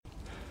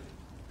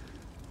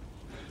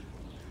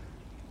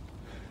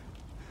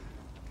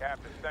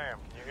Captain Sam,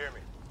 can you hear me?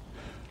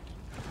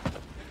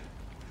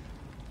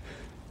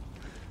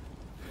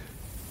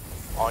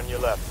 On your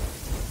left.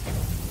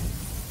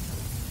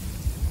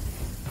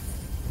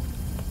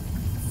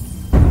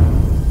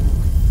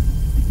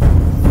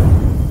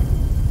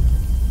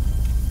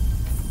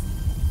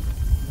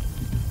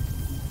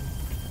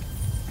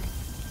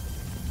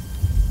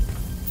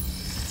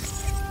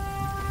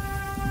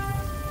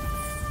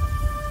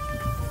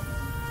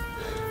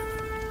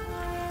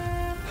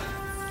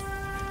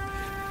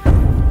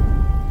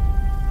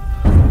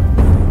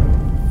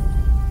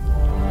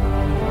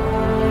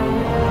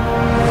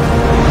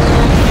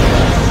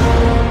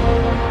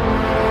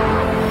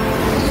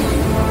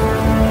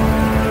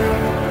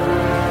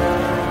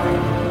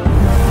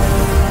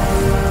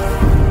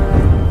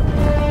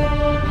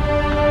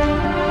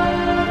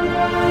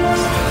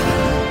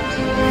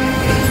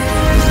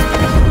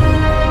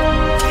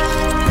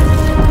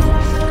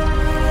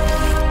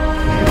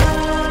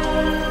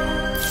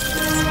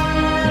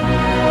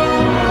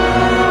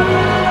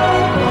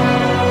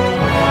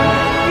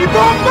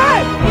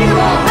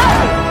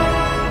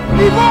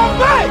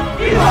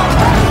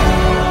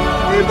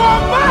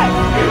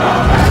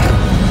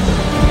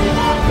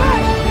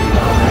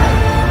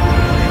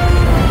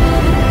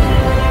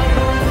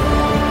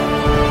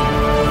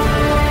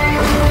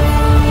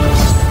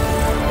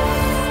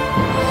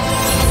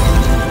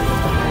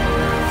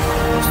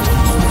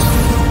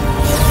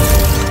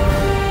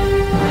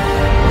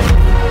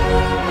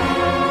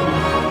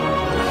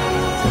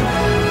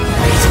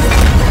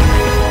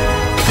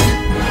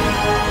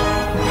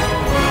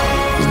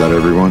 Is that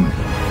everyone?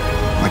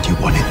 What, you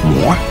wanted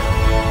more?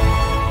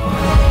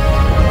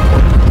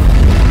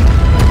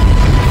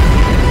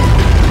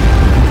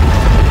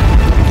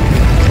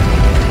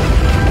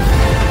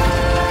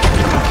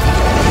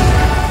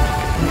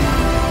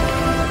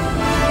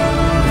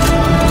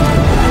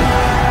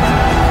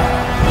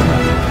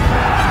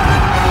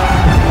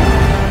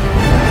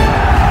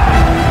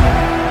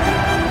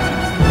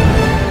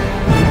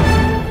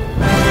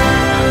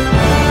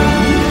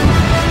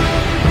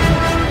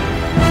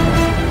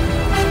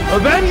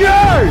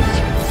 Avengers!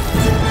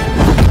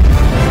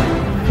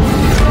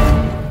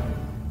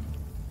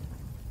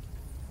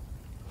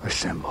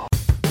 Assemble.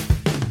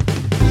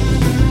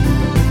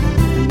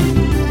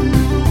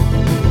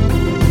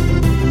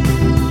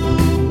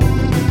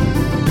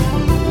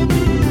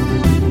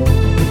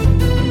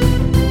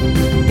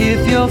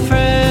 If your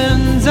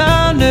friends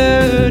are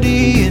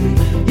nerdy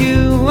and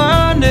you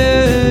are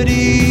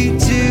nerdy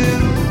too,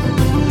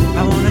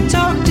 I wanna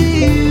talk to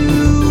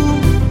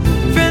you.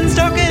 Friends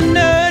talking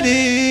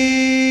nerdy.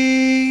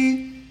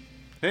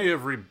 Hey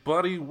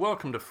everybody,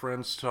 welcome to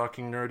Friends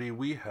Talking Nerdy.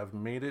 We have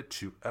made it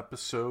to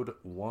episode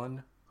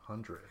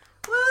 100.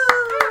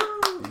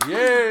 Woo!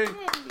 Yay!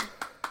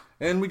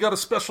 And we got a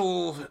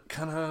special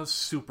kind of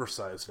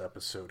supersized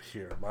episode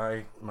here.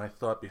 My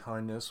thought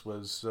behind this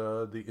was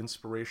the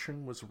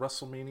inspiration was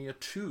WrestleMania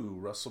 2.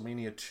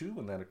 WrestleMania 2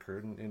 when that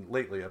occurred. And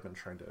lately I've been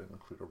trying to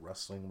include a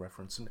wrestling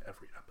reference in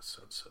every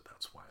episode, so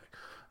that's why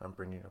I'm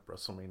bringing up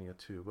WrestleMania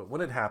 2. But when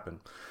it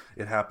happened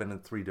in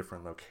 3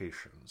 different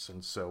locations.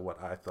 And so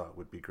what I thought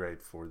would be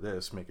great for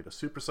this, make it a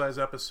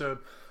supersized episode,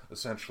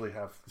 essentially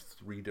have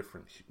 3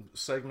 different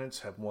segments,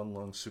 have one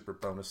long super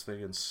bonus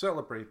thing, and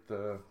celebrate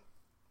the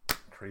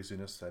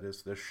craziness that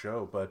is this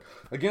show. But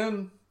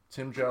again,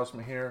 Tim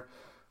Jousma here.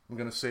 I'm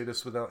going to say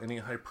this without any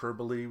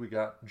hyperbole. We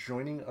got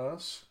joining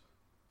us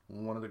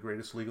one of the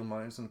greatest legal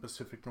minds in the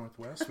Pacific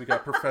Northwest. We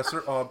got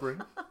Professor Aubrey.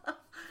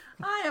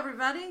 Hi,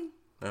 everybody.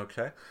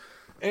 Okay.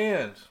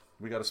 And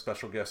we got a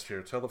special guest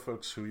here. Tell the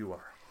folks who you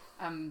are.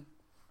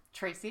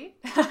 Tracy.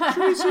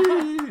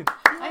 Tracy!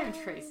 I am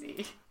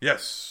Tracy.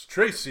 Yes,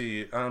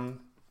 Tracy.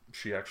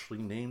 She actually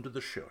named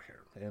the show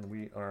here. And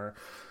we are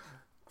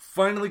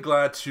finally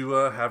glad to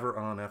have her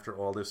on after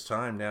all this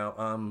time. Now,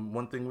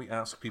 one thing we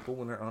ask people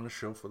when they're on the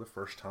show for the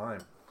first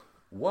time,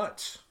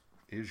 what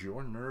is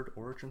your nerd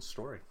origin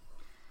story?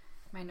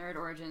 My nerd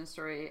origin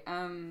story.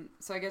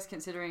 So I guess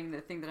considering the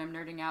thing that I'm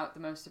nerding out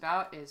the most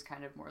about is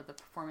kind of more the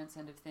performance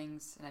end of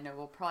things, and I know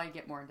we'll probably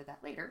get more into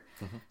that later,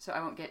 so I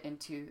won't get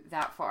into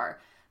that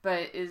far.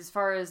 But as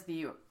far as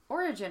the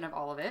origin of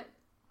all of it,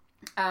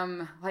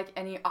 like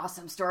any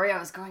awesome story, I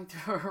was going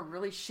through a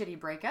really shitty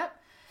breakup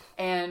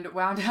and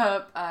wound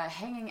up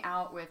hanging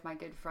out with my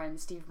good friend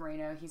Steve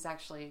Moreno. He's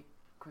actually,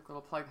 quick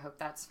little plug, hope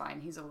that's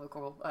fine. He's a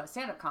local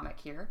stand-up comic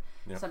here.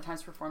 Yep.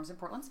 Sometimes performs in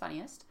Portland's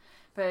Funniest.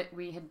 But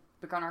we had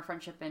begun our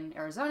friendship in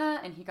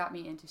Arizona, and he got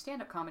me into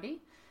stand-up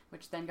comedy,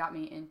 which then got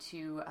me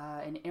into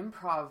an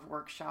improv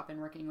workshop and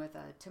working with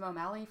Tim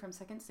O'Malley from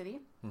Second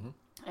City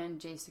and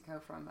Jay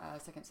Sicko from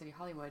Second City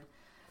Hollywood.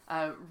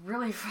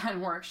 Really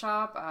fun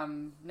workshop.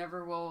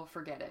 Never will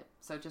forget it.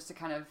 So just to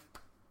kind of,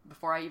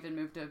 before I even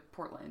moved to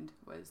Portland,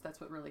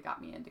 that's what really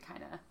got me into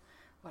kind of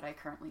what I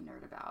currently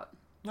nerd about.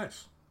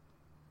 Nice.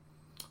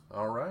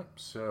 All right,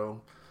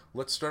 so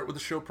let's start with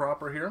the show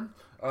proper here.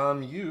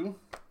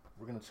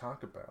 We're going to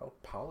talk about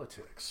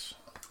politics.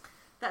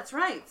 That's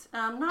right.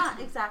 Not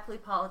exactly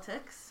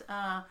politics.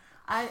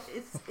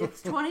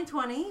 It's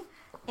 2020,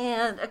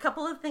 and a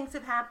couple of things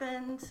have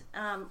happened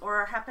or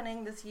are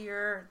happening this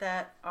year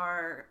that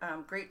are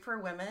great for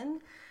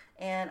women.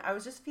 And I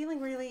was just feeling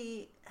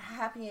really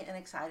happy and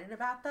excited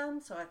about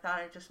them, so I thought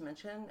I'd just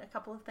mention a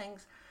couple of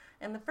things.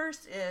 And the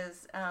first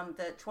is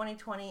that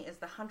 2020 is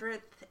the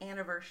 100th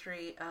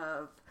anniversary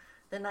of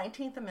the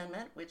 19th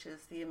Amendment, which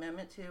is the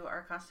amendment to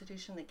our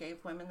Constitution that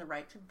gave women the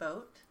right to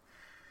vote.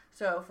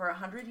 So for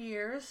 100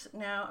 years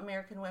now,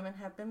 American women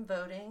have been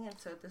voting, and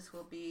so this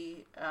will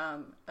be a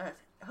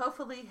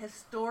hopefully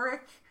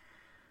historic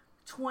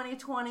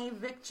 2020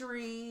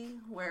 victory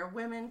where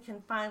women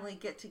can finally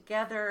get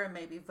together and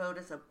maybe vote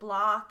as a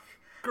bloc.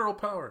 Girl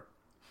power.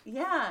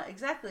 Yeah,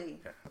 exactly.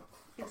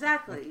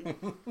 Exactly.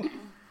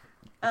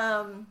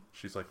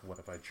 She's like, what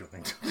have I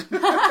joined?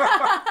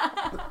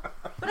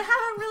 But I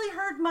haven't really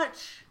heard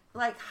much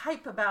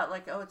hype about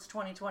it's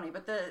 2020.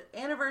 But the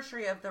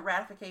anniversary of the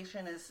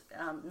ratification is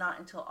not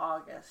until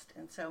August,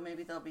 and so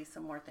maybe there'll be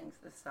some more things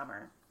this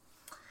summer.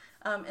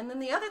 And then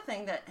the other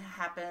thing that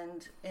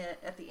happened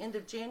at the end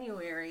of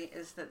January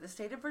is that the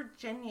state of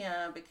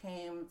Virginia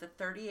became the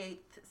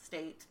 38th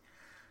state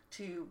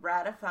to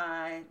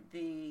ratify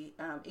the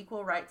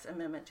Equal Rights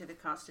Amendment to the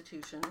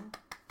Constitution.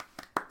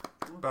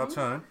 About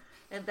time.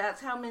 And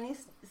that's how many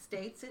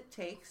states it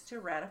takes to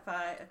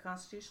ratify a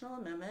constitutional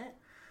amendment.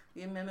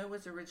 The amendment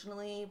was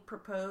originally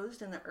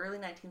proposed in the early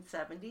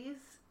 1970s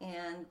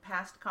and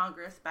passed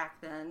Congress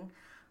back then,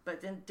 but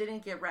then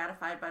didn't get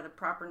ratified by the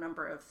proper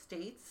number of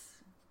states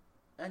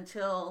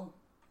until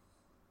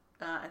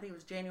I think it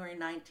was January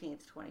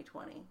 19th,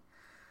 2020.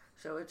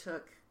 So it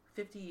took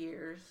 50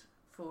 years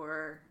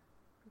for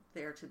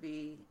there to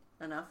be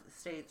enough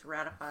states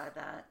ratify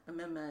that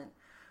amendment,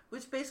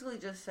 which basically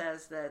just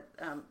says that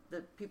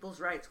that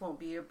people's rights won't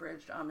be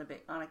abridged on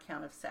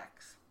account of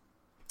sex.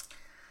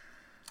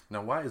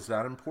 Now, why is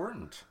that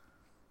important?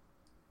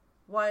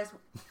 Why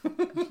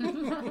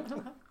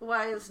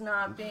is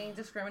not being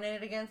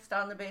discriminated against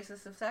on the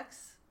basis of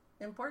sex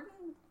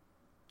important?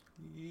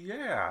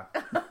 Yeah.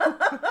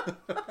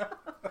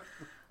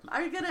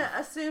 Are you going to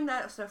assume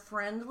that's a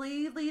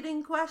friendly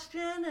leading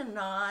question and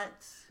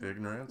not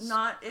Ignorance?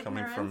 Not ignorance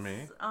coming from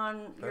me?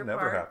 On your That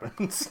never part?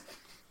 happens.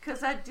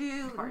 Because I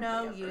do know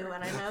Hardly you, ever.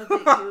 and I know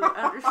that you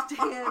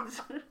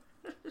understand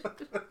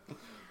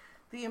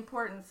the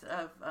importance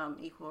of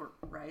equal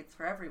rights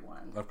for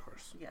everyone. Of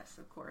course. Yes,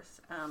 of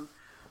course.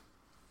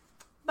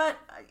 But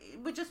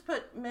we just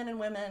put men and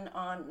women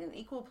on an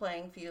equal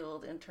playing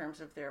field in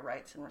terms of their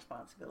rights and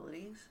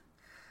responsibilities.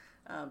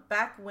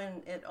 Back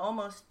when it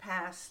almost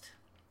passed,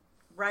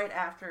 right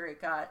after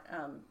it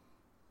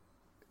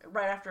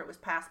was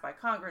passed by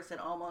Congress, it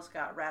almost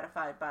got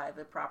ratified by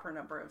the proper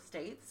number of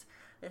states.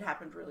 It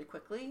happened really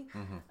quickly.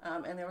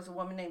 Mm-hmm. And there was a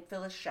woman named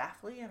Phyllis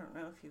Schlafly. I don't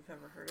know if you've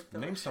ever heard of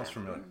Phyllis. Name sounds Schlafly.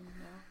 familiar.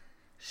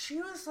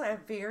 She was a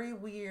very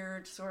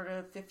weird sort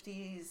of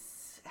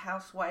 50s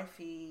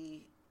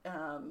housewifey,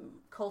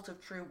 cult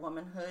of true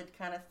womanhood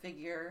kind of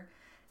figure.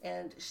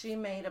 And she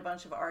made a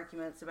bunch of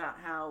arguments about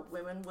how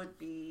women would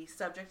be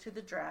subject to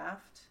the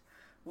draft.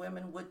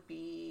 Women would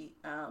be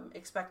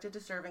expected to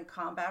serve in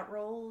combat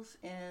roles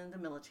in the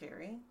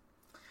military.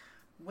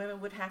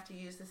 Women would have to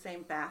use the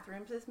same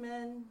bathrooms as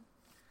men.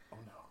 Oh,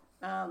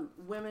 no.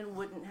 Women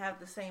wouldn't have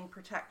the same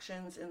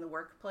protections in the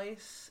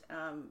workplace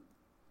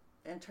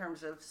in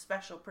terms of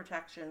special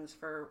protections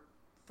for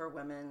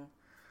women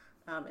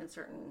in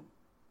certain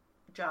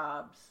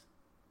jobs.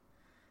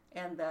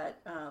 And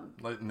that...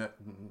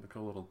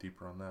 Go a little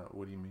deeper on that.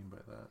 What do you mean by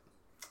that?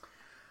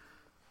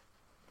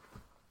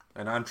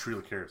 And I'm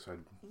truly curious.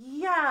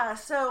 Yeah,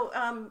 so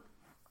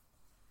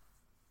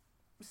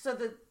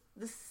the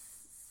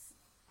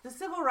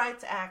Civil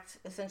Rights Act,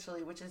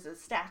 essentially, which is a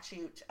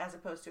statute as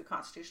opposed to a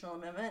constitutional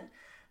amendment,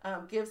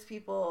 gives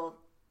people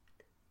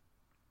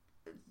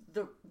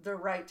the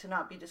right to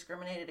not be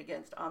discriminated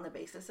against on the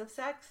basis of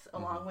sex,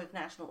 mm-hmm. along with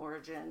national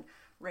origin,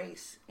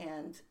 race,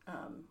 and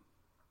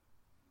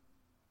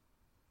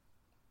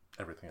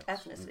everything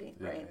else. Ethnicity,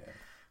 Yeah, right?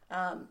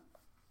 Yeah.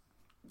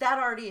 That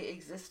already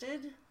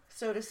existed.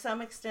 So to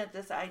some extent,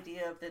 this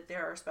idea of that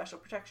there are special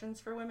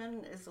protections for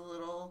women is a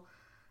little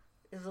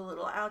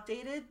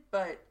outdated.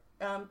 But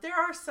there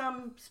are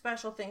some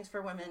special things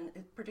for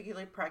women,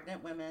 particularly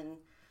pregnant women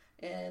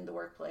in the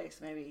workplace,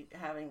 maybe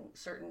having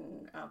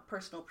certain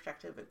personal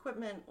protective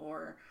equipment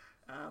or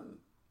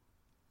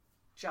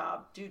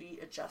job duty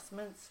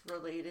adjustments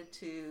related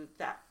to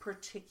that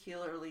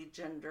particularly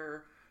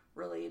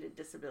gender-related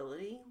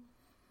disability.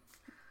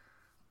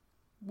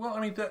 Well,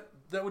 I mean,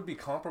 that would be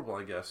comparable,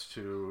 I guess,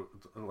 to,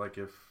 like,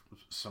 if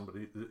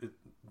somebody,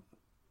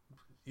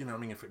 I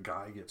mean, if a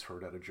guy gets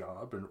hurt at a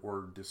job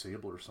or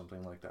disabled or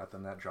something like that,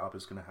 then that job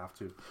is going to have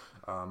to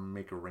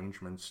make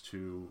arrangements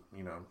to,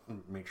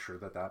 make sure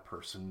that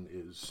person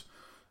is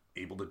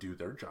able to do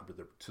their job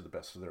to the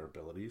best of their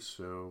abilities.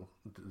 So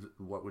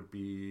what would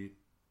be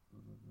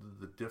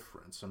the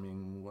difference? I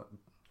mean, what...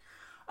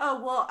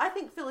 Oh, well, I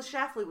think Phyllis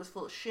Schlafly was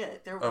full of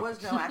shit. There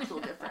was no actual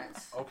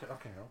difference. Okay.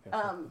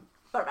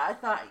 But I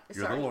thought,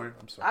 You're the lawyer.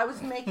 I'm sorry. I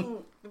was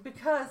making,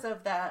 because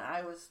of that,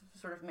 I was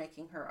sort of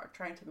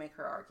trying to make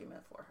her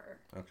argument for her.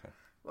 Okay.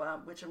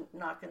 Which I'm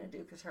not going to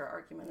do because her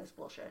argument is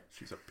bullshit.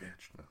 She's a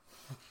bitch. No.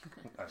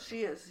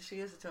 She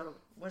is a total.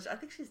 I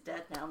think she's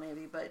dead now,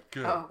 maybe, but.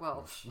 Good. Oh,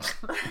 well.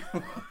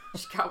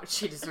 She got what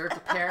she deserved,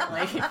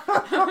 apparently.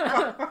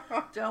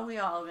 Don't we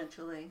all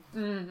eventually?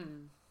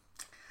 Mm-hmm.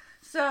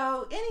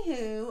 So,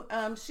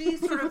 anywho, she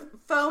sort of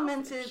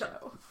fomented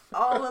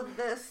all of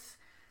this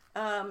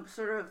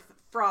sort of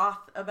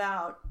froth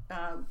about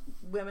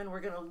women were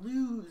going to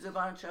lose a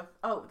bunch of.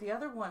 Oh, the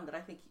other one that I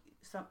think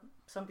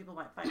some people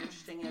might find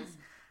interesting is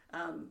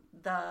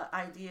the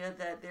idea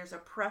that there's a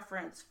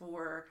preference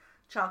for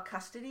child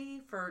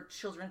custody for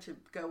children to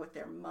go with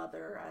their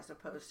mother as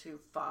opposed to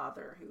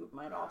father, who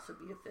might also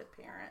be a fit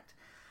parent.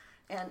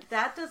 And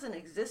that doesn't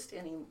exist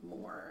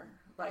anymore.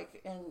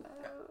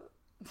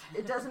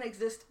 It doesn't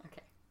exist.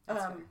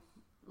 Okay.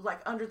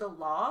 Like under the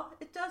law,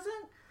 it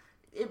doesn't.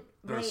 It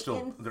There are may still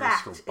in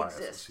fact biases,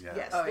 exist. yeah.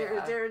 Yes, Oh,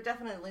 there are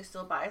definitely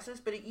still biases,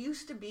 but it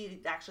used to be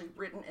actually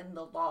written in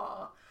the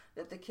law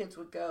that the kids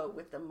would go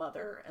with the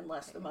mother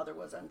unless the mother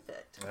was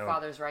unfit. The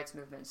father's rights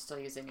movement is still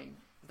using.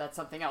 That's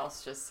something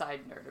else. Just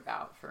side nerd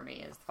about for me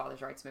is the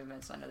father's rights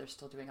movement. So I know they're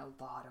still doing a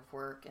lot of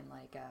work and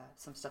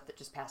some stuff that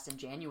just passed in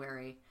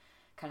January.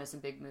 Kind of some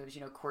big moves.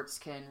 Courts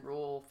can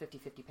rule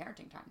 50-50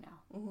 parenting time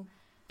now. Mm-hmm.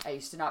 I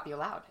used to not be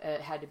allowed.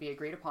 It had to be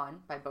agreed upon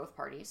by both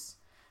parties.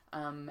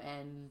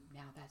 And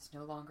now that's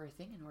no longer a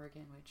thing in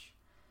Oregon, which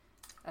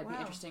I'd be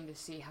interesting to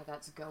see how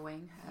that's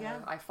going. Yeah.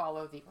 I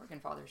follow the Oregon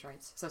Father's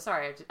Rights. So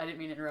sorry, I didn't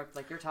mean to interrupt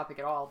your topic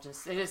at all.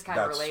 Just it is kind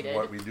of related. That's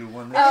what we do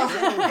when No.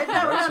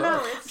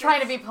 It's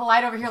Trying to be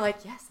polite over here,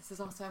 yes, this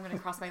is also, I'm going to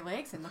cross my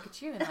legs and look at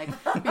you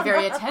and be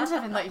very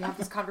attentive and let you have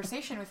this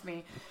conversation with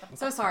me.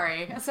 So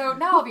sorry. So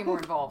now I'll be more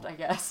involved, I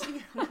guess.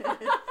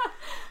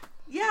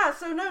 Yeah,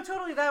 so no,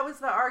 totally. That was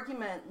the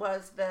argument,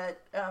 was that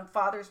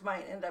fathers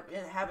might end up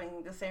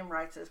having the same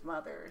rights as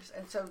mothers,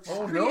 and so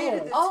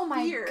created this Oh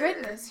my fear.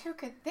 goodness! Who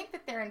could think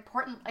that they're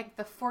important? Like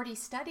the 40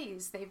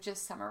 studies they've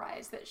just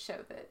summarized that show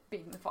that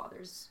being the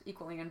fathers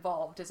equally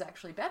involved is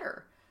actually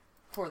better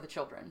for the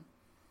children.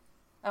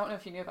 I don't know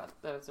if you knew about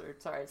those, or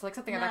sorry, it's like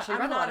something I've actually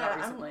read a lot about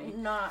recently.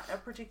 I'm not a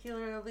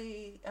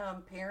particularly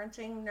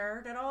parenting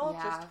nerd at all,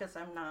 Yeah. just because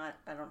I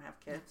don't have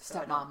kids. So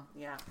Stepmom.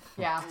 Yeah.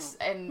 Yeah,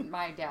 and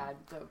my dad,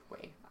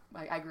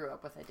 I grew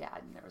up with a dad,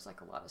 and there was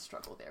a lot of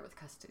struggle there with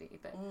custody,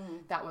 but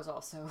that was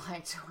also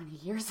 20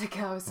 years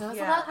ago, so it's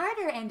a lot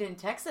harder, and in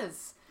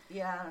Texas.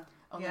 Yeah.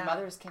 Only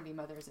mothers can be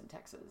mothers in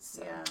Texas.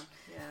 So. Yeah.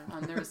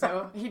 There was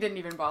he didn't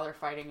even bother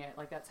fighting it.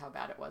 That's how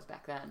bad it was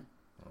back then.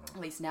 At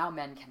least now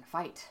men can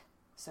fight.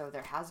 So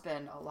there has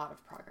been a lot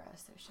of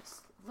progress. There's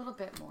just a little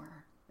bit more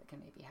that can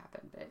maybe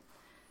happen, but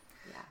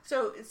yeah.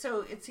 So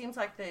it seems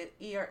like the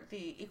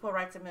Equal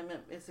Rights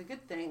Amendment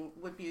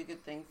would be a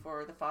good thing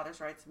for the fathers'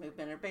 rights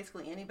movement, or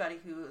basically anybody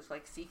who is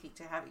seeking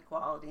to have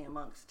equality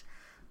amongst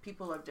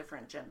people of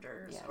different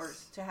genders, Yes. or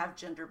to have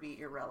gender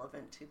be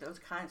irrelevant to those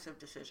kinds of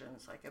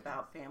decisions,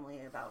 about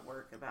family, about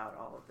work, about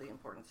all of the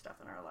important stuff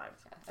in our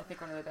lives. Yeah. I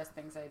think one of the best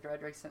things I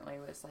read recently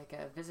was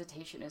a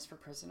visitation is for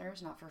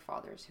prisoners, not for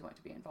fathers who want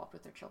to be involved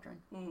with their children.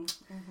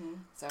 Mm-hmm.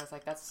 So I was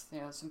that's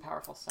some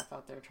powerful stuff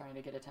out there trying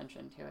to get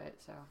attention to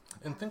it. So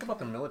And think about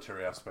the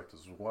military aspect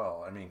as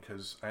well. I mean,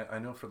 because I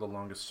know for the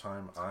longest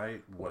time I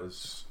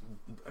was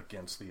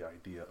against the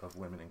idea of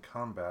women in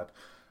combat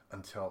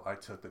until I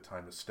took the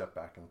time to step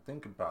back and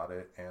think about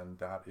it, and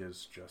that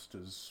is just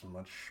as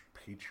much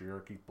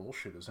patriarchy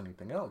bullshit as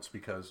anything else,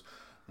 because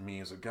me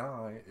as a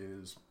guy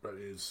is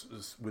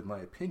with my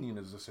opinion,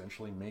 is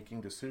essentially making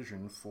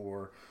decision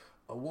for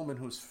a woman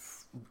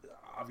who's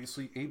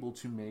obviously able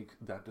to make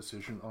that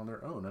decision on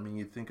their own. I mean,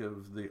 you think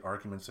of the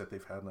arguments that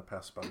they've had in the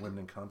past about women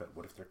in combat.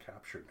 What if they're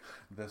captured?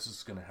 This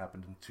is going to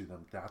happen to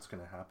them. That's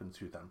going to happen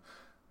to them.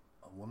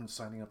 A woman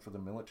signing up for the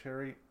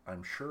military,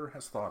 I'm sure,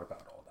 has thought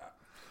about all that.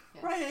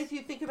 yes. Right, and if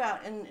you think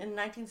about in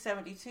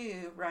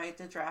 1972, right,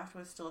 the draft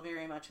was still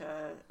very much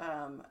a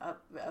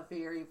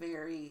very,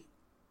 very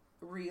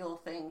real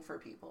thing for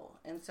people.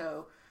 And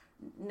so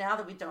now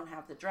that we don't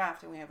have the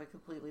draft and we have a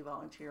completely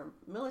volunteer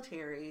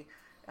military,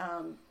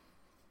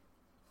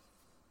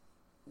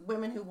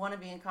 women who want to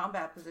be in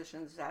combat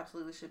positions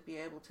absolutely should be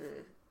able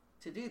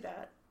to do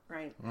that,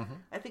 right? Mm-hmm.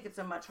 I think it's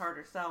a much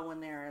harder sell when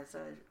there is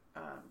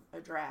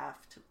a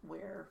draft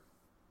where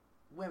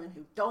women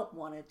who don't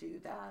want to do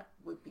that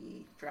would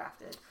be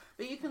drafted.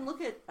 But you can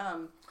look at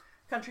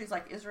countries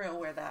like Israel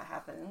where that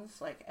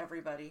happens.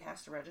 Everybody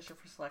has to register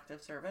for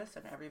selective service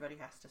and everybody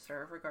has to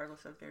serve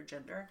regardless of their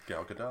gender.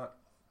 Gal Gadot.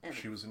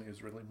 She was in the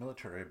Israeli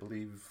military. I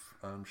believe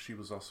she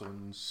was also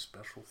in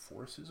special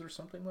forces or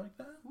something like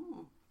that.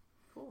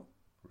 Cool.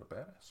 What a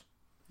badass.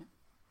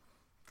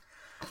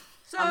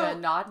 So, I'm going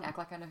to nod and act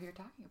like I know who you're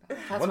talking about.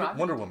 That's what I'm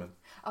Wonder thinking. Woman.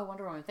 Oh,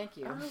 Wonder Woman, thank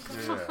you. Yeah.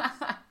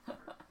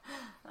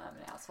 I'm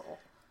an asshole.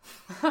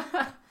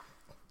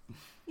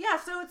 yeah,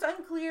 so it's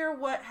unclear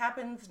what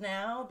happens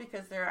now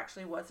because there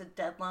actually was a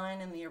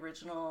deadline in the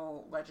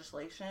original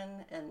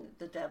legislation, and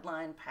the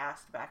deadline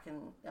passed back in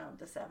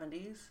the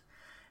 70s.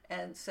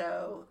 And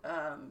so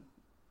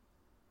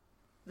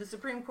the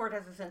Supreme Court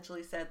has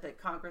essentially said that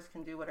Congress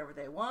can do whatever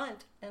they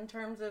want in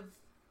terms of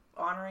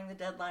honoring the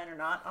deadline or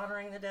not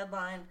honoring the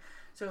deadline.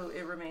 So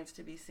it remains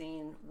to be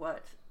seen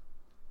what,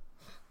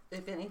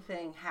 if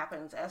anything,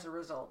 happens as a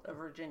result of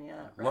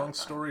Virginia. Long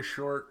story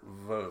short,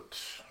 vote.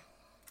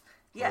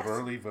 Yes. Vote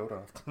early, vote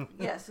often.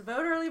 Yes,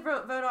 vote early,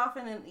 vote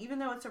often, and even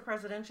though it's a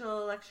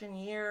presidential election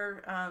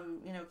year,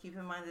 keep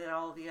in mind that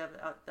all of the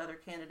other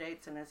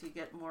candidates, and as you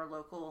get more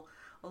local,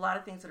 a lot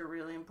of things that are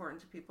really important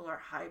to people are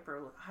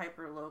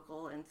hyper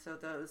local, and so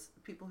those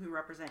people who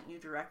represent you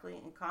directly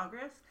in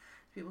Congress,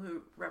 people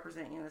who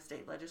represent you in the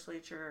state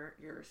legislature,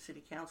 your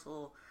city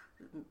council,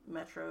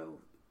 metro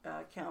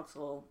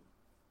council,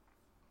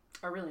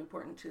 are really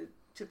important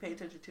to pay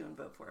attention to and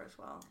vote for as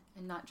well.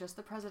 And not just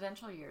the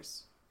presidential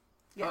years.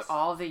 Yes. Vote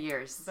all the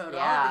years. Vote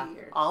yeah. all the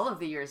years. All of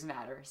the years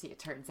matter. See, it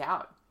turns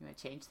out you want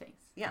to change things.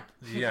 Yeah.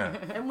 Yeah.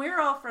 And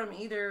we're all from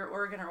either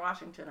Oregon or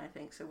Washington, I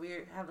think. So we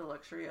have the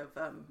luxury of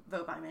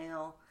vote by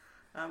mail,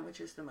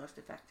 which is the most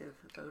effective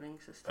voting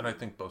system. And I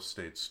think both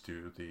states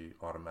do the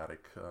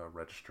automatic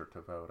register to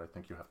vote. I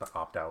think you have to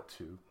opt out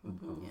to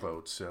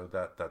vote, so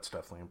that's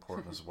definitely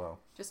important as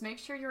well. Just make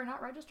sure you're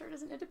not registered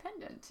as an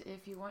independent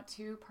if you want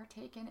to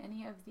partake in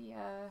any of the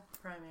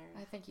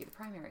primaries. Thank you, the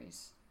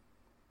primaries.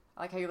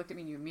 I like how you looked at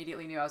me and you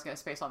immediately knew I was going to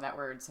space on that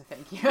word, so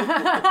thank you.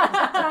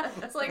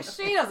 It's like,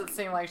 she doesn't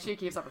seem like she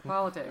keeps up with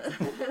politics.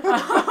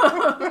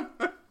 Not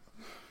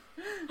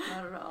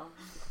at all.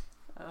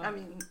 I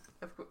mean,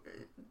 of course,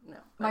 no.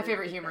 My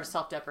favorite humor is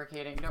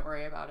self-deprecating. Don't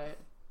worry about it.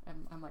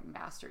 I'm like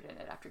mastered in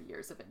it after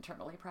years of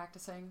internally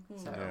practicing.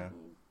 So Yeah.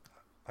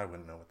 I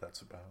wouldn't know what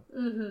that's about.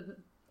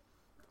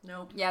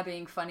 Nope. yeah,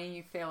 being funny,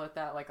 you fail at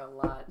that like a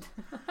lot.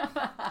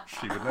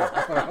 She would know.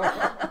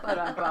 But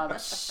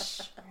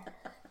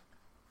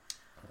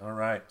All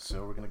right,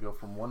 so we're going to go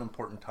from one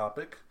important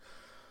topic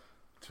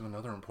to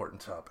another important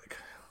topic.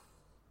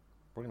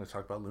 We're going to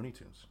talk about Looney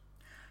Tunes.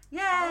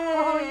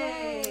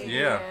 Yay!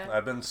 Yeah,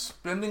 I've been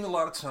spending a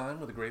lot of time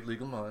with a great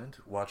legal mind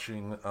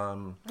watching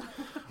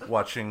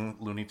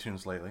Looney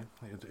Tunes lately.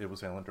 It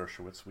was Alan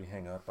Dershowitz. We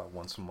hang out about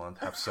once a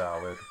month, have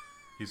salad.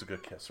 He's a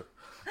good kisser.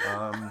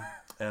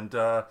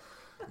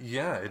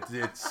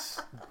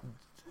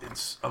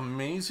 It's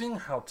amazing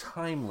how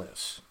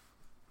timeless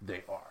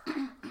they are.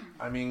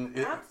 I mean,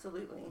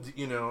 Absolutely.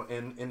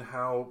 and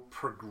how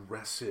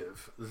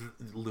progressive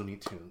Looney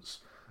Tunes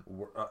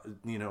were,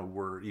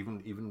 were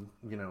even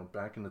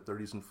back in the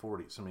 30s and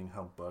 40s. I mean,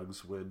 how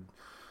Bugs would,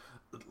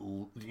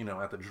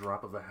 at the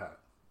drop of a hat,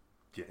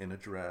 get in a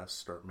dress,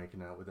 start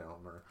making out with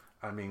Elmer.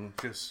 I mean,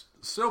 just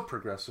so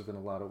progressive in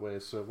a lot of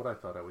ways. So what I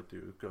thought I would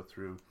do, go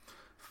through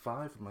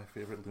 5 of my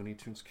favorite Looney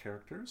Tunes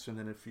characters, and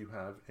then if you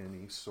have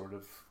any sort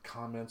of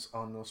comments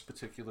on those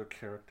particular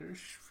characters,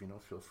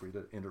 feel free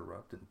to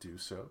interrupt and do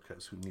so,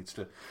 because who needs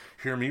to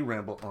hear me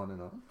ramble on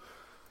and on?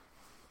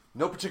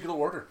 No particular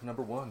order.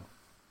 Number 1,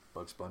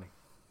 Bugs Bunny.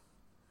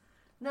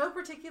 No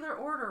particular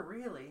order,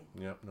 really.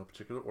 Yep, no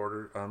particular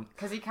order.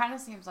 because he kind of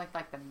seems like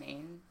the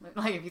main,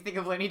 like if you think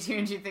of Looney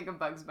Tunes, you think of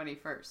Bugs Bunny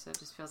first. So it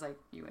just feels like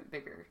you went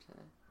bigger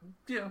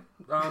to Yeah,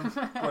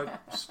 but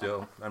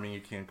still, I mean,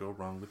 you can't go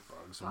wrong with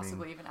Bugs.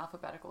 possibly even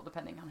alphabetical,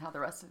 depending on how the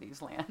rest of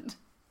these land.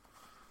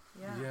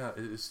 Yeah.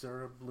 Is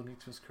there a Looney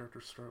Tunes character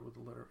start with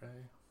the letter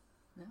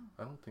A? No.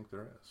 I don't think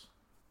there is.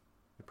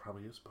 It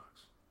probably is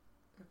Bugs.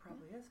 It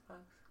probably is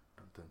Bugs.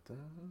 Dun, dun,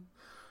 dun.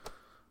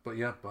 But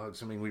yeah,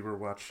 Bugs. I mean, we were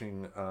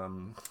watching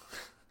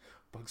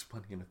Bugs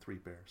Bunny and the Three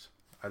Bears.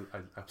 I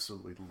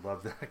absolutely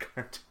love that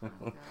cartoon.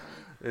 Oh,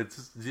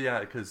 It's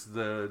because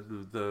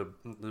the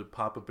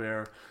Papa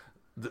Bear,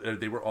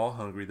 they were all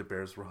hungry. The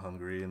bears were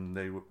hungry, and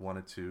they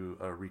wanted to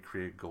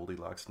recreate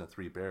Goldilocks and the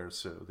Three Bears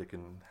so they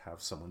can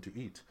have someone to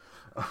eat.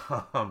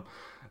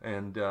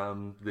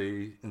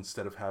 They,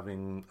 instead of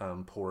having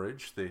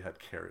porridge, they had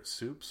carrot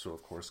soup. So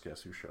of course,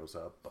 guess who shows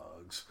up?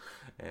 Bugs.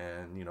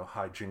 And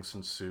hijinks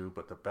ensue.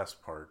 But the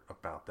best part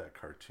about that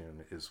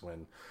cartoon is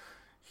when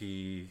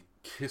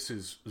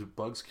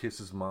Bugs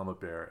kisses Mama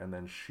Bear, and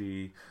then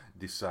she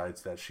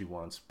decides that she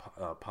wants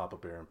Papa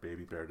Bear and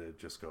Baby Bear to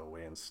just go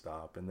away and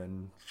stop, and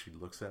then she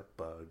looks at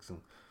Bugs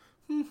and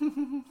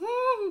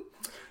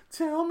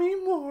tell me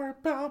more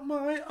about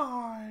my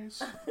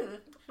eyes.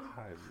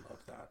 I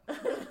love that.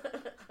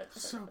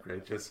 So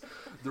great. Just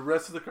the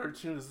rest of the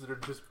cartoon is that are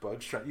just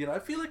Bugs trying. I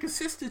feel like a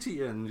sister to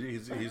you, and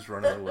he's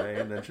running away,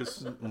 and then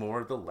just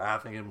more of the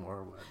laughing and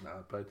more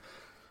whatnot. But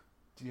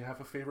do you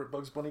have a favorite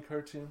Bugs Bunny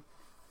cartoon?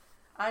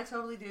 I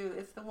totally do.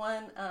 It's the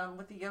one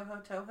with the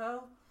Yoho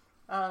Toho,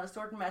 the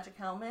Sword and Magic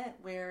Helmet,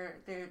 where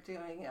they're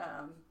doing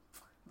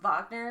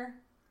Wagner,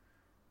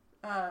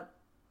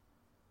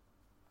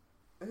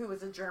 who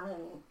was a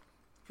German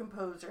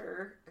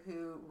composer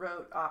who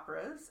wrote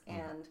operas,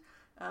 and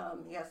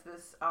he has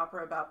this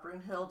opera about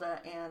Brunhilde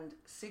and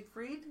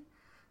Siegfried,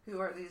 who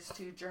are these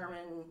 2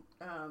 German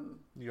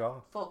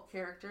folk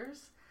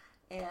characters,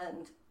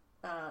 and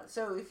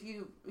so if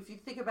you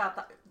think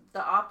about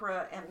the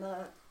opera and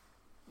the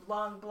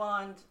long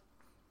blonde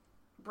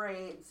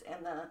braids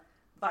and the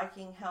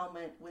Viking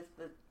helmet with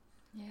the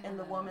and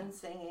the woman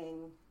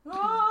singing,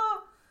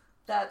 "Oh!"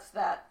 That's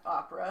that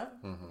opera,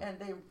 and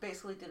they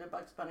basically did a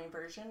Bugs Bunny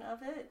version of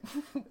it.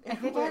 I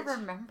think I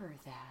remember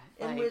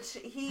that. In which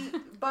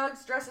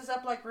Bugs dresses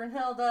up like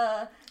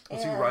Brunhilde.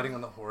 Was he riding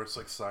on the horse,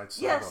 like side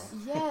saddle? Yes.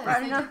 Yes,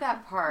 Riding I on- did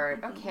that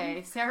part.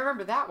 Okay, see, I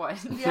remember that one.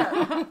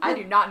 Yeah. I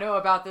do not know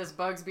about this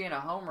Bugs being a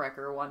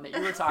homewrecker one that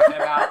you were talking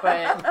about,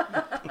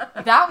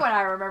 but that one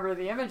I remember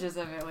the images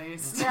of at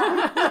least.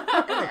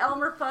 Yeah. And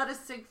Elmer Fudd is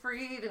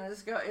Siegfried, and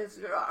is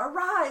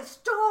arise,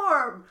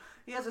 storm!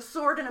 He has a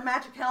sword and a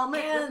magic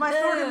helmet. With my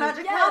sword and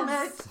magic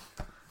helmet.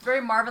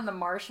 Very Marvin the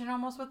Martian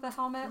almost with the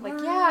helmet.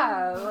 Like,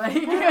 yeah. Like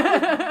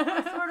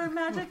Sword and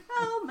magic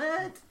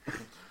helmet.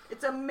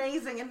 It's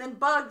amazing. And then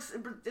Bugs,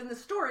 in the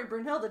story,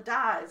 Brunhilde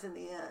dies in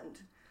the end.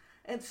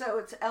 And so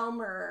it's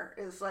Elmer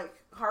is like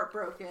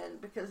heartbroken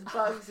because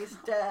Bugs is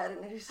dead,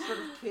 and he's sort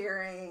of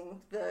carrying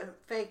the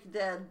fake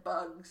dead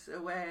Bugs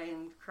away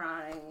and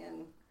crying,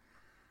 and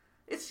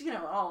it's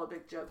all a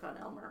big joke on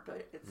Elmer,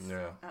 but it's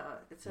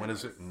it's When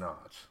is it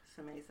not? It's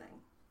amazing.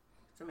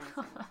 It's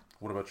amazing.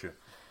 What about you?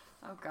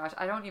 Oh gosh,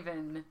 I don't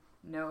even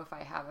know if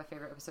I have a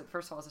favorite episode.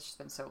 First of all, it's just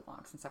been so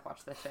long since I've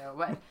watched the show.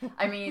 But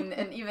I mean,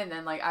 and even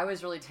then, like, I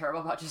was really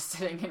terrible about just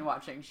sitting and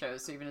watching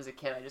shows. So even as a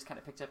kid, I just kind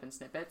of picked up in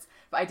snippets.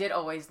 But I did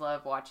always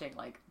love watching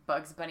like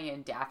Bugs Bunny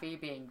and Daffy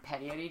being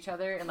petty at each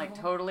other and like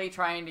totally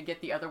trying to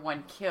get the other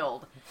one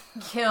killed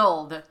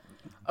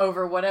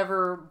over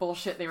whatever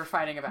bullshit they were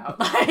fighting about.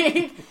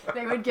 Like,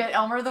 they would get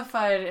Elmer the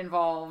Fudd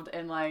involved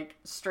and like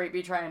straight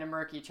be trying to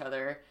murk each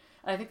other.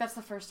 And I think that's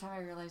the first time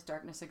I realized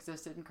darkness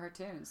existed in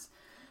cartoons.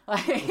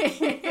 Like,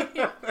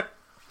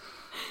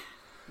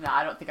 no,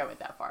 I don't think I went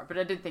that far, but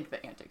I did think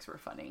the antics were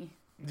funny.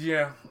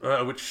 Yeah,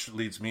 which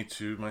leads me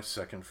to my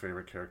second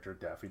favorite character,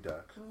 Daffy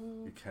Duck.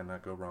 You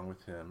cannot go wrong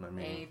with him. I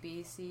mean, A,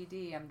 B, C,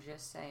 D, I'm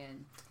just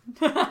saying.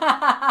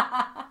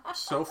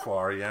 so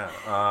far, yeah.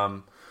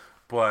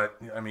 But,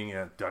 I mean,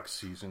 yeah, Duck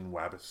Season,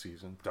 Wabbit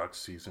Season, Duck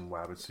Season,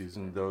 Wabbit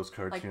Season, those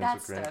cartoons Like that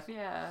are great. stuff,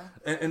 yeah.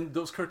 And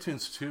those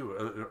cartoons,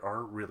 too,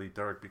 are really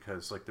dark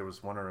because, like, there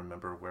was one I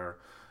remember where,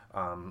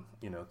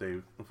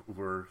 they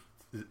were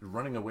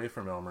running away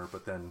from Elmer,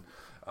 but then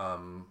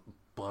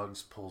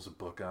Bugs pulls a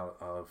book out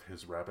of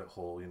his rabbit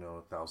hole,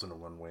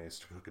 1,001 Ways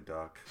to Cook a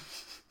Duck.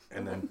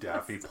 And then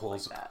Daffy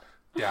pulls... Like that.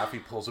 Daffy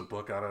pulls a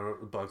book out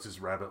of Bugs'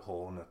 rabbit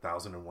hole in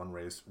 1,001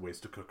 ways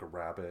to cook a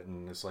rabbit,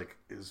 and it's like,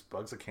 is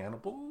Bugs a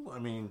cannibal? I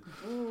mean,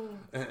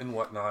 and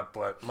whatnot.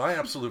 But my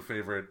absolute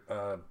favorite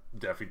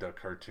Daffy Duck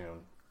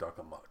cartoon, Duck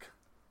Amuck.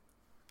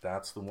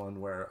 That's the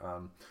one where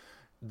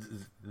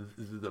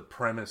the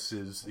premise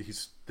is he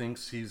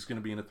thinks he's going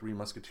to be in a Three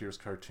Musketeers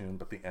cartoon,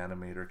 but the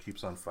animator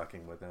keeps on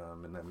fucking with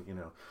him, and then he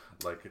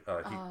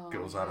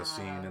goes out of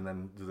scene, and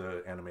then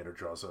the animator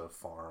draws a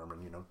farm,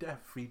 and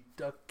Daffy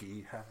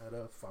Ducky had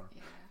a farm,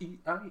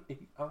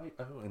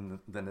 E-I-E-I-O, and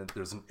then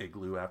there's an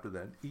igloo after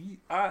that,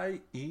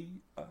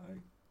 E-I-E-I-O.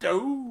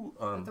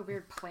 With the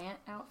weird plant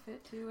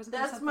outfit too, wasn't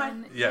That's there my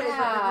something? favorite memory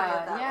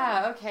of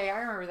that one. Okay, I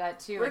remember that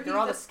too. Where Like there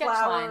were all the he's a sketch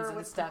flower lines and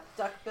with stuff.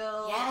 the duck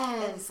bill.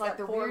 Yes, and he's like got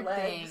the 4 weird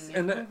legs. thing.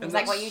 And It's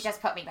like, well, you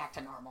just put me back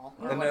to normal.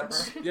 Or And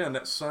whatever.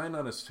 that sign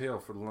on his tail,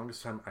 for the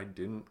longest time, I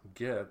didn't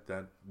get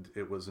that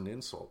it was an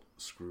insult.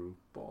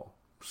 Screwball.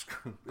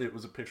 It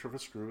was a picture of a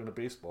screw and a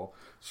baseball.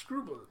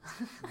 Screwball.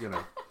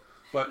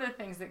 But The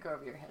things that go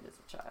over your head as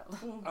a child.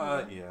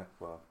 yeah,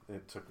 well,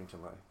 it took me to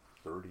my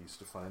 30s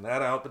to find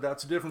that out, but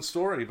that's a different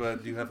story.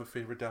 But do you have a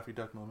favorite Daffy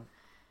Duck moment?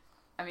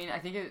 I mean, I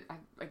think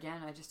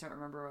I just don't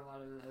remember a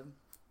lot of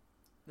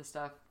the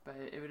stuff, but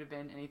it would have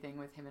been anything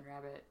with him and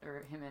Rabbit,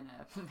 or him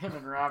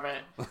and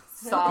Rabbit.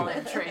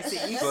 Solid, Tracy.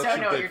 You Such so a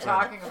know what big you're fan.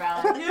 talking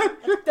about.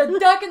 The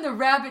duck and the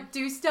rabbit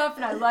do stuff,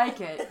 and I like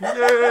it.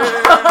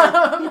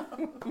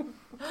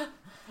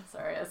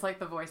 Sorry, it's like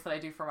the voice that I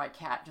do for my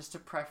cat, just to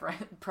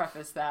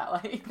preface that.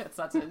 Like, that's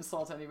not to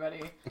insult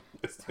anybody.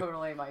 It's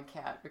totally my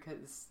cat,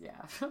 because,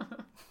 yeah.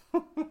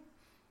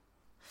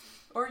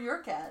 Or your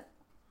cat.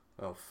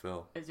 Oh,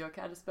 Phil. Is your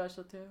cat a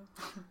special too?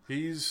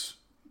 If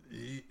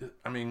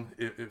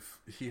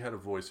he had a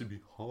voice, he'd be,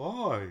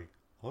 "Hi,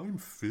 I'm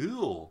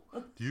Phil.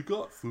 Do you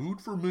got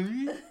food for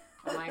me?"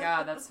 Oh my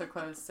god, that's so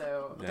close.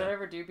 So, Yeah. did I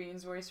ever do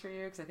Bean's voice for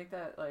you? Because I think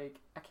that, like,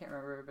 I can't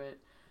remember, but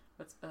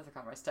what's I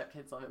call my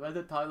stepkids like, why does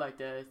it talk like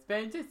this?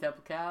 Bean's a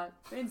simple cat.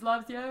 Beans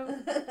loves you.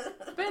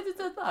 Beans is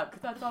just love,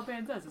 because that's all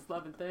Beans does, is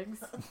loving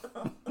things.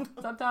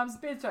 Sometimes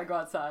Beans try to go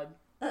outside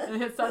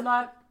and hit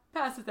sunlight,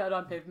 passes out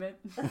on pavement.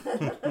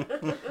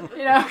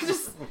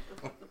 Just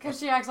because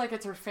she acts like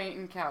it's her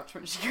fainting couch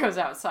when she goes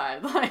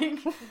outside. Like,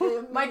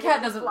 my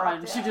cat doesn't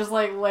run. She just,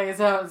 like, lays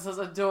out and says,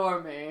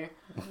 "Adore me."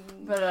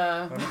 But,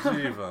 I'm a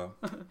diva.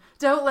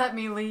 don't let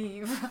me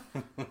leave.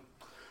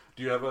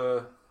 Do you have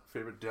a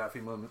favorite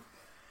Daffy moment?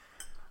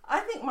 I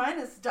think mine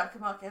is Duck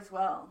Amuck as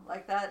well.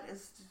 Like, that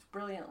is just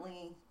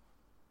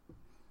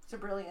it's a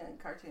brilliant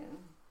cartoon.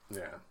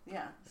 Yeah.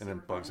 Yeah. And then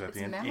super Bugs funny. at the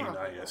It's end, memorable.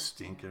 ain't I a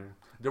stinker?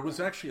 There was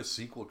actually a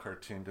sequel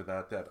cartoon to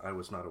that I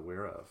was not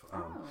aware of.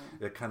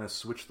 It kind of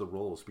switched the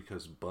roles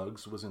because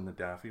Bugs was in the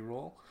Daffy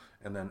role,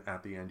 and then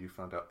at the end you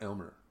found out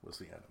Elmer was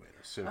the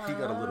animator. So he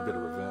got a little bit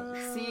of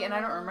revenge. See, and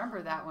I don't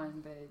remember that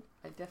one, but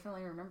I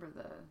definitely remember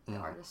the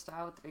artist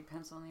style with the big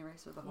pencil and the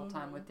eraser the whole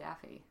time with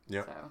Daffy.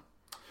 Yep. So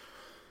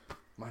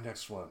My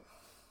next one,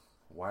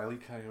 Wile E.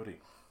 Coyote.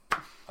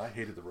 I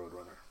hated the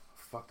Roadrunner.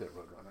 Fuck that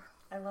Roadrunner.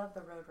 I love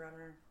the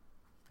Roadrunner.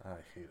 I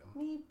hate him.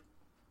 Meep.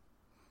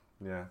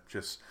 Yeah,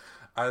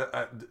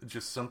 I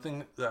just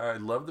something. I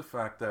love the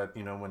fact that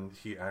when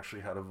he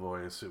actually had a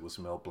voice, it was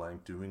Mel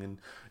Blanc doing an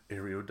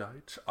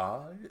erudite.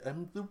 I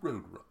am the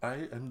Roadrunner.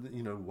 I am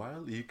the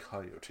Wile E.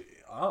 Coyote.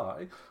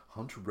 I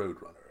hunt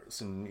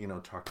roadrunners,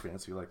 and talk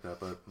fancy like that.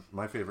 But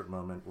my favorite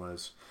moment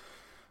was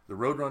the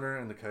Roadrunner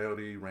and the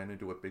Coyote ran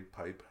into a big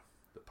pipe.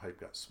 The pipe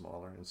got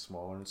smaller and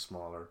smaller and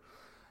smaller,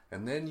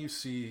 and then you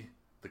see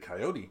the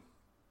Coyote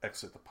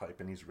exit the pipe,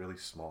 and he's really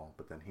small.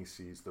 But then he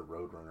sees the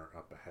Roadrunner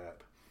up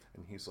ahead.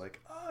 And he's like,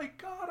 I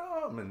got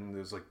him! And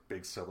there's like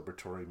big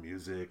celebratory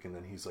music. And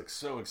then he's like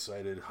so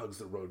excited, hugs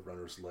the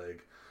Roadrunner's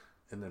leg,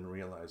 and then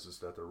realizes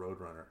that the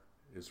Roadrunner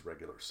is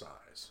regular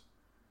size.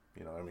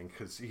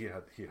 Because he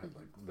had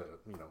like the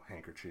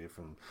handkerchief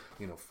and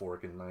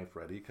fork and knife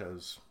ready.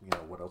 Because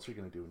what else are you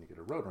gonna do when you get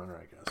a Roadrunner?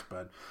 I guess.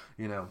 But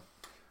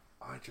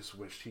I just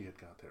wished he had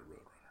got that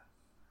Roadrunner.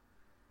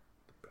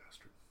 The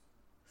bastard.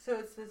 So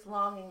it's this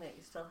longing that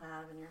you still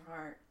have in your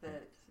heart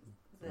that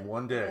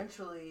One day.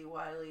 eventually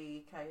Wile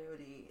E.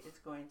 Coyote is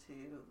going to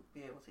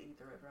be able to eat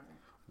the Roadrunner.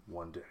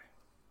 One day.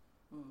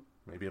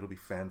 Maybe it'll be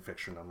fan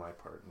fiction on my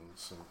part and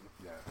some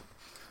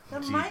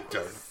That deep might be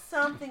dive.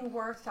 something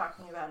worth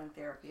talking about in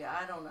therapy.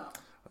 I don't know.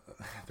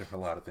 There are a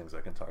lot of things I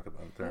can talk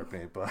about in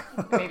therapy, but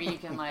maybe you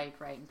can like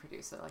write and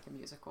produce it like a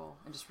musical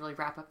and just really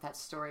wrap up that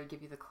story,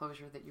 give you the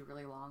closure that you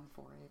really long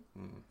for it.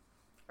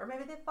 Or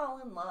maybe they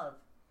fall in love.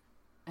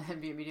 And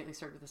then be immediately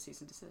served with a cease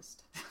and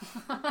desist.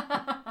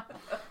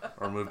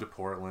 or move to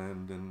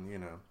Portland and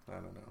I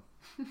don't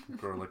know,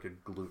 grow like a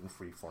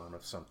gluten-free farm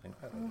of something.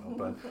 I don't know.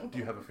 But do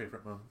you have a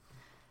favorite moment?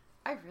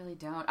 I really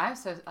don't. I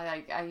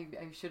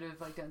should have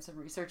like done some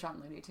research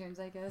on Looney Tunes.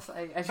 I guess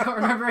I don't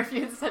remember if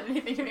you had said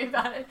anything to me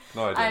about it.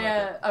 No, I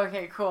didn't.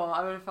 Okay, cool.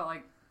 I would have felt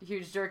like a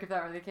huge jerk if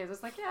that were the case.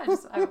 It's like, yeah, I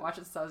haven't watched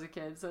it since I was a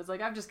kid, so it's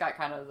like I've just got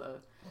kind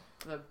of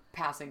the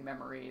passing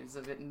memories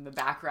of it in the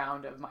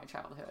background of my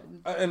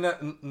childhood. And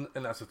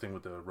that's the thing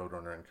with the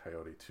Roadrunner and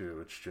Coyote too.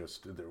 It's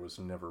just there was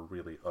never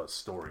really a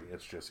story.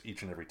 It's just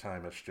each and every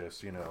time. It's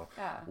just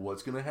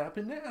what's gonna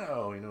happen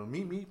now?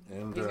 Meet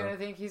and he's gonna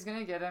think he's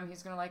gonna get him.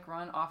 He's gonna like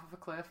run off of a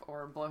cliff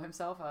or blow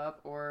himself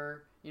up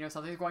or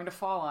something's going to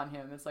fall on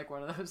him. It's like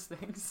one of those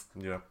things.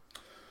 Yeah.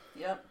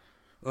 Yep.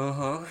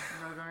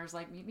 Roadrunner's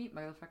like, meet,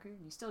 motherfucker,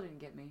 and you still didn't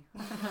get me.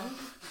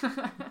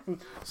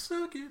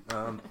 Suck it.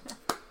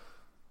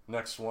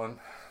 Next one.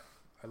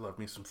 I love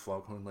me some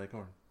Foghorn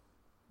Leghorn.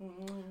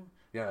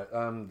 Yeah,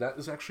 that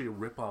is actually a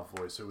rip-off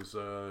voice. It was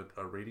a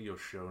radio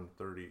show in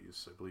the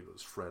 30s. I believe it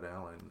was Fred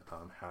Allen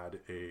had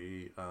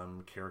a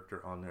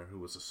character on there who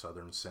was a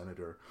Southern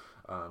senator,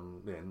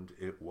 and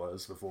it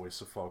was the voice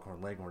of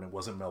Foghorn Leghorn. It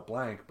wasn't Mel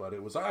Blanc, but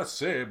it was, I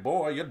say,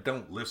 boy, you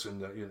don't listen,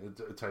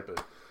 type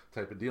of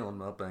deal. And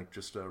Mel Blanc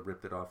just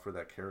ripped it off for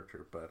that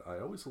character. But I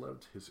always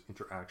loved his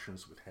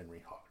interactions with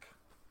Henry Hawk.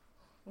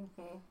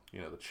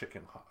 The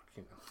chicken hawk.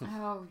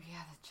 Oh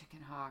yeah, the chicken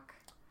hawk.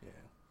 Yeah.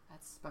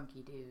 That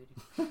spunky dude.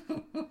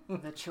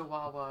 The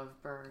chihuahua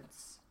of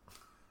birds.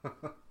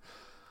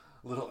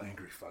 Little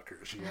angry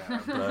fuckers, yeah.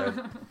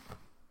 But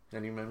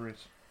any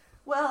memories?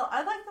 Well,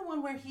 I like the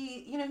one where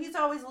he's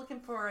always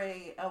looking for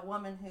a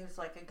woman who's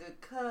like a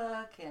good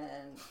cook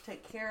and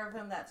take care of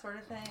him, that sort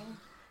of thing.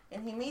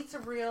 And he meets a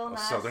real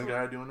nice Southern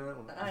guy doing that?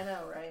 I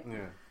know, right?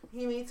 Yeah.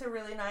 He meets a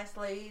really nice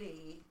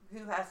lady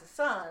who has a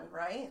son,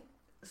 right?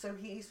 So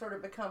he sort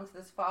of becomes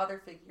this father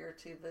figure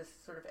to this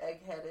sort of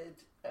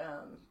egg-headed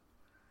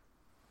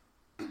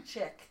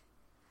chick.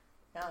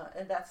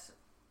 And that's,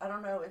 I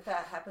don't know if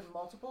that happened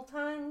multiple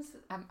times.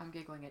 I'm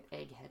giggling at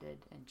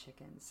egg-headed and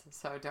chickens,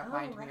 so don't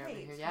mind me over right.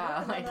 here.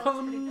 Yeah, No, like, that's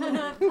pretty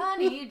good.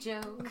 funny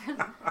joke.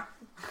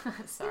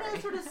 Sorry.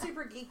 Sort of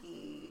super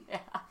geeky. Yeah.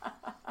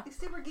 He's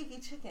super geeky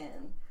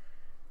chicken.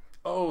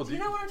 Oh, Do you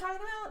know what I'm talking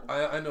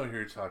about? I know who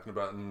you're talking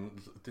about, and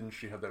didn't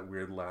she have that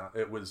weird laugh?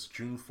 It was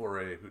June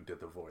Foray who did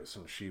the voice,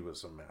 and she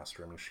was a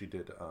master. I mean, she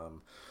did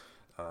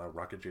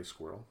Rocket J.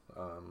 Squirrel,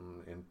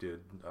 and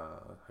did,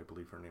 I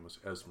believe her name was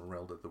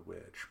Esmeralda the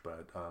Witch,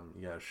 but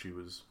yeah, she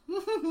was,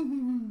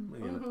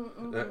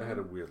 had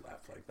a weird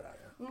laugh like that.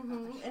 Yeah.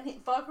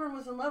 And Foghorn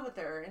was in love with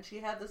her, and she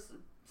had this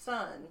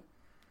son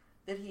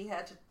that he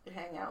had to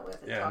hang out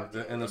with and talk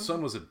to. And the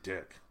son was a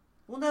dick.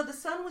 Well, no, the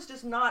son was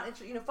just not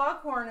interested.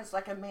 Foghorn is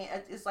like a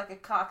man, is like a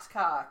cock's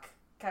cock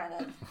kind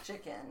of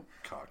chicken.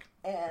 Cock.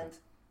 And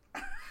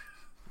I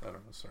don't know,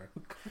 sorry.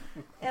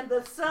 and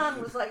the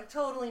son was like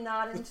totally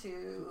not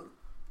into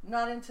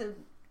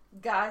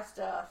guy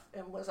stuff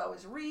and was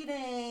always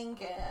reading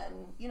and,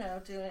 you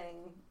know,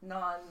 doing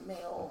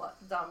non-male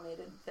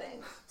dominated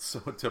things.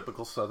 So a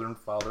typical Southern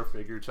father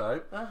figure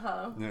type.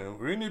 Uh-huh. You know,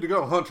 we need to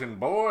go hunting,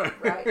 boy.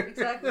 Right,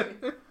 exactly.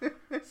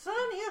 Son,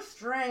 you're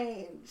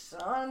strange,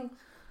 son.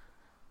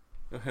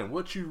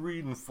 What you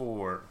reading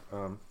for?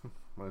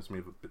 Reminds me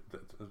of a bit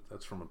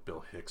that's from a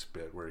Bill Hicks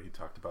bit where he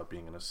talked about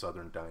being in a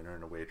Southern diner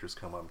and a waitress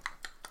come up,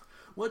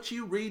 "What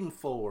you reading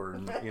for?"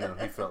 And you know,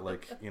 he felt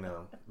like, you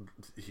know,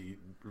 he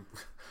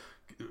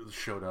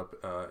showed up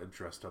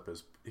dressed up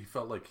as, he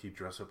felt like he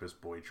dressed up as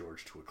Boy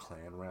George to a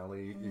Klan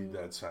rally.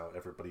 That's how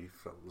everybody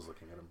was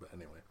looking at him. But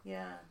anyway,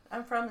 Yeah,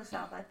 I'm from the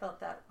South. I felt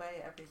that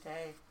way every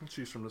day.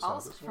 she's from the South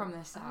Also as well. from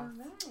the South. Oh,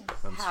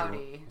 nice. I'm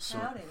Howdy.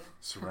 Howdy.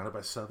 surrounded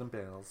by Southern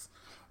belles.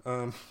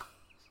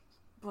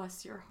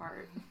 Bless your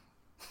heart.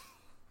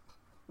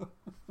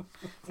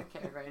 It's okay,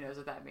 everybody knows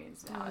what that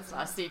means now. It's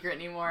not a secret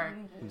anymore.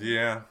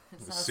 Yeah,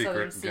 It's the not a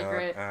Southern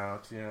secret got secret.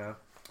 out. Yeah,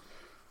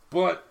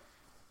 but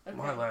Okay.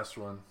 my last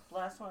one.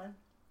 Last one.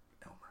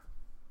 Elmer.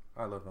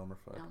 I love Elmer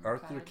Fudd. Elmer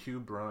Arthur Fudd. Q.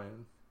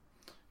 Bryan.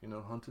 You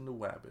know, hunting the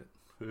wabbit.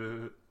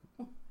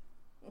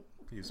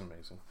 He's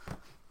amazing.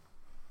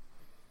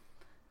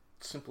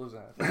 Simple as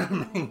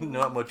that.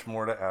 Not much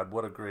more to add.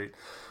 What a great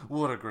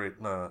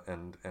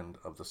end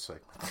of the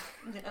segment.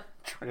 Yeah.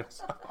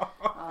 Trails.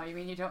 Oh, you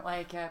mean you don't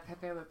like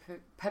Pepe Le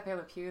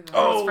Pew, the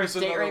Oh, first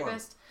he's date another one.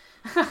 rapist?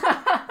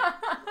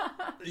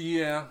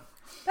 Yeah.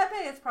 Pepe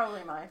is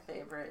probably my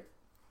favorite.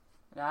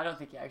 No, I don't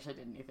think he actually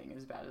did anything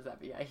as bad as that.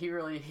 But yeah,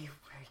 he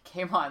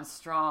came on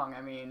strong.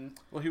 I mean,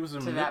 Well, he was a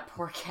to that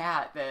poor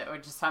cat that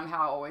would just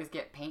somehow always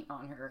get paint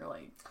on her,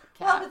 like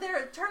Well, cat.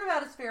 but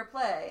turnabout is fair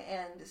play,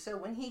 and so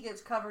when he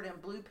gets covered in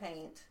blue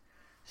paint,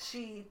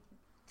 she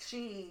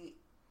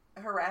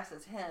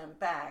harasses him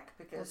back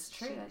because That's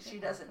true, that she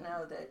did doesn't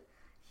know that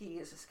he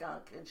is a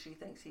skunk and she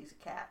thinks he's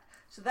a cat.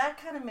 So that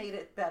kind of made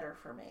it better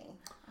for me.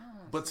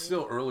 But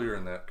still, earlier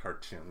in that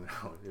cartoon,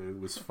 it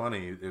was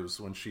funny. It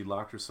was when she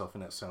locked herself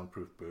in that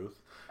soundproof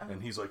booth,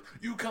 and he's like,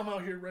 "You come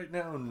out here right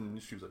now,"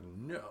 and she was like,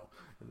 "No,"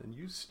 and then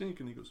 "You stink,"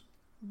 and he goes,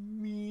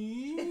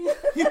 "Me,"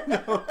 you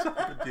know,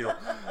 type of deal.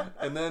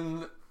 And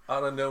then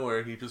out of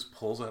nowhere, he just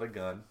pulls out a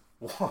gun,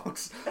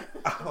 walks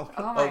out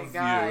Oh my of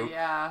God, view,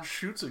 yeah.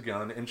 shoots a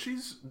gun, and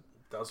she's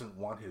doesn't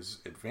want his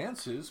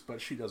advances,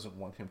 but she doesn't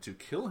want him to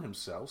kill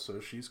himself,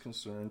 so she's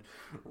concerned,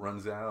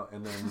 runs out,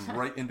 and then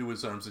right into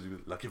his arms and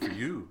goes, "Lucky for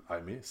you, I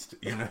missed,"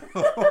 you know.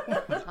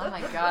 Oh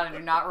my God, I do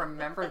not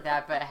remember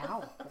that, but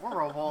how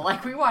horrible.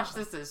 Like, we watched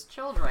this as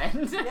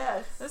children.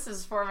 Yes. This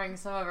is forming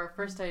some of our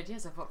first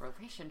ideas of what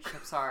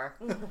relationships are.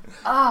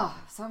 Oh,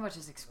 so much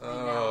is explained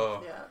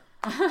Oh,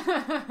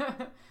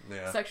 Yeah.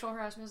 yeah. Sexual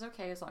harassment is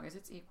okay as long as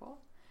it's equal.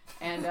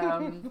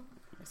 And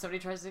if somebody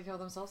tries to kill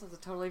themselves, that's a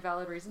totally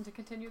valid reason to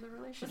continue the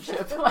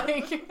relationship.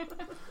 Like,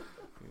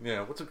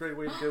 Yeah, what's a great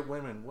way to get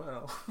women?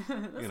 Well,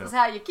 this you know, is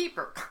how you keep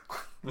her.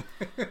 you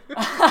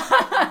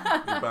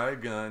buy a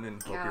gun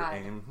and hope God.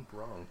 you're aimed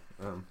wrong.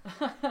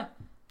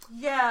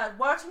 Yeah,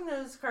 watching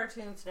those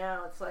cartoons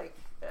now, it's like,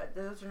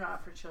 those are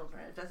not for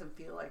children. It doesn't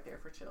feel like they're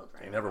for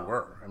children. They never at all.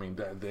 were. I mean,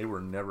 they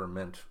were never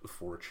meant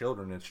for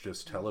children. It's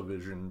just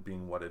television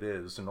being what it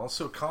is. And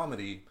also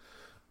comedy,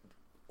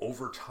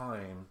 over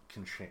time,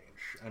 can change.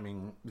 I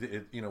mean,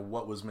 you know,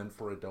 what was meant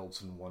for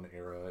adults in one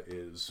era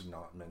is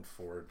not meant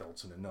for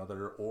adults in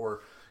another.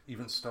 Or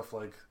even stuff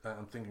like,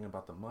 I'm thinking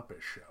about the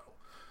Muppet Show.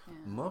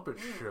 Muppet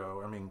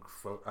Show, I mean,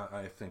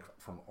 I think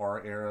from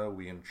our era,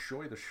 we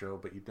enjoy the show,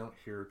 but you don't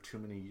hear too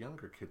many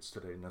younger kids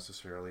today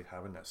necessarily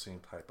having that same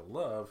type of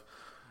love,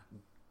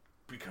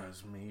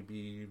 because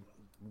maybe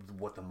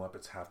what the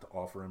Muppets have to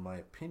offer, in my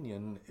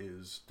opinion,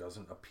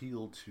 doesn't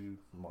appeal to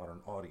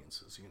modern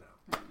audiences, you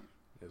know.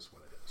 Is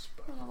what it is.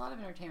 But And a lot of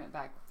entertainment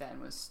back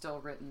then was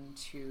still written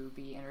to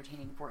be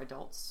entertaining for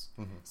adults.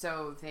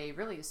 So they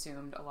really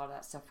assumed a lot of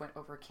that stuff went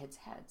over kids'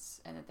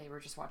 heads and that they were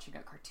just watching a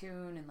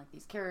cartoon and like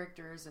these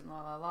characters and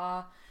la la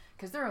la,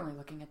 because they're only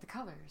looking at the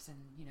colors and,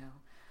 you know,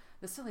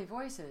 the silly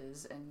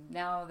voices. And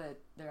now that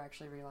they're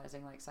actually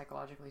realizing, like,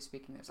 psychologically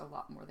speaking, there's a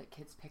lot more that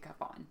kids pick up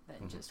on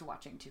than just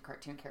watching two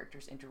cartoon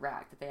characters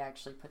interact, that they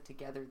actually put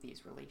together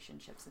these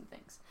relationships and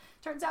things.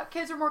 Turns out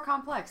kids are more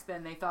complex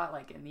than they thought,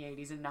 like in the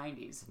 80s and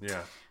 90s.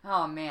 yeah.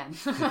 Oh man.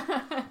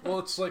 Well,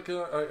 it's like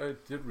I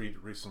did read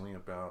recently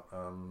about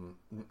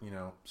you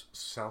know,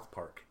 South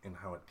Park and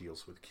how it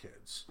deals with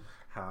kids.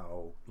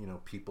 How, you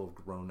know, people have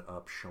grown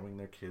up showing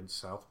their kids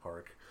South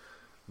Park,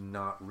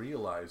 not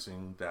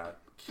realizing that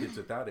kids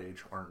at that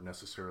age aren't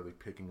necessarily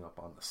picking up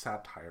on the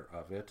satire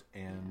of it,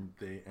 and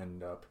they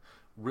end up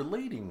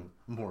relating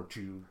more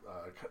to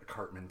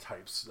Cartman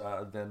types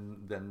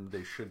than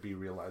they should be,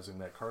 realizing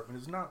that Cartman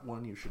is not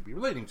one you should be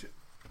relating to.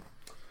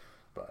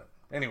 But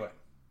anyway,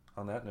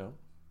 on that note,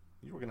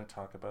 you were going to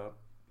talk about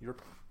your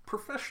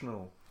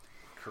professional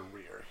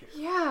career here.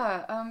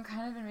 Yeah,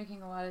 kind of been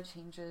making a lot of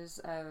changes.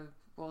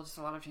 Well, just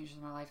a lot of changes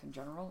in my life in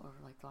general over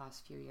like the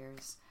last few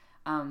years.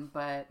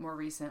 But more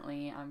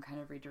recently, I'm kind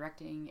of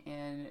redirecting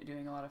and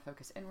doing a lot of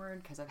focus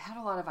inward, because I've had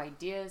a lot of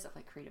ideas of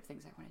like creative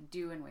things I want to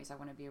do and ways I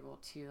want to be able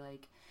to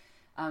like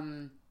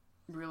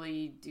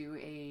really do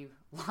a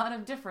lot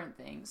of different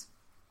things.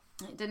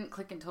 It didn't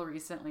click until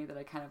recently that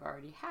I kind of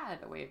already had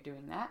a way of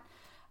doing that.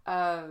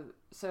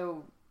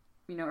 So,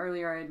 you know,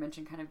 earlier I had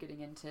mentioned kind of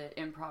getting into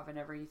improv and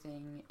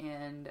everything,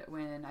 and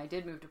when I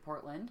did move to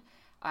Portland,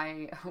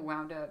 I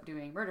wound up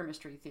doing murder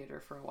mystery theater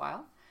for a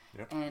while.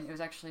 Yep. And it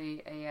was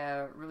actually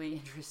a really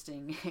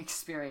interesting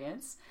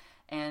experience.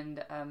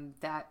 And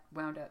that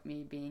wound up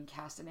me being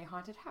cast in a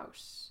haunted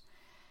house.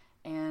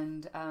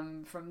 And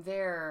from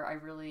there, I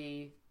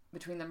really,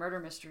 between the murder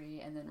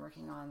mystery and then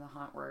working on the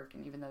haunt work,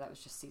 and even though that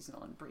was just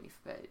seasonal and brief,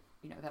 but,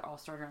 you know, that all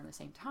started around the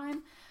same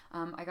time,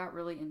 I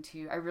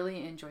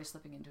really enjoy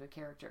slipping into a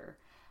character.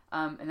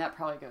 And that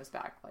probably goes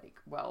back, like,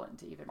 well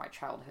into even my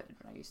childhood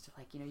when I used to,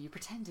 like, you know, you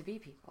pretend to be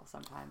people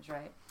sometimes,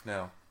 right?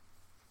 Now,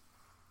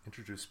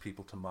 introduce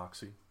people to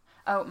Moxie.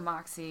 Oh,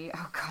 Moxie.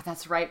 Oh, God,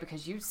 that's right,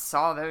 because you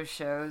saw those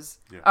shows.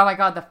 Yeah. Oh, my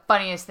God, the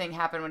funniest thing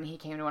happened when he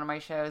came to one of my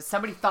shows.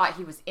 Somebody thought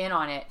he was in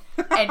on it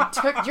and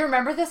took... Do you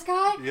remember this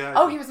guy? Yeah.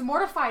 Oh, he was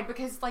mortified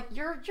because, like,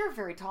 you're a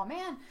very tall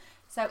man.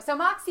 So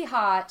Moxie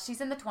Hott, she's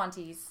in the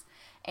 20s,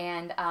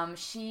 and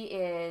she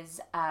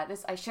is...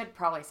 I should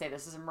probably say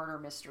this is a murder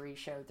mystery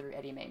show through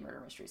Eddie Mae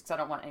Murder Mysteries, because I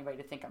don't want anybody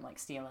to think I'm, like,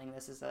 stealing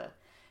this as a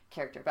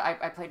character. But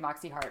I played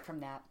Moxie Hart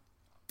from that.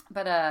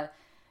 But,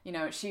 you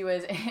know, she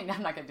was...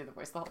 I'm not going to do the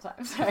voice the whole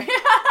time. Sorry.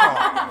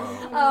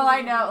 Oh,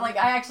 I know. Like,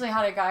 I actually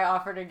had a guy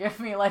offer to give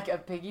me, like, a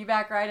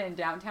piggyback ride in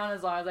downtown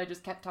as long as I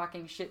just kept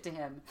talking shit to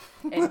him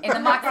in the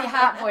Moxie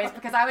Hot voice,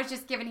 because I was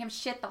just giving him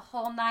shit the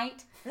whole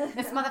night.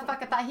 This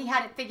motherfucker thought he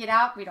had it figured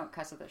out. We don't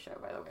cuss at the show,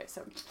 by the way,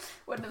 so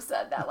wouldn't have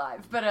said that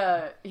live.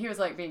 But he was,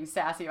 like, being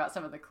sassy about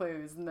some of the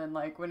clues. And then,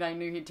 like, when I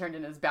knew he'd turned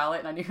in his ballot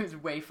and I knew he was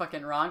way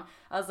fucking wrong,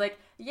 I was like,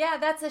 yeah,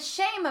 that's a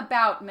shame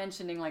about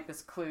mentioning, like,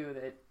 this clue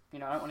that... You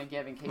know, I don't want to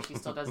give in case she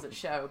still does the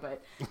show,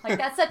 but, like,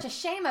 that's such a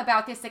shame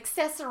about this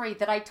accessory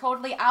that I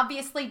totally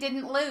obviously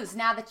didn't lose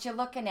now that you're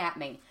looking at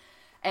me.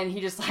 And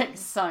he just, like,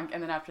 sunk,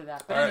 and then after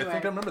that. But anyway. I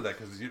think I remember that,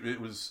 because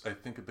it was, I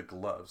think, the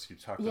gloves you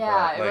talked about.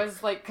 Yeah, it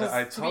was, like,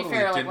 because to be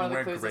fair, like, one of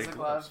the clues is a glove.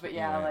 Gloves, but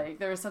yeah, like,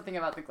 there was something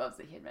about the gloves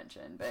that he had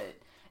mentioned, but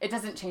it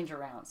doesn't change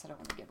around, so I don't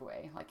want to give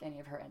away, like, any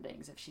of her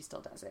endings if she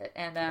still does it.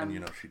 And you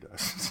know she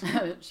does.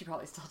 She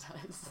probably still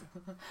does.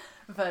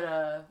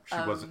 But,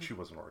 She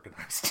wasn't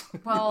organized.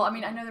 Well, I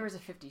mean, I know there was a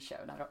 50 show,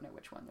 and I don't know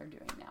which one they're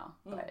doing now,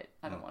 but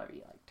I don't want to be,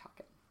 like,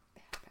 talking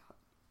bad about.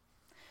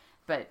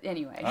 But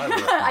anyway,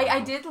 I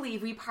did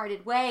leave. We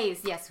parted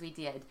ways. Yes, we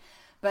did.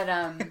 But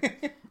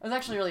it was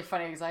actually really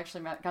funny because I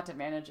actually got to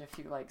manage a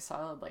few, like,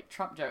 solid, like,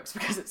 Trump jokes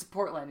because it's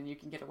Portland and you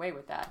can get away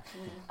with that.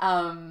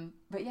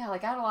 But yeah,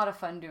 like, I had a lot of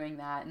fun doing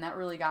that, and that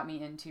really got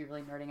me into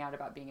really nerding out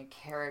about being a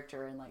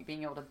character and, like,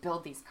 being able to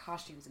build these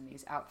costumes and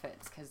these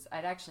outfits, because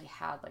I'd actually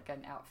had, like,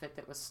 an outfit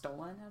that was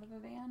stolen out of a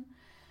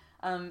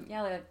van.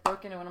 Yeah, like, I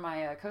broke into one of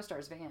my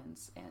co-stars'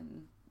 vans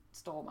and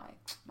stole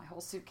my whole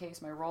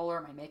suitcase, my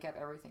roller, my makeup,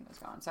 everything was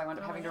gone. So I wound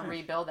up having to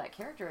rebuild that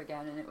character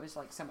again, and it was,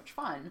 like, so much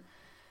fun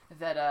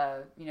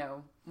that, you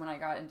know, when I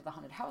got into the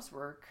haunted house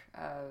work,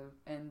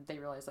 and they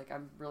realized, like,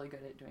 I'm really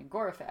good at doing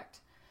gore effect,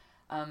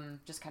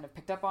 just kind of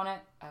picked up on it,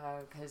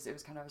 because it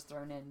was kind of, I was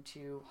thrown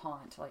into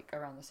Haunt, like,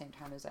 around the same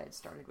time as I had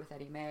started with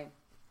Eddie Mae,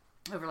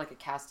 over, like, a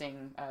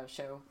casting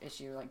show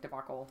issue, like,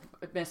 debacle,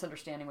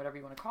 misunderstanding, whatever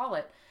you want to call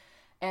it.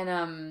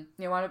 And,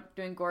 you know, wound up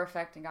doing gore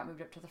effect and got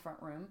moved up to the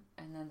front room.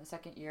 And then the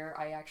second year,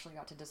 I actually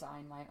got to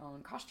design my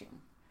own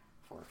costume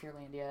for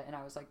Fearlandia, and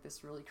I was, like,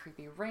 this really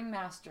creepy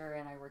ringmaster,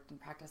 and I worked and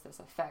practiced this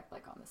effect,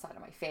 like, on the side of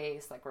my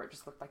face, like, where it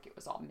just looked like it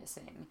was all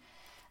missing,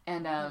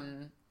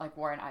 and like,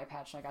 wore an eye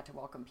patch, and I got to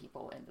welcome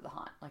people into the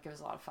haunt. Like, it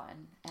was a lot of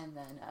fun. And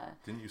then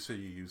didn't you say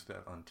you used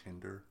that on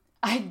Tinder?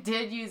 I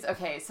did use,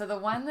 okay, so the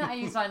one that I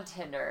used on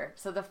Tinder,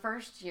 so the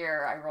first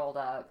year I rolled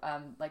up,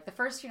 like, the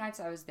first few nights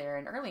I was there,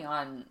 and early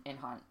on in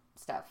haunt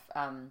stuff,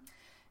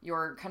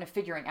 you're kind of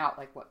figuring out,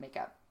 like, what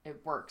makeup it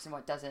works and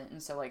what doesn't.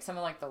 And so, like, some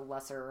of, like, the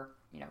lesser,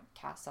 you know,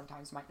 casts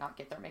sometimes might not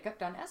get their makeup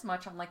done as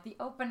much on, like, the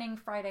opening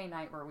Friday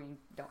night where we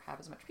don't have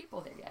as much people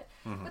there yet.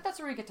 But that's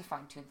where we get to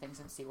fine-tune things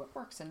and see what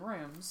works in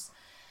rooms.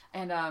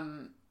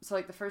 And so,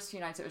 like, the first few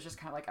nights it was just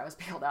kind of like I was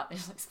bailed out and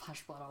just, like,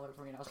 splashed blood all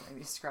over me, and I was wearing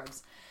these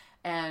scrubs.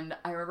 And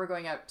I remember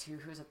going up to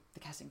who was the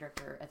casting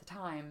director at the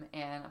time,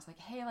 and I was like,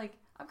 hey, like,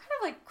 I'm kind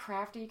of, like,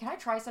 crafty. Can I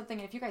try something?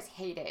 And if you guys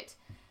hate it,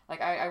 like,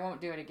 I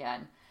won't do it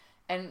again.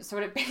 And so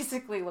what it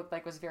basically looked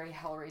like was very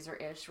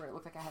Hellraiser-ish, where it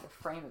looked like I had a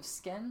frame of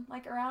skin,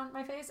 like, around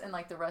my face, and,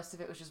 like, the rest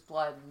of it was just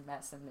blood and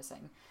mess and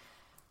missing.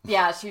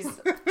 Yeah,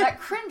 that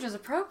cringe is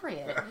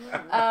appropriate,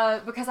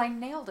 because I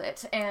nailed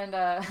it. And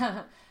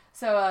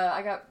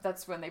so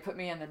that's when they put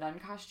me in the nun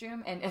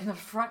costume, and in the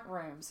front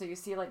room, so you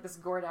see, like, this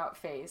gored out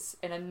face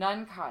in a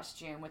nun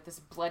costume with this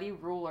bloody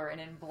ruler,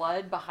 and in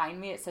blood behind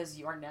me it says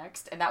 "You're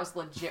next," and that was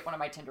legit one of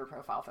my Tinder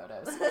profile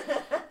photos.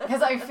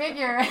 Because I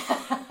figure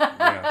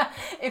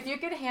if you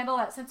could handle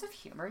that sense of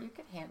humor, you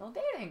could handle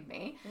dating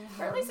me,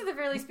 or at least at the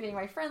very least being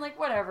my friend. Like,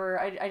 whatever.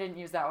 I didn't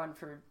use that one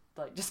for,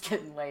 like, just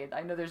getting laid.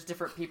 I know there's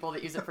different people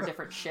that use it for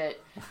different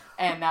shit,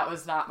 and that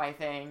was not my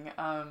thing.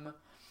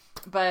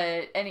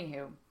 But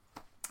anywho.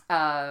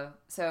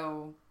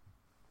 So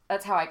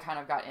that's how I kind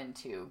of got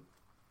into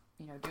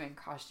doing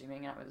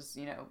costuming, and I was,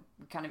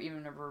 kind of, even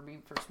whenever we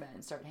first met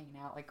and started hanging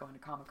out, like going to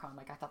Comic-Con,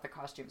 like I thought the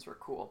costumes were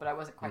cool, but I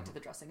wasn't quite to the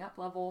dressing up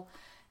level.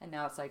 And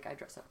now it's like I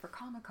dress up for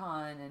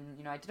Comic-Con,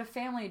 and I did a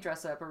family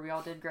dress up where we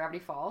all did Gravity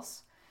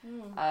Falls.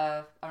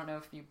 I don't know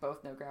if you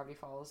both know Gravity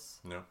Falls.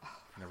 No,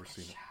 never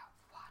seen it.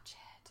 Watch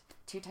it.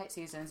 2 tight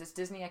seasons. It's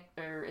Disney,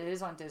 or it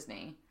is on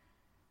Disney.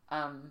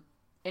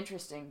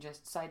 Interesting,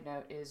 just side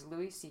note, is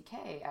Louis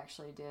C.K.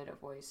 actually did a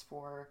voice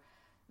for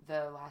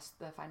the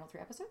final 3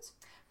 episodes,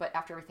 but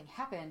after everything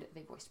happened,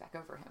 they voiced back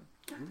over him.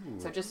 Ooh.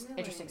 So just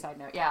interesting side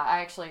note. Yeah, I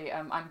actually,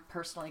 I'm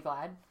personally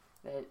glad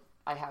that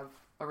I have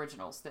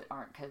originals that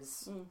aren't,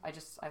 because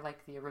I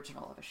like the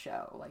original of a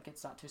show. Like,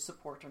 it's not to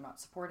support or not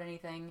support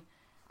anything.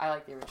 I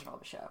like the original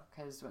of a show,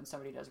 because when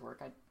somebody does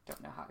work, I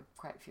don't know how I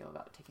quite feel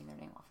about taking their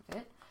name off of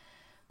it.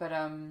 But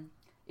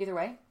either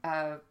way,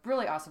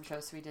 really awesome show.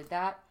 So we did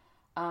that.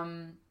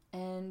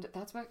 And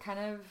that's what kind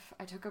of,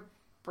 I took a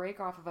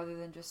break off of, other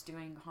than just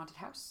doing Haunted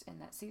House in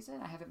that season.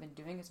 I haven't been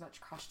doing as much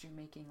costume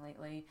making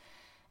lately.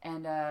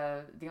 And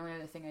the only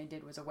other thing I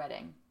did was a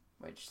wedding,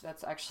 which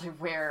that's actually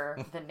where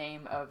the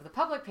name of the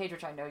public page,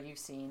 which I know you've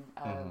seen,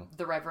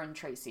 The Reverend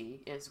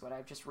Tracy, is what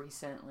I've just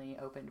recently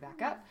opened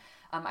back up.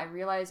 I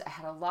realized I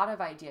had a lot of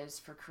ideas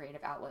for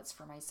creative outlets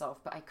for myself,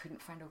 but I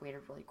couldn't find a way to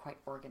really quite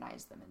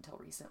organize them until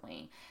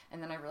recently.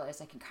 And then I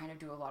realized I can kind of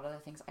do a lot of the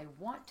things I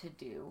want to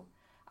do.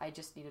 I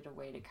just needed a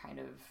way to kind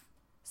of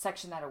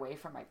section that away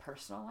from my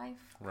personal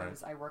life,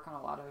 because I work on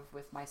a lot of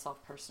with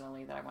myself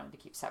personally that I wanted to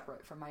keep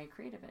separate from my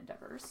creative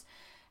endeavors.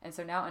 And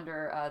so now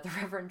under the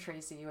Reverend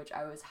Tracy, which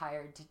I was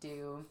hired to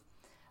do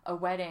a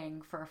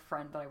wedding for a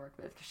friend that I worked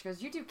with, because she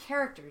goes, "You do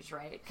characters,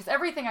 right?" Because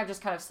everything I've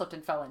just kind of slipped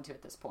and fell into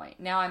at this point.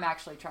 Now I'm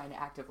actually trying to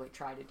actively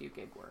try to do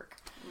gig work.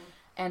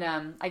 And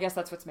I guess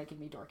that's what's making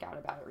me dork out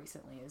about it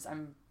recently, is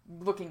I'm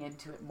looking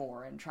into it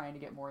more and trying to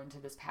get more into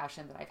this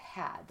passion that I've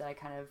had, that I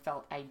kind of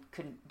felt I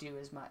couldn't do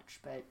as much,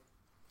 but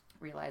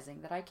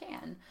realizing that I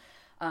can,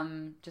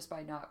 just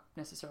by not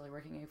necessarily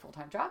working a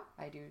full-time job.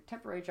 I do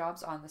temporary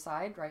jobs on the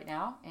side right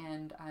now,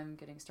 and I'm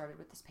getting started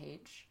with this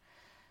page.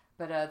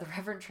 But the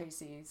Reverend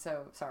Tracy,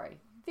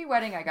 the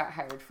wedding I got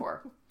hired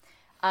for,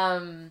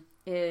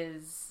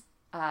 is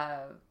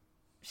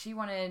she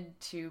wanted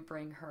to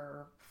bring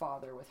her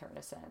father with her, in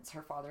a sense.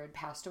 Her father had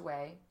passed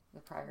away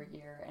the prior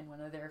year, and one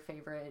of their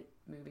favorite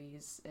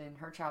movies in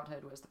her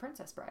childhood was The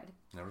Princess Bride.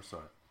 Never saw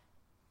it.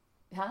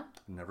 Huh?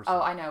 Never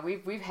saw it. I know.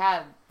 We've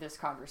had this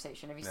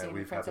conversation. Have you seen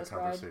The Princess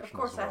Bride? Of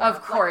course well. I have.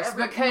 Of course,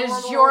 like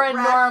because you're a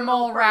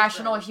normal,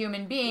 rational person.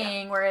 human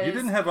being, whereas... You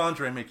didn't have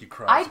Andre make you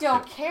cry. I as a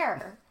don't kid.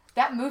 care.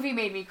 That movie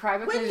made me cry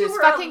because When it you was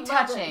were fucking 11,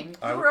 touching.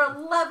 You were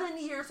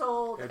 11 years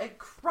old and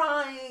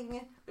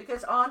crying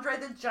because Andre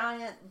the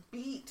Giant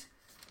beat.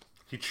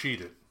 He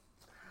cheated.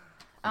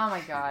 Oh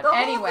my god. The whole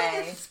Anyway.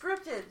 thing is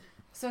scripted.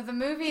 So the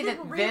movie He that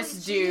didn't really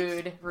this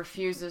cheat. dude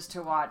refuses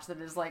to watch, that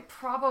is like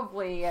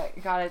probably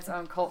got its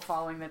own cult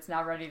following, that's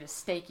now ready to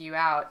stake you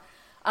out.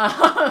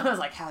 I was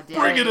like, how dare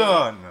Bring it you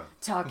on!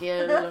 talk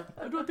ill.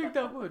 I don't think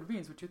that word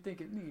means what you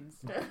think it means.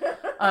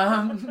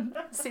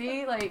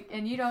 See, like,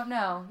 and you don't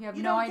know. You have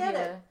You no don't get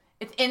idea. it.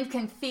 It's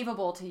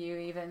inconceivable to you,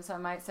 even,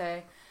 some might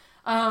say.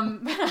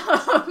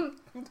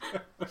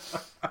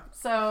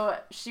 So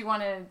she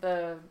wanted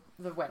the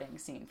wedding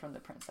scene from The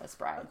Princess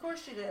Bride. Of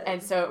course she did.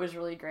 And so it was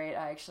really great.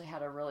 I actually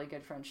had a really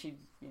good friend. She,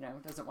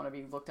 doesn't want to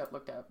be looked up,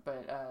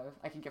 but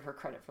I can give her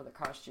credit for the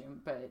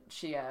costume. But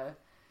she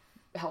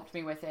helped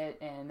me with it,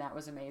 and that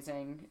was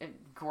amazing.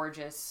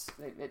 Gorgeous.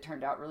 It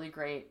turned out really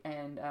great,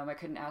 and I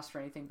couldn't ask for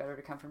anything better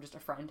to come from just a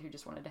friend who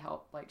just wanted to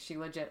help. Like, she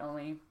legit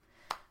only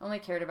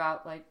cared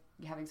about, like,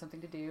 having something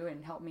to do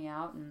and help me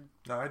out. And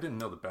No, I didn't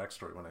know the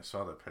backstory when I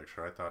saw that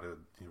picture. I thought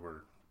you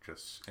were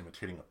just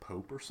imitating a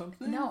pope or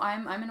something. no,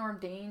 I'm an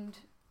ordained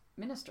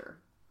minister,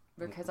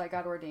 because I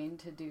got ordained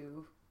to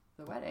do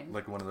the wedding.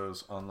 Like one of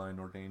those online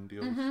ordained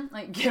deals.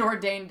 Like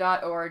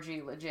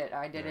getordained.org, legit.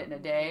 I did it in a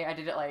day. I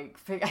did it I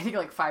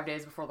think 5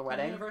 days before the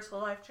wedding. Universal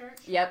Life Church.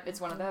 Yep, it's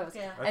one of those.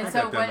 Yeah. I And think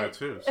so I've done that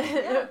too. So.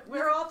 Yeah,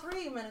 we're all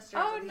 3 ministers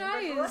Oh, of the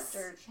Universal Life nice.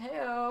 Church.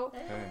 Hey-o.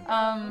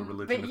 Hey. The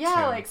religion But of yeah,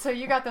 Tim. like, so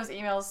you got those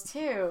emails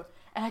too.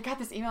 And I got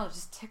this email that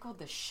just tickled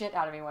the shit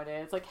out of me one day.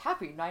 It's like,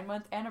 happy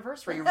 9-month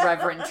anniversary,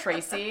 Reverend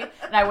Tracy.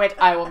 And I went,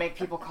 I will make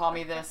people call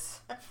me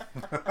this.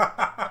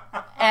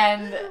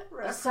 And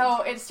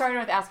so it started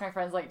with asking my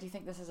friends, like, do you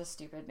think this is a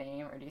stupid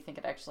name? Or do you think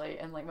it actually...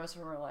 And, like, most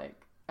of them were like,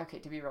 okay,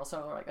 to be real,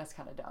 some were like, that's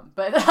kind of dumb.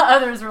 But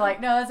others were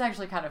like, no, that's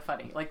actually kind of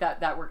funny. Like,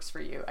 that works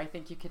for you. I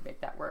think you could make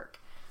that work.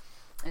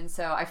 And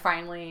so I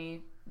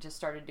finally just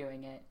started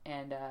doing it.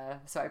 And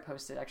so I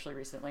posted, actually,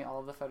 recently all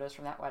of the photos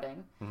from that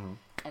wedding. Mm-hmm.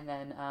 And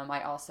then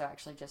I also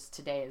actually just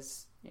today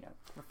is,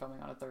 we're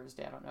filming on a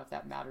Thursday. I don't know if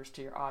that matters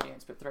to your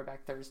audience, but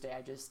Throwback Thursday,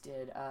 I just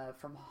did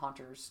from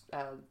Haunters,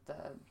 the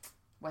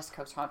West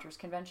Coast Haunters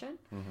Convention,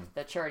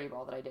 the charity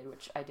ball that I did,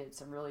 which I did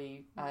some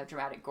really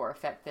dramatic gore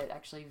effect that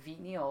actually V.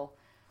 Neal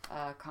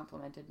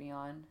complimented me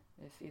on.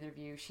 If either of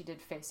you, she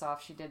did Face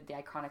Off, she did the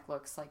iconic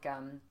looks like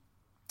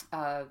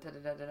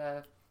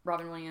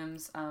Robin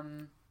Williams,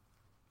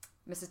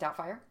 Mrs.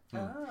 Doubtfire,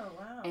 Oh,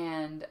 wow.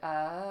 and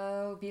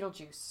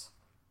Beetlejuice.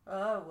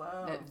 Oh,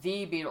 wow.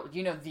 The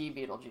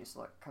Beetlejuice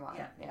look. Come on,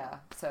 Yeah.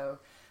 So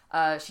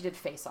she did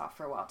Face Off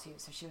for a while too.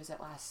 So she was at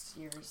last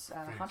year's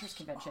Haunters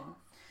convention.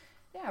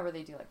 Yeah, where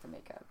they do like the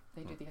makeup,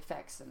 they do the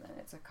effects, and then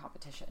it's a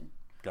competition.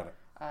 Got it.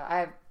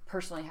 I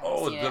personally haven't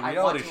Oh, seen it. the I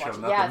reality want to watch show,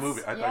 it. not Yes. the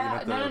movie. I thought you Yeah,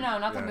 meant no,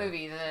 not the yeah.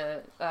 movie.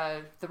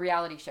 The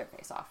reality show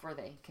Face Off, where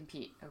they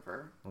compete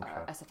over Okay.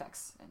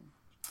 SFX and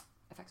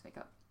FX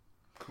makeup.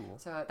 Cool.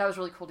 So that was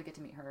really cool to get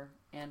to meet her,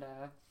 and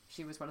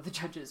she was one of the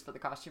judges for the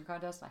costume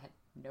contest. I had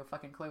no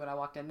fucking clue when I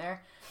walked in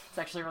there. It's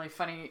actually really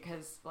funny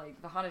because like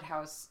the haunted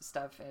house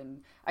stuff,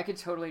 and I could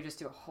totally just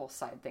do a whole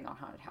side thing on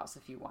haunted house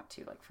if you want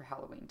to, like for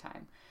Halloween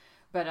time.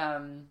 But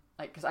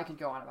like because I could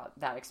go on about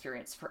that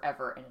experience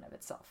forever in and of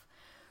itself.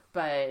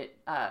 But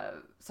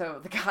so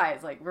the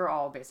guys, like we're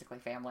all basically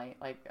family.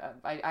 Like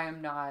I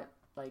am not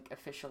like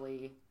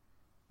officially,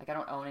 like I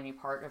don't own any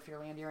part of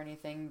Fearlandia or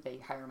anything. They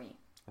hire me.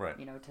 Right.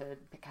 You know, to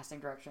pick casting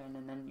direction,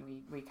 and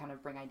then we kind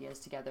of bring ideas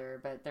together.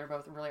 But they're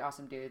both really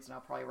awesome dudes, and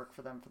I'll probably work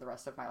for them for the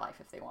rest of my life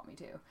if they want me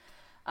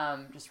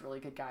to. Just really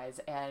good guys.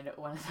 And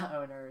one of the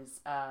owners,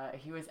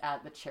 he was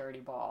at the charity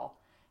ball,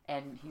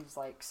 and he was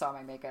like saw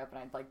my makeup, and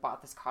I'd like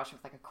bought this costume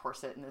with like a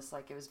corset and this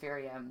like it was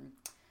very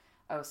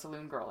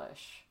saloon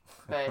girlish,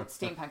 but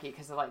steampunky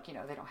because like you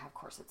know they don't have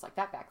corsets like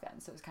that back then,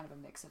 so it was kind of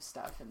a mix of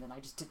stuff. And then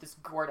I just did this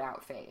gored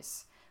out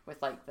face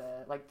with like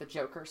the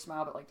Joker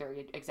smile, but like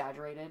very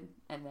exaggerated.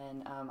 And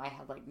then I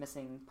had like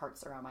missing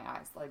parts around my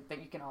eyes, like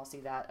that you can all see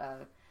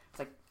that. It's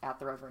like at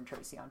the Reverend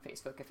Tracy on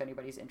Facebook if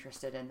anybody's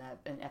interested in that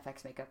in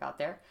FX makeup out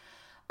there.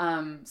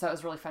 So it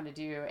was really fun to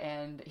do,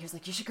 and he was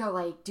like, "You should go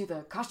like do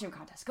the costume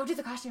contest. Go do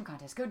the costume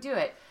contest. Go do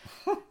it."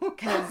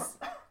 Because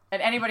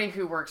and anybody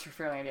who works for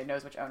Fearlandia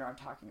knows which owner I'm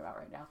talking about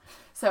right now.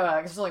 So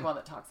there's only one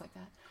that talks like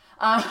that.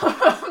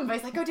 But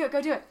he's like, "Go do it.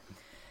 Go do it."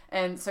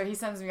 And so he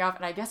sends me off,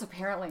 and I guess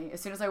apparently, as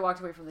soon as I walked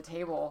away from the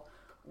table,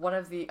 one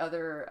of the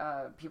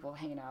other people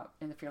hanging out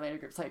in the Fearlandia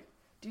group's like,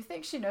 "Do you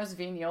think she knows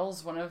V.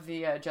 Neal's one of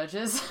the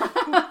judges?"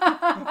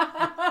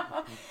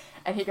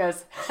 And he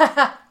goes,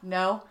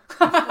 "No."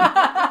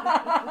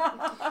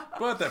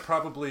 But that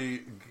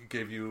probably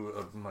gave you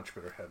a much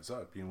better heads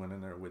up. You went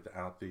in there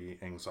without the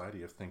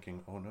anxiety of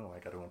thinking, "Oh no, I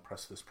got to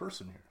impress this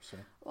person here." So.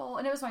 Well,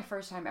 and it was my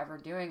first time ever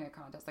doing a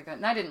contest like that,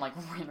 and I didn't like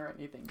win or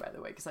anything, by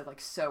the way, because I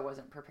like so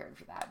wasn't prepared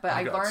for that. But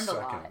I learned a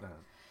lot.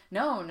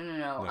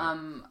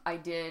 No.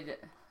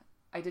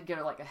 I did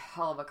get like a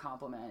hell of a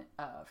compliment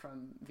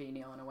from V.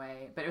 Neal in a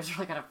way, but it was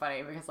really kind of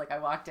funny because like I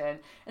walked in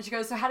and she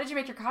goes, "So how did you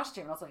make your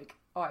costume?" And I was like,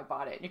 "Oh, I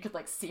bought it." And you could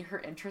like see her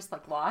interest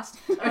like lost.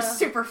 It was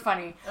super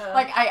funny.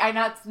 Like I'm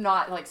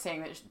not like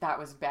saying that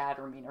was bad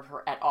or mean of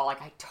her at all.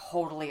 Like I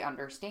totally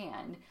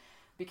understand,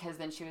 because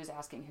then she was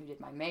asking who did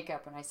my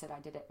makeup, and I said I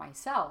did it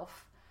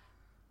myself.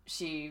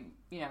 She,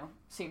 you know,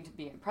 seemed to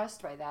be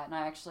impressed by that, and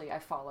I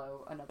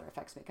follow another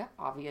effects makeup,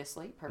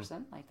 obviously,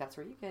 person. Like, that's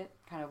where you get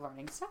kind of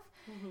learning stuff.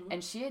 Mm-hmm.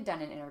 And she had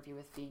done an interview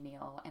with V.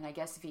 Neal, and I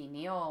guess V.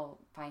 Neal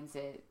finds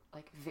it,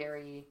 like,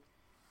 very,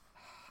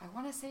 I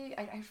want to say,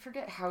 I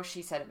forget how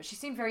she said it, but she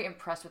seemed very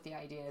impressed with the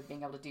idea of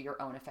being able to do your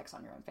own effects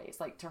on your own face.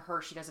 Like, to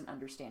her, she doesn't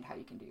understand how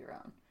you can do your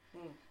own.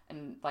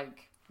 And,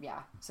 like,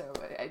 yeah, so,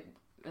 I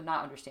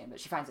not understand, but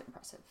she finds it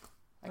impressive.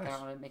 Like, nice. I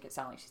don't want to make it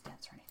sound like she's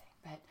dense or anything,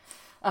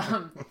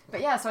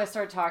 but yeah, so I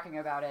started talking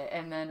about it,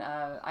 and then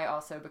I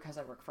also, because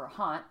I work for a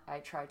haunt, I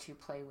try to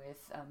play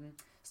with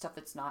stuff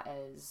that's not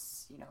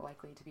as, you know,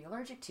 likely to be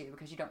allergic to,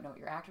 because you don't know what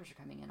your actors are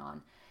coming in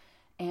on.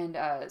 And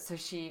so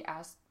she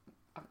asked,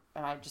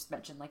 and I just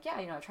mentioned, like, yeah,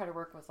 you know, I try to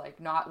work with, like,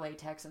 not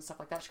latex and stuff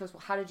like that. She goes,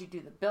 "Well, how did you do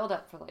the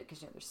build-up for, like,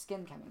 because, you know, there's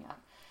skin coming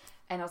up?"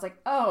 And I was like,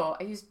 "Oh,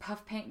 I used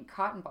puff paint and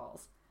cotton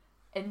balls."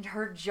 And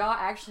her jaw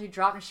actually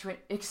dropped, and she went,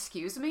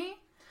 "Excuse me?"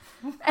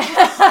 And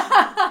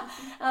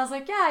I was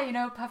like, "Yeah, you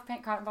know, puff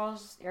paint, cotton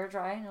balls, just air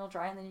dry, and it'll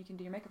dry, and then you can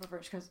do your makeup over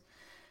it." She goes,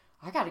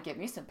 "I got to get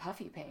me some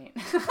puffy paint."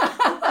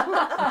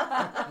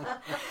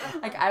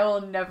 Like, I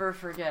will never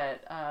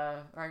forget,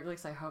 or at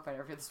least I hope I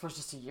never forget. This was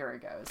just a year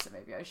ago, so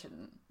maybe I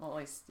shouldn't. Well, at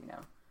least, you know,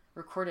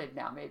 recorded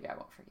now, maybe I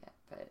won't forget.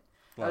 But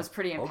that was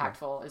pretty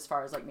impactful as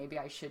far as, like, maybe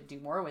I should do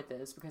more with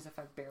this, because if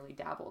I've barely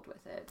dabbled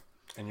with it.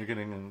 And you're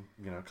getting,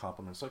 you know,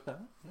 compliments like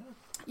that?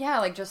 Yeah,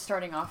 like just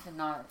starting off and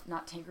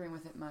not tinkering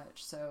with it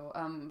much. So,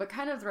 but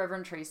kind of the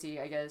Reverend Tracy,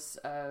 I guess,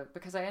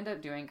 because I end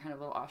up doing kind of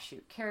little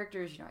offshoot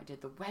characters. You know, I did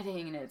the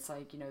wedding, and it's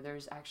like, you know,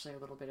 there's actually a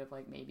little bit of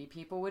like, maybe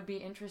people would be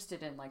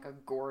interested in like a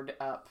gored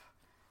up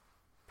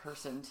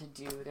person to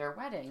do their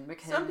wedding,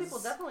 because some people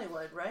definitely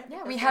would, right? Yeah,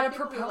 because we had a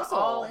people who proposal.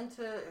 are all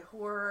into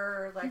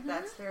horror, like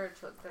that's their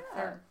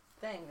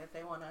thing that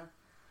they want to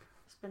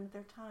spend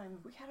their time.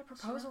 We had a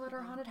proposal at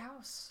our haunted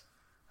house.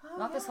 Oh,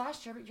 Not yeah. this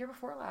last year, but year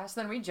before last.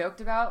 Then we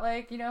joked about,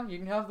 like, you know, you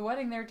can have the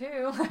wedding there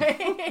too.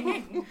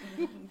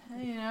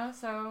 You know,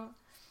 so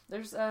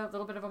there's a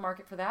little bit of a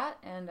market for that.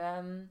 And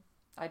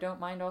I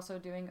don't mind also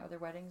doing other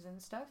weddings and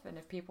stuff. And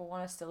if people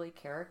want a silly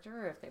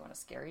character, or if they want a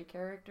scary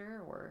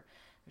character, or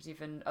there's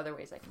even other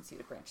ways I can see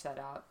to branch that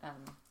out.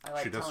 I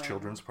like she does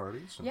children's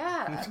parties?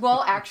 Yeah.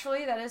 Well,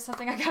 actually, that is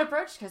something I got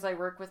approached, because I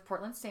work with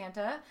Portland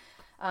Santa.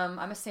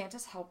 I'm a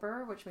Santa's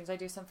helper, which means I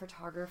do some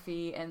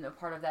photography, and a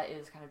part of that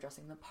is kind of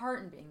dressing the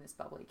part and being this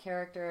bubbly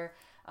character.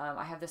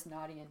 I have this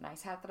naughty and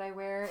nice hat that I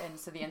wear, and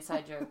so the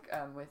inside joke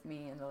with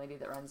me and the lady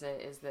that runs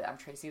it is that I'm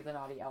Tracy the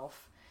naughty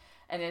elf.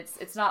 And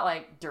it's not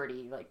like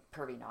dirty, like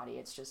pervy naughty.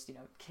 It's just,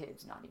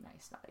 kids naughty,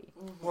 nice naughty.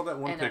 Well, that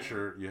one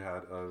picture you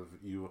had of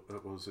you,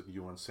 was it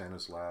you on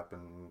Santa's lap,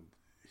 and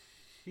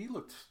he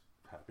looked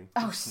happy.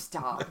 Oh,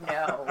 stop.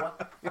 No.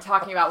 You're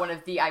talking about one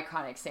of the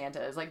iconic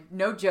Santas. Like,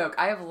 no joke.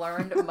 I have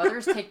learned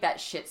mothers take that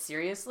shit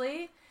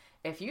seriously.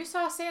 If you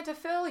saw Santa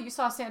Phil, you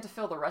saw Santa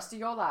Phil the rest of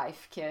your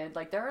life, kid.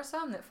 Like, there are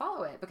some that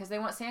follow it because they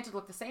want Santa to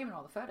look the same in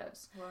all the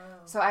photos. Wow.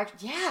 So, right?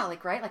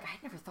 Like, I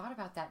never thought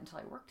about that until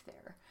I worked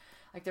there.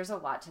 Like, there's a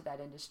lot to that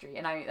industry.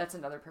 And that's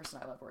another person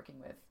I love working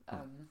with.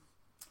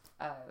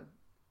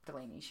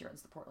 Delaney, she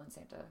runs the Portland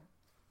Santa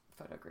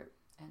photo group.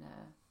 And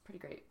pretty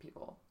great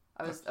people.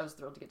 I was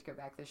thrilled to get to go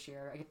back this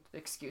year. I get the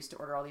excuse to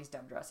order all these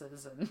dumb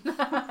dresses and,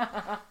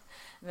 and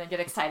then get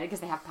excited because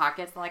they have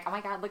pockets. I'm like, oh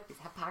my god, look, these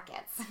have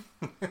pockets.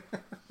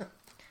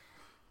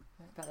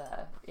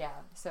 But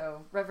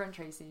so Reverend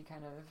Tracy,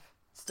 kind of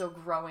still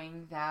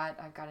growing that.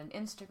 I've got an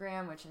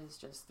Instagram, which is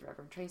just the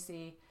Reverend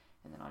Tracy,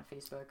 and then on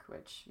Facebook,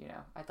 which,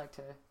 I'd like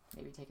to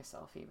maybe take a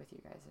selfie with you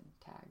guys and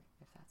tag,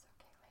 if that's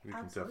okay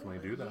later. We can definitely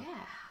do that.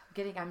 Yeah.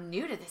 I'm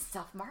new to this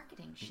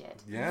self-marketing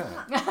shit.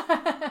 Yeah.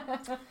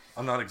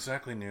 I'm not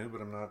exactly new,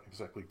 but I'm not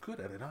exactly good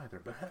at it either,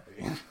 but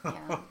hey.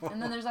 Yeah.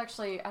 And then there's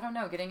actually, I don't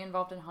know, getting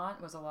involved in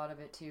Haunt was a lot of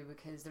it too,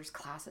 because there's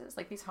classes,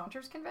 like these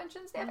Haunters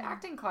conventions, they have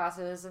acting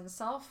classes and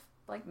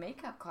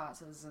makeup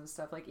classes and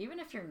stuff. Like, even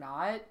if you're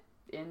not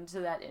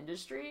into that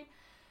industry,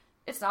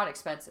 it's not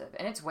expensive,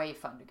 and it's way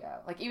fun to go.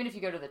 Like, even if you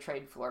go to the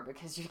trade floor,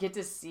 because you get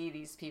to see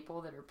these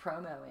people that are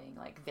promoting,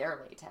 like, their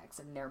latex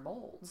and their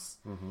molds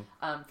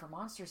for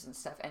monsters and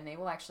stuff, and they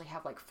will actually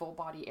have, like,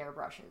 full-body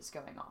airbrushes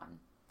going on,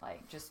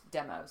 like, just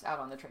demos out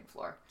on the trade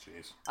floor.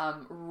 Jeez.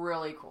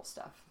 Really cool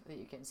stuff that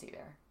you can see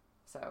there.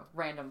 So,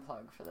 random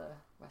plug for the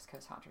West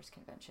Coast Haunters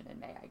Convention in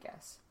May, I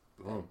guess.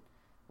 Boom.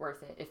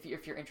 Worth it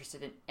if you're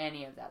interested in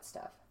any of that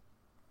stuff.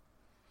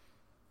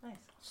 Nice.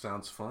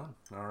 Sounds fun.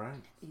 All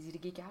right. Easy to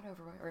geek out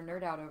over, or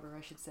nerd out over,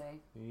 I should say.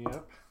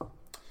 Yep.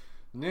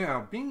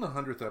 Now, being the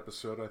 100th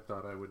episode, I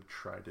thought I would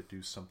try to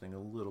do something a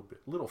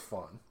little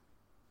fun.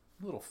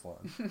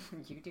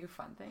 You do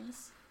fun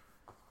things?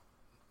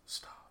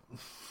 Stop.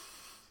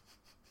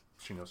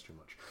 She knows too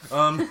much.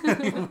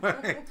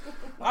 Anyway,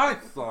 I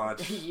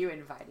thought... You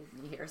invited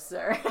me here,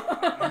 sir.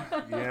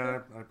 Yeah,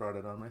 I brought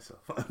it on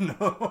myself.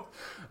 No.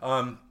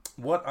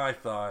 What I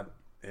thought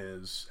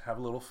is have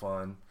a little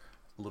fun.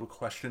 A little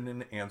question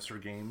and answer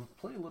game.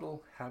 Play a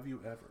little Have You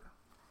Ever?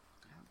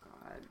 Oh,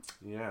 God.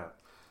 Yeah.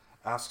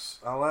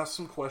 I'll ask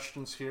some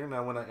questions here.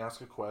 Now, when I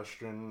ask a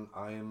question,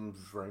 I am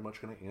very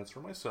much going to answer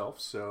myself,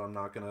 so I'm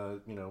not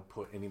going to,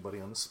 put anybody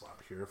on the spot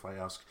here if I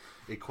ask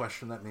a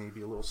question that may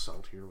be a little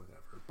salty or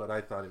whatever. But I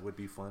thought it would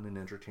be fun and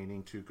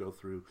entertaining to go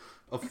through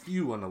a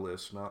few on the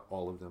list, not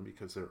all of them,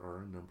 because there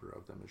are a number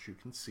of them, as you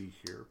can see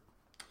here.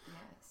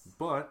 Yes.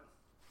 But,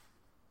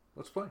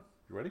 let's play.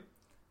 You ready?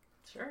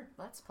 Sure.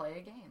 Let's play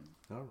a game.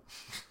 Oh.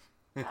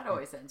 That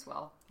always ends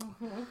well.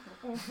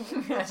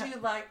 Would you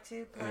like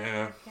to play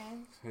a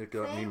game? It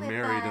got me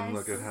married and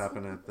look what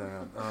happened at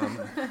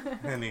that.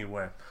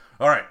 Anyway.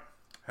 All right.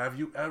 Have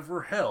you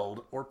ever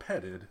held or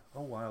petted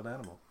a wild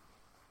animal?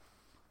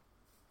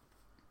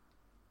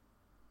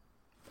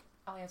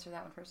 I'll answer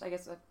that one first. I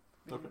guess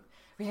Okay.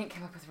 We didn't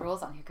come up with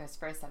rules on who goes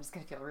first. I'm just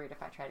going to feel rude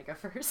if I try to go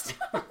first.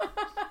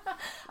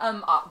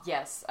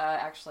 Yes,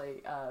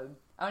 actually, I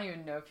don't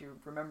even know if you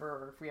remember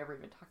or if we ever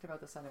even talked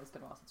about this. I know it's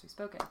been a while since we've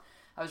spoken.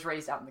 I was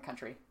raised out in the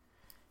country,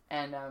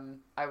 and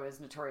I was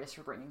notorious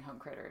for bringing home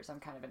critters. I'm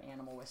kind of an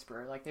animal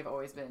whisperer. Like, they've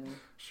always been...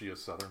 She a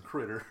southern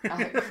critter.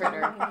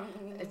 Critter.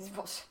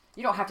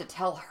 You don't have to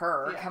tell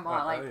her. Yeah. Come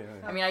on.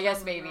 Yeah. I mean, I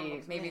guess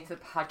maybe to the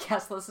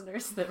podcast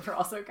listeners that we're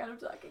also kind of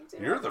talking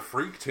to. You're the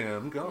freak,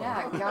 Tim. Go on.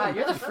 Yeah, God,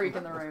 you're the freak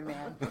in the room,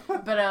 man.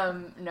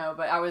 But no,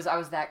 but I was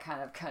that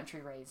kind of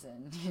country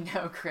raising,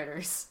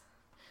 critters.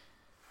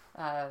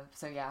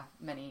 So yeah,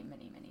 many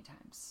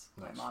times.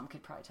 Nice. My mom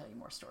could probably tell you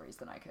more stories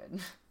than I could.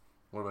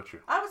 What about you?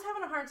 I was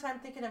having a hard time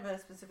thinking of a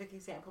specific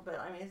example, but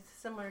I mean, it's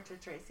similar to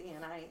Tracy,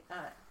 and I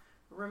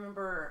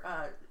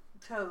remember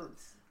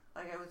toads.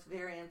 Like, I was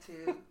very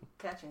into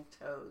catching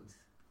toads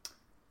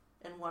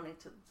and wanting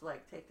to,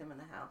 take them in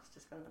the house to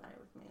spend the night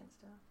with me and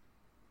stuff.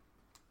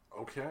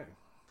 Okay.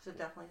 So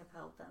definitely have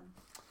held them.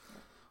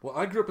 Well,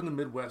 I grew up in the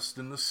Midwest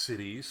in the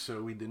city,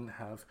 so we didn't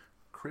have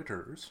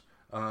critters.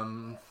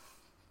 Well,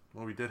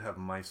 we did have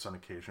mice on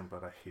occasion,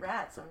 but I hated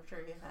rats. I'm sure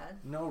you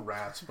had. No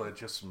rats, but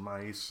just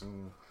mice,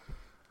 and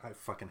I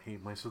fucking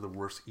hate mice. They're the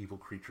worst evil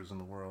creatures in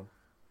the world.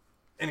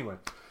 Anyway,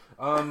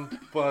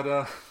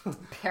 but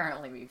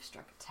apparently we've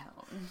struck a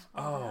tone.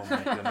 Oh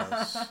my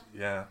goodness,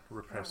 yeah,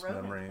 repressed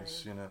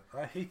memories.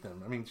 I hate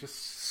them. I mean,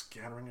 just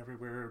scattering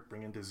everywhere,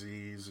 bringing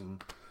disease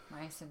and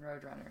mice and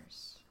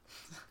roadrunners.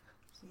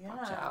 Yeah.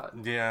 Watch out.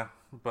 Yeah,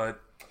 but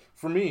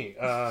For me,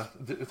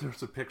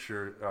 there's a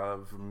picture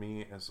of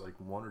me as like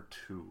 1 or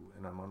 2,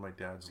 and I'm on my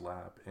dad's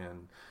lap,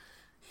 and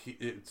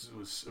it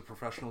was a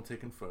professional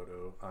taken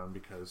photo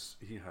because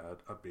he had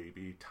a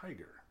baby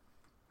tiger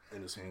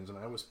in his hands, and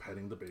I was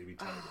petting the baby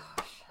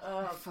tiger.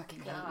 Oh, I fucking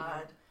hate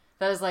God. you.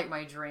 That is like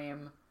my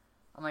dream.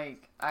 I'm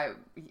like, I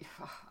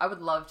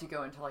would love to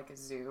go into like a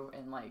zoo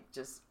and like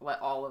just let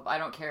I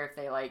don't care if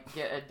they like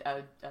get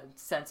a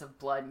sense of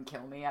blood and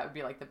kill me. That would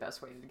be like the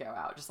best way to go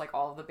out. Just like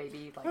all of the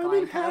baby like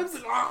lion cubs.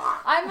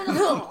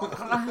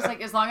 I was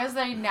like, as long as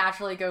they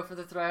naturally go for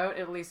the throat,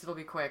 at least it'll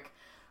be quick.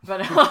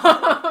 But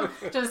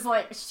just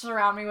like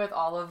surround me with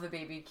all of the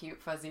baby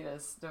cute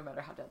fuzziness, no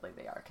matter how deadly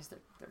they are, because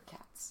they're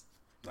cats.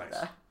 Nice.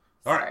 But,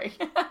 All sorry.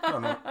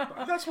 No,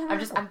 that's what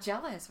I'm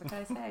jealous. What can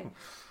I say?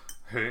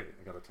 Hey,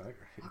 I got a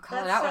tiger. I'll call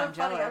it That's out so when I'm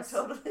funny. jealous.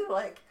 I'm totally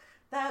like,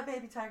 that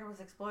baby tiger was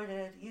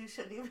exploited. You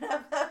shouldn't even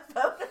have that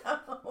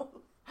photo.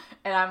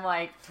 And I'm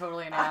like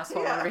totally an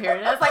asshole over here.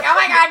 And it's like, oh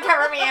my god,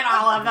 cover me in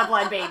all of the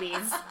blood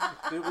babies.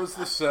 It was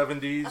the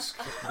 70s.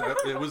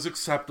 It was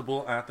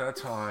acceptable at that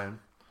time.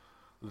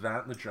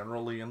 That and the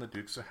General Lee and the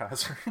Dukes of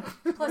Hazzard.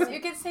 Plus, you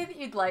can say that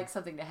you'd like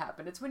something to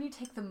happen. It's when you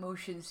take the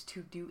motions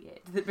to do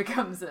it that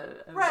becomes an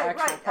Right,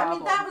 actual right. problem. I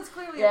mean, that was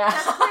clearly, Yeah.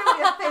 that's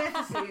clearly a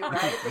fantasy, right?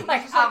 That you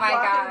Like, just, oh my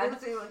walk God. into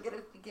the zoo and get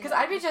a- Because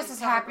I'd be just as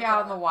happy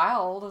out in the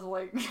wild as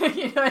like,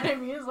 you know what I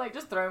mean? It's like,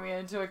 just throw me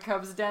into a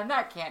cub's den.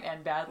 That can't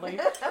end badly. You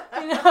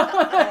know?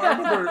 I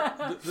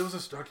remember there was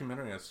this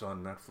documentary I saw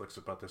on Netflix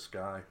about this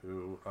guy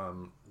who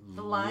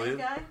The lion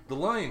guy? The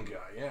lion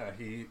guy, yeah.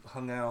 He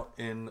hung out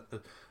in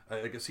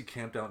I guess he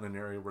camped out in an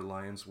area where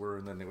lions were,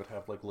 and then they would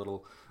have like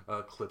little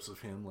clips of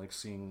him like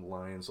seeing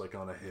lions like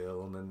on a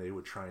hill, and then they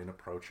would try and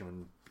approach him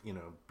and, you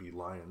know, be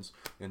lions,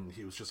 and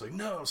he was just like,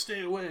 no,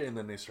 stay away, and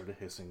then they started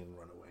hissing and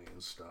run away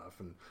and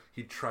stuff. And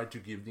he tried to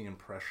give the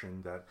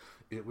impression that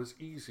it was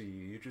easy,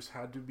 you just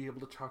had to be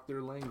able to talk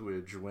their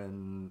language,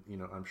 when, you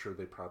know, I'm sure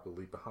they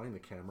probably behind the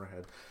camera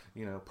had,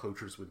 you know,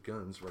 poachers with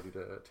guns ready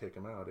to take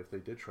him out if they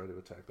did try to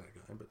attack that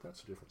guy. But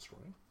that's a different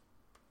story.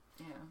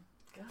 Yeah.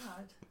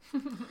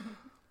 God,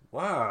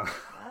 Wow.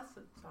 that's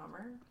a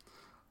bummer.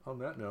 On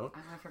that note,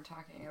 I went from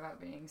talking about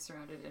being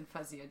surrounded in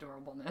fuzzy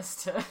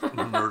adorableness to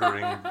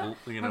murdering,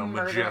 you know,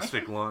 Murdering.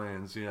 majestic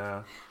lions,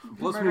 yeah.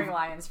 Let's murdering move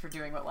lions for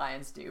doing what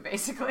lions do,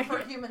 basically. For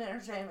human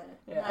entertainment.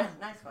 Yeah.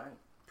 Nice one.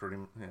 pretty,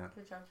 yeah.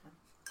 Good job, Tim.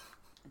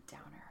 A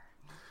downer.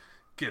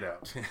 Get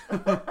out.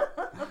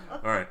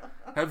 All right.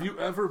 Have you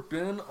ever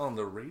been on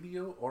the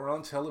radio or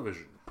on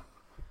television?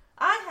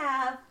 I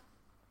have,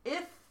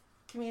 if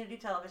community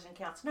television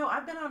counts. No,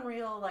 I've been on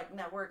real, like,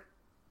 network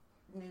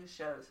news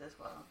shows as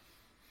well.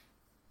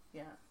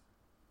 Yeah.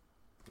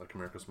 Like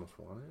America's Most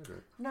Wanted?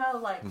 Or? No,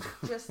 like,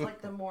 just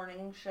like the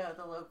morning show,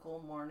 the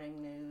local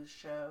morning news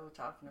show,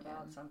 talking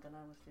about something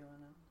I was doing.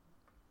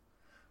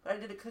 But I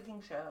did a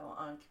cooking show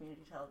on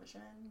community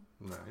television.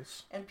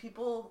 Nice. And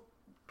people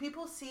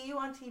see you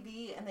on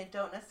TV, and they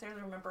don't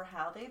necessarily remember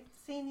how they've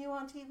seen you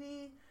on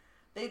TV.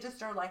 They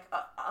just are like,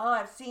 oh,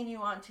 I've seen you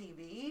on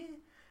TV.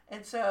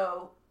 And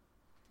so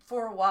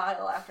for a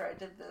while after I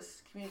did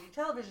this community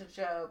television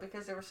show,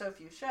 because there were so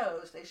few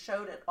shows, they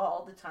showed it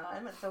all the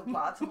time, and so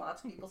lots and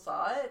lots of people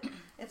saw it.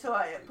 And so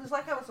it was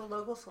like I was a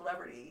local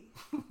celebrity.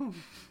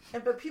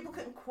 But people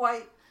couldn't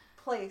quite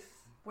place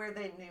where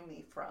they knew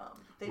me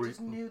from. They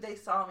just knew they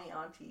saw me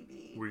on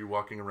TV. Were you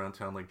walking around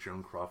town like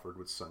Joan Crawford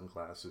with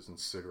sunglasses and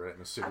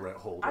a cigarette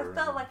holder? I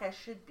felt like I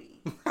should be.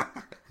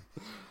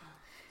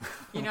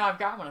 You know, I've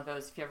got one of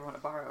those if you ever want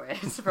to borrow it.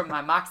 It's from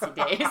my Moxie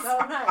days.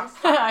 Oh, nice.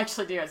 I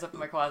actually do. It's up in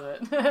my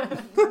closet. I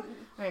mean,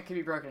 it could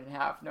be broken in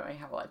half, knowing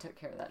how well I took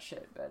care of that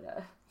shit. But,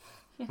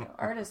 you know,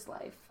 artist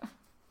life.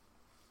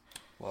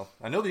 Well,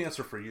 I know the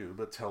answer for you,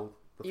 but tell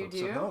the You folks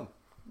do? at home.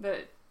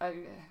 But I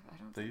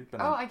don't That you've been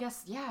Oh, on. I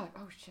guess, yeah.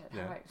 Oh, shit.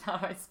 Yeah. How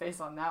do I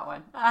space on that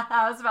one?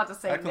 I was about to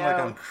say Acting no. like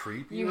I'm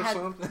creepy or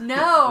something?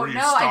 No, Were you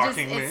no. I just,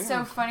 stalking me? it's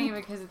so funny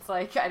because it's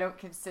like, I don't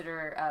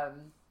consider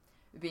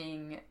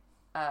being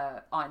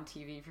on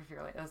TV for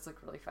Fear. That's like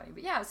really funny.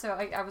 But yeah, so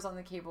I was on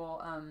the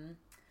cable, on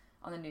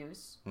the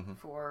news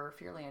for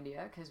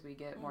Fearlandia, because we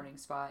get morning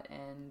spot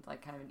and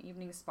like kind of an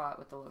evening spot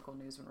with the local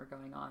news when we're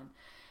going on.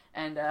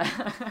 And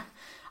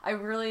I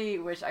really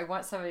wish, I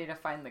want somebody to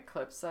find the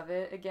clips of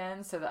it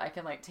again so that I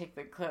can like take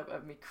the clip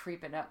of me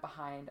creeping up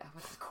behind,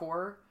 what's the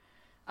Core?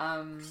 I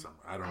don't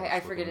know.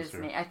 I forget his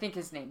name. I think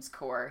his name's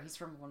Core. He's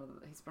from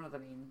he's one of the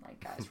main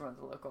like guys from one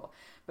of the local.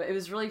 But it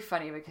was really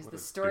funny because the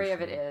story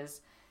of it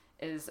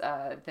is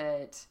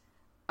that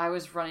I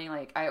was running,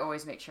 like, I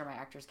always make sure my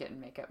actors get in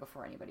makeup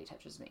before anybody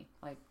touches me.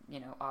 Like, you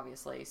know,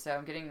 obviously. So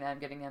I'm getting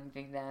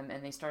them,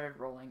 and they started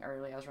rolling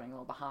early. I was running a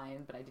little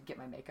behind, but I did get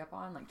my makeup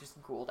on, like, just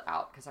gooled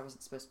out, because I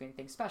wasn't supposed to be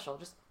anything special.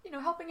 Just, you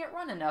know, helping it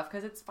run enough,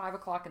 because it's 5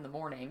 o'clock in the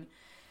morning,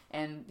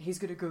 and he's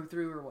going to go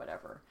through or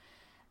whatever.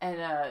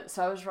 And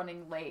so I was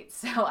running late,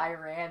 so I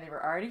ran. They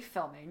were already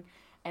filming.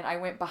 And I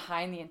went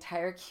behind the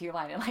entire queue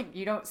line, and like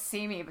you don't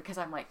see me because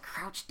I'm like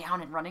crouched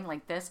down and running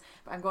like this,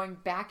 but I'm going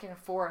back and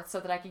forth so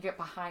that I can get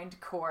behind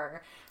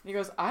Core. And he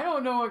goes, "I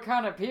don't know what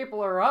kind of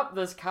people are up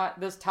this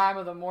time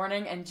of the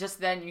morning." And just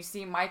then you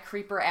see my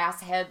creeper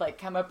ass head like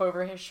come up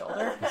over his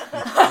shoulder.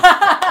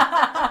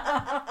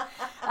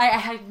 I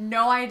had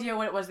no idea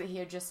what it was that he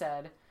had just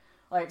said.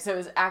 Like, so it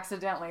was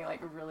accidentally,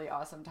 like, really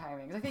awesome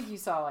timing. I think you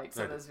saw, like,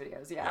 some of those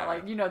videos. Yeah,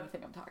 like, you know the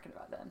thing I'm talking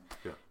about then.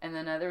 Yeah. And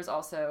then there was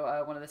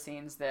also one of the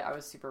scenes that I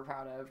was super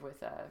proud of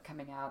with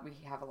coming out. We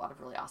have a lot of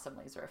really awesome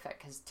laser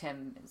effect because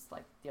Tim is,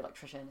 like, the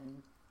electrician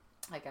and,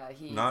 like,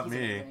 he's me.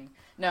 amazing.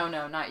 No,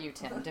 not you,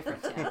 Tim.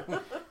 Different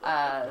Tim.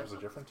 There's a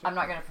different Tim? I'm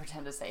not going to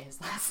pretend to say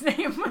his last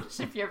name, which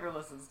if he ever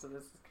listens to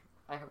this,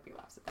 I hope he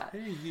laughs at that.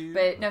 Hey, you.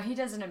 But no, he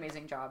does an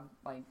amazing job,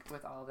 like,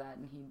 with all of that,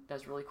 and he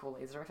does really cool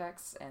laser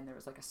effects. And there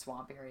was like a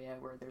swamp area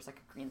where there's like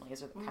a green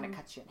laser that kind of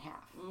cuts you in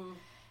half.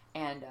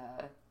 And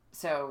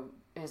so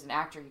as an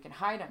actor, you can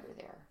hide under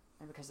there,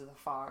 and because of the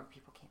fog,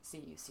 people can't see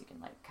you, so you can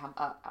like come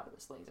up out of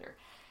this laser.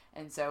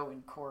 And so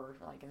when Core,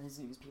 like, and his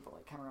news people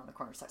like come around the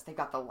corner, they've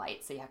got the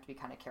light, so you have to be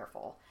kind of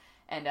careful.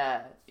 And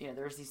you know,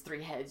 there's these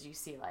 3 heads you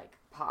see like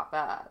pop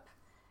up,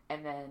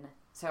 and then.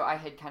 So I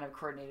had kind of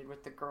coordinated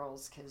with the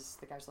girls because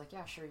the guys were like,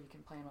 yeah, sure, you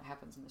can plan what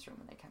happens in this room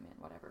when they come in,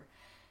 whatever.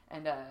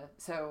 And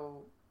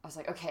so I was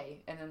like,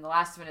 okay. And then the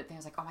last minute thing, I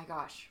was like, oh my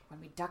gosh,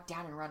 when we duck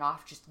down and run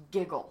off, just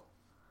giggle.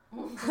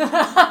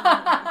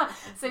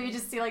 So you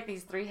just see like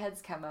these 3 heads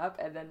come up,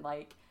 and then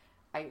like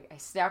I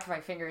snapped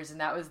my fingers, and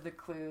that was the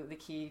clue, the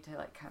key to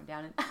like come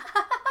down and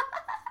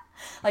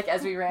like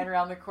as we ran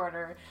around the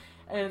corner.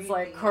 And it's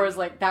like, Cora's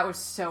like, that was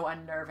so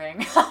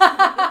unnerving.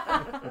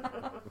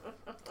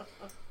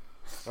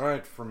 All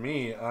right, for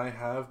me, I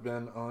have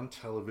been on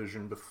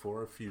television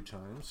before a few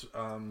times.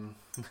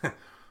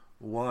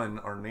 One,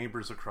 our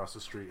neighbors across the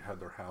street had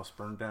their house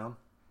burned down.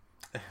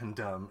 And,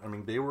 I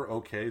mean, they were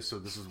okay, so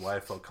this is why I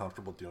felt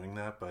comfortable doing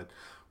that. But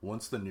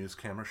once the news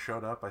camera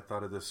showed up, I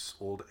thought of this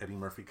old Eddie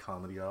Murphy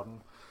comedy album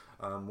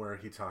where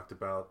he talked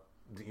about,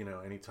 you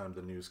know, anytime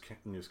the news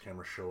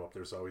cameras show up,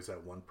 there's always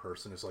that one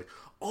person who's like,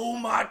 oh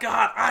my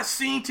God, I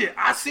seen it.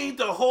 I seen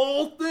the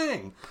whole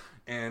thing.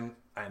 And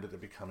I ended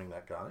up becoming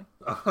that guy.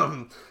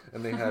 And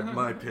they had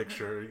my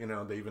picture, you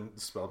know, they even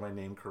spelled my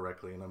name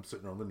correctly, and I'm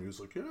sitting on the news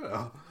like,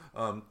 yeah.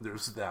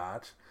 There's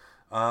that.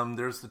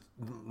 There's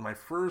my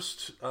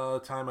first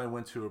time I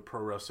went to a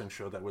pro wrestling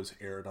show that was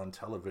aired on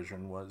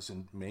television was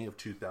in May of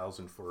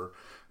 2000 for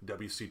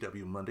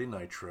WCW Monday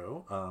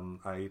Nitro.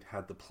 I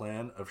had the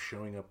plan of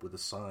showing up with a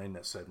sign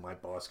that said, "My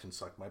boss can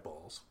suck my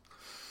balls."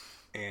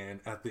 And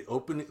at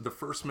the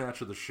first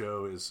match of the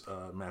show is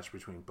a match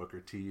between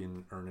Booker T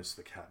and Ernest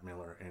the Cat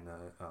Miller in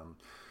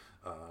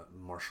a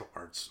martial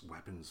arts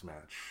weapons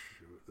match.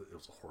 It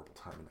was a horrible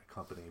time in that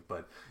company,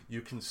 but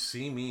you can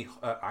see me.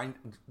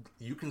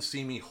 You can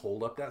see me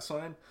hold up that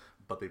sign,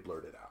 but they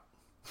blurred it out.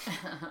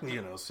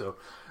 You know, so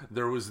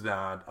there was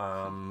that.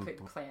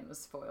 Big plan was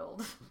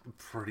spoiled.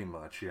 Pretty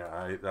much,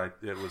 yeah.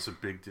 It was a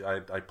big.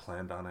 I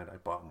planned on it. I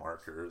bought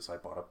markers. I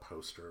bought a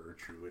poster,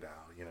 drew it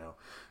out. You know,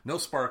 no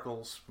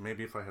sparkles.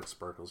 Maybe if I had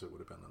sparkles, it would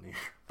have been on the air.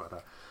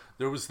 But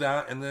there was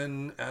that, and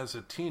then as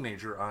a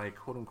teenager, I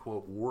quote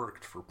unquote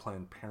worked for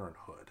Planned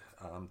Parenthood.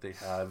 They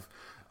have.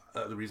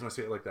 The reason I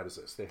say it like that is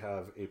this. They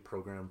have a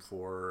program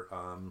for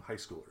high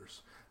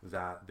schoolers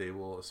that they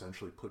will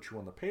essentially put you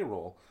on the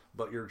payroll,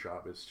 but your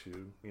job is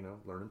to, you know,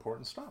 learn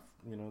important stuff.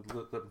 You know,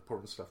 the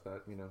important stuff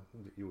that, you know,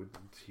 that you would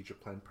teach at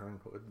Planned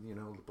Parenthood, you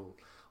know,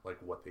 like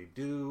what they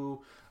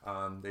do.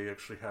 They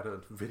actually had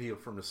a video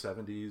from the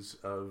 70s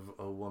of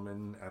a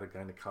woman at a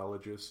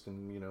gynecologist,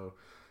 and, you know,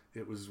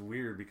 it was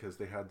weird because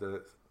they had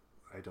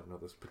I don't know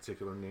this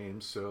particular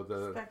name, so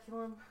the...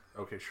 Speculum.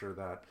 Okay, sure,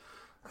 that...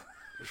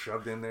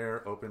 shoved in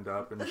there, opened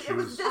up, and she it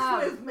was this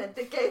movement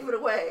that gave it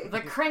away.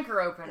 The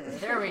cranker opener.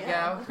 There we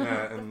go.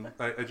 Yeah, and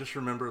I just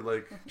remember,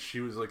 like,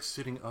 she was, like,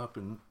 sitting up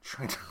and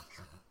trying to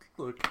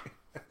look.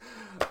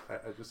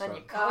 I just then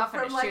you cough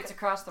and it shoots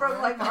across the room.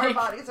 From, like, our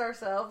bodies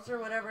ourselves or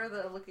whatever,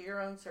 the look at your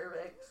own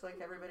cervix. Like,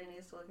 everybody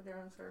needs to look at their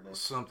own cervix.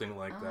 Something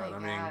like that. I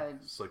mean,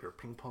 it's like our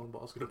ping pong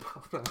ball's going to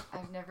pop out.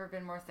 I've never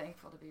been more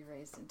thankful to be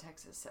raised in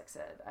Texas sex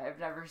ed. I've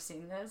never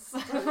seen this.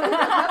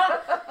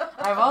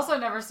 I've also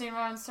never seen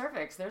my own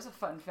cervix. There's a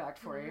fun fact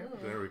for you.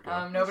 There we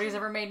go. Nobody's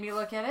ever made me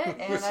look at it,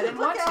 and I didn't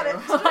want to.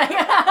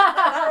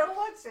 I don't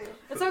want to.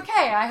 It's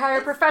okay. I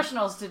hire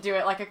professionals to do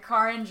it, like a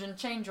car engine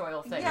change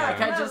oil thing. Yeah,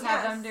 I just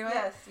have them do it.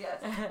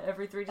 Yes.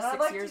 Every 3 to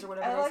 6 years or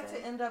whatever I they like say.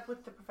 to end up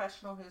with the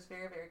professional who's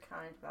very, very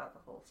kind about the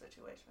whole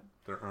situation.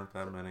 There aren't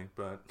that many,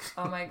 but...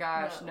 Oh my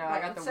gosh, no,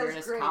 Like, I got the it weirdest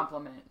says great.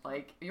 compliment.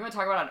 Like, you want to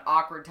talk about an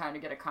awkward time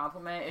to get a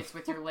compliment? It's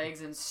with your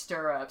legs in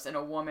stirrups and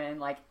a woman,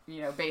 like,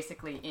 you know,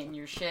 basically in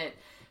your shit.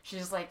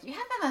 She's like, you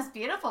have the most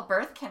beautiful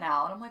birth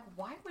canal. And I'm like,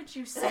 why would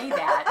you say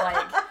that?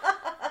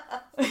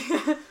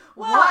 Like,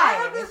 Well, why?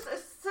 I have this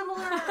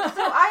similar.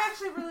 So I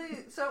actually really.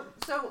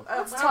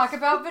 Let's talk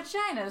about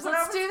vaginas.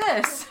 Let's do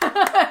this.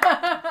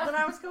 When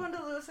I was going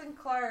to Lewis and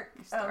Clark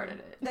started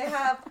it. They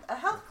have a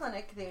health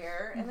clinic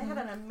there, and they had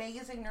an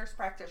amazing nurse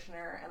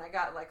practitioner, and I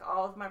got like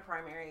all of my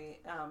primary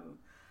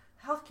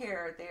health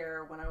care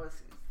there when I was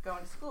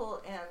going to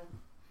school, and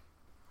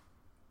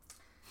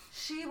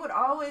she would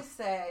always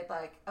say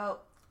like, "Oh,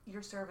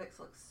 your cervix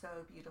looks so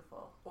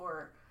beautiful,"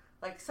 or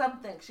like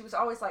something. She was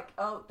always like,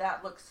 "Oh,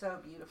 that looks so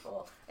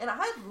beautiful," and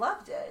I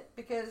loved it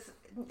because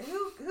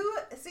who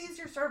sees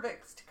your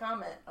cervix to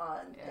comment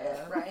on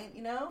it, right?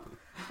 You know,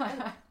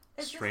 and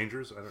it's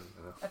Strangers? I don't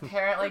know.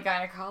 Apparently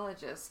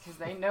gynecologists, because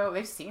they know,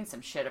 they've seen some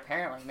shit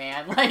apparently,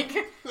 man. Like,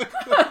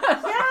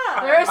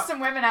 yeah, there are some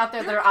women out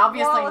there that are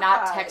obviously not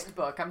qualified.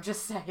 Textbook. I'm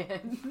just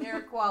saying.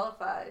 They're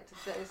qualified to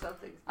say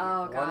something's beautiful.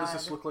 Oh, Why God. does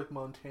this look like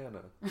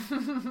Montana?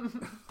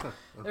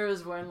 There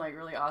was one like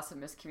really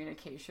awesome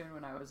miscommunication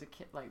when I was a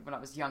kid, like when I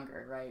was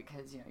younger, right?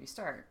 Because you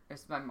start.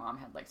 My mom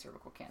had like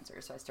cervical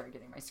cancer, so I started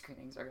getting my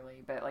screenings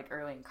early. But like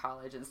early in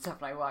college and stuff,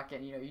 when I walk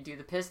in, you do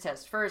the piss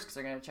test first because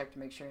they're gonna check to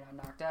make sure you're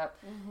not knocked up.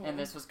 And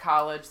this was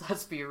college.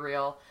 Let's be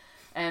real.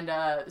 And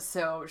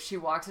so she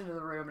walks into the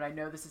room, and I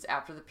know this is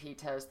after the pee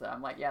test. That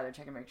I'm like, yeah, they're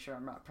checking to make sure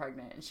I'm not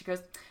pregnant. And she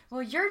goes,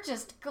 "Well, you're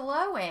just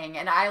glowing,"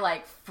 and I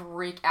like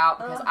freak out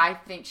because I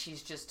think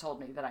she's just told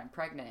me that I'm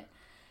pregnant.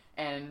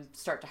 And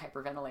start to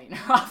hyperventilate in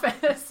her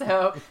office.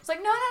 So it's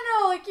like,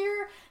 no, like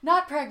you're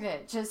not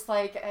pregnant. Just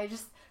like I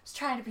just was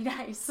trying to be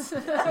nice.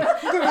 And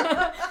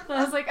I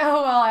was like,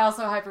 oh well, I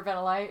also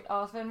hyperventilate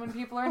often when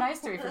people are nice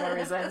to me for no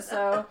reason.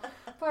 So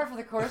par for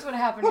the course. Would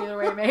have happened either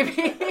way,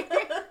 maybe.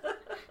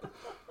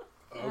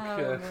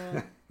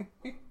 Okay.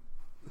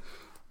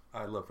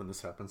 I love when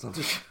this happens on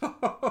the show.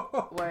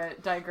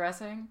 What,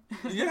 digressing?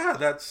 Yeah,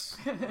 that's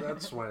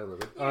why I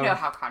love it. You know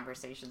how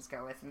conversations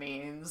go with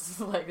memes.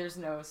 Like, there's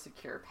no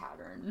secure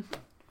pattern.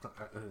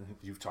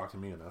 You've talked to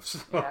me enough. So.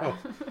 Yeah.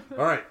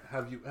 All right.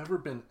 Have you ever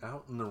been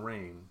out in the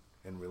rain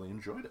and really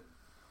enjoyed it?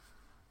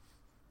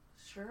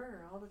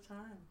 Sure, all the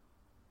time.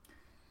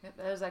 Yep,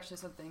 that is actually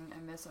something I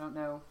miss. I don't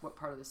know what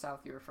part of the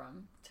South you were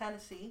from.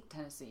 Tennessee.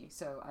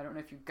 So I don't know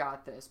if you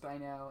got this, but I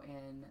know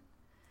in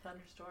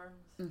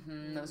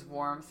Thunderstorms. those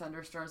warm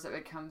thunderstorms that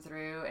would come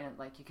through, and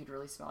like you could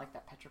really smell like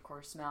that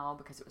petrichor smell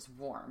because it was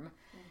warm.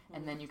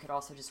 And then you could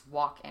also just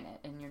walk in it,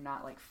 and you're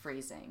not like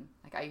freezing.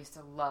 Like I used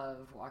to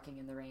love walking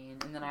in the rain,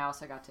 and then I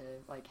also got to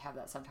like have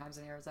that sometimes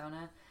in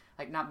Arizona.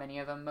 Like not many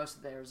of them. Most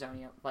of the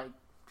Arizona like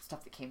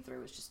stuff that came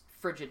through was just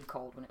frigid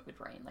cold when it would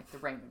rain. Like the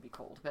rain would be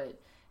cold,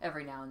 but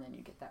every now and then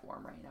you get that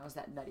warm rain. I was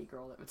that nutty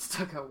girl that would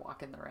still go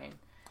walk in the rain.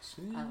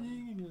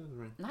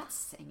 Not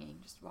singing,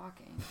 just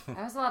walking.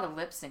 I was a lot of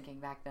lip syncing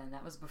back then.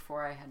 That was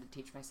before I had to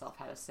teach myself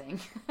how to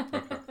sing.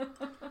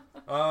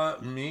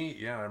 Me,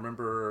 yeah, I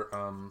remember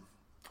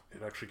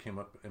it actually came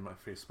up in my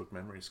Facebook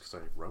memories because I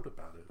wrote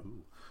about it.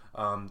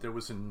 Ooh. There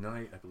was a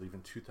night, I believe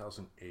in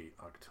 2008,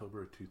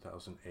 October of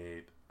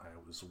 2008, I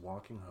was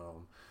walking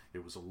home.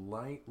 It was a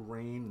light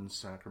rain in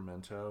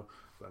Sacramento,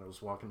 but I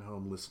was walking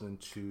home listening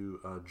to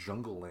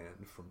Jungle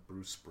Land from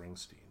Bruce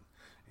Springsteen.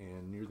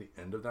 And near the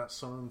end of that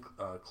song,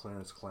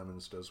 Clarence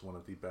Clemens does one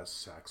of the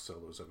best sax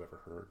solos I've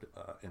ever heard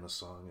in a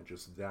song. And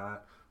just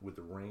that, with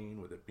the rain,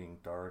 with it being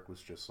dark,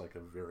 was just like a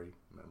very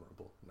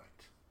memorable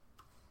night.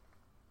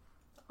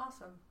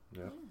 Awesome.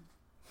 Yeah.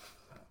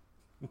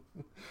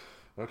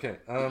 Okay.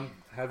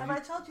 Have I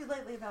told you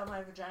lately about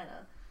my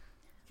vagina?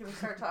 Can we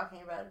start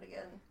talking about it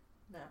again?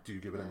 No. Do you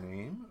give it a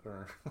name?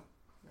 Or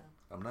No.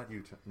 I'm not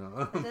you.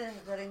 No.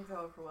 That didn't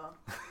go over well.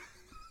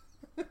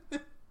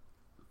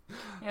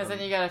 Yeah, then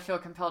you gotta feel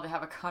compelled to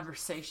have a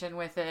conversation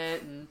with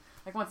it, and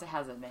like once it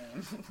has a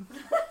name,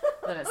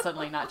 then it's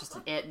suddenly not just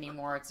an it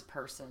anymore; it's a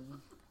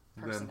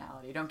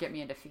personality. Don't get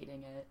me into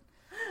feeding it.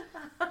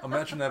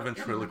 Imagine that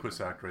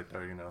ventriloquist act right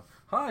there.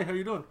 Hi, how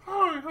you doing?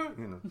 Hi.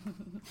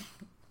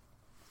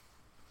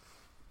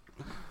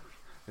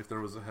 If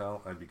there was a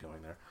hell, I'd be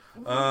going there.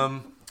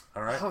 All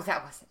right. Oh,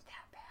 that wasn't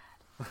that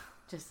bad.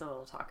 Just a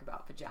little talk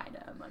about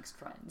vagina amongst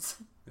friends.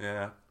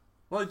 Yeah.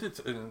 Well, I did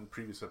in a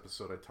previous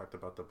episode. I talked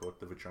about the book,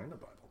 The Vagina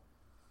Bible.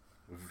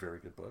 A very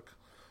good book,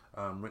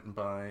 written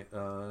by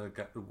a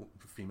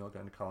female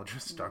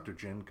gynecologist, Dr.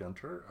 Jen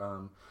Gunter.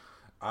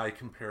 I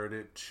compared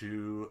it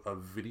to a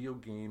video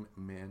game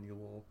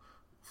manual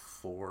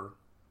for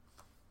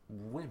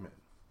women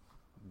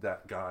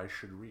that guys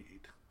should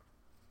read.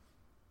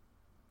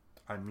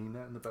 I mean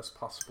that in the best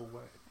possible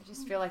way. I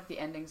just feel like the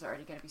ending's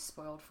already going to be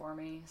spoiled for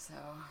me, so...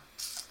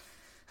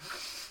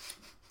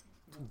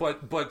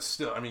 But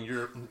still, I mean,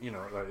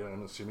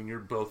 I'm assuming you're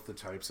both the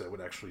types that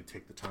would actually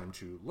take the time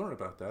to learn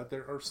about that.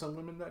 There are some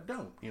women that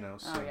don't,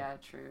 So, oh, yeah,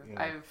 true.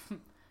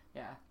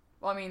 Yeah.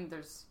 Well, I mean,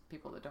 there's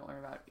people that don't learn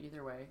about it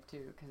either way,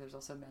 too, because there's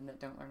also men that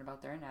don't learn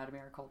about their anatomy.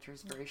 Our culture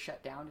is very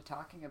shut down to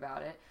talking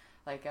about it.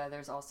 Like,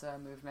 there's also a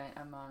movement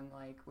among,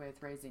 like,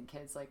 with raising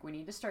kids, like, we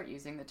need to start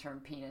using the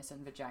term penis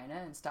and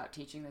vagina and stop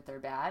teaching that they're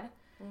bad.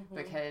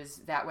 Because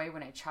that way,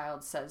 when a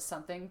child says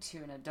something to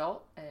an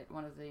adult at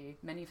one of the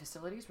many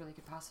facilities where they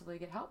could possibly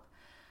get help,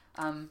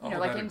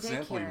 like in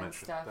daycare and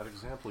stuff. That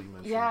example you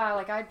mentioned. Yeah,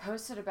 like I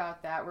posted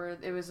about that where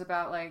it was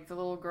about like the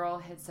little girl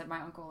had said my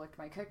uncle licked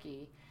my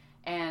cookie,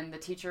 And the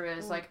teacher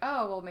is like,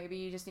 oh, well, maybe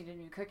you just need a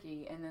new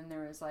cookie. And then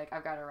there was like,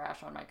 I've got a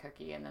rash on my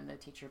cookie. And then the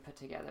teacher put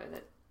together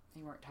that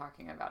they weren't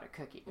talking about a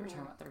cookie. They were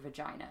talking about their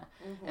vagina.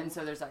 And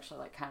so there's actually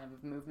like kind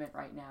of a movement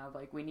right now.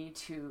 Like, we need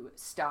to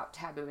stop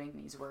tabooing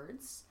these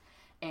words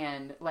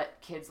and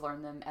let kids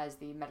learn them as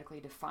the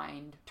medically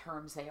defined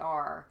terms they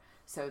are,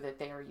 so that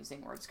they are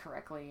using words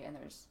correctly and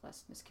there's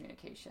less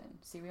miscommunication.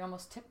 See, we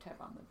almost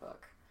tiptoed on the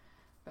book.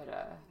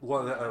 But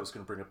well, I was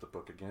going to bring up the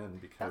book again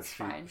because that's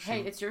fine.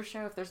 Hey, it's your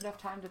show. If there's enough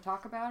time to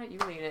talk about it, you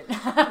lead it.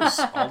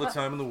 all the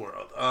time in the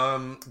world.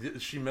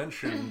 She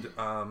mentioned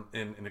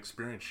in an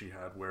experience she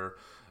had where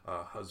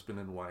husband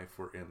and wife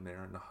were in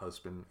there, and the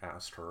husband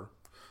asked her,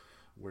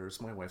 "Where's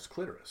my wife's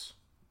clitoris?"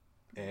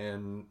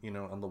 And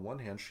on the one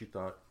hand, she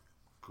thought,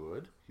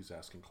 "Good, he's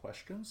asking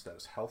questions. That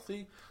is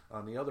healthy."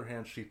 On the other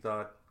hand, she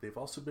thought, they've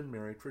also been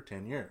married for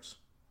 10 years.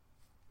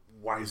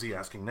 Why is he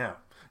asking now?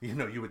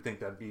 You would think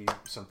that'd be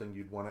something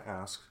you'd want to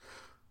ask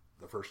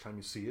the first time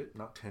you see it,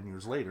 not 10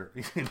 years later,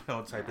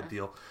 type of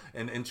deal.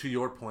 And to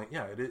your point,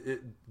 yeah,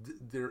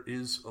 there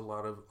is a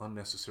lot of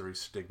unnecessary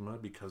stigma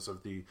because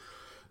of the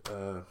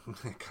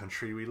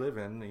country we live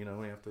in.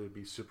 We have to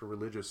be super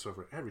religious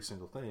over every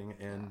single thing,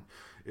 and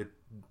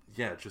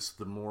just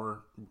the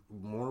more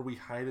we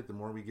hide it, the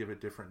more we give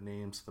it different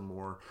names, the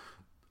more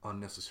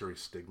unnecessary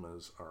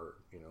stigmas are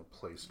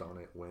placed on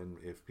it, when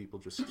if people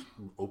just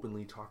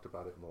openly talked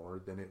about it more,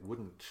 then it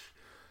wouldn't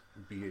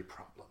be a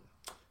problem.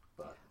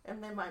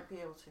 And they might be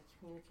able to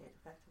communicate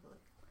effectively.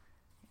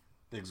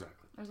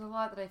 Exactly. There's a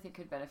lot that I think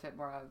could benefit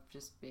more of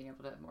just being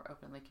able to more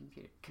openly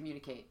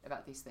communicate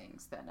about these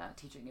things than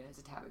teaching it as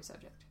a taboo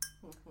subject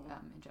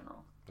in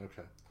general.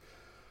 Okay.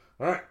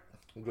 All right.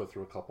 We'll go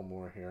through a couple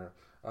more here.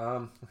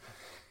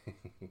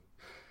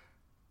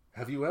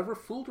 Have you ever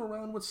fooled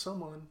around with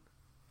someone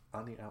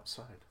on the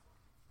outside?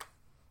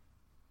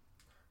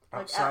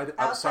 Like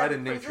outside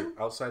in prison? nature.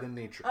 Outside in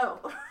nature. Oh.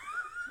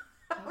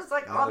 I was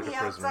like, Not on like the a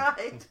prisoner.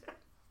 outside.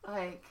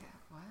 Like,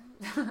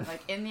 what?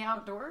 Like in the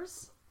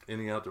outdoors? In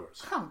the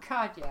outdoors. Oh,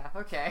 God, yeah.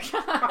 Okay.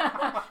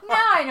 Now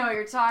I know what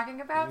you're talking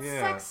about.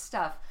 Yeah. Sex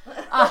stuff.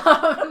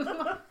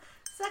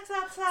 Sex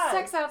outside.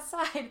 Sex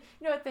outside.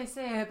 You know what they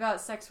say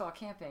about sex while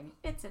camping?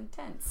 It's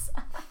intense.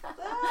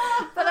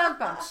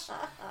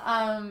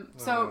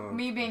 So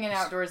me being an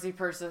outdoorsy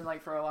person,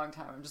 like, for a long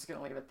time, I'm just going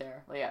to leave it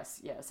there.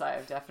 Yes, I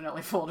have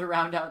definitely fooled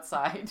around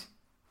outside.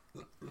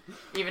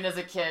 Even as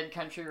a kid,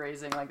 country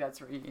raising, like, that's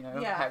where you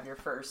have your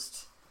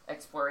first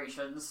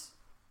explorations.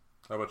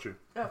 How about you?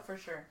 Oh, for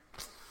sure.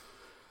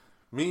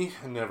 Me,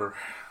 never.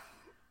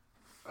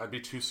 I'd be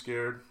too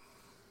scared.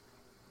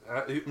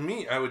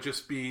 I would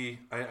just be...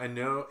 I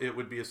know it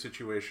would be a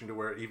situation to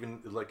where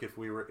even, like, if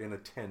we were in a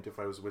tent, if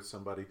I was with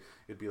somebody,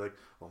 it'd be like,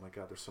 oh my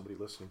God, there's somebody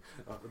listening.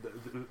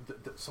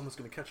 Someone's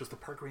going to catch us. The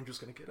park ranger's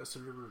going to get us.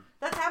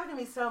 That's happened to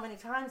me so many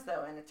times,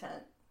 though, in a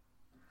tent.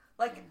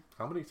 Like...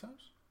 How many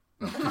times?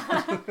 I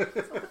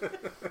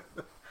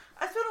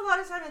spent a lot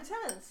of time in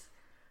tents.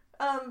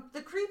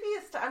 The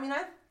creepiest... I mean,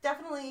 I've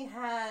definitely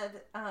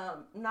had,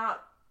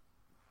 not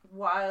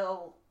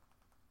while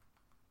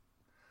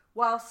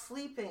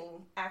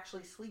sleeping,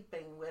 actually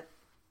sleeping with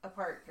a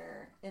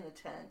partner in a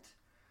tent,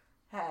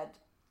 had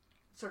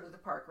sort of the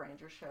park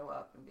ranger show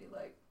up and be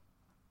like,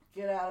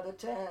 "Get out of the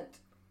tent."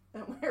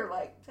 And we're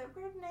like,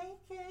 "We're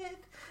naked.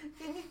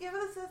 Can you give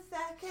us a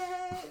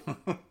second?"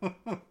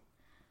 Because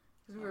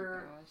we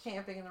were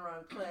camping in the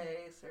wrong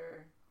place,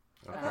 or...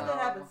 I've had that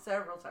happen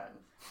several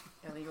times.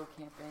 Illegal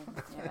camping.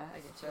 Yeah, I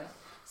get you.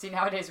 See,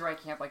 nowadays where I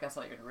camp, like, that's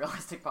not even a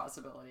realistic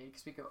possibility,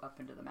 because we go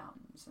up into the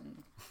mountains,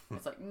 and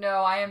it's like,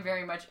 no, I am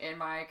very much in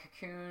my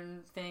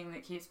cocoon thing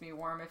that keeps me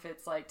warm if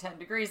it's like 10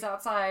 degrees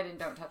outside, and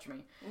don't touch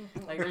me.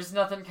 Like, there's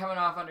nothing coming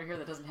off under here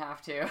that doesn't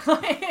have to.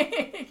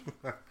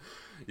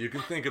 You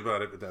can think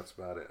about it, but that's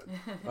about it.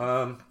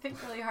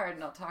 Think really hard,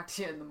 and I'll talk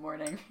to you in the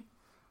morning.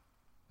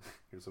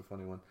 Here's a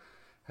funny one.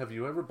 Have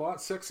you ever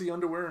bought sexy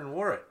underwear and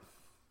wore it?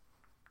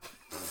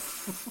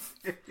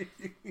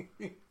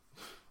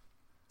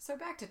 So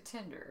back to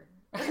Tinder.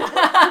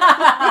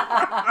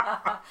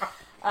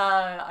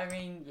 I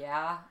mean,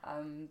 yeah.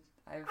 I mean,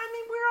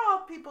 we're all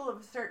people of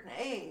a certain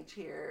age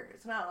here.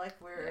 It's not like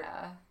we're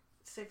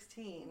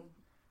 16.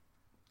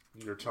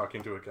 You're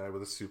talking to a guy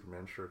with a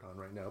Superman shirt on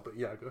right now, but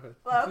yeah, go ahead.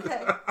 Well,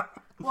 okay.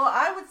 Well,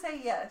 I would say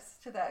yes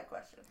to that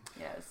question.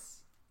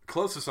 Yes.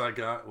 Closest I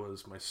got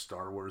was my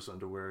Star Wars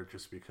underwear,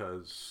 just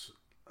because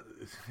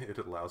it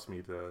allows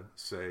me to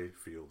say,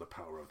 feel the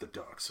power of the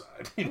dark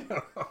side,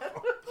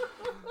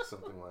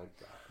 something like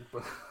that.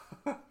 But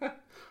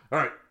all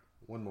right,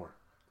 one more.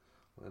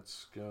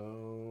 Let's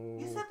go.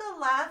 You said the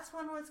last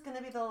one was going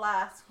to be the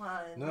last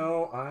one.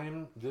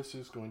 No, this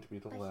is going to be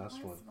the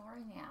last one.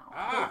 Lori now.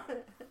 Ah!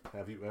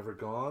 Have you ever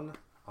gone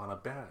on a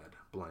bad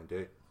blind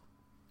date?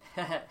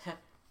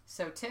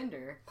 So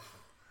Tinder.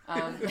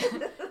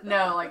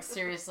 No, like,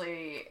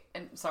 seriously,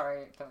 and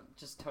sorry,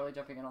 just totally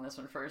jumping in on this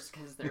one first,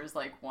 because there was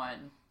like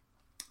one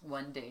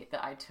date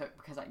that I took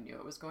because I knew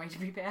it was going to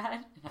be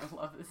bad, and I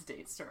love this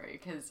date story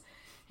because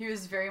he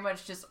was very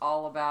much just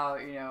all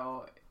about,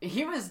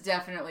 he was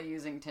definitely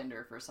using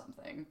Tinder for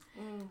something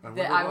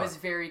that I was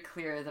very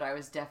clear that I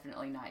was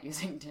definitely not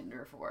using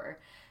Tinder for.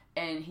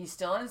 And he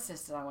still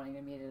insisted on wanting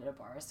to meet at a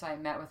bar. So I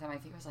met with him, I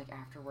think it was like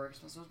after work, so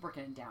I was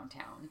working in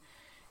downtown.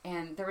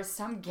 And there was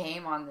some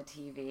game on the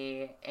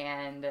TV,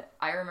 and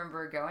I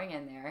remember going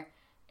in there,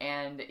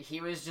 and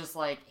he was just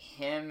like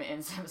him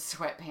in some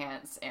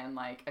sweatpants and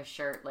like a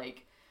shirt,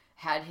 like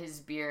had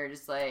his beer,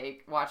 just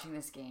like watching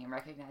this game,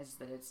 recognizes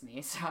that it's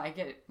me. So I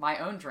get my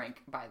own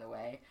drink, by the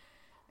way.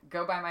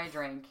 Go buy my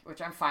drink,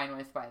 which I'm fine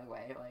with, by the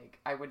way. Like,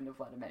 I wouldn't have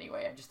let him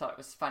anyway. I just thought it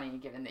was funny,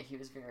 given that he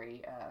was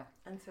very,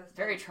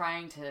 very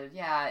trying to,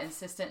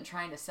 insistent and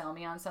trying to sell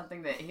me on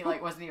something that he,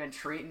 like, wasn't even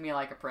treating me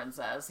like a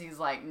princess. He's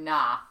like,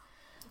 nah.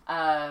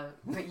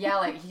 But yeah,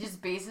 like, he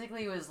just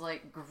basically was,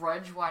 like,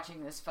 grudge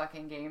watching this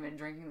fucking game and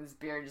drinking this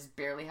beer, just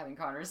barely having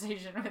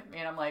conversation with me.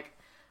 And I'm like,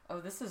 oh,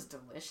 this is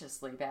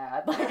deliciously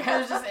bad. Like, I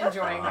was just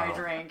enjoying my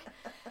drink.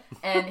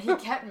 And he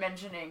kept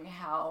mentioning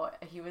how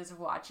he was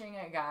watching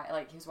a guy,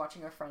 like, he was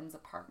watching a friend's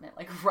apartment,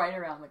 like, right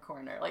around the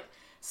corner. Like,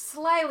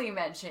 slyly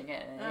mentioning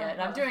it. And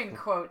I'm doing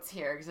quotes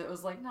here, because it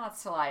was, like, not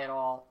sly at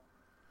all.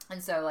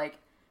 And so, like,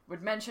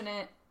 would mention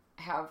it,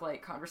 have,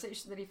 like,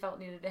 conversation that he felt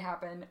needed to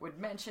happen, would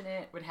mention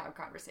it, would have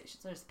conversations.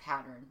 There's a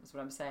pattern, is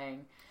what I'm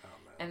saying. Oh,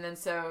 man. And then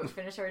so,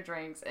 finish our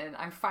drinks, and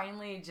I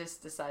finally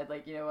just decide,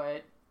 like, you know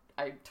what?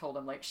 I told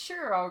him, like,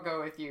 sure, I'll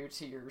go with you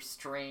to your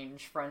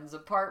strange friend's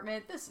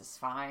apartment. This is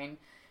fine.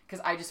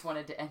 Because I just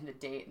wanted to end the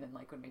date. And then,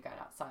 like, when we got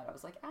outside, I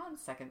was like, on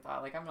second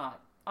thought, like, I'm not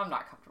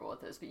comfortable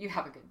with this, but you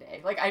have a good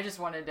day. Like, I just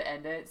wanted to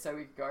end it so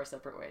we could go our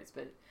separate ways.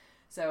 But,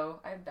 so,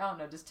 I don't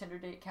know, does Tinder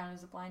date count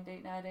as a blind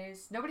date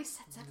nowadays? Nobody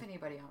sets up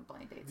anybody on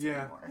blind dates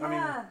anymore.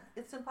 Yeah,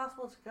 it's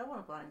impossible to go on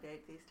a blind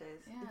date these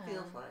days. Yeah. It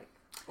feels like.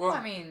 Well,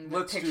 I mean,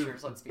 let's be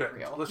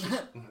real. Let's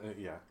just,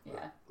 yeah.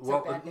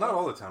 Well, not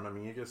all the time. I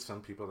mean, you get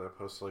some people that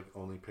post, like,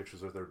 only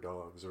pictures of their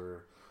dogs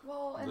or...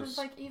 Well, and it's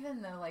like,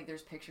 even though, like,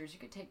 there's pictures, you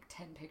could take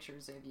 10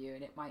 pictures of you,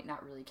 and it might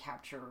not really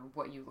capture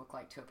what you look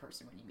like to a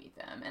person when you meet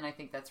them. And I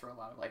think that's where a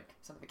lot of, like,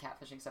 some of the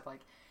catfishing stuff, like,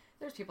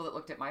 there's people that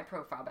looked at my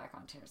profile back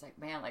on Tinder, it's like,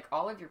 man, like,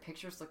 all of your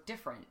pictures look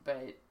different,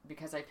 but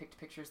because I picked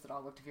pictures that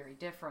all looked very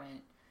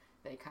different,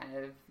 they kind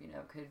of,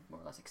 could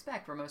more or less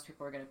expect, where most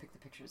people are going to pick the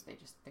pictures they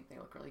just think they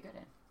look really good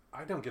in.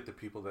 I don't get the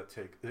people that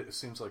take, it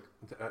seems like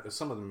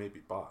some of them may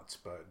be bots,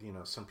 but,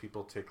 some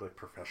people take, like,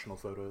 professional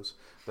photos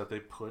that they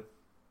put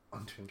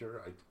on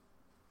Tinder. I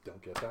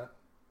don't get that.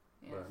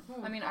 Yeah.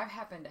 I mean, I've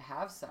happened to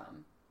have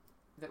some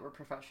that were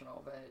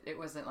professional, but it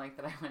wasn't like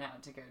that I went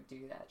out to go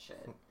do that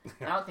shit.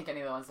 And I don't think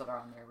any of the ones that are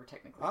on there were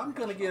technically I'm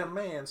going to get a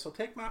man, so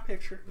take my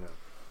picture. No.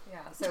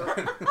 Yeah,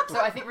 so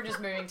I think we're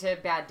just moving to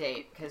bad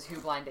date, because who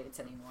blind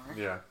dates anymore?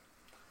 Yeah.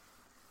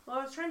 Well,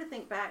 I was trying to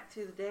think back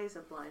to the days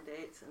of blind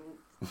dates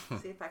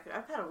and see if I could.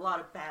 I've had a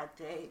lot of bad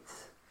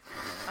dates.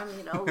 I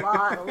mean, a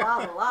lot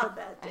of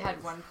bad dates. I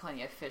had one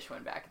Plenty of Fish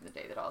one back in the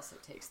day that also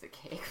takes the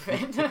cake.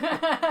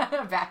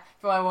 But back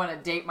if I want to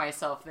date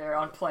myself there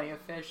on Plenty of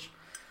Fish.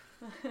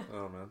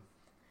 Oh, man.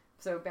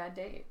 So, bad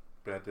date.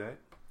 Bad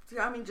date?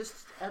 I mean,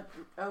 just an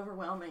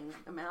overwhelming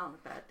amount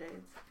of bad dates.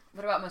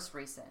 What about most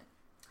recent?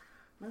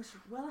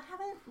 Well, I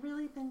haven't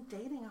really been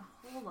dating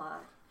a whole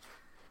lot.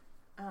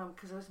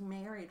 Because I was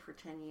married for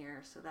 10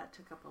 years, so that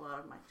took up a lot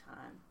of my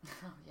time.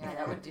 Oh, yeah,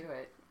 that would do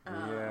it.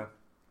 Yeah.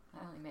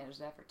 I only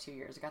managed that for 2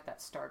 years. I got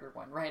that starter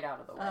one right out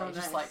of the way. Oh,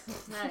 just nice.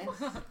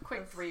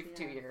 Quick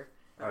 2 year.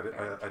 I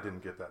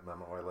didn't get that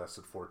memo. I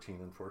lasted 14,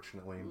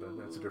 unfortunately, but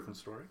that's a different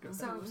story.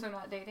 So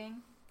not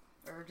dating?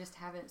 Or just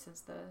haven't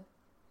since the...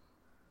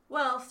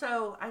 Well,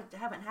 so I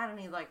haven't had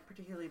any, like,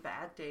 particularly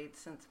bad dates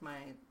since my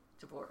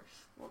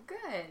divorce. Well,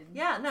 good.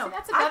 Yeah, no. See,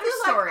 that's a better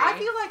story. I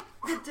feel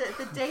like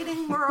the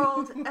dating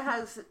world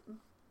has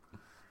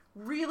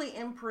really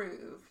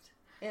improved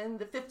in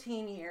the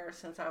 15 years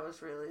since I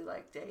was really,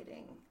 like,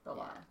 dating a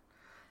lot.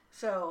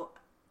 So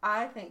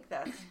I think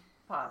that's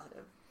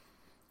positive.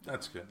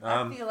 That's good.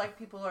 I feel like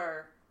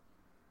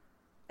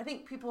I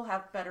think people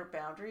have better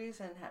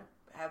boundaries and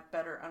have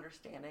better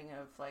understanding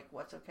of, like,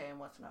 what's okay and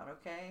what's not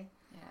okay.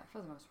 Yeah,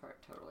 for the most part,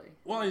 totally.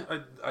 Well,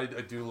 I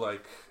do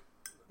like,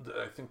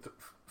 I think that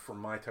for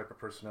my type of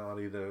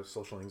personality, the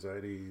social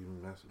anxiety,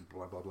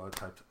 blah, blah, blah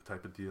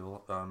type of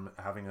deal,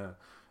 having a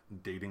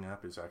dating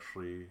app is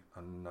actually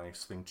a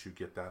nice thing to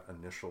get that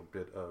initial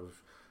bit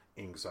of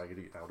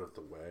anxiety out of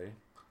the way.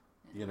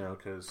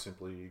 Because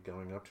simply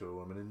going up to a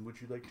woman and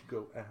would you like to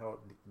go out?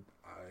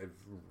 I've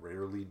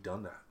rarely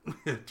done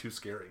that. Too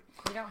scary.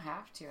 You don't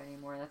have to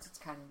anymore. That's what's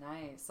kind of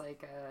nice.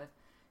 Like,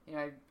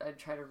 I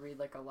try to read,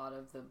 like, a lot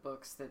of the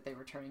books that they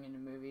were turning into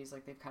movies.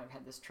 Like, they've kind of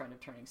had this trend of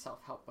turning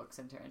self-help books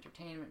into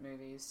entertainment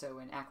movies. So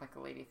when Act Like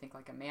a Lady, Think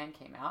Like a Man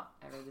came out,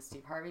 I read the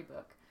Steve Harvey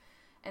book.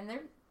 And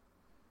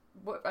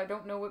I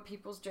don't know what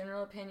people's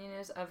general opinion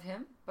is of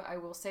him, but I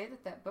will say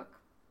that book,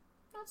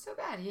 not so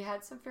bad. He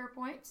had some fair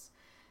points.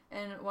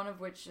 And one of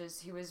which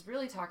is he was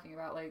really talking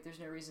about, like, there's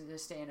no reason to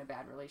stay in a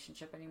bad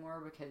relationship anymore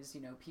because,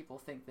 you know, people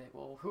think that,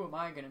 well, who am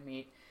I going to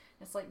meet?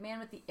 It's like, man,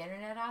 with the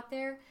internet out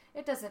there,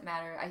 it doesn't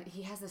matter.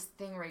 He has this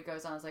thing where he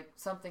goes on, it's like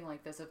something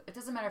like this. It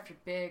doesn't matter if you're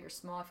big or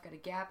small, if you've got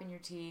a gap in your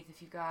teeth,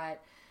 if you've got,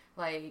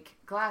 like,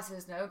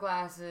 glasses, no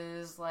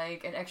glasses,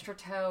 like, an extra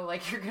toe.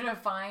 Like, you're going to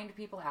find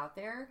people out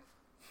there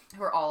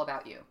who are all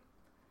about you.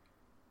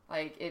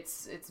 Like,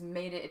 it's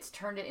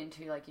turned it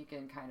into, like, you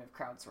can kind of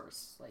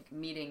crowdsource, like,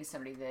 meeting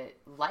somebody that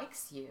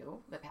likes you,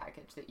 the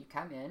package that you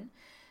come in,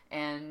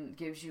 and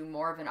gives you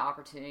more of an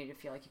opportunity to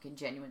feel like you can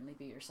genuinely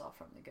be yourself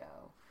from the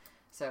go.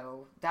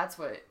 So that's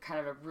what kind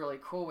of a really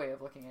cool way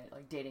of looking at,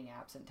 like, dating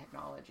apps and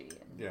technology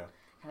and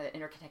kind of the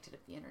interconnected of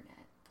the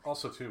internet.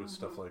 Also, too, with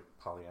stuff like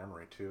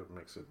polyamory, too, it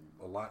makes it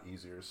a lot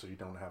easier, so you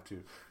don't have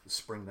to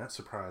spring that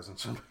surprise on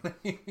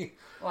somebody.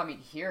 Well, I mean,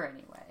 here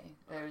anyway.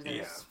 There's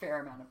a fair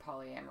amount of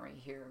polyamory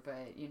here,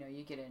 but, you know,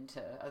 you get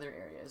into other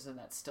areas, and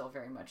that's still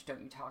very much,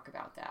 don't you talk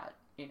about that,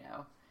 you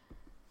know?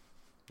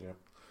 Yeah.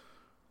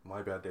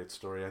 My bad date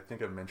story, I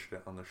think I mentioned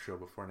it on the show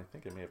before, and I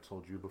think I may have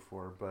told you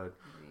before, but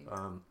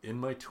in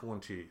my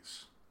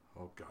 20s,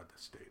 oh, God,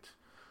 this date.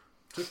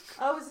 Is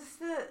this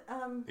the...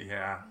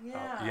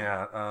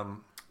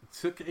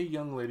 Took a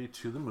young lady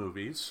to the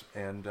movies,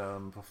 and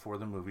before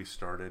the movie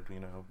started, you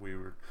know, we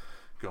were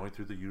going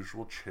through the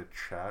usual chit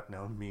chat.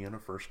 Now, me on a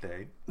first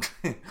date,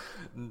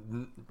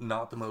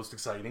 not the most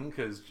exciting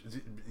because,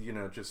 you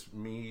know, just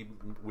me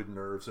with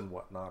nerves and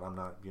whatnot. I'm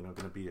not, you know,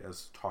 going to be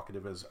as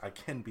talkative as I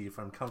can be if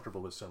I'm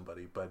comfortable with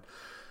somebody. But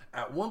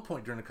at one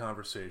point during the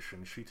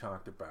conversation, she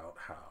talked about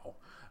how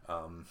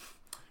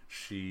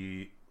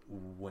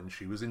when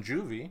she was in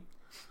juvie,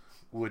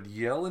 would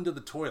yell into the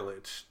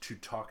toilet to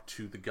talk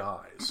to the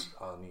guys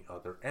on the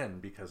other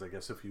end, because I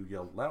guess if you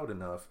yelled loud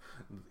enough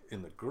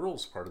in the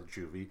girls' part of the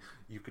juvie,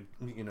 you could,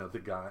 you know,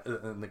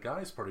 in the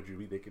guys' part of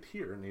juvie, they could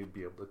hear and they'd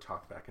be able to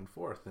talk back and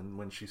forth. And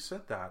when she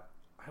said that,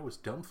 I was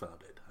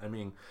dumbfounded. I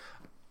mean,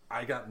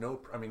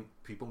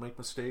 people make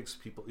mistakes.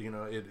 People, you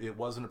know, it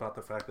wasn't about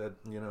the fact that,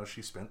 you know,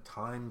 she spent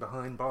time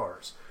behind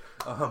bars,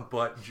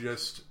 but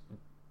just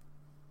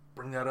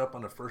bring that up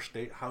on a first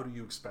date. How do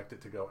you expect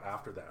it to go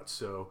after that?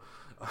 So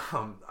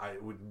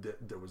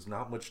there was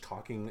not much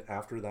talking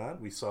after that.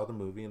 We saw the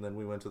movie, and then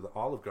we went to the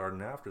Olive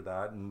Garden after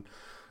that, and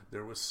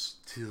there was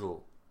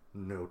still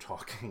no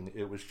talking.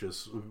 It was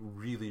just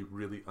really,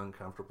 really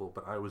uncomfortable,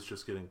 but I was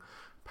just getting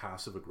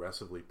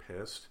passive-aggressively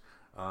pissed.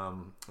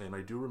 And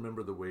I do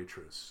remember the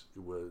waitress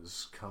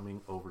was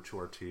coming over to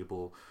our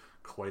table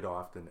quite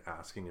often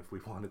asking if we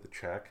wanted the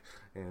check,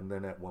 and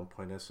then at one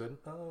point I said,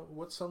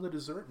 what's on the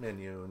dessert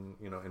menu? And,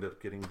 you know, ended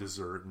up getting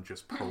dessert and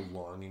just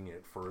prolonging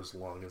it for as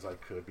long as I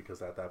could,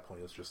 because at that point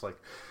it's just like,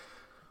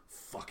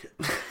 fuck it.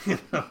 You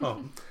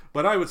know?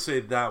 But I would say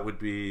that would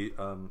be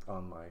on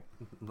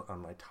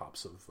my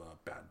tops of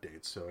bad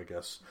dates, so I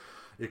guess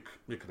it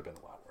could have been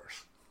a lot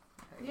worse.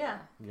 Yeah.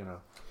 You know.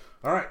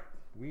 All right.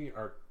 We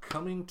are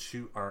coming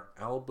to our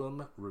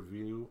album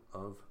review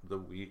of the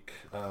week.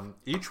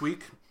 Each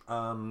week,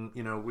 you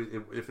know,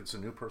 if it's a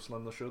new person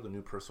on the show, the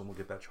new person will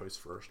get that choice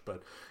first.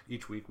 But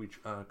each week we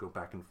go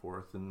back and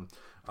forth and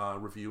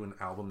review an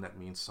album that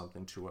means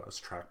something to us,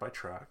 track by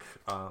track.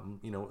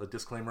 You know, a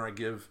disclaimer I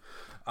give,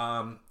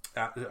 I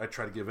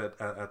try to give it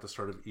at the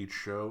start of each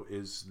show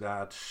is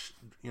that,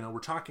 you know, we're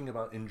talking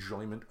about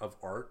enjoyment of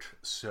art.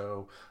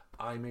 So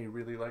I may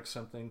really like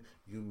something,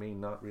 you may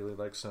not really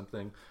like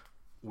something.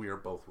 We are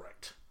both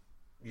right,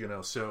 you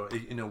know. So,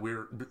 you know,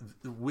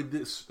 with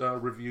this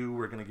review,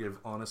 we're going to give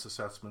honest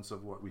assessments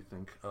of what we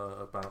think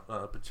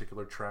about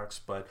particular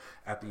tracks. But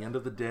at the end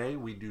of the day,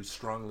 we do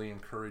strongly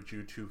encourage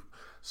you to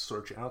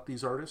search out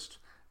these artists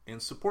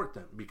and support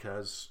them,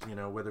 because, you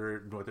know,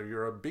 whether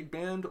you're a big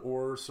band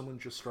or someone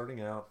just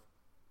starting out,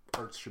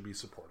 arts should be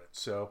supported.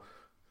 So,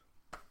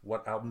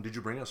 what album did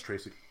you bring us,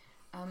 Tracy?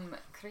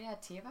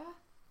 Creativa.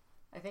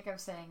 I think I'm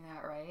saying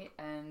that right,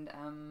 and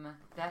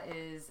that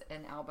is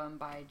an album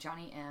by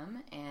Johnny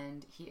M,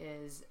 and he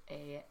is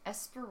a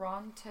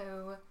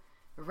Esperanto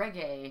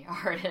reggae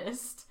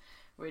artist,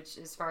 which,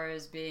 as far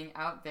as being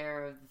out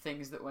there of the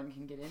things that one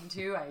can get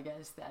into, I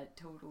guess that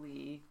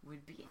totally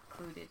would be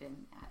included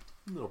in that.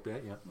 A little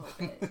bit, yeah.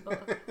 A little bit. Well,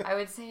 I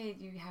would say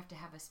you have to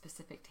have a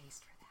specific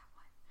taste for that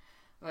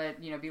one,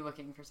 but, you know, be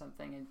looking for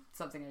something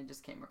I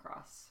just came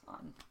across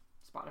on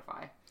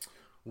Spotify.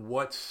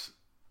 What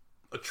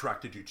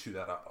attracted you to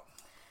that album?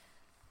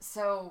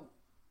 So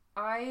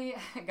I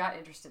got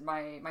interested.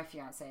 My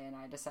fiance and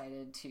I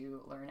decided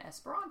to learn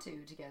Esperanto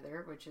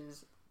together, which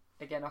is,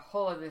 again, a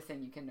whole other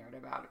thing you can nerd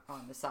about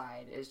on the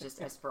side, is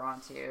just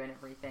Esperanto and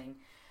everything.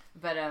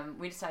 But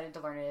we decided to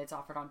learn it. It's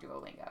offered on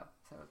Duolingo,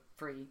 so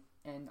free,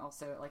 and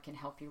also it, like, can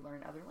help you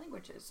learn other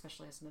languages,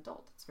 especially as an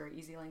adult. It's a very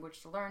easy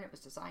language to learn. It was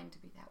designed to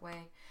be that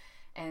way.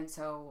 And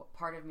so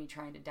part of me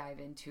trying to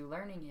dive into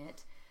learning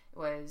it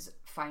was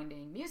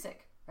finding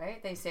music.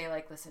 Right? They say,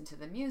 like, listen to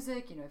the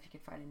music, you know, if you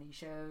can find any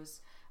shows.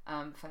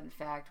 Fun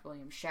fact,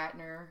 William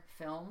Shatner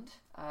filmed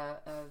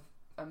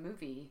a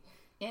movie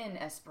in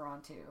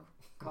Esperanto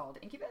called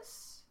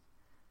Incubus.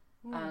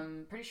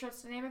 Pretty sure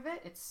it's the name of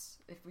it. It's,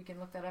 if we can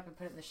look that up and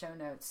put it in the show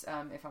notes,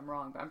 if I'm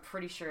wrong, but I'm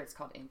pretty sure it's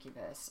called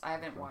Incubus. I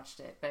haven't watched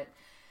it, but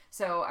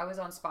so I was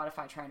on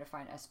Spotify trying to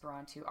find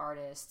Esperanto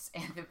artists,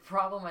 and the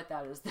problem with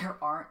that is there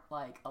aren't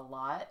like a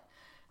lot.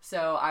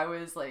 So I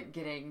was like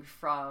getting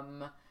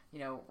from, you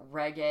know,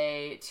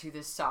 reggae to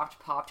this soft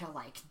pop to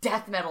like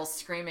death metal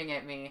screaming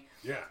at me.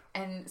 Yeah.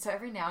 And so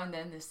every now and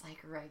then this like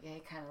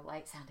reggae kind of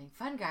light sounding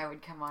fun guy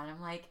would come on.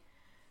 I'm like,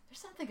 there's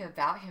something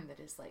about him that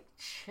is like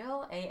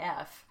chill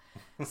AF.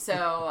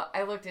 So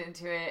I looked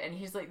into it, and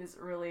he's like this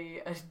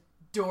really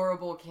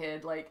adorable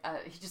kid. Like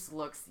he just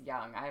looks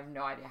young. I have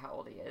no idea how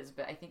old he is,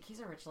 but I think he's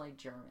originally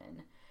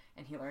German.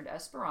 And he learned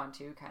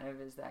Esperanto kind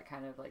of as that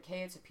kind of like,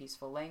 hey, it's a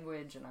peaceful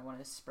language, and I want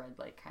to spread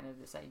like kind of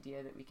this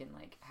idea that we can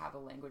like have a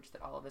language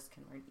that all of us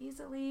can learn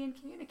easily and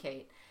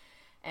communicate.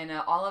 And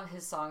all of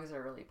his songs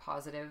are really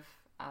positive.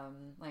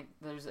 Like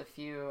there's a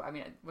few, I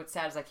mean, what's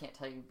sad is I can't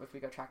tell you if we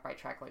go track by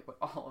track like what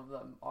all of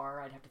them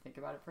are. I'd have to think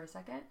about it for a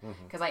second,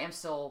 because I am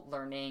still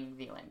learning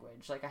the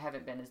language. Like I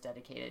haven't been as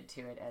dedicated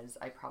to it as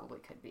I probably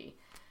could be.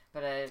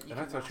 But and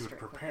I thought you would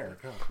prepare.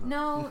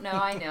 No,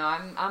 I know.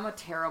 I'm a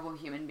terrible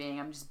human being.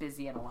 I'm just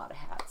busy in a lot of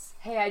hats.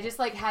 Hey, I just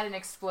like had an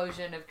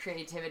explosion of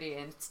creativity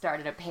and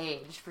started a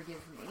page.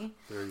 Forgive me.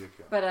 There you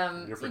go. But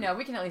you know,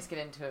 we can at least get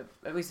into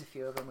at least a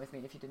few of them with me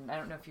if you didn't. I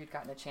don't know if you'd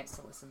gotten a chance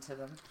to listen to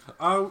them.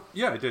 Oh,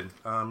 yeah, I did.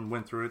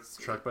 Went through it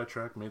track by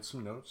track, made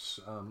some notes.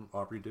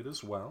 Aubrey did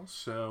as well.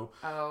 So.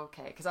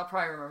 Okay, because I'll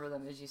probably remember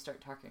them as you start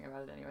talking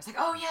about it anyway. It's like,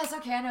 oh yes,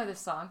 okay, I know this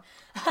song.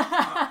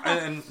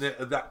 And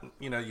that,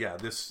 you know, yeah,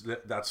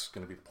 that's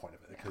going to be the point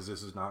of it, because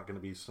this is not going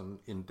to be some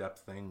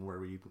in-depth thing where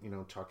we, you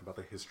know, talk about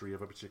the history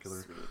of a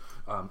particular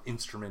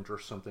instrument or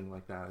something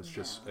like that. It's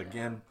just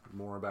again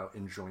more about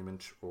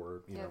enjoyment,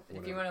 or you know,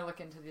 if you want to look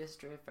into the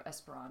history of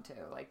Esperanto,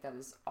 like that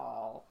is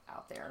all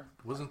out there.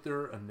 Wasn't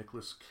there a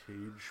Nicolas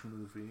Cage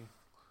movie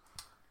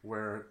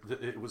where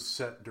it was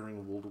set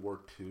during World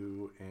War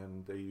II,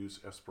 and they use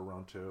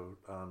Esperanto,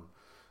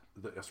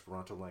 the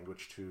Esperanto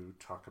language, to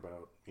talk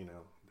about, you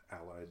know,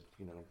 Allied,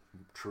 you know,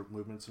 troop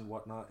movements and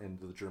whatnot, and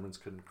the Germans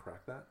couldn't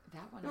crack that?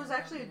 That one. It was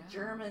actually a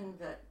German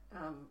that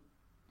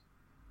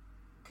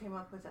came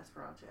up with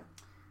Esperanto.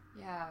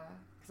 Yeah,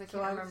 because I So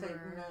can't I would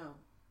remember. say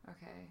no.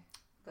 Okay.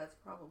 That's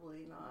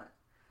probably not.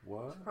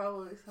 What? It's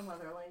probably some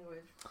other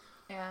language.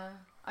 Yeah.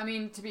 I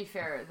mean, to be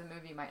fair, the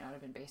movie might not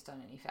have been based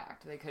on any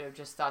fact. They could have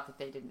just thought that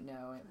they didn't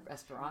know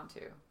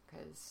Esperanto,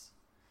 because,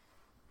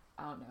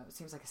 I don't know, it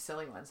seems like a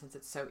silly one since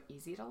it's so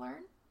easy to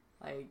learn.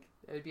 Like,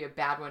 it would be a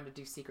bad one to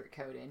do secret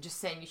code in. Just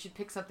saying you should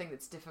pick something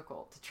that's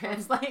difficult to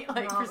translate,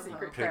 like, for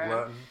secret Pig code.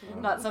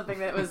 Latin? Not something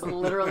that was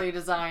literally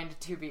designed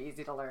to be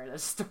easy to learn.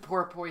 It's just a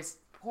poor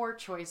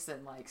choice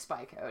in, like,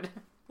 spy code.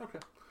 Okay.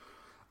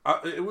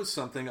 It was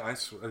something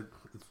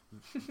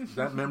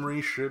that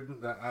memory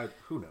should,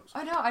 who knows?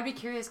 I know, I'd be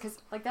curious, because,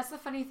 like, that's the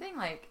funny thing,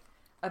 like,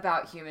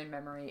 about human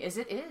memory, is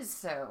it is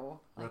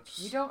so,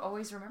 like, you don't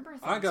always remember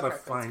things. I gotta correctly.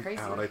 It's find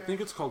crazy. out. I think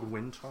it's called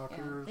Wind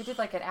Talkers. They did,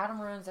 like, an Adam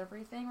Ruins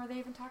Everything, where they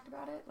even talked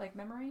about it, like,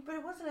 memory. But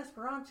it wasn't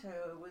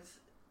Esperanto.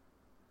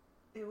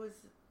 It was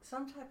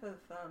some type of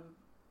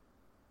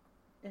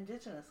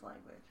indigenous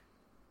language.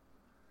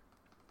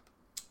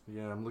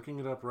 Yeah, I'm looking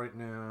it up right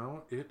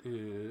now. It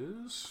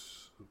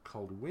is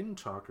called Wind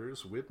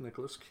Talkers with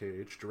Nicolas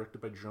Cage,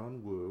 directed by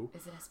John Woo.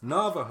 Is it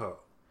Navajo.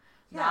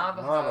 Yeah.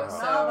 Navajo.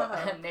 So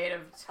Navajo.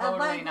 native, A totally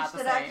language not the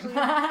that same.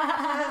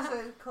 actually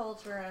has a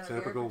culture and a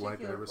Typical very white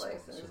guy particular place,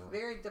 response, and it's yeah.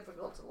 very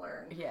difficult to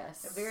learn.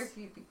 Yes. And very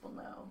few people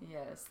know.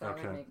 Yes, that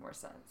Okay. would make more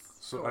sense.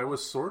 So Cool. I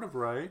was sort of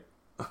right.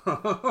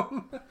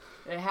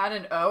 It had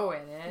an O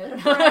in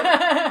it.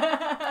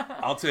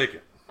 I'll take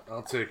it.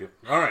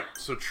 All right,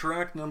 so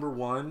track number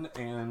 1,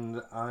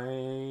 and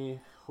I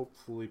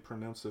hopefully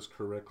pronounce this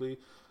correctly.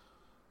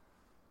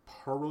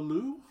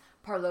 Parolu?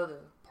 Parlolu.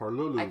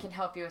 Parlolu. I can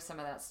help you with some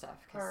of that stuff.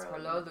 Because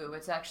Parlolu. parlolu,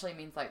 it actually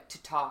means like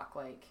to talk.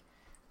 Like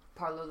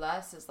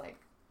parlulas is like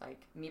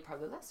me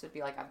parlulas would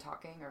be like I'm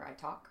talking or I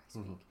talk, I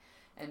speak.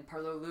 And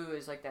parlolu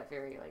is like that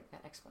very like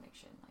that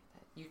explanation, like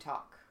that you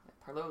talk,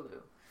 like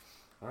parlolu.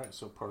 All right,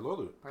 so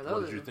Parlolu. What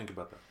Parlolu. did you think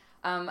about that?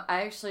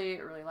 I actually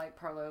really like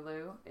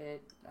parlolu.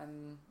 It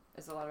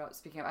is a lot about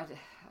speaking up.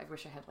 I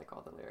wish I had like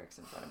all the lyrics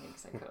in front of me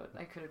because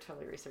I could have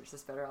totally researched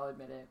this better. I'll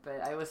admit it,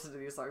 but I listen to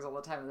these songs all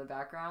the time in the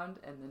background,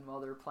 and then while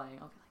they're playing,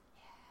 I'll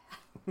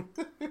be like,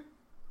 yeah.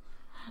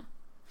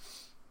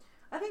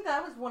 I think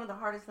that was one of the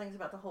hardest things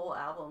about the whole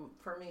album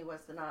for me, was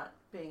the not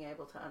being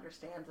able to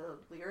understand the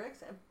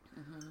lyrics,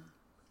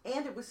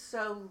 and it was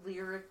so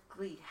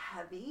lyrically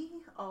heavy.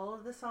 All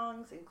of the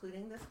songs,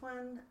 including this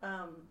one,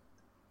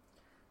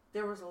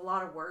 there was a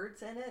lot of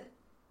words in it.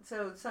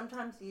 So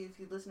sometimes if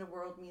you listen to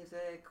world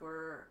music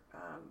or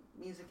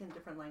music in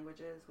different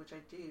languages, which I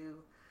do,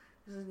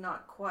 this is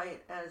not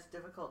quite as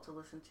difficult to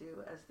listen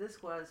to as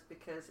this was,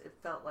 because it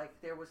felt like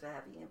there was a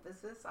heavy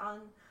emphasis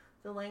on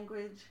the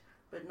language,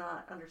 but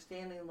not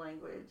understanding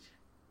language.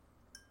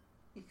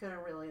 You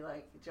couldn't really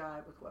like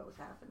jive with what was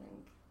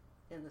happening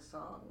in the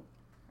song.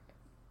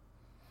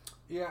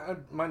 Yeah,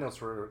 my notes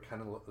were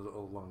kind of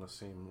along the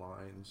same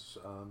lines,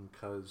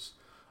 because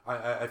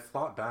I've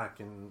thought back,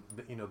 and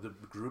the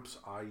groups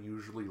I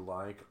usually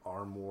like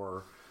are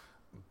more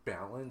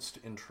balanced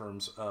in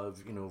terms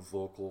of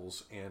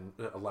vocals and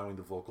allowing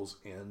the vocals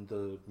and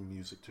the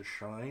music to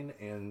shine.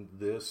 And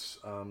this,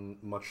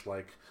 much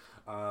like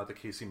the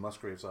Casey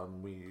Musgraves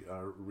album we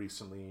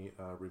recently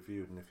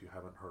reviewed, and if you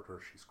haven't heard her,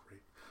 she's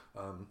great.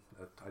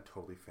 I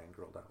totally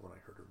fangirled out when I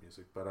heard her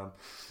music, but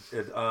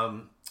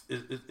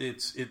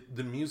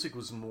the music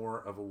was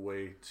more of a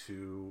way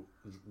to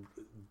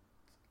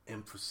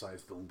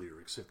emphasize the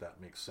lyrics, if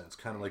that makes sense,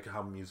 kind of like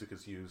how music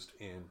is used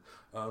in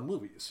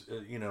movies,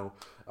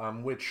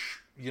 which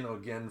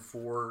again,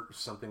 for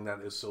something that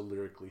is so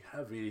lyrically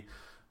heavy,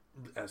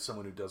 as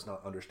someone who does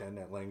not understand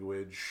that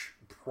language,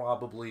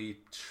 probably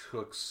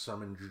took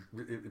some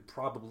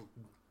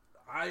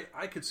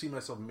I could see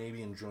myself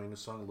maybe enjoying the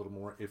song a little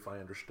more if I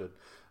understood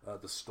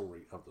the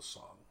story of the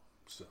song.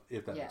 So,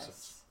 if that makes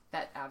sense.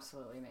 That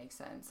absolutely makes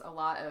sense. A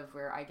lot of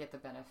where I get the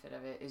benefit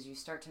of it is you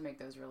start to make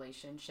those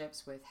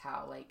relationships with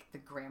how, like, the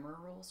grammar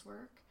rules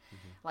work.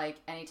 Mm-hmm. Like,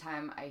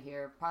 anytime I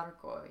hear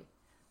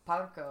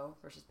parco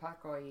versus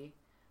parkoi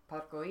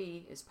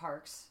is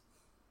parks.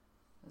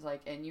 It's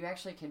like, and you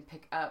actually can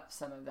pick up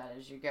some of that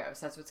as you go.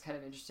 So that's what's kind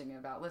of interesting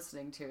about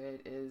listening to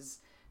it, is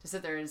to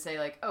sit there and say,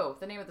 like, oh,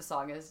 the name of the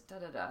song is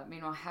da-da-da.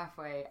 Meanwhile,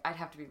 halfway, I'd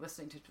have to be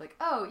listening to it, like,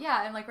 oh,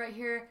 yeah, and, like, right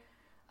here,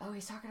 oh,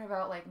 he's talking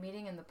about, like,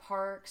 meeting in the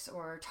parks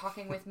or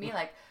talking with me,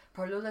 like,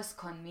 parlulas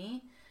con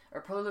mi,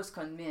 or parlulas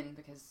con min,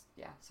 because,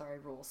 yeah, sorry,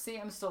 rules. See,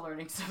 I'm still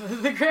learning some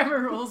of the grammar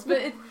rules,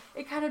 but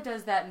it kind of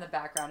does that in the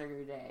background of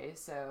your day.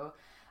 So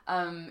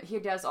he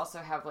does also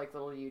have, like,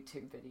 little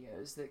YouTube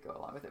videos that go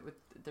along with it.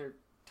 They're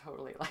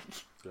totally, like...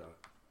 Got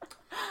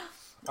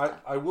it.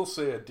 I will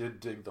say I did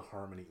dig the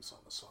harmonies on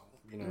the song.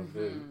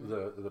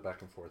 The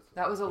back and forth.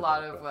 That was a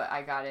lot of what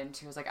I got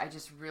into. Was like, I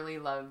just really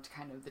loved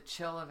kind of the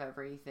chill of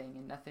everything,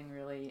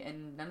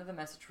 and none of the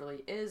message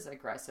really is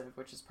aggressive,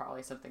 which is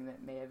probably something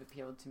that may have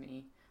appealed to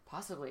me,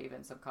 possibly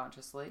even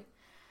subconsciously.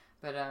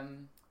 But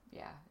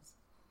yeah,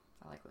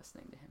 I like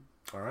listening to him.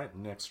 All right,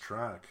 next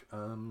track.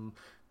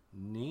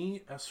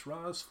 Ni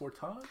esras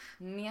fortage?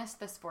 Ni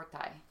estas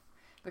fortai.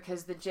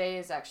 Because the J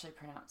is actually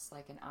pronounced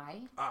like an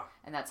I,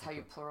 and that's how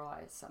you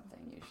pluralize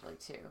something usually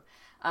too.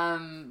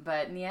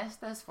 But ni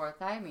estas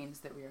fortai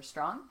means that we are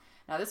strong.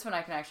 Now this one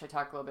I can actually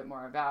talk a little bit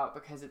more about,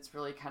 because it's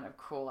really kind of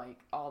cool, like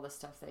all the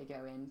stuff they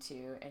go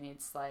into, and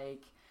it's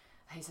like,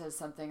 he says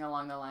something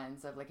along the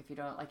lines of, like, if you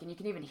don't like, and you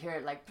can even hear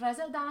it, like,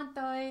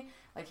 presidente,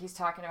 like he's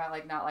talking about,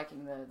 like, not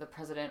liking the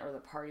president or the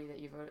party that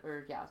you vote,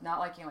 or not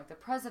liking, like, the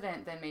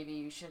president, then maybe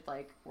you should,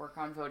 like, work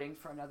on voting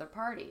for another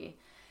party.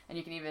 And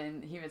he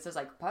even says,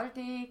 like,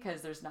 party,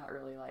 because there's not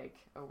really, like,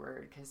 a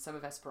word, because some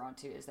of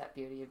Esperanto is that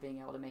beauty of being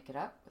able to make it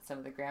up with some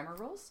of the grammar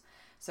rules.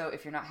 So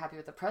if you're not happy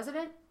with the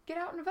president, get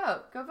out and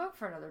vote. Go vote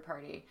for another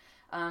party.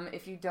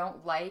 If you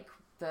don't like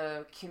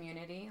the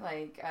community,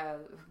 like,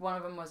 one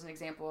of them was an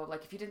example of,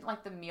 like, if you didn't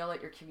like the meal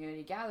at your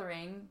community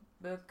gathering,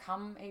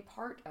 become a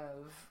part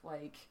of,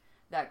 like,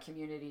 that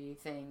community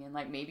thing, and,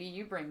 like, maybe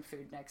you bring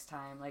food next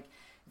time, like,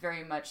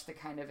 very much the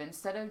kind of,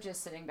 instead of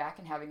just sitting back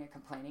and having a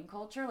complaining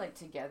culture, like,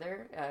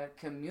 together,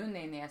 commune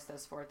ni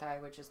estas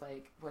fortai, which is,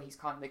 like, what he's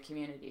calling the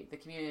community,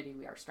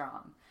 we are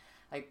strong,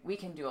 like, we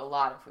can do a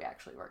lot if we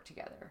actually work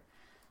together.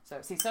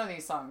 So, see, some of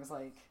these songs,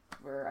 like,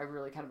 where I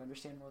really kind of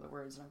understand more of the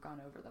words, and I've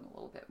gone over them a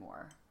little bit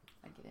more,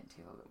 I get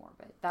into a little bit more,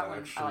 but that one,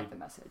 actually, I like the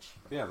message.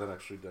 Yeah, that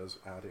actually does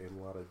add a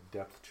lot of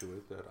depth to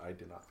it that I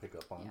did not pick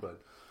up on,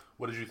 but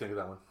what did you think of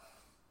that one?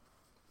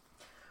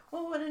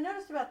 Well, what I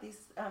noticed about these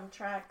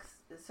tracks,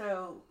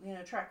 so,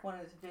 track 1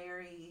 is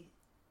very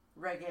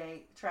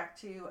reggae. Track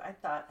 2, I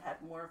thought,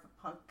 had more of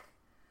a punk,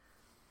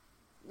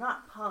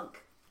 not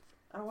punk,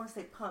 I don't want to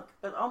say punk,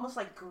 but almost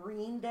like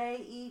Green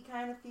Day-y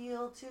kind of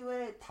feel to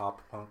it.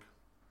 Pop punk?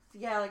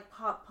 Yeah, like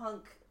pop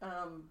punk.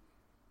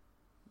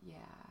 Yeah.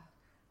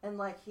 And,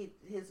 like,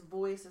 his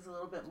voice is a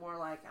little bit more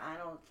like, I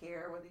don't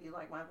care whether you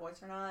like my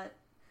voice or not.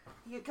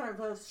 You get kind of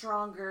a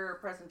stronger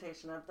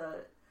presentation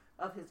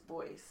of his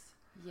voice.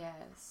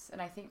 Yes,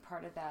 and I think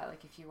part of that,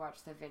 like, if you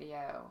watch the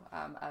video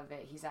of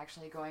it, he's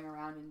actually going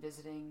around and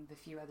visiting the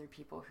few other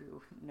people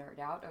who nerd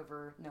out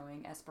over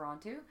knowing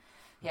Esperanto.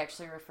 He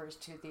actually refers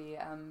to the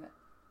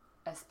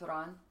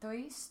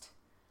Esperantoist,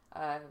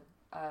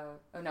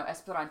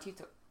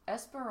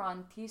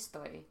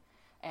 Esperantistoi,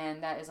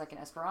 and that is like an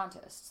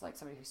Esperantist, like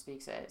somebody who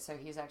speaks it. So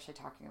he's actually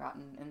talking about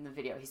in the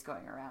video, he's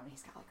going around, and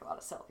he's got, like, a lot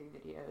of selfie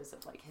videos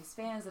of, like, his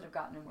fans that have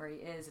gotten him where he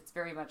is. It's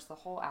very much the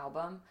whole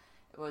album.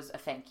 It was a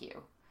thank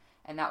you.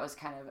 And that was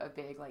kind of a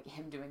big, like,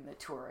 him doing the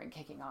tour and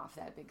kicking off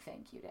that big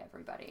thank you to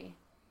everybody.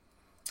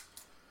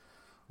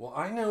 Well,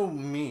 I know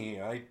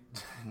me. I,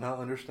 not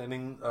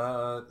understanding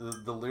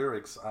the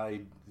lyrics,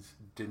 I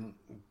didn't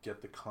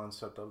get the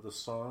concept of the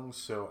song,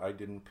 so I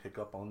didn't pick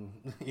up on,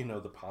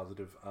 the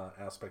positive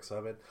aspects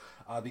of it.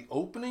 The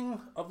opening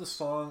of the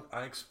song,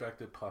 I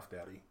expected Puff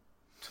Daddy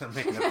to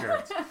make an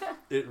appearance.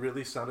 It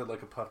really sounded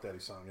like a Puff Daddy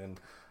song, and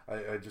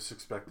I just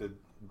expected,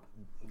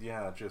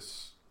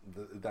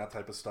 that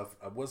type of stuff.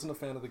 I wasn't a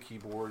fan of the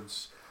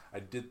keyboards. I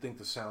did think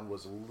the sound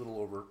was a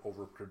little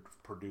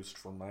overproduced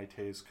for my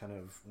taste, kind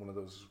of one of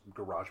those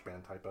garage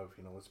band type of,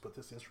 let's put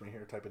this instrument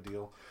here type of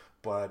deal.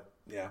 But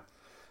yeah,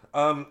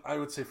 I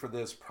would say for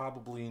this,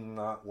 probably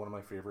not one of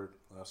my favorite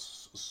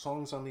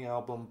songs on the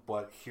album,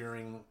 but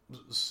hearing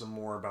some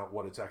more about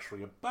what it's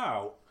actually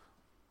about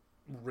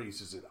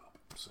raises it up.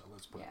 So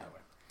let's put it that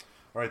way.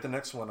 All right, the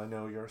next one, I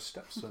know your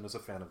stepson is a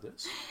fan of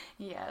this.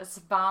 Yes,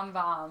 Bomb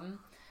Bomb.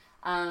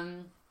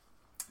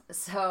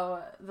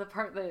 So the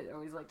part that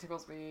always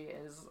tickles me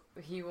is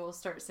he will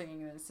start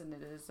singing this, and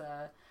it is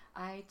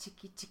I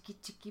chicky chicky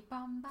chicky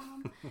bomb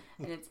bomb,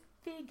 and it's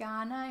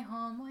vegan I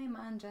homo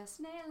manjas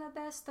nela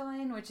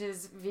bestoin, which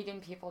is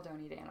vegan people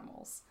don't eat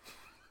animals.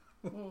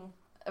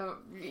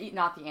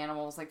 Not the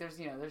animals.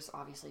 There's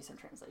obviously some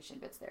translation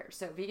bits there.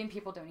 So vegan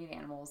people don't eat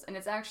animals, and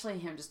it's actually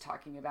him just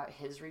talking about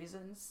his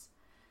reasons.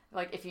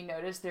 If you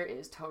notice, there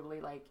is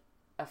totally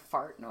a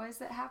fart noise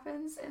that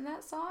happens in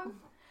that song.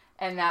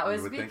 And that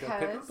was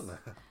because,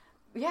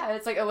 yeah,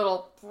 it's a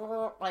little,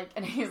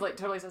 and he's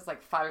totally says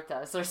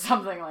fartas or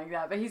something like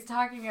that. But he's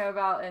talking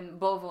about in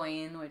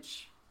bovoin,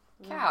 which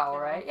cow,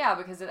 right? Yeah,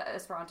 because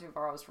Esperanto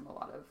borrows from a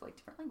lot of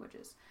different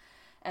languages.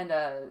 And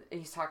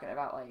he's talking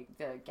about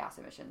the gas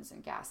emissions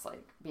and gas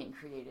being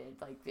created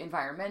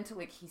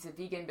environmentally. He's a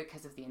vegan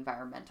because of the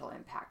environmental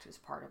impact as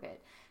part of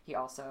it. He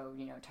also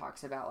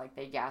talks about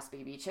they gas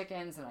baby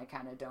chickens, and I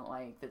kind of don't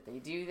like that they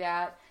do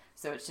that.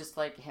 So it's just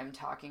him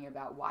talking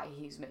about why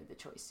he's made the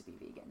choice to be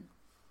vegan.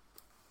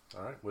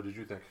 All right, what did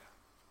you think?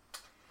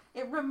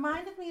 It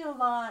reminded me a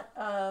lot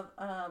of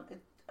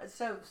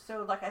so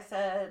like I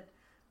said,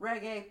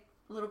 reggae,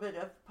 a little bit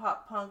of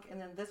pop punk,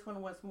 and then this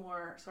one was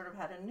more sort of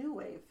had a new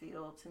wave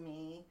feel to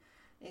me,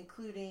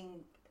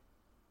 including,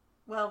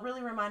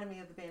 really reminded me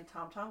of the band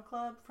Tom Tom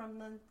Club from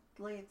the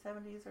late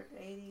 70s or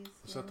 80s.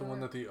 Is that the one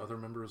that the other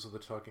members of the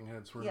Talking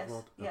Heads were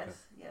involved? Yes, okay.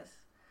 yes.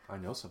 I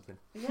know something.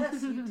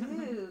 Yes, you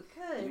do.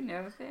 Good. You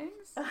know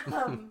things.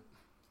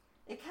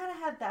 It kind of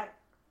had that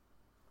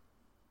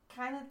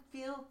kind of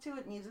feel to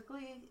it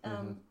musically,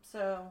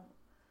 so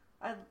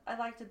I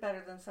liked it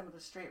better than some of the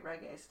straight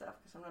reggae stuff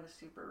because I'm not a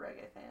super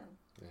reggae fan.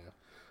 Yeah.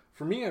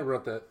 For me, I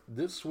wrote that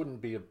this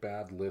wouldn't be a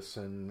bad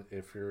listen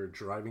if you're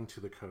driving to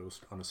the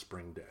coast on a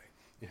spring day.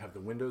 You have the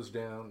windows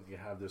down, you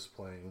have this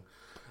playing.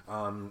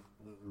 I'm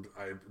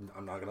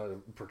not going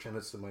to pretend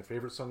it's my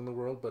favorite song in the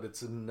world, but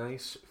it's a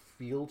nice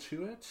feel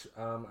to it.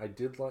 I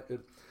did like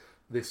it.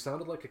 They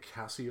sounded like a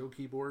Casio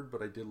keyboard,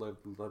 but I did love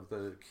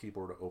the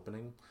keyboard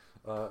opening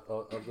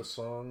of the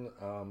song.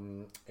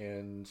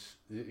 And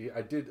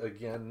I did,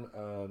 again,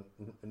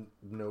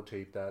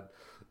 notate that,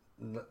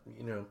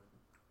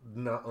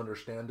 not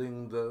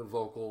understanding the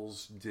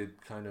vocals did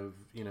kind of,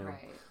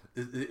 Right.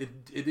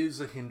 It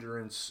is a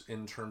hindrance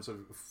in terms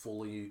of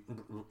fully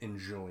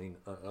enjoying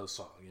a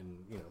song,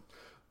 and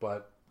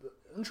but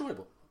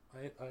enjoyable.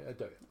 I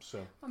dug it.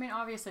 So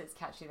Obviously it's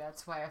catchy.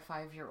 That's why a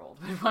 5-year-old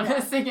would want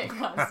to sing it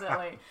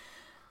constantly.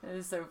 It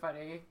is so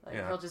funny.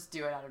 He'll just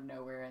do it out of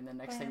nowhere, and the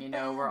next thing you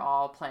know, we're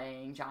all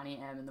playing Johnny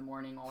M in the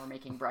morning while we're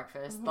making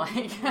breakfast.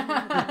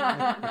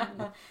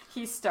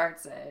 He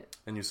starts it.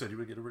 And you said you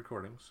would get a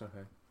recording, so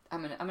hey.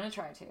 I'm gonna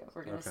try to.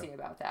 We're gonna see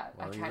about that.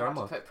 Well, I try not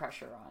to put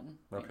pressure on.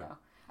 Okay.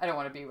 I don't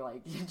want to be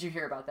did you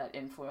hear about that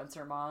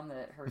influencer mom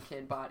that her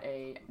kid bought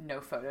a no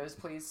photos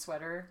please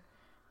sweater?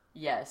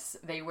 Yes,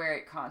 they wear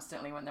it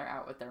constantly when they're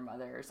out with their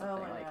mother or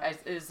something.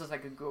 It's just a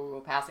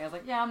Google passing. I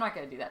was yeah, I'm not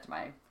going to do that to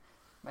my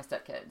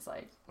stepkids.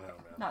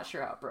 Not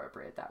sure how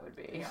appropriate that would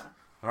be. Yeah.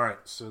 All right,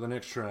 so the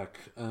next track,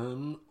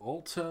 Alti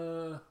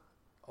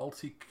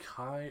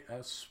Kai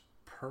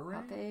Espere?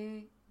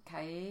 Alti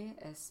Kai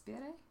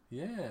Espere?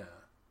 Yeah.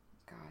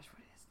 Gosh,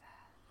 what is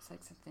that?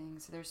 It's something.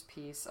 So there's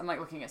peace. I'm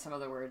looking at some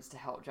of the words to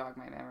help jog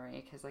my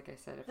memory because, like I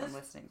said, if I'm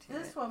listening to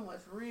this one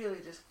was really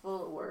just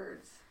full of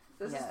words.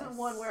 This is the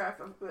one where I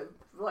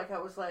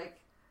was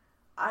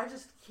I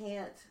just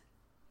can't.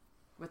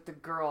 With the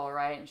girl,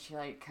 right? And she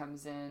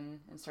comes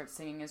in and starts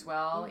singing as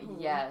well. Mm-hmm.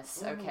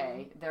 Yes. Mm-hmm.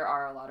 Okay. There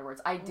are a lot of words.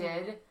 I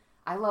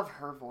love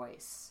her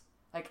voice.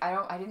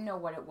 I didn't know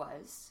what it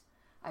was.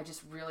 I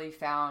just really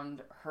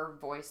found her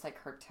voice,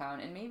 her tone,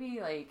 and maybe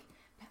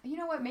you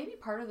know what? Maybe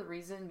part of the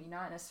reason me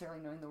not necessarily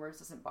knowing the words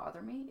doesn't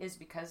bother me is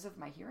because of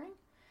my hearing.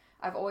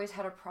 I've always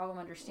had a problem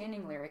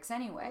understanding lyrics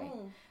anyway.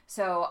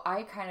 So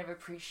I kind of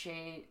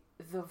appreciate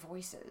the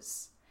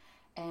voices.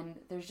 And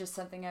there's just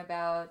something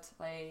about,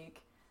 when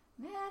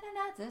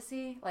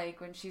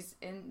she's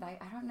in, I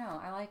don't know.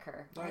 I like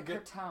her. I like her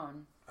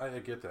tone. I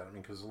get that.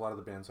 Because a lot of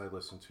the bands I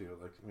listen to,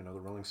 the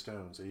Rolling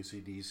Stones,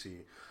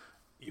 AC/DC,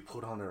 you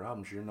put on their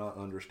albums, you're not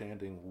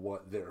understanding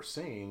what they're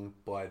saying,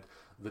 but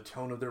the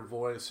tone of their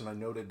voice, and I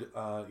noted,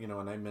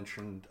 and I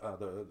mentioned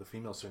the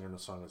female singer in the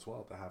song as well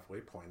at the halfway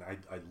point.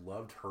 I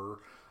loved her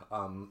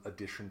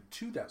addition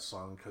to that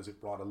song because it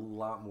brought a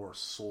lot more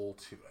soul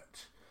to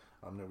it.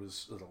 There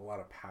was a lot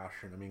of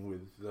passion.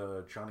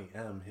 With Johnny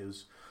M,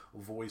 his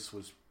voice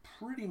was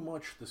pretty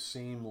much the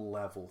same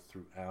level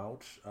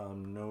throughout.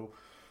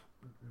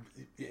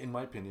 In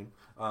my opinion,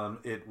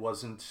 it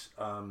wasn't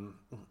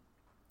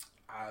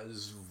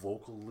as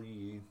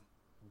vocally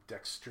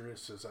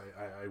dexterous as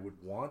I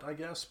would want, I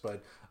guess.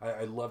 But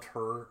I loved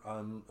her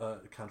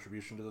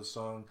contribution to the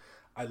song.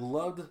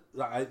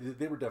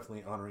 They were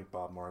definitely honoring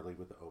Bob Marley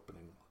with the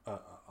opening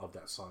of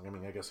that song. I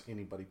mean, I guess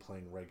anybody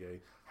playing reggae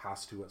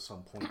has to at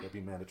some point. That'd be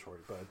mandatory.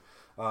 But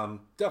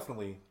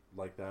definitely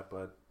like that.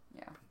 But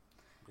yeah.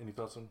 Any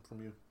thoughts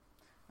from you?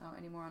 Oh,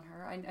 any more on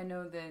her? I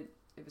know that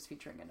it was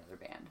featuring another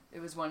band. It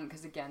was one,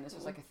 because again, this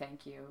was like a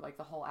thank you. Like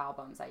the whole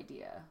album's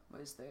idea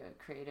was the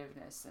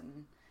creativeness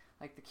and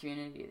like the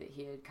community that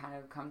he had kind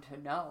of come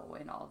to know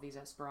in all of these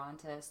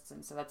Esperantists.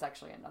 And so that's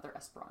actually another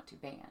Esperanto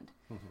band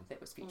that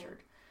was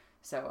featured.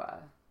 So,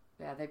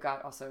 yeah, they've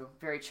got also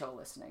very chill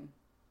listening.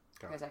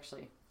 Because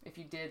actually, if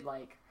you did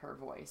like her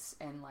voice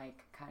and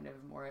like kind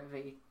of more of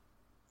a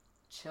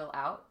chill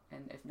out,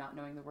 and if not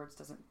knowing the words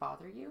doesn't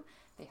bother you,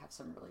 they have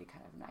some really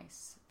kind of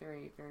nice,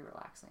 very, very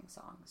relaxing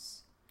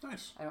songs.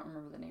 Nice. I don't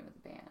remember the name of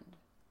the band.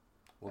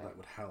 Well, that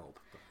would help.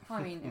 Well,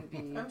 I mean, it would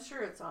be... I'm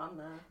sure it's on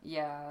the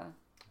Yeah.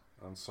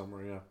 On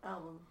somewhere, yeah.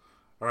 album.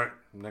 All right,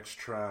 next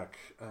track.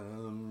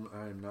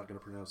 I'm not going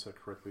to pronounce that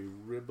correctly.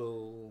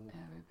 Ribble...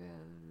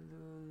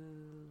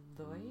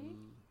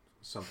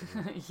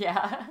 Something.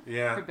 Yeah.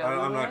 Yeah, Rebellion?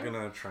 I'm not going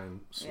to try and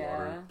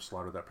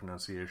slaughter that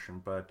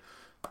pronunciation, but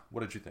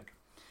what did you think?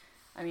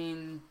 I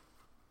mean,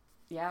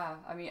 yeah.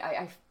 I mean,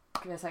 I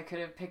guess I could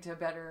have picked a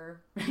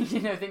better,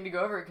 thing to go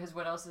over, because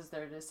what else is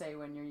there to say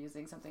when you're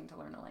using something to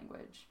learn a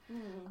language?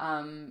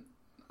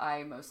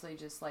 I mostly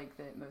just like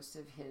that most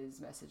of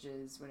his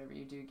messages, whenever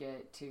you do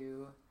get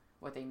to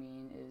what they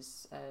mean,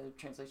 is a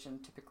translation,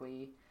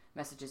 typically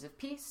messages of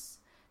peace.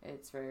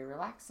 It's very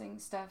relaxing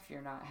stuff.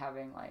 You're not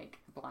having like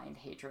blind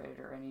hatred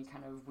or any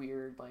kind of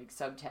weird like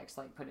subtext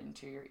like put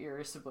into your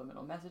ear,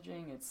 subliminal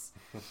messaging. It's,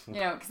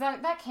 because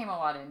that came a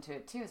lot into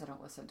it too, is I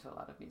don't listen to a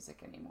lot of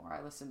music anymore.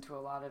 I listen to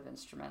a lot of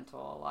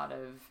instrumental, a lot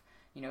of,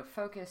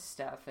 focus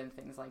stuff and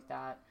things like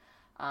that.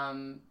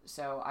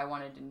 So I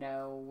wanted to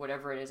know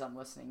whatever it is I'm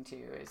listening to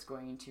is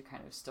going to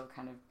still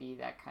be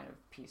that kind of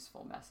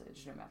peaceful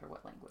message, no matter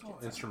what language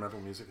it's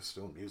instrumental music is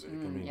still music.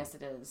 Yes,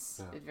 it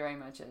is. Yeah. It very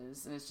much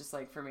is. And it's just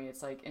like, for me,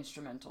 it's like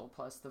instrumental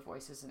plus the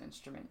voice is an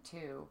instrument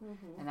too.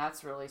 And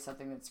that's really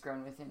something that's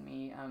grown within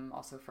me,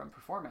 also from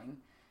performing.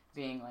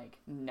 Being like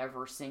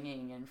never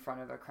singing in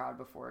front of a crowd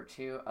before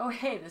to, oh,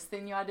 hey, this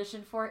thing you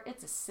auditioned for,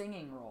 it's a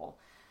singing role.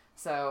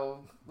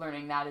 So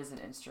learning that as an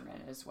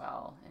instrument as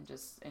well, and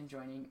just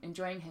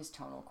enjoying his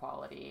tonal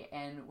quality.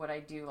 And what I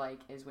do like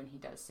is when he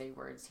does say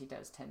words, he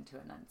does tend to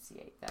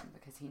enunciate them,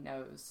 because he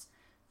knows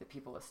that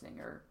people listening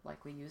are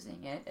likely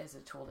using it as a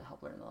tool to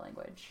help learn the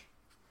language.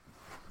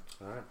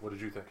 All right, what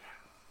did you think?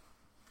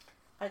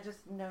 I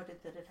just noted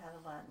that it had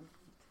a Latin.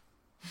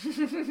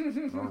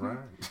 All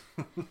right.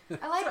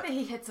 I like that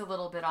he hits a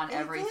little bit on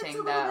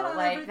everything, though.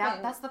 Like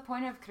that's the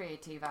point of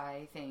Creativa,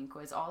 I think,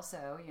 was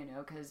also,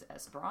 because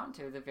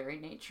Esperanto, the very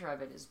nature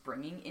of it is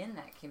bringing in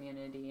that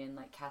community and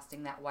like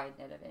casting that wide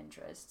net of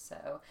interest.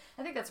 So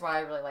I think that's why I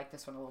really like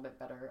this one a little bit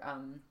better.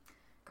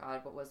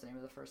 God, what was the name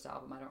of the first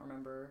album? I don't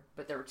remember,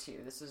 but there were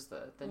two. This is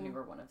the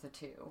newer one of the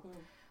two.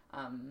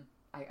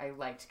 I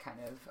liked kind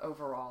of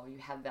overall you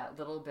had that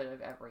little bit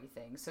of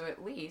everything. So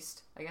at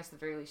least, I guess the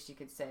very least you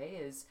could say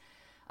is,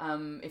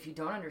 if you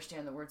don't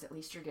understand the words, at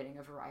least you're getting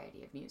a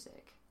variety of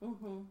music.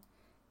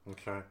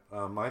 Okay.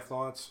 My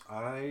thoughts,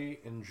 I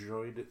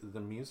enjoyed the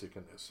music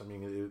in this. I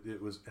mean,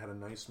 it had a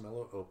nice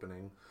mellow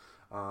opening.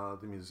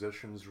 The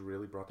musicians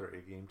really brought their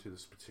A game to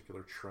this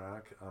particular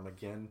track.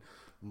 Again,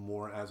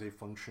 more as a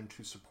function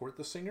to support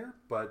the singer,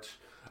 but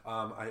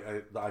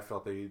I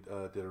felt they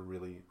did a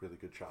really, really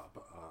good job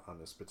on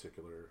this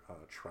particular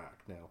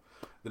track. Now,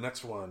 the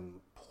next one,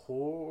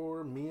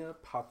 Por Mia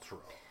Patro.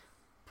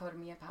 Por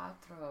Mia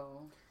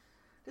Patro.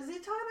 Does he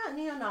talk about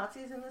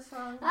neo-Nazis in this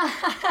song?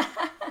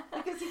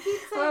 Because he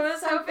keeps saying I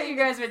was hoping you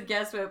guys would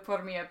guess what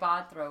Por Mia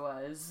Patro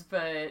was,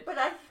 but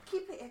I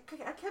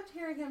kept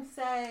hearing him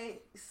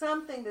say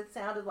something that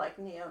sounded like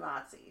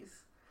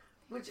neo-Nazis.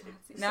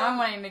 Now I'm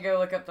wanting to go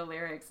look up the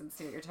lyrics and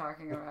see what you're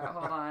talking about.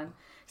 Hold on.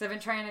 Because I've been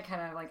trying to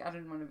kind of, like, I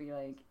didn't want to be,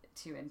 like,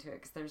 too into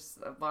it, because there's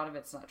a lot of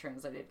it's not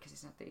translated, because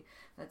he's not the,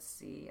 let's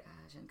see,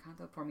 Je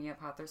canto por mia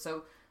patro.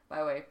 So, by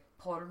the way,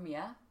 Por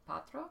Mia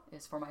Patro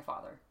is for my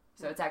father.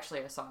 So it's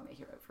actually a song that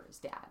he wrote for his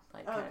dad,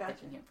 like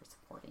thanking him for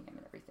supporting him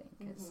and everything.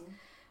 Because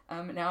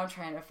now I'm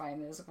trying to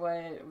find this.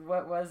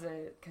 What was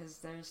it? Because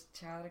there's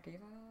Chargeva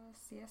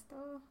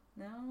Siesto?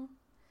 No?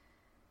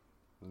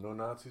 No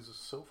Nazis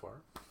so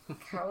far.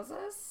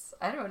 Causas?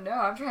 I don't know.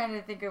 I'm trying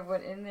to think of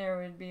what in there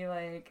would be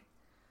like.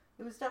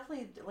 It was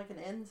definitely like an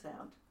N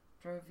sound.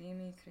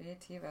 Provimi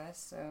creativa,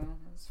 so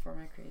that's for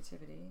my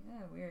creativity.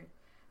 Yeah, weird.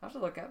 I'll have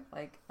to look up,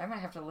 like, I might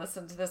have to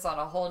listen to this on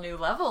a whole new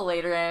level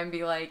later and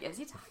be like, is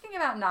he talking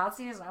about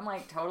Nazis? And I'm,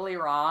 like, totally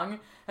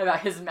wrong about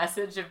his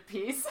message of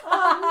peace. No,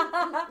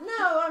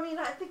 I mean,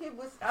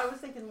 I was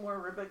thinking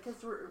more, because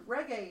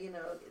reggae,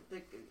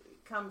 it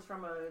comes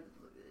from a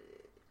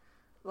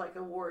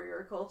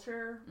warrior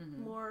culture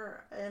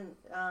more, and,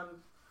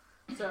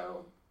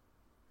 so,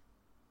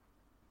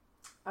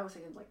 I was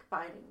thinking like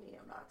fighting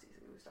neo-Nazis.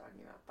 He was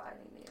talking about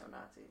fighting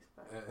neo-Nazis,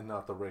 but And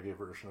not the reggae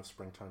version of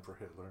Springtime for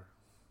Hitler.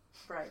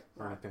 right,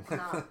 Or not anything.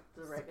 not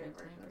the reggae Springtime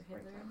version of for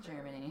Hitler in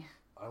Springtime. Germany.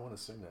 I want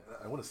to sing that.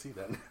 I want to see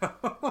that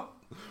now.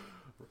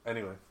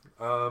 Anyway,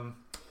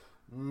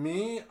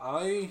 me,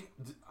 I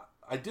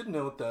did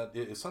note that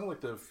it sounded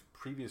like the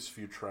previous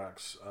few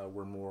tracks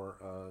were more,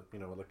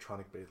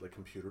 electronic based, like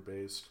computer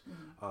based.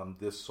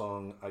 This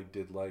song, I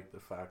did like the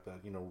fact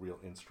that real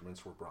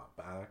instruments were brought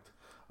back.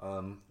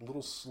 A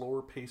little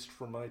slower paced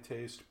for my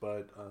taste,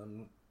 but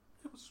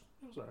it was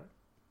alright.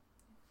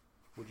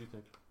 What'd you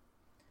think?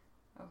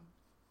 Oh,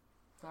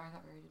 sorry, I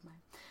thought we already did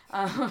mine.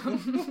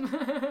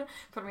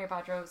 Por mi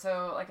Patro.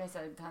 So, like I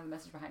said, kind of the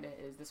message behind it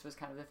is this was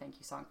kind of the thank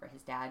you song for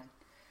his dad.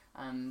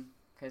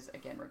 Because,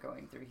 again, we're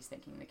going through, he's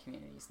thanking the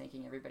community, he's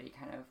thanking everybody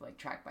kind of, like,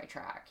 track by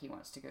track. He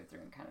wants to go through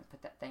and kind of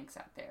put that thanks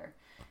out there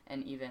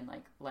and even,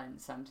 like,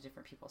 lend some to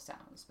different people's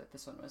sounds. But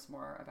this one was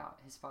more about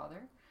his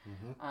father.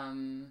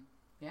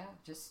 Yeah,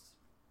 just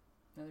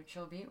another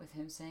chill beat with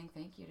him saying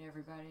thank you to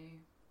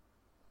everybody.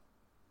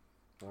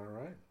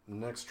 Alright,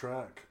 next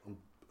track.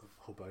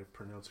 Hope I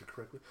pronounce it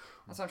correctly.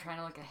 That's why I'm trying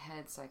to look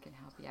ahead so I can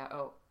help you out.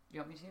 Oh,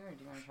 you want me to, or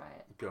do you want to try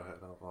it? Go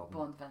ahead. I'll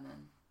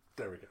Bondvennen.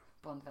 There we go.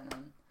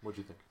 Bondvennen. What'd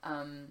you think?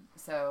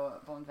 So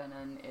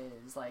Bondvennen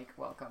is like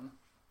welcome.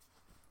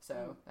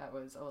 So that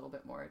was a little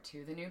bit more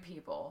to the new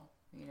people,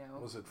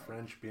 Was it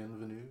French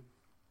bienvenue?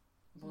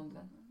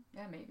 Bondvennen?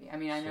 Yeah, maybe. I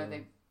mean, I know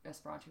So-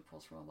 Esperanto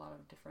pulls from a lot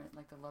of different,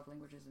 like the love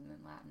languages and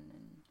then Latin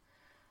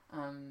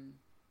and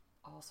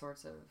all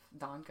sorts of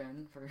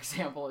Danken, for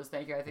example, is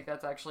thank you. I think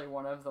that's actually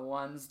one of the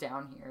ones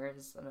down here.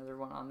 Is another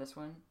one on this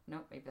one.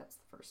 Nope, maybe that's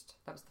the first.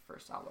 That was the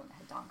first album that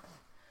had Danke.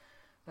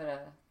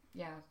 But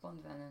yeah,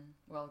 Bondvennen,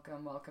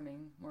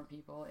 welcoming more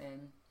people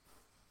in.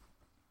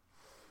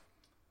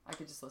 I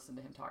could just listen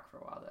to him talk for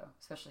a while though,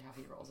 especially how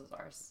he rolls his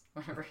R's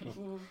whenever he.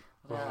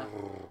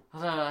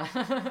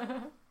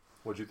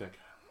 What'd you think?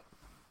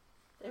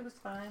 It was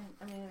fine.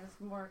 I mean, it was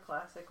more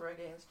classic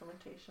reggae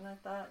instrumentation, I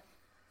thought,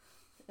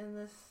 in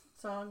this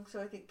song. So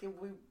I think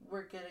we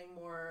were getting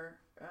more,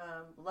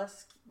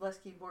 less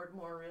keyboard,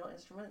 more real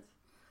instruments.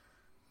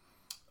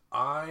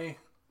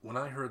 When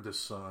I heard this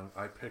song,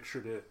 I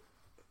pictured it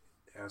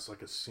as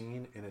like a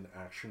scene in an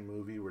action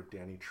movie where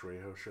Danny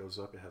Trejo shows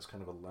up. It has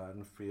kind of a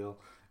Latin feel,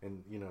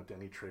 and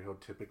Danny Trejo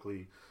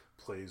typically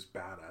plays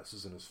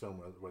badasses in his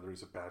film, whether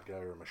he's a bad guy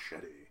or a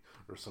machete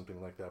or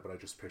something like that. But I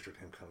just pictured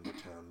him coming to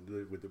town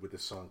with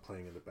this song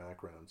playing in the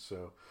background.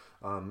 So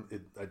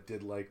I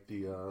did like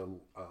the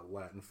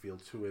Latin feel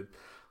to it.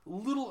 A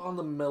little on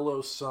the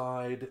mellow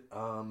side.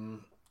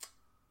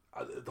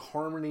 The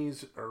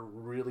harmonies are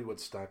really what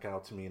stuck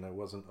out to me, and I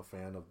wasn't a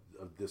fan of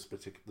this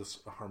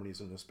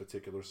harmonies in this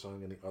particular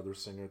song and the other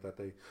singer that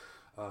they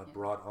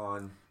brought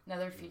on.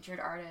 Another featured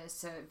artist,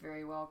 so it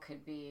very well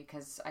could be,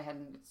 because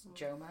it's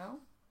Jomo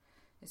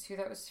is who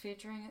that was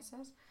featuring, it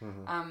says.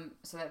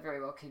 So that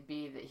very well could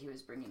be that he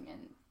was bringing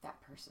in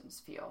that person's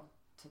feel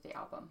to the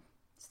album.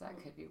 So that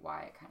could be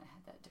why it kind of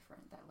had that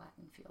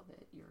Latin feel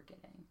that you were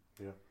getting.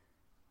 Yeah.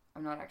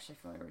 I'm not actually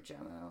familiar with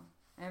Jomo.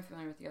 I am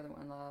familiar with the other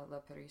one, La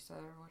Perisa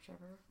or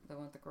whichever, the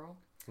one with the girl.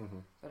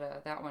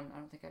 But that one, I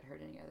don't think I'd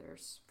heard any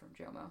others from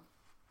Jomo.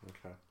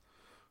 Okay.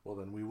 Well,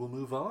 then we will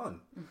move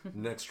on.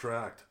 Next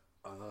track.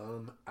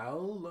 Al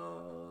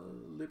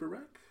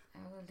Liberec?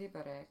 Al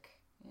Liberec.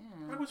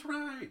 Yeah. I was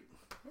right.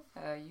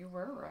 You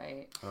were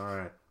right. All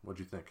right. What'd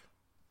you think?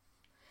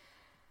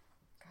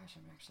 Gosh,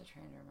 I'm actually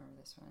trying to remember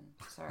this one.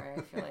 Sorry,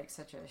 I feel like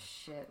such a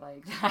shit.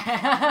 Like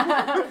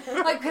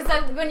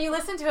because when you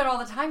listen to it all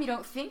the time, you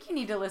don't think you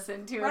need to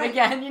listen to it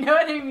again. You know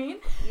what I mean?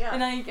 Yeah.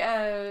 And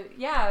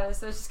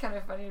so it's just kind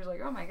of funny. You're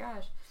like, oh my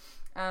gosh.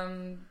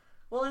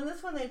 Well, in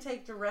this one, they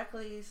take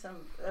directly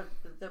some of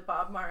the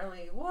Bob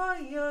Marley, whoa,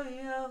 yo,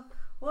 yo,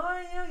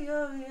 whoa, yo,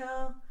 yo,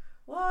 yo,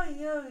 whoa,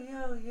 yo,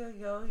 yo, yo,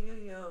 yo, yo,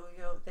 yo,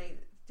 yo. They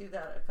do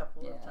that a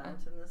couple of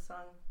times in this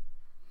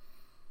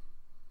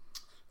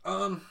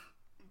song.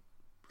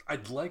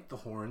 I'd like the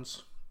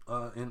horns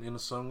in a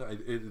song.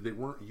 They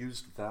weren't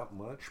used that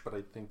much, but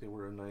I think they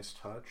were a nice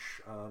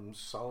touch.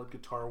 Solid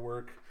guitar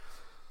work.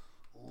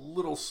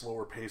 Little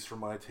slower pace for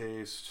my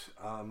taste.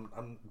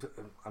 I'm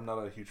not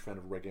a huge fan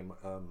of reggae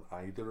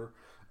either,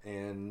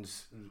 and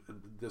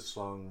this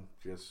song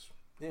just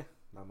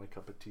not my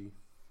cup of tea.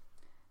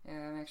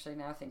 Yeah, I'm actually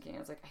now thinking. I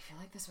was like, I feel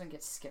like this one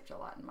gets skipped a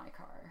lot in my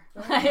car.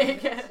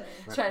 Like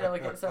trying to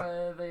look at some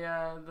of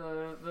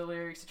the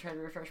lyrics to try to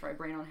refresh my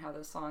brain on how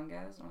the song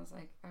goes, and I was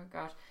like, oh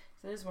gosh.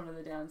 So this is one of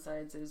the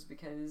downsides, is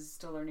because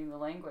still learning the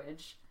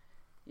language.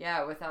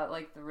 Yeah, without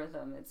like the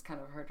rhythm, it's kind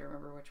of hard to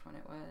remember which one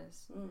it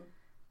was.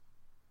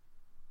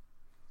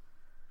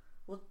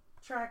 Well,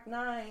 track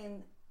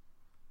 9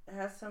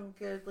 has some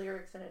good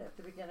lyrics in it at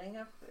the beginning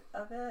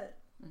of it.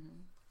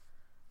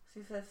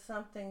 He says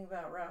something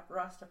about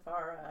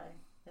Rastafari,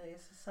 and he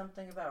says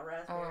something about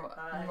raspberry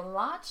pie.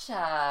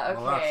 Malacha.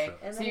 Okay.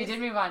 Malacha. So you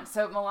did move on.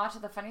 So Malacha,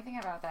 the funny thing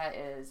about that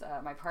is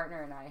my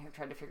partner and I have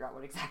tried to figure out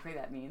what exactly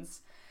that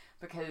means.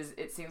 because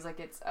it seems like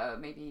it's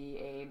maybe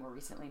a more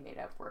recently made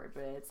up word,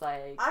 but it's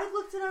like I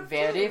looked it up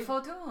Very too.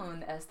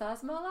 fortune,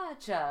 estas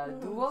malacha,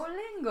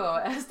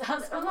 Duolingo,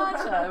 estas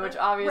malacha, which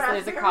obviously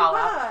is a Raspberry call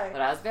Pi. out.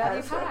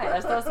 Raspberry Pi,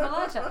 estas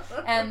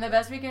malacha. And the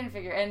best we can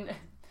figure, and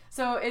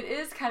so it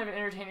is kind of an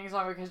entertaining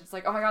song because it's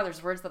like, oh my god,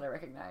 there's words that I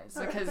recognize.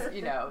 Because,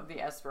 you know, the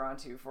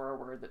Esperanto for a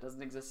word that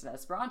doesn't exist in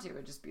Esperanto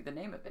would just be the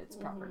name of its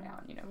proper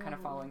noun, you know, kind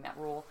of following that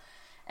rule.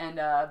 And,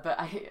 but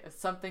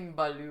something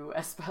Baloo,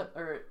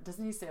 or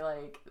doesn't he say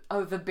like,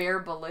 oh, the bear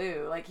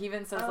Baloo? Like, he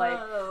even says like,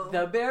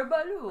 the bear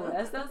Baloo,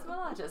 estas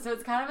malacha. So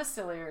it's kind of a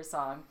sillier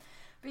song.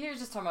 But he was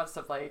just talking about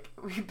stuff like,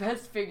 we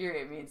best figure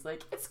it means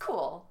like, it's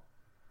cool.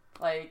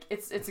 Like,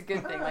 it's a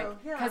good thing.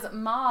 Like, because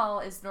mal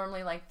is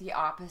normally like the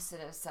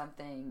opposite of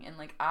something, and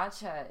like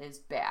acha is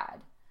bad.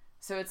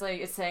 So it's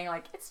like, it's saying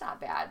like, it's not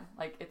bad.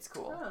 Like, it's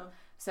cool. Oh.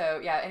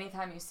 So, yeah,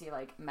 anytime you see,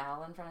 like,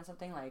 mal in front of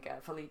something, like,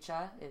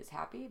 felicia is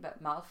happy,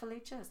 but mal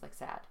felicia is, like,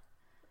 sad.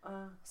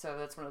 So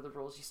that's one of the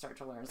rules you start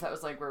to learn. So that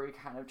was, like, where we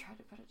kind of tried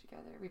to put it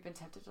together. We've been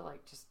tempted to,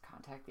 like, just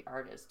contact the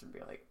artist and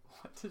be like,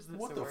 what does this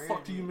What the word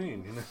fuck do you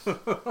mean?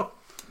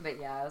 But,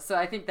 yeah, so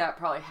I think that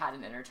probably had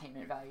an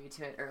entertainment value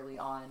to it early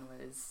on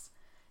was,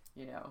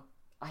 you know,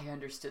 I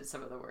understood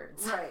some of the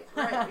words. Right,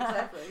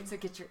 exactly. So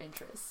get your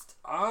interest.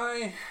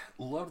 I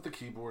love the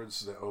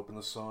keyboards that open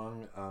the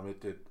song.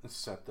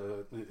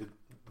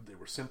 They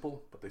were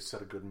simple, but they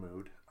set a good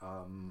mood.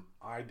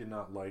 I did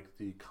not like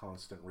the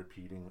constant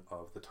repeating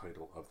of the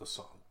title of the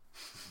song.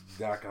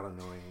 That got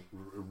annoying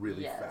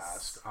really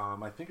fast.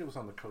 I think it was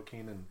on the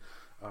Cocaine and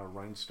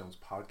Rhinestones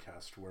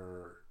podcast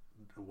where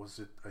it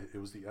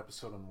was the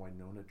episode on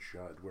Winona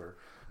Judd where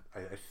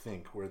I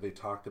think where they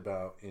talked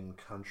about in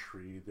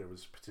country there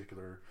was a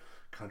particular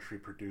country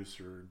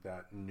producer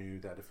that knew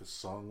that if a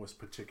song was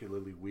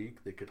particularly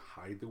weak, they could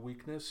hide the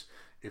weakness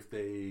if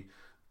they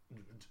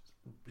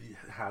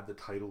had the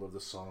title of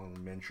the song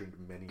mentioned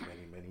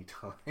many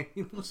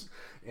times.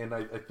 And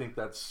I think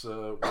that's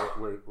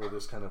where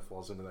this kind of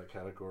falls into that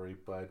category.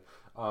 But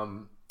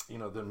you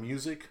know, the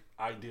music,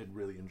 I did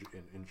really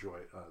enjoy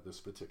this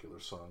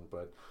particular song,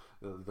 but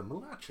the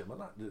malacha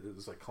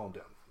is like, calm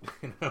down.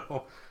 You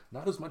know,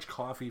 not as much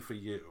coffee for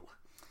you.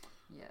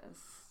 Yes.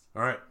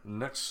 All right,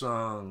 next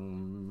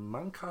song,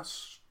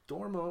 Mancas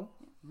Dormo.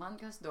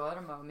 Mancas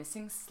Dormo,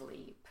 missing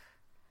sleep.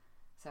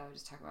 So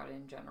just talk about it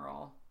in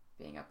general.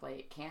 Being up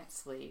late, can't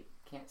sleep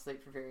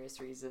for various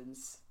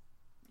reasons,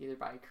 either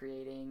by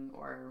creating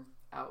or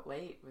out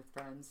late with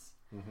friends.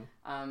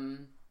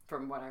 Mm-hmm.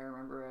 From what I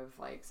remember of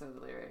like some of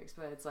the lyrics,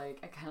 but it's like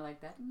I kind of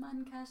like that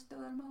Mancas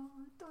Dormo,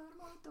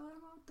 Dormo,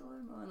 Dormo,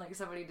 Dormo, and like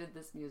somebody did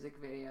this music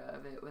video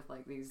of it with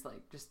like these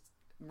like just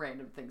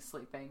random things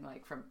sleeping,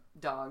 like from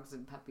dogs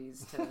and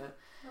puppies to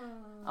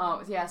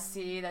oh yeah,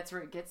 see, that's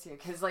where it gets you,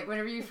 because like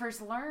whenever you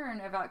first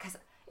learn about, because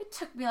it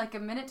took me like a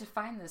minute to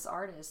find this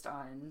artist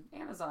on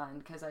Amazon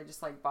because I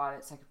just like bought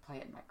it so I could play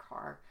it in my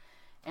car.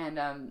 And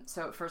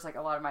so at first, like,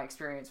 a lot of my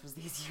experience was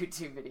these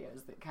YouTube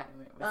videos that kind of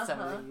went with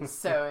some of these.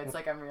 So it's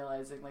like I'm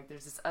realizing, like,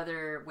 there's this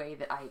other way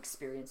that I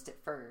experienced it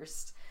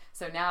first.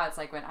 So now it's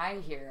like when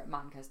I hear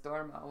Mancas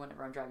Dormo,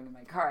 whenever I'm driving in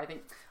my car, I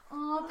think,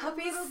 oh,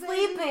 puppy's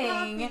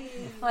sleeping. Puppy.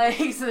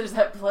 Like, so there's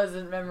that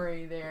pleasant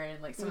memory there.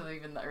 And, like, some of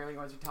even the early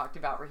ones we talked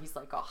about where he's,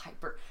 like, all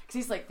hyper. Because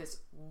he's, like, this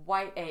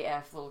white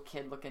AF little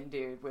kid-looking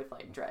dude with,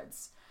 like,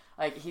 dreads.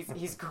 Like,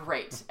 he's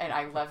great, and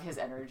I love his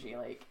energy.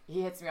 Like,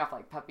 he hits me off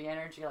like puppy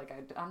energy. Like,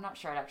 I'm not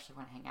sure I'd actually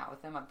want to hang out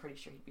with him. I'm pretty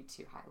sure he'd be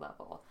too high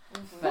level.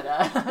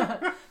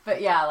 Mm-hmm.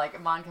 But yeah,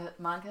 like,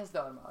 Mancas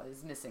Dormo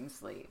is missing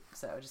sleep.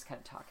 So just kind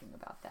of talking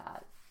about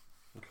that.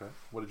 Okay.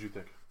 What did you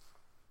think?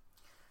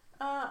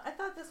 I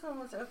thought this one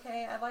was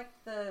okay. I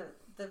liked the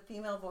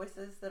female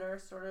voices that are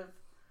sort of,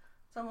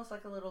 it's almost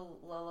like a little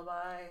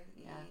lullaby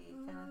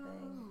kind of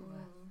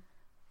thing.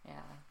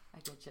 Yeah, I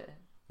get you.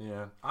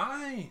 Yeah.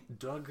 I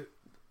dug...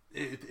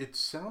 It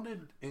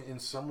sounded in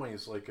some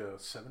ways like a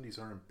 70s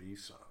R&B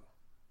song.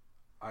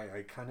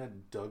 I kind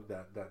of dug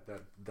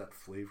that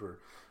flavor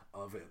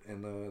of it,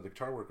 and the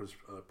guitar work was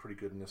pretty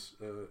good in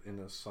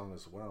this song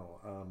as well.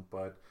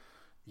 But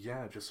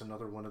yeah, just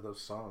another one of those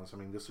songs. I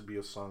mean, this would be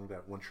a song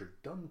that once you're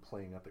done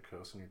playing at the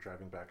coast and you're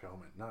driving back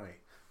home at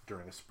night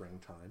during a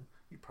springtime,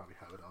 you'd probably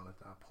have it on at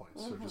that point.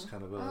 So just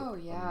kind of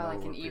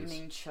like an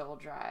evening chill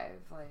drive.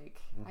 Like,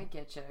 I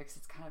get you, because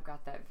it's kind of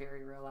got that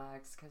very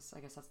relaxed, because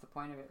I guess that's the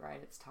point of it, right?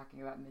 It's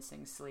talking about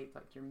missing sleep,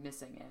 like you're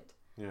missing it.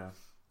 Yeah.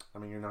 I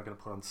mean, you're not going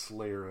to put on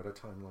Slayer at a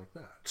time like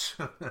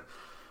that.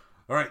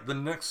 All right, the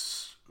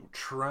next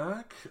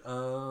track,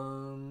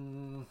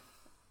 Pazzigilo.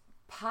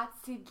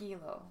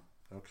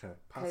 Okay,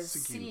 because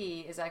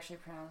C is actually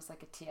pronounced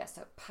like a TS,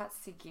 so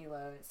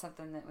Pazzigilo. It's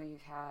something that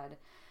we've had.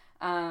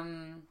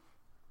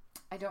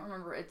 I don't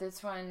remember.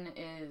 This one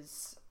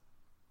is...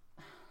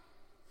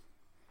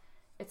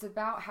 It's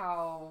about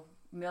how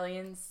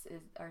millions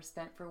are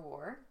spent for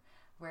war,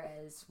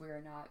 whereas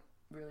we're not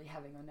really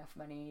having enough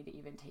money to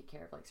even take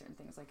care of like certain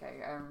things. Like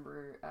I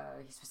remember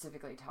he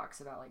specifically talks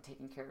about like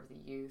taking care of the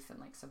youth and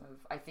like some of...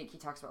 I think he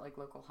talks about like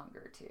local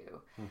hunger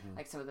too. Mm-hmm.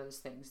 Like some of those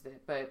things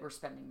but we're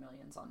spending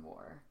millions on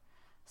war.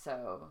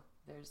 So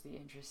there's the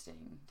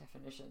interesting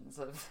definitions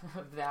of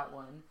that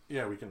one.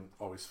 Yeah, we can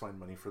always find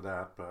money for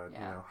that, but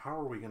Yeah. you know, how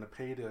are we going to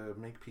pay to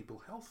make people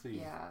healthy?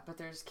 Yeah, but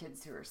there's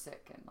kids who are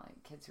sick, and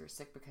like kids who are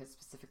sick because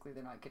specifically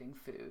they're not getting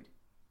food,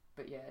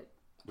 but yet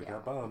We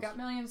got bombs. We got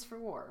millions for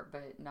war,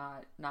 but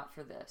not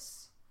for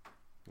this.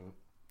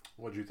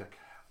 What'd you think?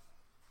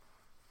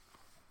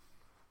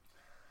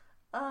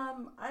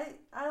 I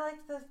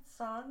liked the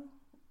song.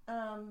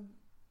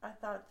 I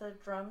thought the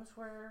drums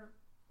were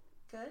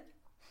good.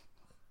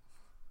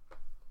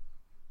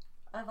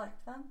 I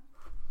liked them.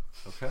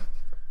 Okay.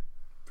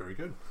 Very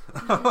good.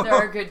 There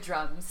are good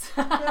drums.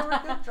 They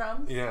were good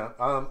drums. Yeah,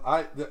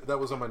 that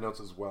was on my notes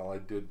as well. I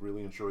did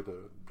really enjoy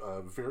the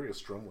various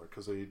drum work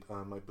because I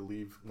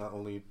believe not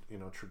only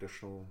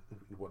traditional,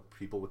 what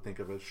people would think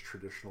of as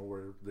traditional,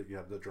 where you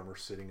have the drummer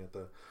sitting at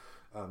the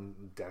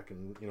deck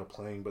and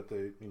playing, but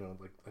they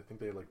like I think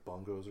they had like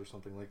bongos or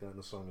something like that in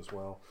the song as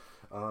well.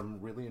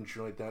 Really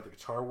enjoyed that. The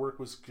guitar work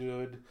was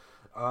good.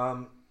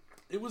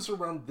 It was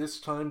around this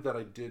time that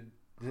I did.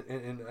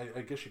 And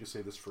I guess you could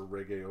say this for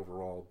reggae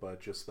overall,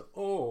 but just the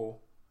oh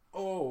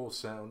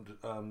sound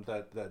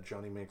that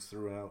Johnny makes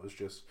throughout is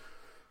just,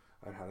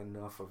 I've had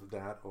enough of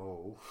that.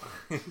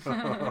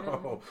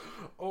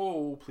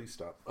 Oh, please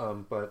stop.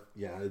 But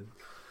yeah,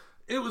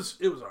 it was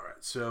all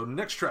right. So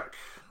next track.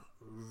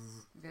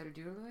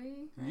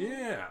 Verdule?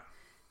 Yeah.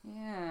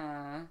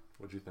 Yeah.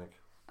 What'd you think?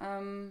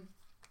 I'm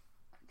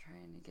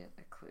trying to get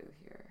a clue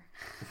here.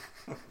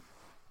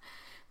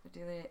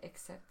 Verdule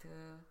except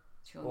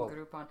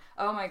Groupon.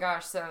 Oh my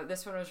gosh! So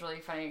this one was really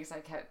funny because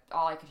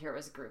all I could hear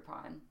was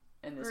Groupon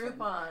in this one.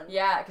 Groupon.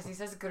 Yeah, because he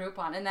says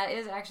Groupon, and that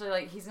is actually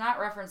like he's not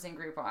referencing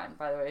Groupon.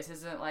 By the way, this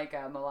isn't like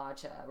a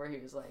Malacha where he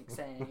was like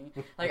saying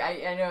like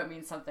I know it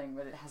means something,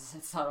 but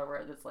it's not a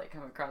word that's like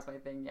come across my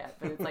thing yet.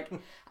 But it's like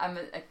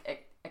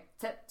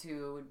accept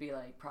to would be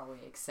like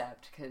probably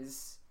accept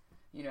because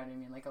you know what I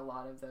mean. Like a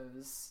lot of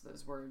those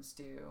words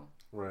do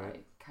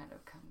like kind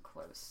of come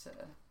close to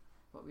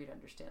what we'd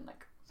understand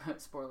like.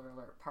 Spoiler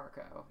alert,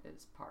 Parko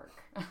is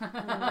park.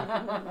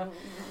 Because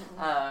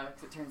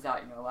it turns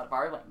out, a lot of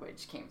our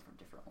language came from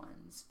different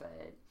ones.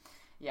 But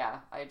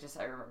yeah, I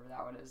remember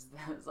that one as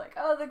like,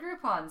 oh, the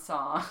Groupon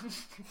song.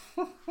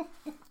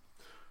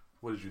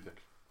 What did you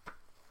think?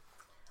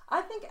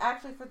 I think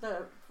actually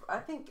I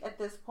think at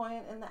this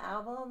point in the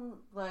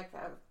album, like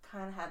I've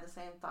kind of had the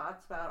same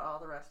thoughts about all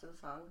the rest of the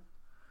songs.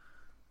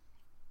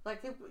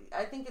 Like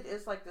I think it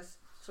is like this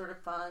sort of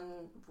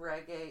fun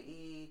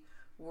reggae-y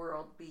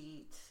world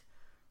beat.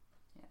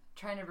 Yeah,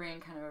 trying to bring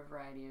kind of a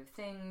variety of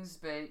things,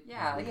 but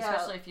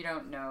especially if you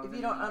don't know, if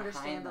you don't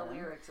understand the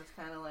lyrics, it's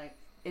kind of like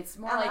it's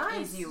more like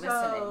easy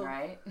listening,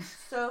 right?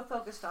 So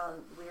focused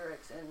on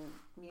lyrics and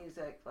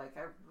music, like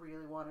I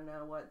really want to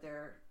know what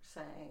they're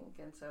saying,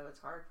 and so it's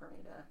hard for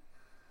me to.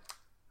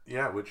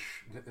 Yeah,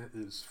 which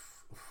is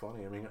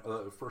funny. I mean,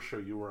 the first show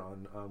you were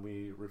on,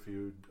 we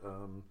reviewed.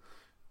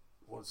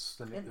 What's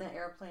the name? In the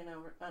airplane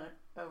over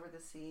the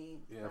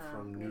sea. Yeah,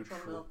 from Neutral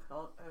Milk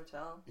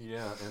Hotel.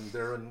 Yeah, and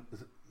they're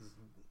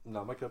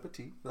not my cup of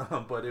tea,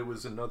 but it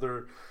was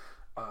another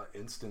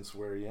instance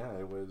where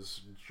it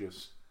was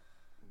just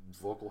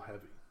vocal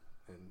heavy,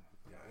 and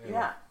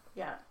anyway.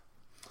 Yeah.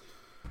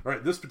 All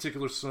right, this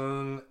particular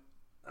song,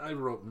 I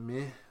wrote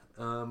meh.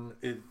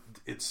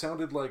 It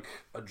sounded like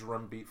a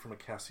drum beat from a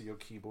Casio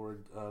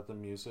keyboard. The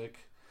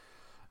music,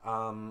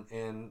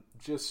 and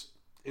just.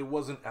 It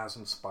wasn't as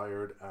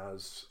inspired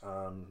as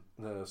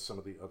some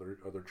of the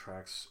other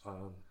tracks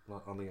on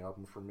the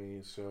album for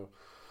me. So,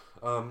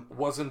 I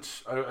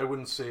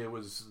wouldn't say it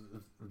was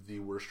the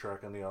worst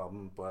track on the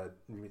album, but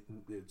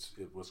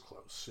it was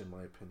close in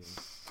my opinion.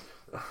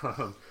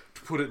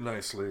 To put it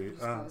nicely. I was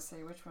going to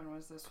say, which one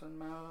was this one?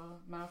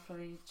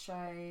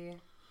 Malfelice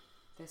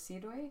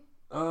Decidue?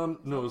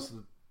 No, it was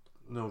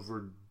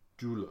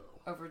Verdulo.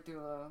 Oh,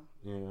 Verdulo.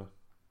 Yeah.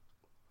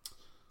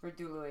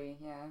 Verduloi,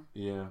 yeah.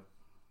 Yeah.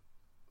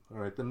 All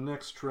right, the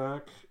next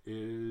track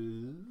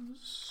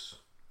is...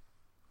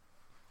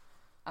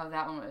 Oh,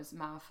 that one was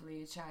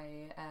Malfelice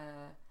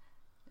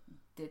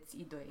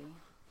Decidue.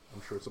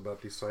 I'm sure it's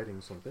about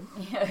deciding something.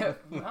 Yeah,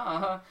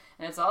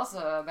 and it's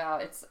also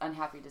about its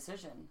unhappy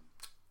decision.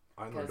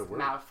 I learned a because word.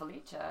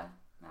 Malfelice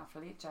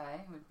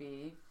would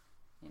be,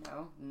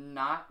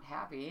 not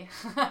happy.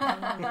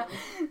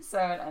 So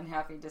an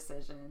unhappy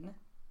decision.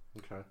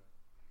 Okay.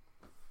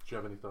 Do you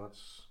have any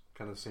thoughts?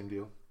 Kind of the same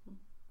deal?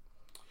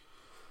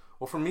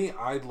 Well, for me,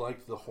 I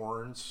liked the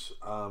horns.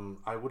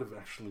 I would have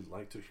actually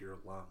liked to hear a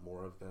lot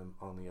more of them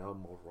on the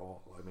album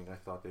overall. I mean, I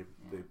thought they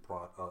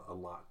brought a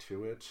lot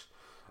to it.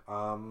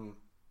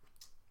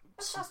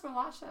 Just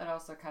Malacha, it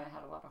also kind of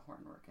had a lot of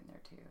horn work in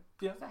there too.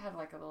 Yeah. That had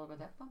like a little bit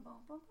of that bum,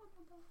 bum, bum, bum,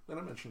 bum. And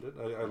I mentioned it.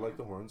 I like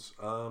the horns.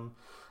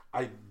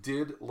 I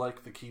did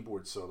like the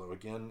keyboard solo.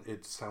 Again,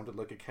 it sounded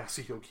like a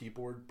Casio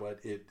keyboard,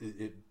 but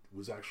it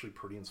was actually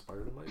pretty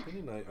inspired in my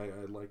opinion.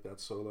 I like that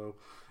solo.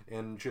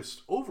 And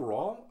just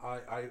overall,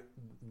 I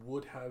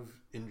would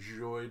have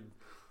enjoyed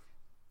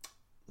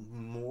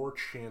more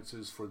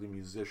chances for the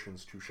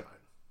musicians to shine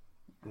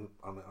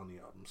on the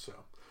album.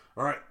 So,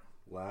 all right,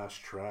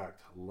 last track,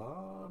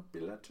 La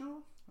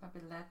Biletto? La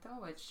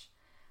Biletto, which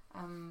I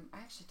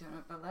actually don't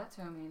know what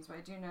Biletto means, but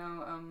I do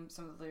know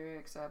some of the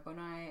lyrics.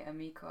 Bonai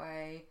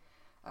amicoi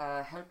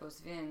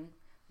helpos vin,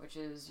 which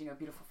is,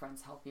 beautiful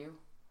friends help you.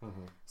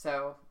 Mm-hmm.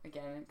 So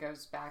again, it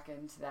goes back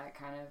into that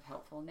kind of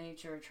helpful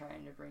nature,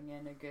 trying to bring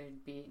in a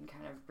good beat and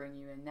kind of bring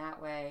you in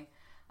that way.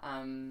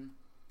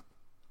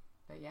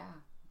 But yeah,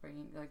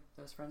 bringing like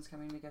those friends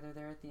coming together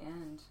there at the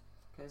end,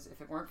 because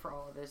if it weren't for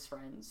all of his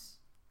friends,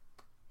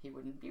 he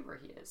wouldn't be where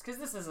he is. Because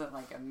this isn't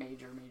like a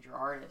major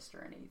artist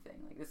or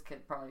anything. Like, this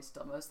kid probably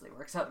still mostly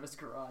works out of his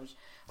garage.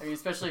 I mean,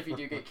 especially if you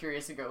do get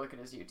curious and go look at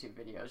his YouTube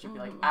videos, you'd be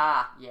like,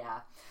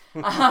 yeah.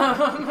 He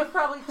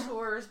probably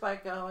tours by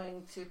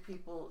going to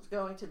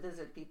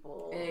visit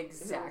people.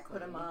 Exactly. Who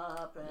put him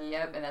up. And,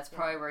 yep, and that's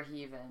probably where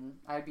he even,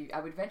 I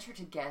would venture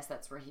to guess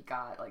that's where he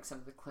got like some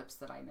of the clips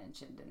that I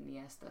mentioned in the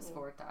Estas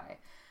Forti.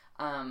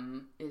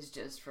 Is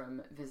just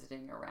from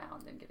visiting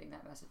around and getting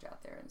that message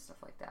out there and stuff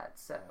like that.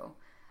 So,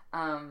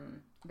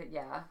 but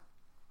yeah,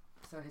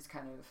 so his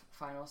kind of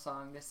final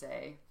song to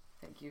say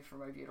thank you for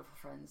my beautiful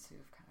friends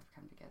who've kind of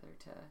come together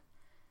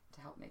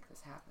to help make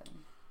this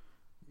happen.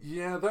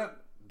 Yeah, that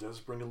does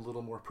bring a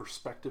little more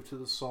perspective to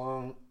the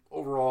song.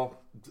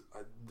 Overall,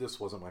 this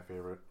wasn't my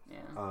favorite.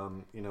 Yeah.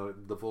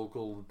 The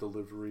vocal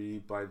delivery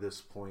by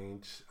this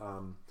point,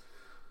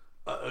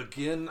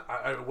 again,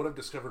 what I've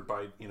discovered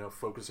by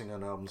focusing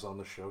on albums on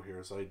the show here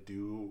is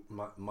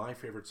my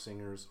favorite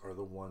singers are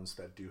the ones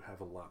that do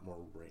have a lot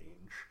more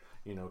range.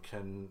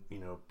 Can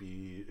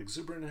be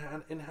exuberant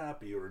and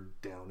happy, or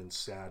down and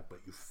sad, but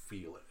you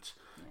feel it.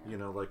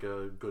 Yeah. Like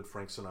a good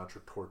Frank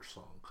Sinatra Torch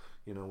song.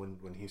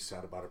 When he's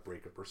sad about a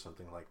breakup or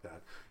something like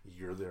that,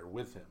 you're there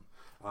with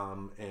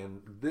him.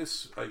 And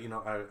this, I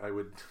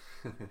would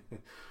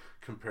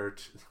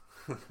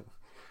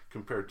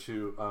compared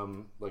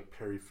to like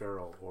Perry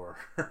Farrell or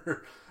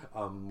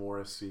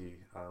Morrissey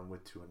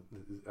with two.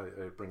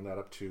 I bring that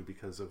up too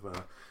because of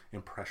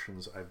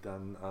impressions I've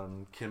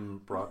done.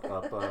 Kim brought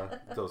up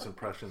those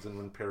impressions, and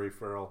when Perry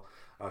Farrell,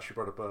 she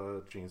brought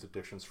up Jane's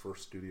Addiction's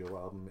first studio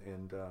album,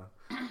 and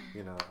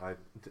I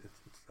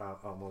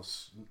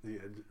almost,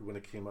 when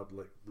it came up,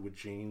 like with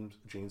Jane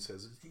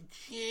says,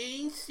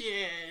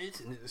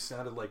 and it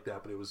sounded like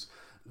that, but it was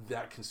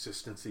that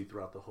consistency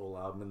throughout the whole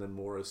album. And then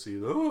Morrissey,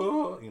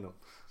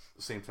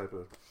 same type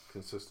of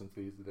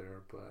consistency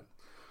there, but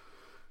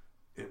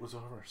it was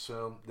over.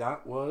 So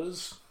that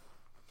was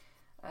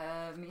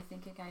me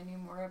thinking I knew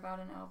more about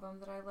an album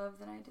that I love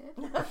than I did.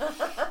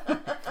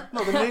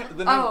 No, the name.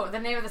 The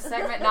name of the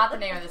segment, not the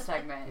name of the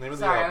segment.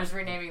 Sorry, I was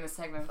renaming the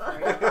segment for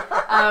you.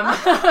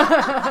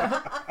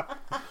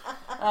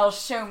 That'll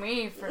show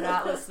me for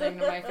not listening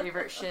to my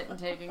favorite shit and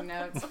taking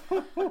notes.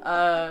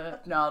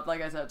 No,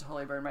 like I said,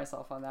 totally burned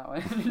myself on that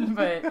one.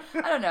 But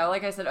I don't know.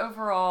 Like I said,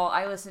 overall,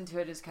 I listen to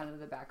it as kind of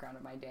the background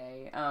of my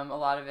day. A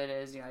lot of it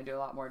is, I do a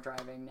lot more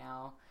driving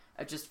now,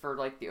 just for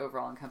like the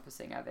overall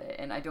encompassing of it.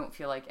 And I don't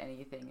feel like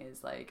anything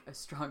is like a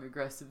strong,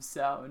 aggressive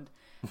sound.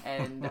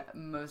 And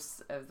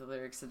most of the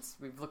lyrics, since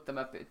we've looked them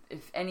up,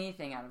 if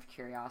anything, out of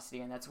curiosity,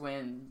 and that's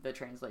when the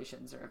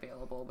translations are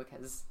available,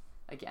 because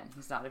again,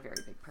 he's not a very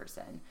big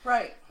person.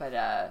 Right. But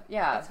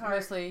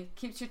mostly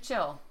keeps you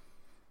chill.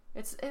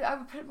 I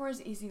would put it more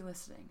as easy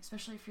listening,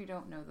 especially if you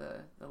don't know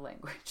the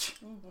language.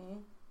 Mm-hmm.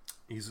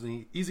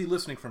 Easy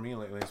listening for me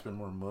lately. It's been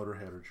more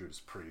Motorhead or Judas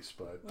Priest.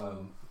 But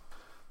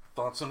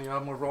thoughts on the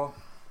album overall?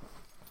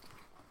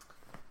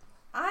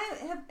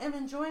 I am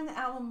enjoying the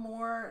album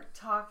more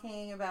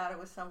talking about it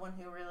with someone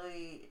who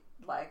really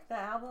liked the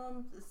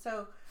album.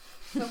 So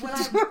when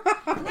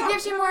it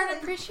gives you more an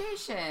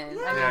appreciation.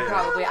 Yeah, I mean,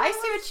 probably. I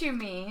see what you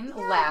mean.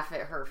 Yeah. Laugh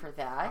at her for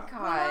that.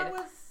 God.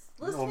 When I was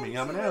listening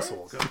I'm an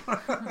asshole.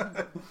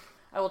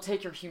 I will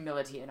take your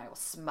humility and I will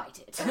smite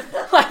it.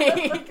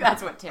 Like,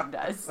 that's what Tim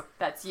does.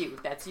 That's you.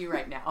 That's you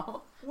right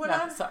now.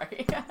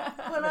 Sorry.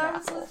 When I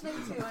was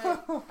listening to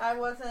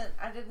it,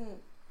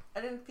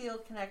 I didn't feel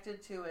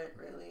connected to it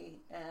really,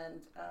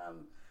 and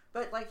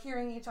but like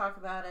hearing you talk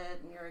about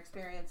it and your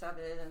experience of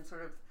it and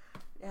sort of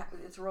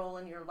its role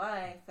in your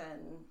life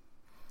and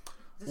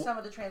some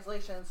of the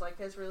translations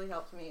has really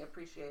helped me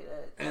appreciate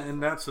it.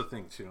 And that's the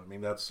thing too. I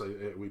mean, that's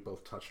we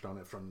both touched on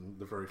it from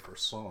the very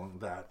first song,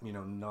 that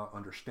not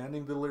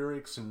understanding the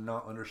lyrics and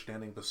not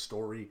understanding the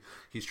story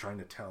he's trying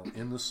to tell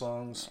in the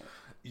songs,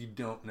 you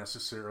don't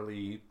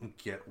necessarily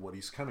get what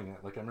he's coming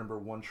at. Like I remember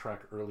one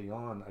track early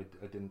on,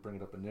 I didn't bring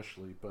it up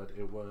initially, but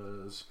it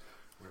was,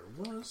 where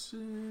was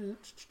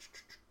it?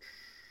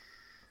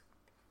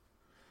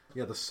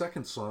 Yeah, the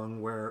second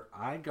song, where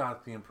I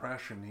got the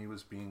impression he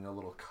was being a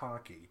little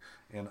cocky,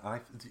 and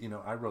I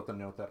wrote the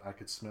note that I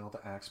could smell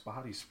the Axe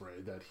body spray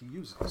that he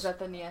uses. Was that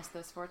the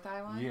Niestas Forti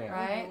one? Yeah.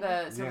 Right?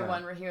 The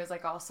one where he was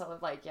like also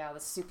like, the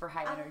super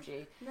high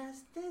energy.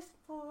 Niestas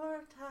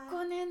Forti.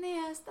 Con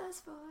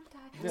Niestas Forti.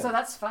 Yeah. So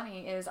that's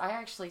funny, is I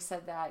actually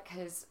said that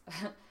because...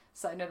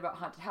 Side note about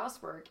haunted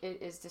housework,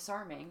 it is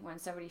disarming when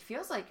somebody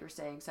feels like you're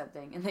saying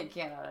something and they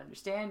cannot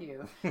understand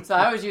you. So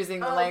I was using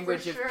the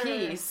language of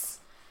peace.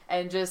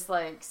 and just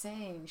like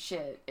saying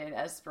shit in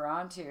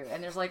Esperanto,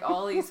 and there's like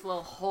all these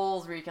little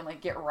holes where you can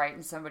like get right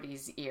in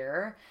somebody's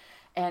ear.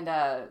 And,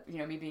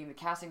 me being the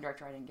casting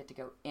director, I didn't get to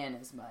go in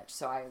as much.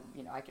 So I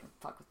can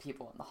fuck with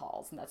people in the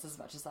halls, and that's as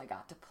much as I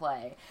got to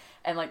play.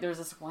 And, like, there's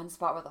this one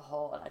spot with a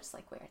hole, and I just,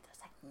 like, wear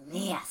this, like,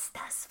 Miesta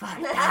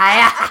Sparta.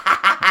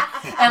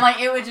 And,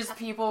 like, it would just,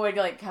 people would,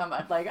 like, come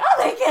up, like, oh,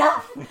 my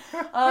God.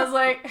 I was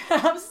like,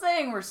 I'm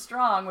saying we're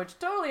strong, which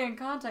totally in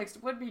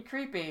context would be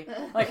creepy.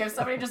 Like, if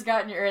somebody just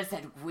got in your ear and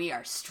said, we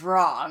are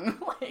strong,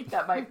 like,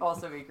 that might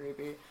also be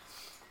creepy.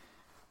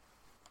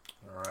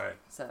 All right.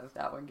 So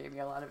that one gave me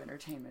a lot of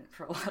entertainment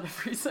for a lot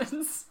of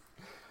reasons.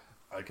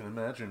 I can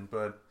imagine,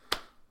 but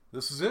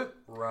this is it.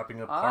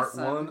 Wrapping up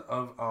Awesome. part 1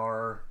 of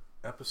our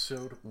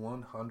episode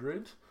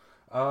 100.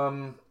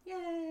 Yay!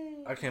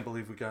 I can't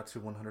believe we got to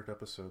 100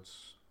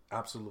 episodes.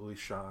 Absolutely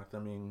shocked. I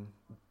mean,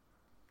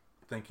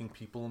 thanking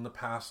people in the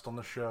past on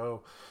the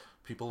show,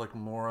 people like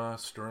Maura,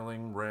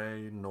 Sterling,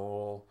 Ray,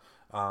 Noel,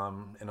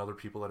 and other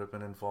people that have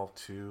been involved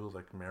too,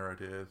 like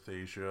Meredith,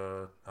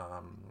 Asia,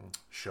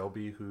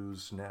 Shelby,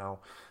 who's now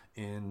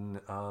in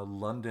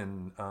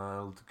London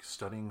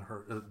studying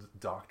her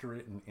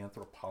doctorate in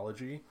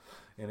anthropology.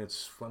 And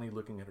it's funny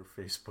looking at her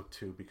Facebook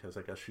too, because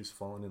I guess she's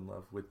fallen in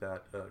love with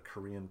that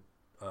Korean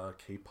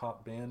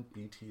K-pop band,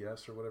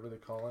 BTS or whatever they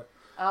call it.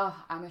 Oh,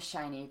 I'm a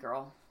shiny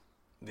girl.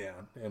 Yeah,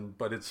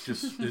 but it's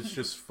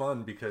just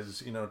fun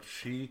because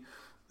she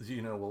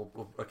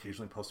will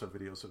occasionally post up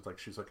videos of like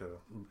she's like a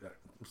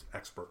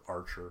expert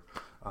archer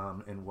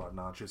and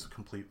whatnot. She's a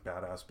complete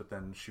badass, but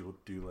then she will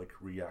do like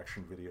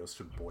reaction videos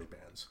to boy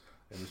bands,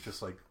 and it's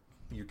just like,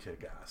 you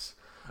kick ass,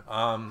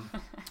 And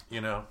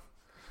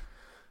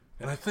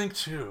I think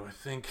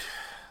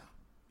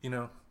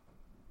been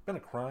a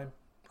crime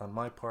on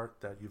my part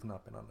that you've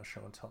not been on the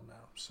show until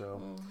now.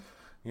 So,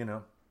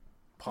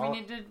 Paul,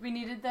 we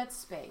needed that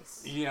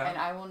space. Yeah. And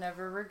I will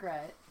never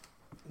regret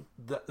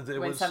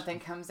when something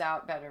comes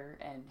out better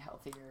and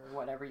healthier,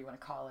 whatever you want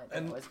to call it,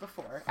 than it was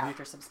before,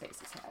 after some space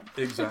is had.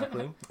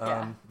 Exactly.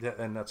 Yeah.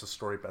 And that's a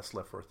story best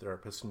left for a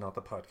therapist, not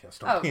the podcast.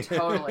 Oh,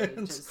 totally.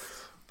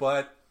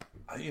 But,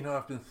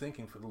 I've been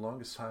thinking for the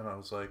longest time, I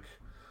was like,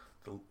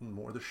 the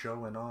more the show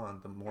went on,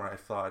 the more I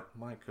thought,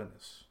 my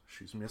goodness,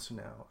 she's missing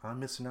out. I'm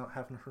missing out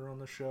having her on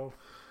the show.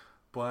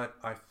 But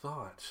I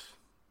thought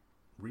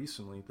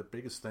recently the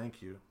biggest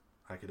thank you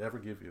I could ever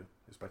give you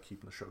is by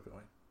keeping the show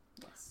going.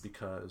 Yes.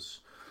 Because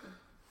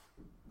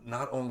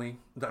not only,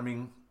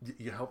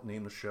 you helped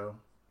name the show,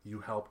 you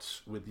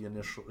helped with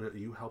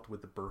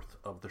the birth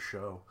of the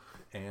show,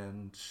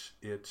 and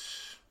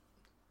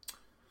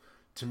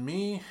to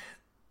me,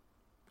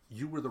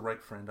 you were the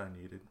right friend I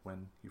needed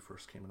when you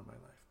first came into my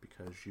life,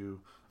 because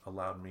you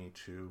allowed me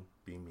to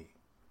be me.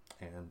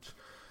 And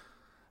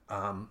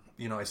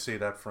I say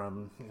that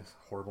from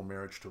horrible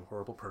marriage to a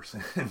horrible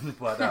person,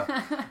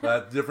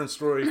 but different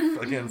story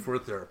again for a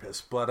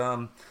therapist. But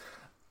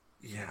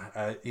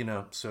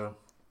so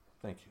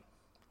thank you.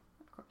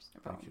 Of course,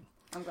 no problem. Thank you.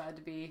 I'm glad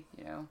to be,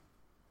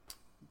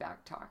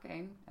 back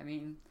talking. I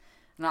mean,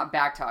 not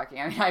back talking.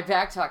 I mean, I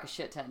back talk a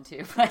shit ton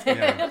too. But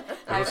yeah.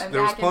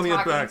 There was plenty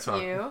of back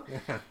talk. You,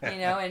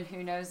 and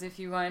who knows if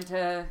you want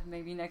to,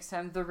 maybe next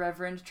time the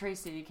Reverend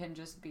Tracy can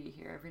just be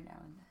here every now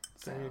and then.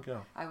 So there you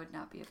go. I would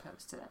not be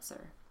opposed to that,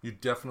 sir. You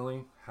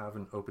definitely have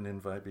an open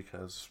invite,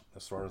 because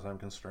as far as I'm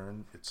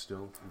concerned, it's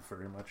still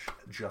very much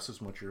just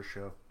as much your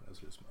show as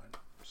it is mine.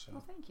 So,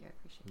 well, thank you. I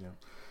appreciate it.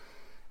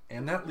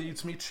 And that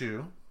leads me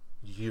to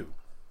you.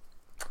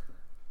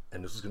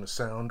 And this is going to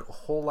sound a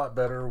whole lot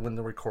better when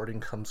the recording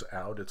comes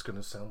out. It's going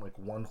to sound like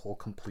one whole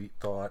complete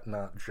thought,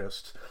 not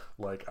just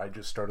like I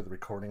just started the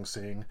recording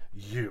saying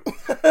you.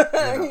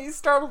 You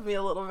startled me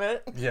a little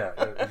bit. Yeah,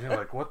 you're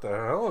like, what the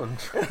hell?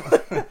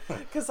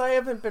 Because I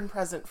haven't been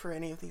present for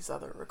any of these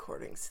other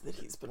recordings that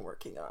he's been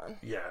working on.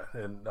 Yeah,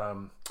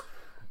 and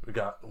we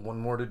got one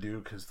more to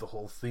do, because the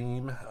whole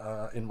theme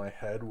in my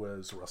head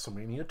was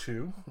WrestleMania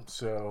 2.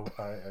 So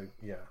I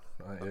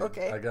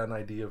got an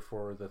idea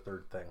for the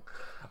third thing.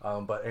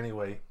 But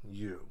anyway,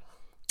 you.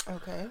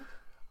 Okay.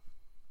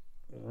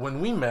 When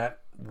we met,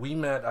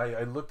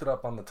 I looked it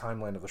up on the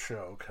timeline of the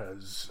show,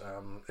 because,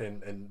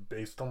 and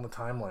based on the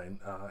timeline,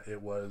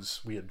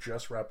 we had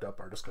just wrapped up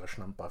our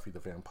discussion on Buffy the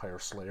Vampire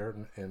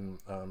Slayer, and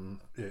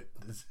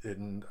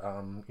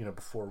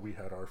before we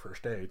had our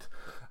first date,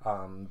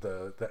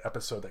 the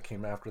episode that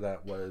came after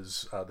that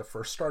was the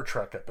first Star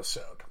Trek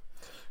episode.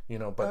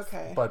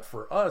 But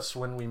for us,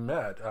 when we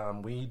met,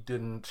 we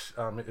didn't,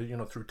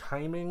 through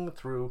timing,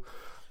 through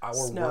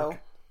our work,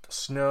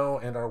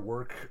 and our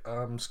work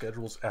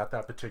schedules at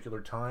that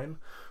particular time,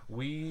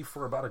 we,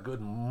 for about a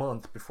good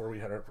month before we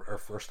had our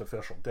first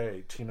official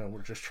date,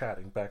 we're just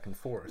chatting back and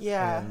forth.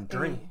 Yeah,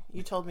 and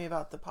you told me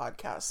about the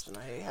podcast, and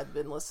I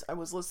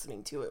was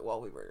listening to it while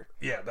we were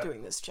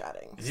doing this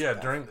chatting. Yeah,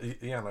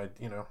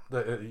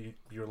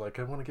 you're like,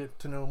 I want to get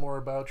to know more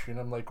about you, and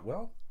I'm like,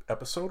 well,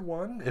 episode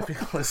 1, if you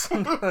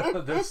listen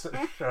to this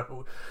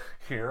show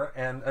here,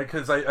 and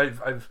because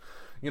I've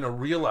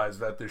realized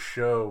that this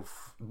show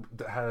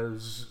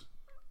has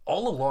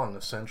all along,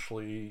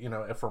 essentially, you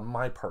know, for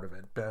my part of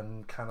it,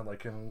 been kind of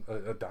like in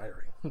a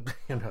diary,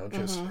 you know,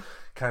 just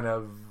kind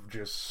of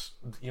just,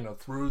 you know,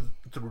 through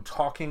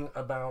talking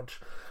about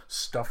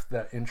stuff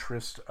that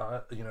interest,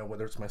 you know,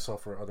 whether it's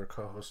myself or other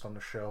co-hosts on the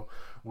show,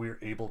 we're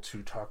able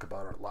to talk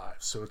about our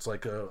lives. So it's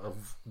like a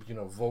you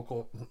know,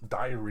 vocal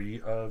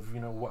diary of, you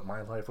know, what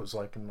my life was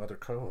like and other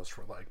co-hosts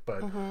were like.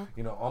 But,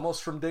 you know,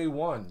 almost from day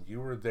one,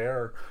 you were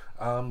there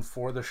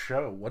for the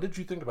show. What did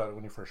you think about it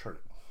when you first heard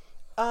it?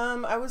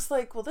 I was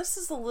like, well, this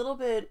is a little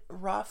bit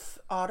rough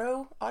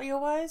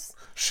audio-wise.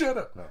 Shut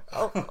up. No.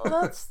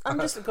 Oh,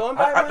 I'm just going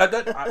by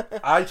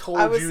I told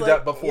you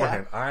that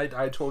beforehand. Yeah.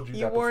 I told you that beforehand.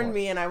 You warned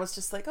me, and I was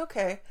just like,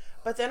 okay.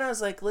 But then I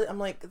was like, I'm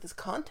like, this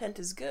content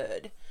is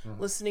good.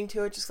 Listening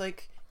to it, just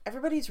like,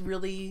 everybody's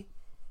really,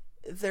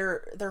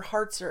 their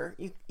hearts are,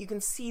 you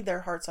can see their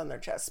hearts on their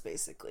chests,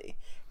 basically.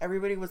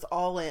 Everybody was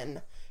all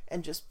in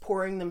and just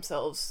pouring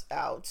themselves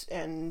out,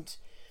 and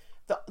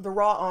the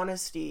raw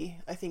honesty,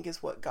 I think,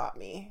 is what got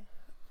me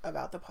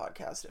about the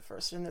podcast at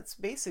first, and it's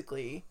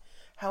basically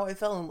how I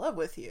fell in love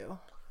with you.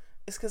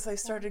 It's because I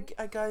was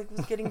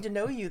getting to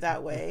know you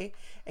that way,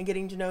 and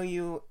getting to know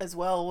you as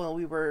well while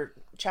we were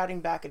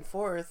chatting back and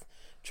forth,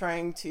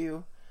 trying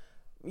to,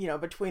 you know,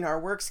 between our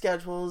work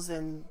schedules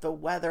and the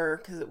weather,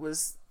 because it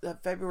was the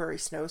February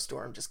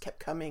snowstorm just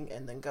kept coming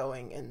and then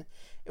going, and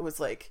it was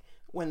like,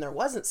 when there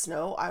wasn't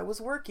snow, I was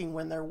working.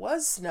 When there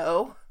was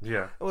snow,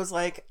 it was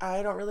like,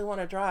 I don't really want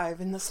to drive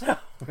in the snow.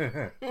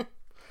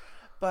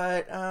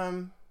 But,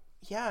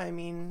 yeah, I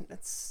mean,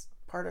 it's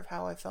part of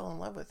how I fell in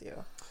love with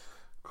you.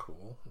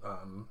 Cool.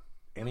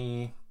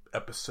 Any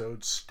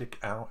episodes stick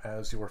out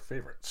as your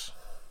favorites?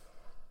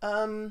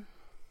 I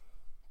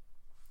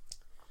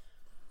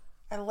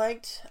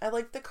liked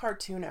the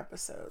cartoon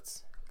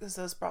episodes, because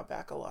those brought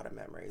back a lot of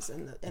memories,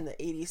 and the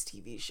 80s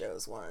TV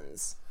shows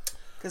ones.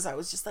 Because I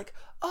was just like,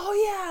 oh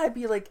yeah, I'd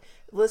be like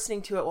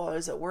listening to it while I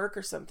was at work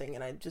or something,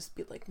 and I'd just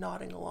be like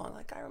nodding along,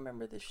 like, I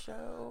remember this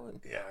show. And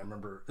yeah, I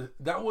remember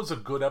that was a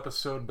good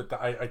episode, but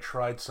I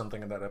tried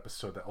something in that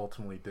episode that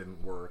ultimately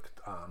didn't work.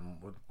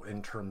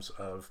 In terms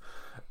of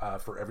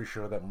for every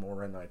show that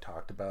Maura and I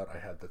talked about, I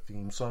had the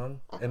theme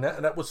song, and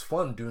that was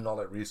fun doing all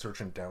that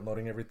research and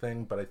downloading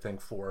everything. But I think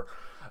for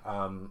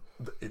I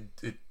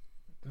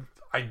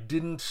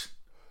didn't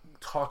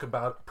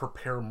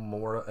prepare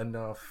Maura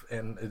enough,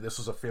 and this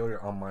was a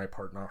failure on my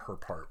part, not her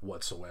part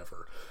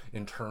whatsoever,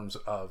 in terms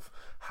of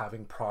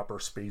having proper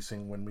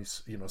spacing when we,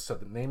 you know,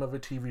 said the name of a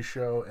TV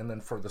show, and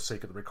then for the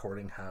sake of the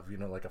recording have, you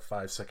know, like a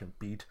 5-second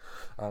beat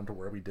to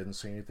where we didn't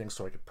say anything,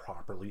 so I could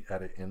properly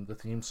edit in the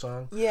theme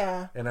song.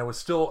 Yeah. And I was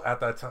still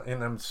at that time,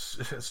 and I'm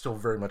still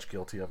very much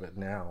guilty of it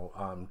now.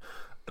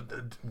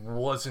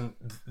 Wasn't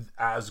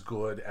as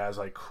good as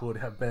I could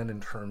have been in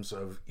terms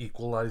of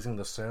equalizing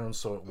the sound,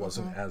 so it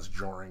wasn't as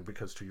jarring,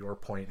 because to your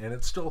point, and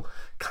it's still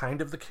kind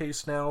of the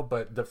case now,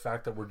 but the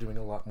fact that we're doing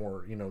a lot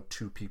more, you know,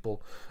 2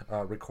 people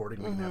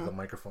recording, we can have the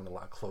microphone a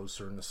lot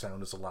closer and the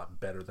sound is a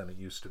lot better than it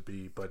used to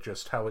be. But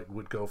just how it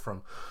would go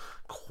from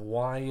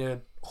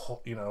quiet,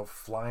 you know,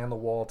 fly on the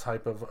wall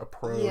type of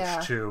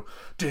approach to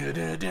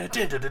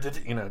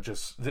you know,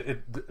 just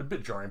a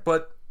bit jarring,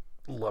 but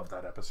love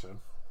that episode.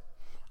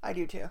 I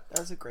do too.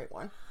 That was a great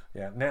one.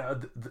 Yeah. Now,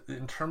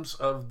 in terms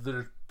of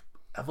the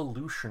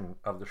evolution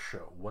of the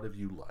show, what have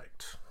you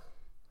liked?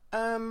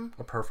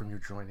 Apart from you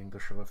joining the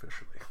show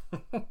officially.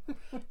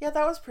 Yeah,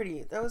 that was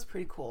pretty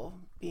cool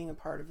being a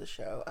part of the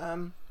show.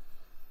 I'm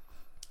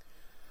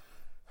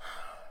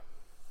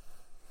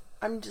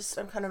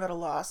kind of at a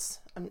loss.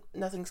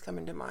 Nothing's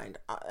coming to mind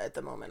at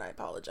the moment. I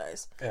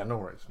apologize. Yeah, no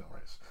worries.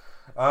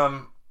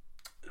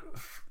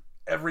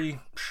 Every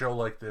show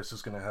like this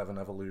is going to have an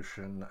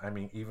evolution. I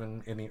mean,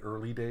 even in the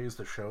early days,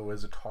 the show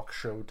is a talk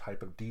show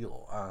type of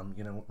deal.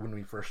 You know, when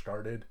we first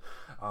started,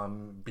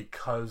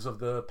 because of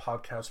the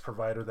podcast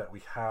provider that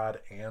we had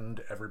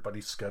and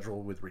everybody's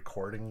schedule with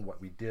recording, what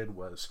we did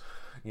was,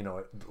 you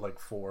know, like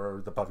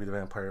for the Buffy the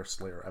Vampire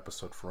Slayer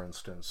episode, for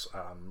instance,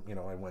 you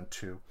know, I went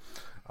to,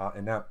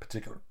 in that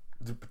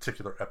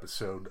particular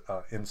episode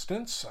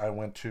instance, I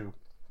went to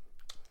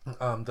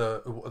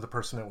the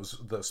person that was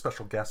the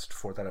special guest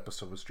for that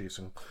episode was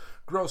Jason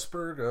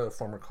Grossberg, a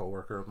former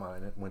coworker of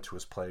mine. And went to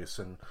his place,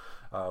 and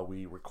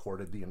we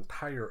recorded the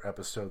entire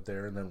episode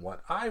there. And then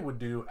what I would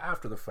do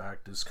after the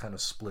fact is kind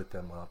of split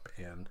them up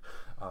and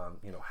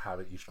you know, have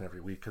it each and every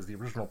week, because the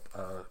original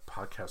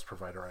podcast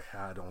provider I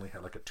had only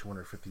had like a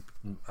 250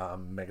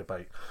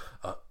 megabyte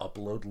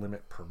upload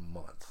limit per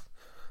month.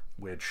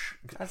 Which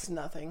that's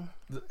nothing.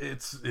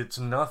 It's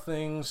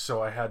nothing.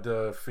 So I had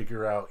to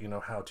figure out, you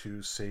know, how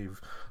to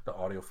save the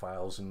audio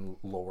files in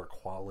lower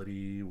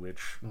quality,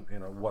 which, you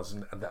know,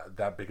 wasn't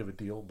that big of a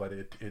deal, but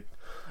it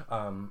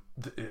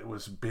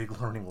was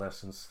big learning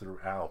lessons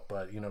throughout.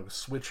 But, you know,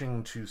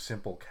 switching to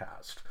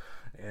Simplecast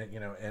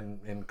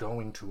and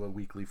going to a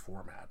weekly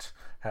format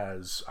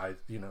has,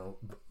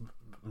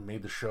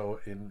 made the show,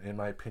 in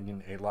my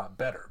opinion, a lot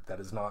better. That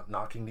is not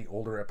knocking the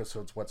older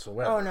episodes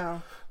whatsoever. Oh,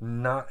 no.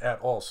 Not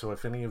at all. So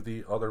if any of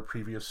the other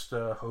previous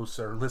hosts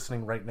are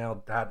listening right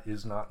now, that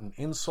is not an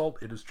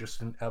insult. It is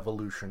just an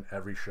evolution.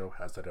 Every show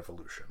has that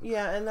evolution.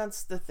 Yeah, and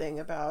that's the thing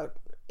about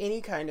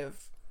any kind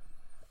of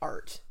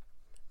art.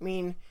 I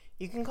mean,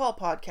 you can call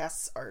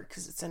podcasts art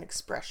because it's an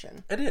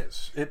expression. It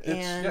is.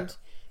 And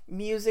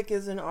music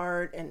is an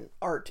art, and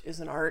art is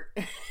an art.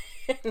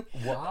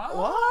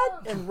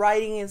 What? And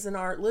writing is an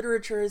art.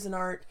 Literature is an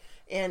art.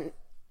 And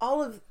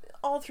all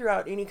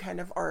throughout any kind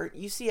of art,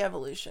 you see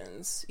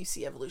evolutions. You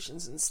see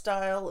evolutions in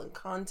style and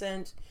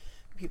content.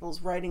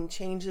 People's writing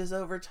changes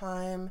over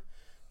time.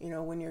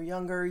 When you're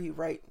younger, you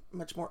write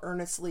much more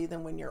earnestly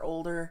than when you're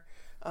older.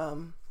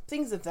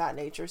 Things of that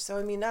nature. So,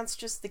 I mean, that's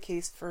just the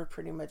case for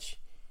pretty much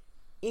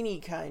any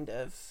kind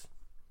of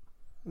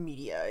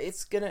media.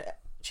 It's going to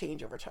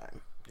change over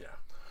time. Yeah.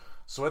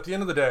 So at the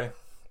end of the day,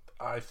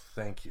 I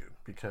thank you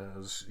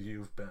because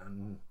you've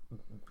been,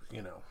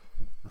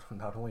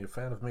 not only a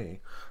fan of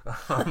me,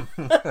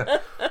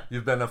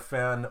 you've been a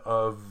fan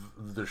of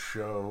the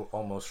show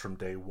almost from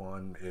day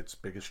one. Its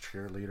biggest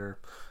cheerleader,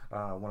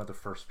 one of the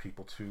first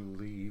people to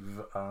leave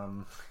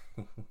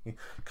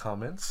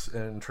comments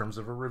in terms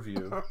of a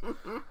review.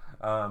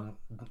 I'll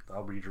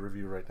read your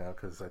review right now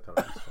because I thought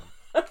it was fun.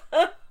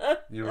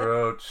 You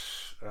wrote,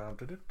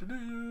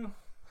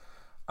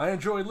 I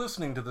enjoy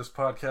listening to this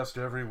podcast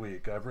every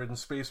week. I've ridden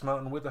Space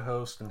Mountain with the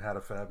host and had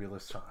a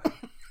fabulous time.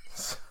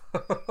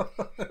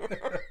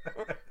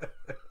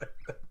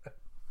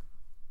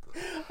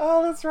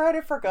 Oh, that's right.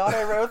 I forgot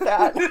I wrote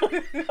that.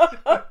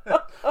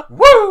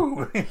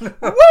 Woo!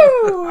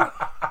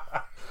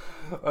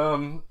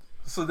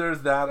 So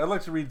there's that. I'd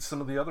like to read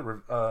some of the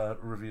other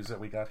reviews that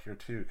we got here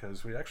too,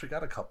 because we actually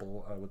got a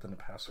couple within the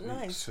past week.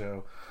 Nice.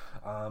 So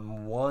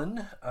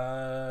one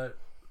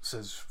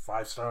says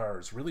 5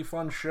 stars. Really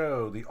fun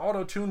show. The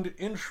auto-tuned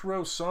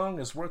intro song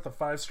is worth a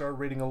 5-star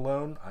rating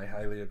alone. I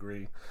highly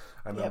agree.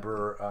 I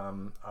remember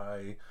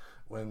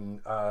when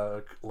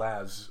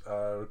Laz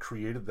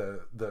created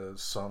the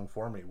song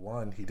for me.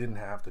 One, he didn't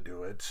have to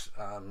do it.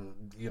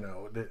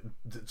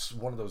 It's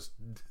one of those.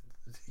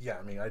 Yeah,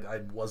 I mean, I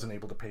wasn't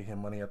able to pay him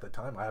money at the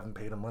time. I haven't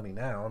paid him money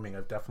now. I mean,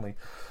 I've definitely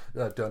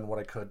done what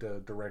I could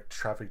to direct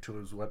traffic to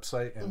his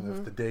website. And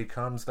if the day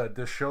comes that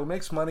this show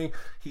makes money,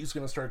 he's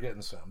going to start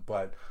getting some.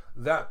 But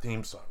that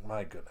theme song,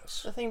 my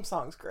goodness. The theme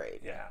song's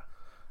great. Yeah.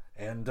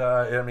 And,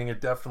 I mean,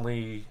 it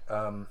definitely...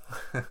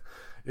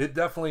 it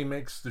definitely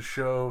makes the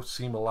show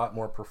seem a lot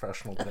more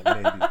professional than it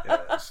maybe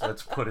is.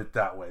 Let's put it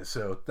that way.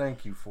 So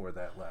thank you for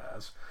that,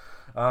 Laz.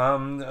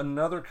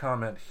 Another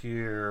comment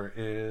here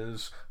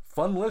is...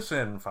 Fun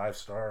listen, 5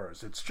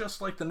 stars. It's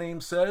just like the name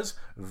says,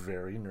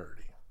 very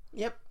nerdy.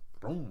 Yep.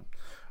 Boom.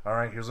 All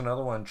right, here's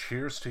another one.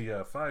 Cheers to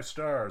you, 5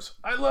 stars.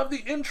 I love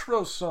the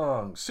intro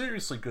song.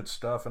 Seriously good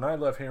stuff, and I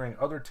love hearing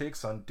other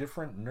takes on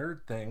different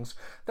nerd things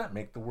that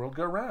make the world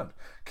go round.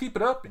 Keep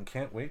it up and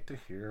can't wait to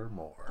hear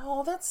more.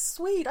 Oh, that's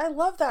sweet. I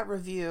love that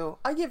review.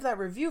 I give that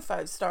review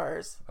 5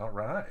 stars. All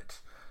right.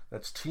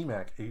 That's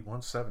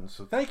TMAC817.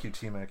 So thank you,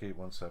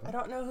 TMAC817. I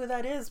don't know who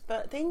that is,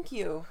 but thank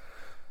you.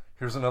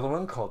 Here's another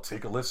one called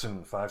Take a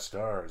Listen, 5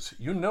 stars.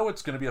 You know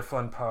it's going to be a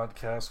fun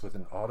podcast with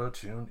an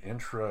auto-tune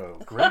intro.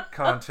 Great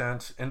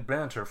content and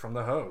banter from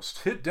the host.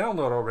 Hit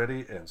download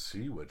already and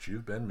see what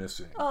you've been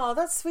missing. Oh,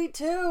 that's sweet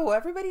too.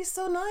 Everybody's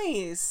so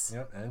nice.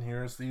 Yep, and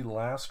here's the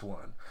last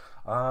one.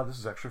 This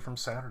is actually from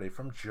Saturday,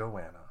 from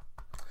Joanna.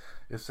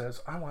 It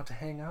says, I want to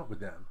hang out with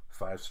them,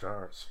 5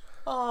 stars.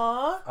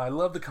 Aww. I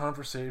love the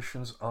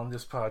conversations on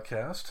this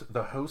podcast.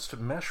 The host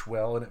mesh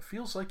well, and it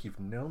feels like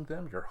you've known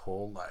them your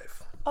whole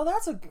life. Oh,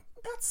 that's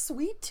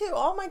sweet too.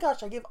 Oh my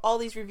gosh, I give all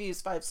these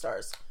reviews 5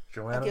 stars.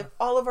 Joanna? I give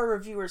all of our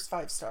reviewers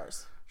 5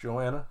 stars.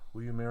 Joanna,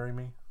 will you marry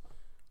me?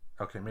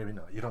 Okay, maybe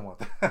not. You don't want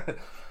that.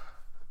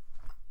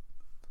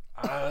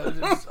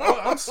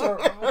 I'm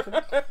sorry.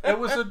 Okay. It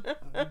was a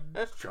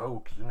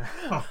joke.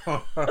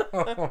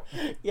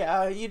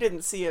 Yeah, you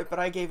didn't see it, but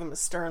I gave him a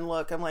stern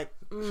look. I'm like,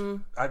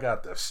 I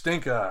got the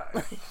stink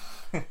eye.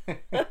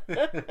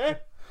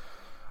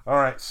 All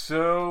right,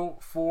 so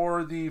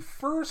for the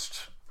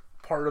first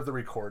part of the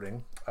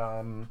recording,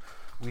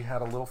 we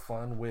had a little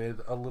fun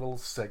with a little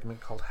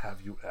segment called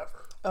Have You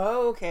Ever?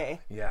 oh,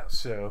 okay. Yeah,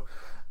 so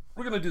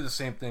we're going to do the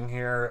same thing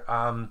here.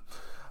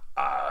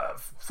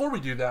 Before we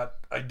do that,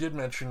 I did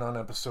mention on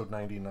episode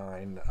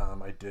 99,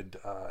 I did,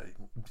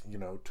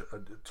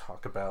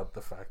 talk about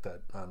the fact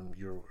that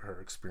you are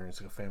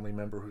experiencing a family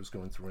member who's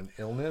going through an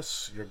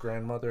illness, your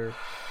grandmother.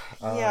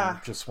 Yeah.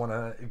 Just want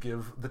to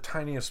give the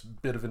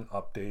tiniest bit of an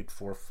update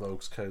for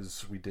folks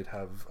because we did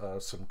have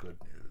some good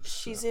news.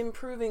 She's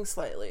improving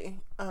slightly.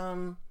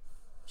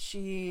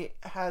 She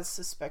has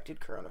suspected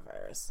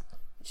coronavirus.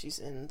 She's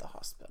in the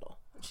hospital.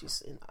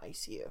 She's in the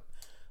ICU.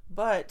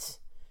 But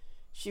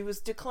she was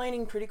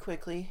declining pretty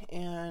quickly,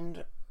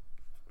 and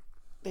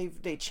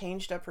they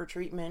changed up her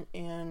treatment,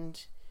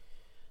 and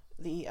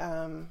the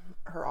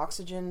her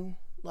oxygen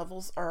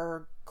levels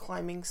are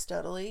climbing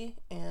steadily,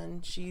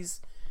 and she's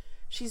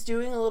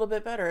doing a little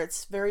bit better.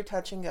 It's very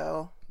touch and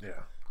go.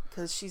 Yeah.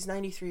 Because she's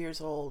 93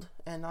 years old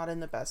and not in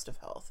the best of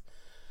health.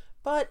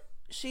 But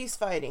she's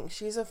fighting.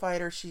 She's a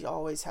fighter. She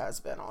always has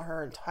been. All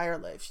her entire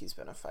life, she's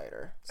been a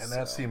fighter. And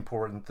that's the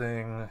important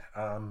thing.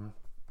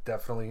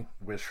 Definitely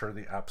wish her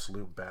the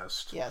absolute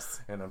best.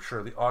 Yes. And I'm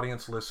sure the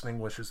audience listening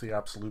wishes the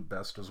absolute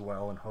best as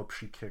well, and hope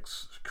she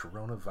kicks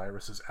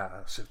coronavirus's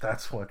ass, if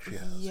that's what she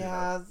has.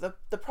 Yeah,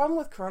 the problem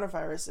with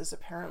coronavirus is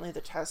apparently the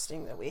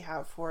testing that we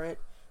have for it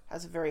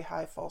has a very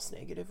high false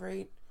negative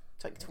rate.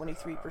 It's like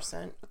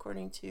 23%,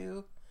 according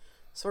to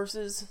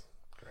sources.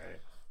 Great.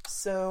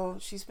 So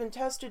she's been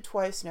tested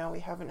twice now.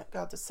 We haven't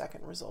got the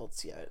second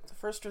results yet. The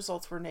first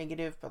results were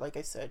negative, but like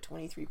I said,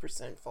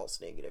 23%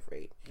 false negative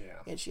rate. Yeah.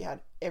 And she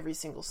had every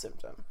single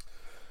symptom.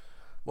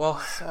 Well,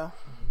 So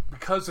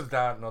because of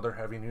that and other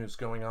heavy news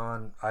going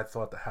on, I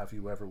thought the Have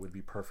You Ever would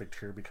be perfect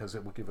here because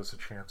it would give us a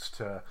chance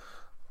to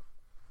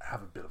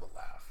have a bit of a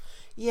laugh.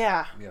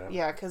 yeah, Yeah.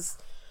 yeah, because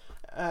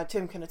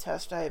Tim can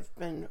attest. I've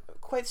been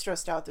quite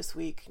stressed out this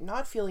week,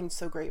 not feeling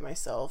so great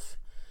myself.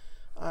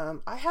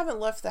 I haven't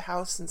left the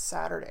house since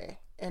Saturday,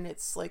 and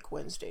it's like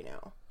Wednesday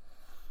now.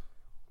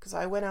 Because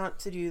I went out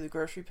to do the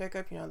grocery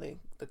pickup, you know, the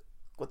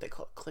what they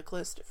call click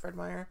list at Fred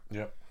Meyer.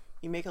 Yep.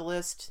 You make a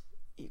list,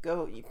 you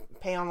go, you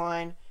pay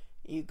online,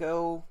 you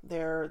go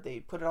there, they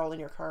put it all in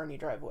your car, and you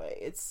drive away.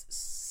 It's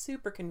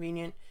super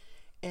convenient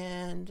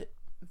and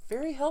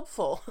very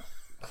helpful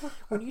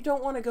when you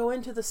don't want to go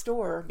into the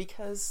store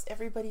because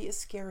everybody is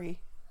scary.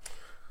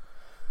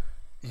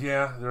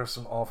 Yeah, there are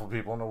some awful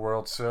people in the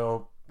world,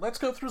 so let's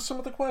go through some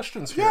of the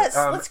questions here. Yes,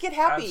 let's get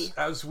happy.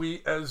 As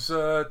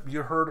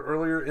you heard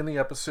earlier in the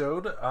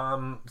episode,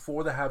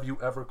 for the Have You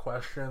Ever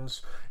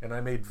questions, and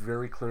I made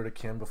very clear to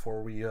Kim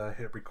before we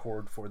hit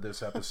record for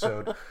this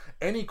episode,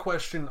 any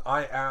question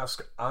I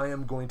ask, I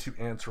am going to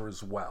answer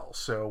as well.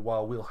 So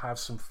while we'll have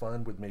some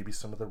fun with maybe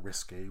some of the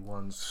risque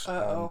ones,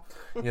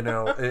 you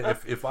know,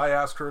 if I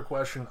ask her a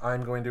question,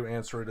 I'm going to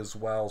answer it as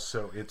well.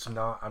 So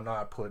I'm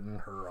not putting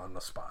her on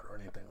the spot or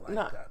anything like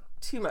Not that.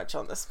 too much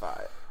on the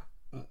spot.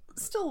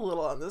 Still a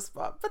little on the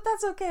spot, but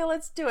that's okay.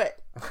 Let's do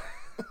it.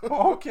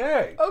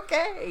 Okay.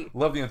 Okay.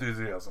 Love the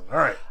enthusiasm. All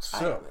right,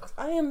 so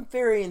I am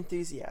very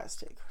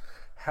enthusiastic.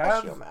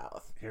 Hush your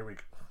mouth. Here we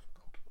go.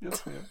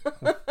 Yes, ma'am.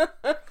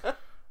 All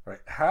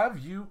right. Have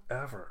you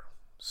ever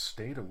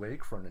stayed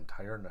awake for an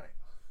entire night?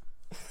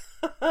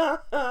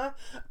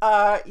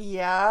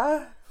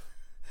 Yeah.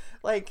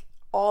 Like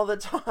all the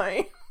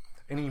time.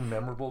 Any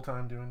memorable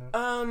time doing that?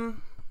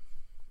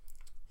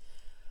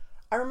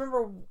 I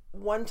remember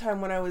one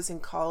time when I was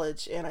in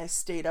college and I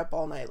stayed up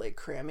all night like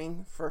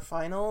cramming for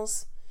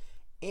finals,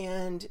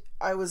 and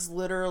I was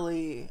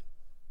literally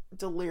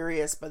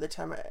delirious by the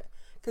time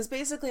because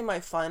basically my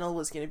final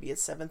was going to be at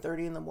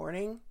 7:30 in the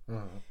morning,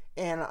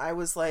 and I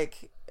was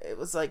like, it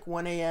was like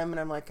 1 a.m. and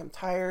I'm like, I'm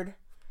tired,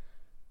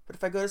 but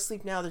if I go to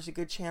sleep now, there's a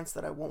good chance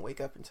that I won't wake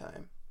up in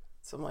time.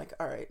 So I'm like,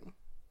 all right,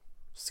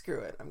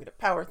 screw it, I'm going to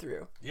power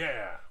through.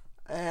 Yeah.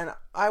 And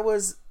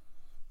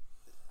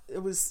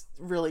it was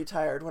really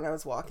tired when I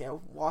was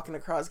walking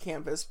across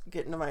campus,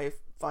 getting to my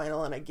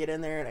final, and I get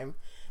in there and I'm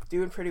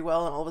doing pretty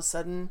well, and all of a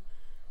sudden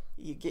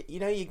you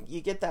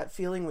get that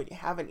feeling when you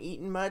haven't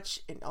eaten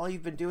much and all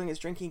you've been doing is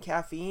drinking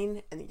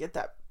caffeine, and you get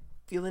that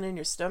feeling in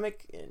your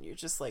stomach and you're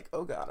just like,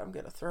 oh God, I'm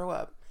gonna throw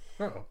up.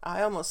 Uh-oh.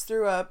 I almost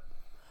threw up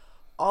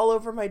all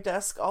over my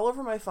desk, all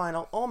over my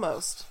final,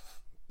 almost,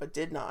 but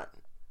did not.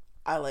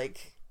 I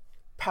like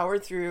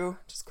powered through,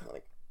 just kind of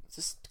like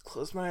just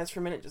closed my eyes for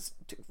a minute, just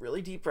took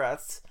really deep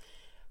breaths,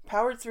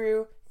 powered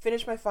through,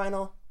 finished my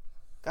final,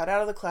 got out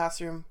of the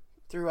classroom,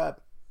 threw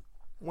up,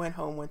 went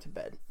home, went to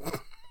bed.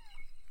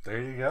 There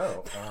you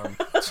go.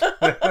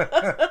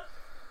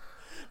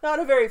 Not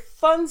a very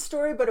fun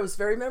story, but it was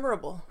very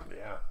memorable.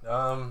 Yeah.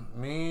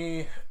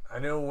 I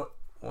know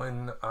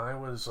when I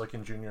was like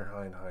in junior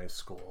high and high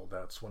school,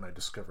 that's when I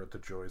discovered the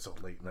joys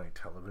of late night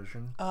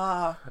television.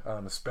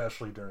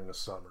 Especially during the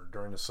summer.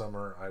 During the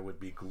summer, I would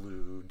be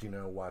glued,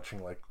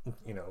 watching like,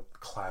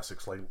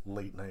 classics like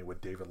Late Night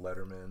with David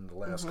Letterman, the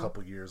last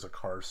couple years of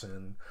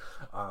Carson.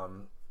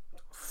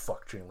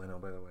 Fuck Jay Leno,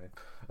 by the way.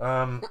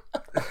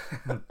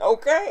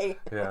 Okay.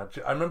 Yeah,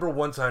 I remember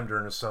one time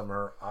during the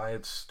summer, I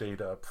had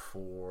stayed up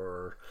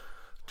for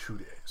 2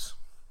 days.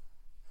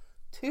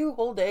 2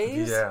 whole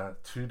days? Yeah,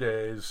 2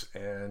 days,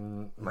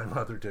 and my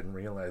mother didn't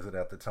realize it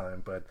at the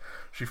time, but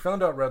she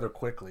found out rather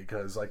quickly,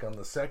 because like on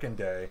the second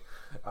day,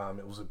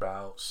 it was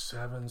about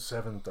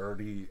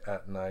 7:30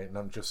 at night, and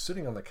I'm just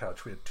sitting on the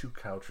couch. We had 2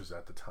 couches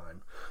at the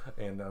time,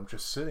 and I'm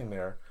just sitting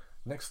there.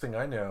 Next thing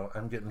I know,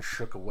 I'm getting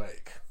shook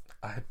awake.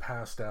 I had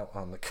passed out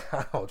on the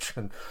couch,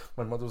 and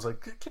my mother was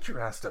like, "Get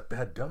your ass to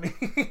bed, dummy."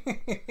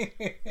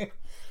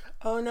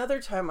 Oh, another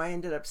time I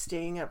ended up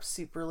staying up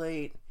super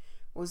late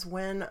was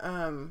when, it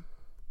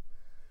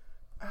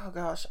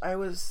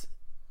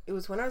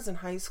was when I was in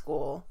high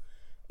school,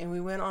 and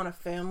we went on a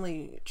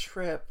family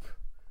trip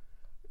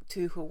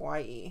to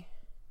Hawaii,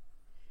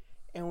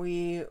 and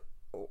we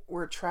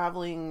were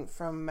traveling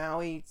from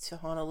Maui to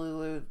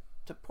Honolulu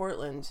to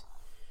Portland,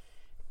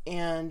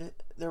 and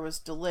there was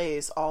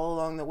delays all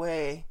along the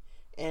way.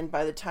 And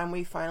by the time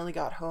we finally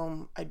got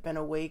home, I'd been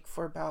awake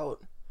for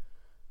about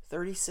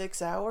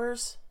 36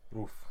 hours.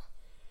 Oof.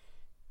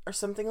 Or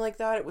something like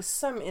that. It was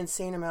some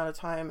insane amount of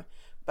time,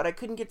 but I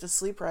couldn't get to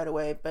sleep right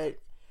away. But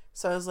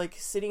so I was like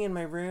sitting in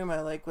my room.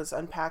 I like was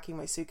unpacking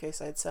my suitcase.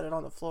 I had set it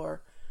on the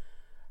floor.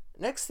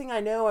 Next thing I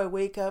know, I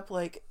wake up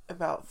like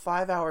about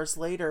 5 hours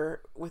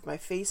later with my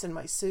face in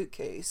my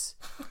suitcase.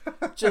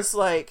 Just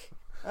like,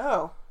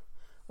 oh,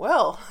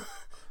 well.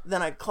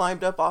 Then I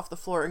climbed up off the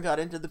floor and got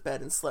into the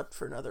bed and slept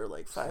for another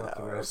like 5 hours.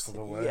 The rest of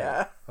the way.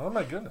 Yeah. Oh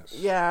my goodness.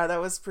 Yeah, that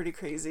was pretty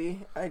crazy.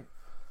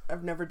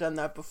 I've never done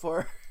that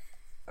before.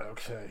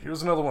 Okay,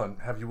 here's another one.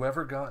 Have you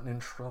ever gotten in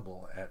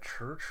trouble at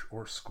church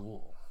or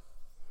school?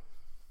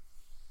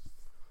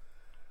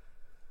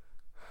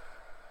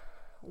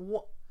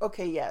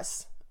 Okay,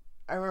 yes.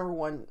 I remember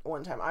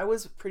one time. I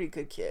was a pretty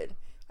good kid.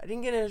 I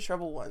didn't get into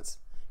trouble once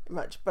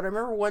much, but I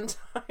remember one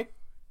time it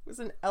was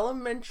in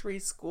elementary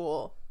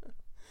school.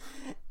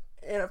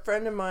 And a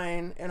friend of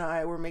mine and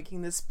I were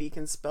making this speak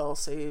and spell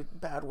say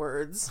bad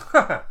words.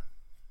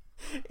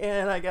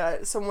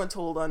 And someone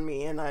told on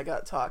me and I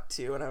got talked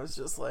to and I was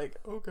just like,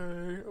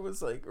 okay. I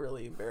was like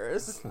really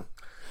embarrassed.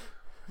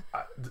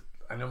 I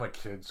know my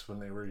kids when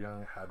they were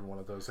young had one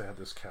of those. They had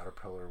this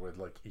caterpillar with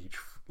like each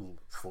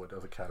foot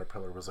of the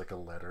caterpillar was like a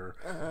letter,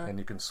 and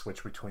you can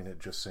switch between it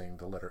just saying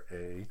the letter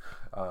A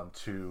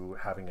to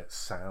having it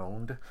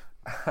sound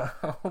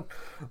out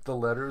the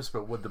letters.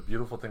 But what the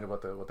beautiful thing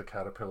about what the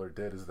caterpillar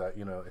did is that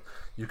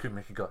you could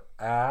make it go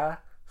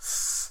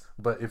s,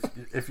 but if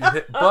you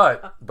hit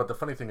but the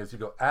funny thing is you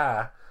go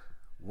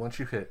once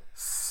you hit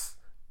s,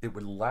 it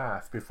would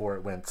laugh before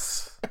it went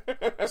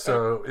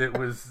so it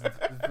was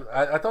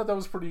I thought that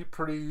was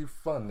pretty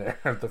fun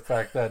there, the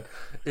fact that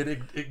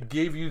it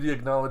gave you the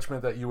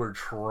acknowledgement that you were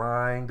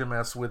trying to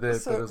mess with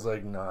it, but it was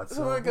like not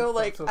so it would go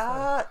like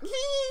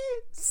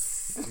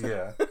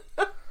yeah,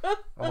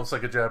 almost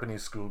like a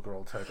Japanese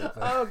schoolgirl type of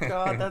thing. Oh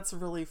god, that's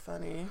really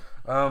funny.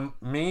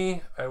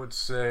 Me, I would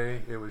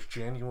say it was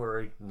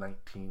January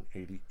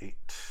 1988.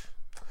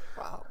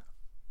 Wow.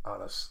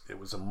 It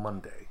was a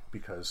Monday,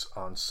 because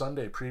on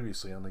Sunday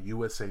previously on the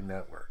USA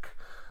Network,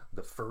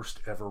 the first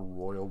ever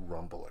Royal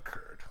Rumble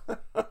occurred.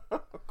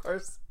 Of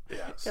course.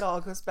 Yes. It all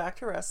goes back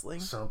to wrestling.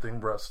 Something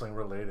wrestling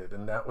related,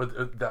 and that was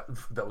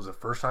the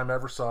first time I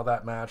ever saw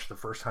that match. The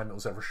first time it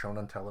was ever shown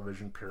on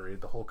television. Period.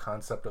 The whole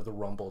concept of the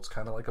Rumble, it's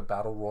kind of like a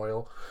battle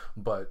royal,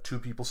 but two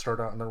people start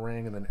out in the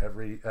ring, and then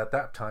every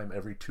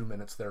 2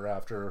 minutes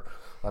thereafter,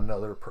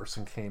 another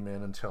person came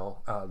in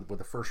until with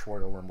the first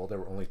Royal Rumble there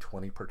were only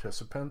 20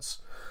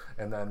 participants,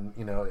 and then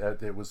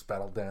it was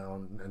battled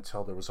down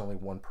until there was only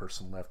one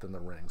person left in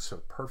the ring. So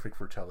perfect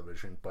for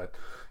television, but.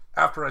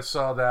 After I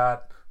saw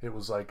that, it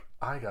was like,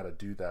 I got to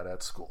do that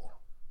at school,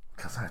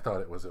 because I thought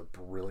it was a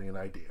brilliant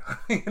idea,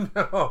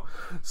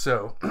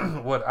 So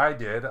what I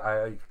did,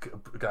 I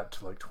got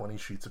to like 20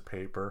 sheets of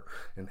paper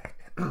and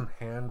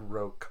hand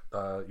wrote,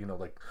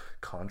 like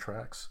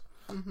contracts.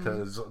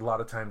 Because a lot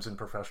of times in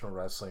professional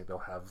wrestling, they'll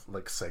have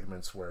like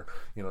segments where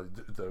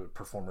the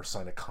performers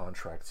sign a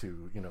contract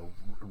to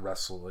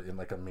wrestle in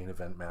like a main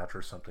event match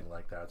or something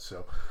like that.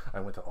 So I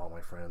went to all my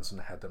friends and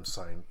had them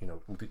sign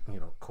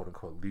quote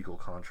unquote legal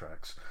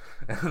contracts.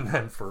 And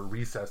then for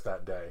recess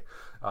that day,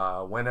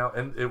 went out,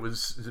 and it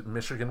was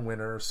Michigan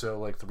winter, so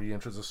like 3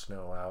 inches of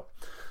snow out.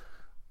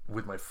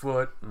 With my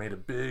foot, made a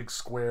big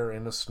square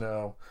in the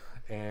snow.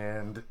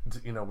 And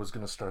was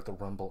going to start the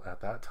Rumble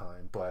at that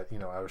time, but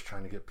I was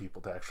trying to get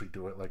people to actually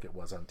do it like it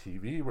was on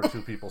TV, where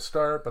two people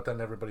start, but then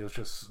everybody was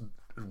just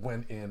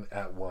went in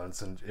at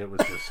once, and it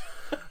was just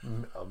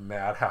a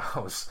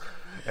madhouse.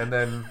 And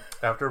then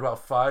after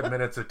about 5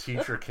 minutes, a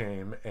teacher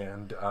came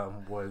and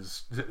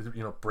was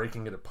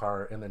breaking it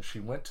apart, and then she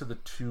went to the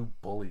two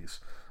bullies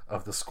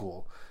of the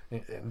school,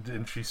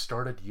 and she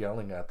started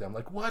yelling at them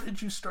like, "Why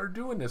did you start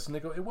doing this?" And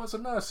they go, "It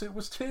wasn't us, it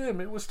was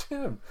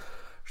Tim."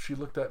 She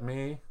looked at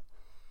me,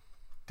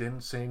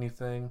 didn't say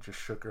anything, just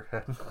shook her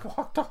head and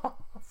walked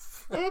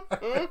off.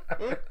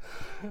 That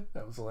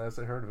was the last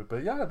I heard of it.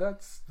 But yeah,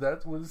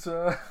 that was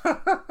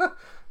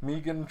me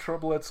getting in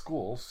trouble at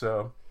school.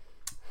 So,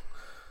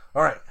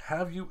 all right,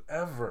 have you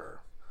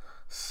ever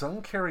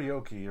sung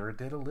karaoke or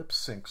did a lip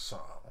sync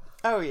song?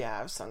 Oh yeah,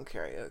 I've sung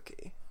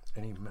karaoke.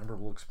 Any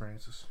memorable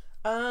experiences?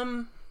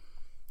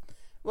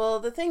 Well,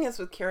 the thing is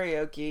with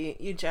karaoke,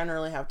 you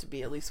generally have to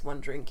be at least one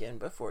drink in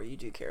before you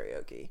do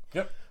karaoke.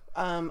 Yep.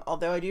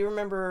 Although I do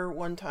remember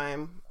one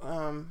time,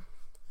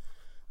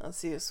 let's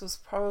see, this was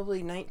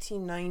probably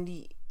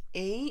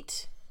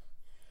 1998.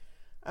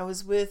 I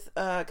was with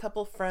a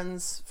couple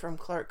friends from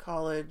Clark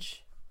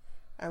College.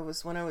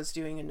 When I was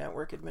doing a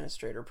network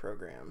administrator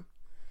program,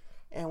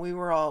 and we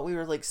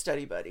were like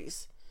study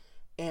buddies,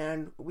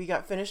 and we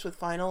got finished with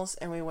finals,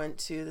 and we went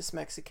to this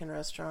Mexican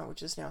restaurant,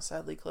 which is now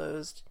sadly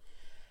closed,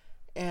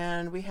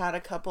 and we had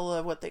a couple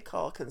of what they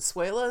call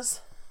consuelas,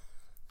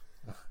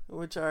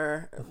 which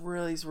are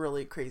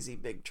really crazy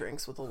big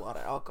drinks with a lot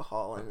of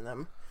alcohol in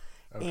them.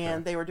 Okay.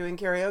 And they were doing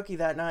karaoke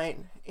that night,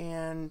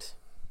 and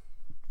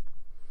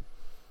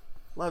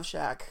Love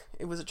Shack.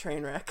 It was a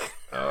train wreck.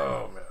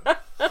 Oh, man.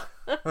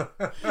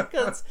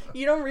 Because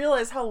you don't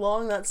realize how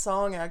long that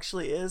song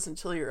actually is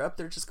until you're up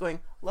there just going,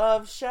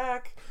 Love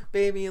Shack,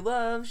 baby,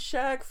 Love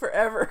Shack,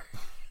 forever.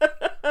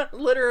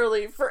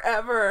 Literally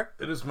forever.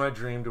 It is my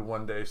dream to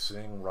one day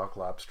sing Rock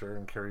Lobster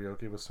in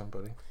karaoke with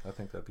somebody. I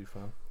think that'd be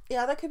fun.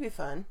 Yeah, that could be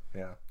fun.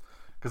 Yeah.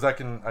 Because I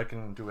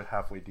can do a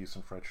halfway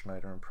decent Fred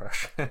Schneider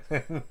impression.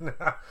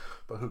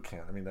 But who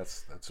can't? I mean,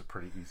 that's a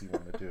pretty easy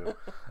one to do.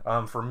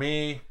 For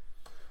me,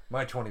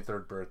 my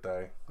 23rd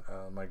birthday,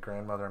 my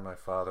grandmother and my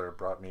father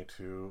brought me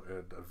to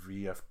a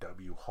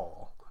VFW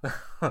hall.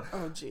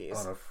 Oh, jeez.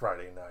 On a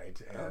Friday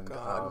night. And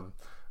God.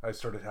 I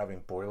started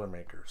having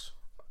Boilermakers.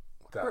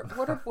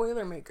 What are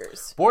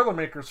Boilermakers?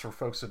 Boilermakers, for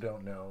folks that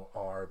don't know,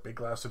 are a big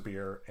glass of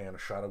beer and a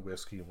shot of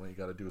whiskey. And what you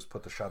got to do is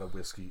put the shot of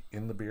whiskey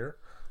in the beer,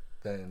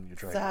 then you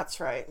drink That's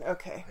right.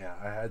 Okay. Yeah,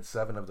 I had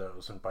 7 of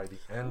those, and by the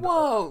end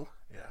Whoa!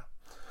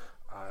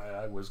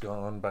 I was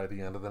gone by the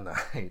end of the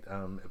night.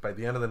 By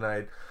the end of the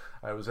night,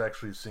 I was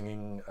actually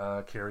singing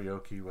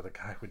karaoke with a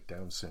guy with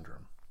Down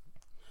syndrome.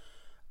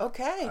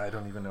 Okay. I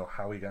don't even know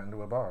how he got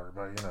into a bar,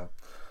 but, you know.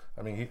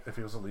 I mean, if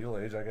he was a legal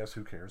age, I guess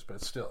who cares?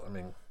 But still, I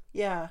mean...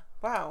 Yeah.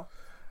 Wow.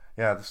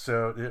 Yeah,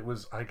 so it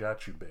was I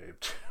Got You, Babe,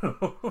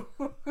 too.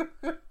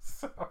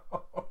 So...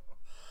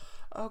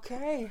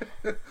 Okay.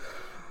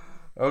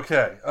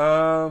 Okay,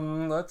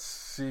 let's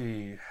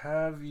see.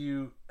 Have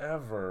you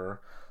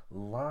ever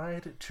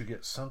lied to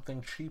get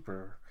something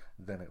cheaper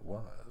than it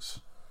was?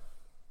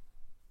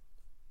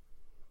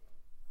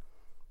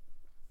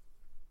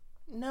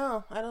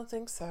 No, I don't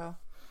think so.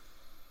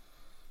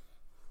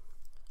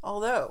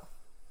 Although,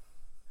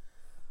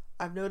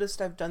 I've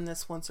noticed I've done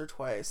this once or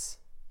twice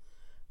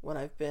when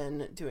I've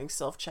been doing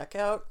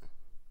self-checkout.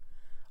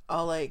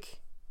 I'll, like,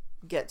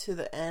 get to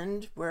the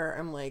end where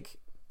I'm, like,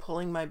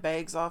 pulling my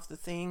bags off the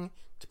thing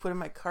to put in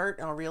my cart,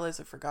 and I'll realize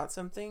I forgot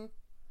something.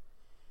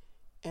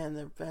 And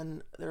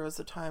there was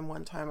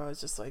one time I was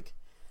just like,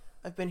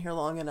 I've been here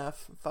long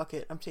enough, fuck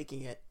it, I'm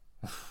taking it.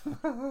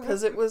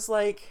 Because it was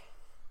like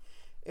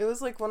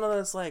one of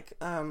those like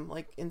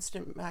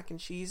instant mac and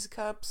cheese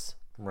cups.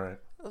 Right.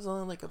 It was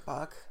only like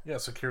 $1. Yeah,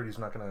 security's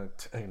not going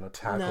to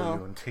tackle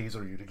you and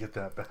taser you to get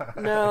that back.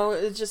 No,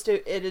 it just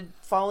it had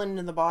fallen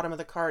in the bottom of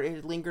the cart. It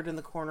had lingered in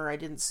the corner. I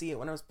didn't see it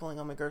when I was pulling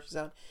all my groceries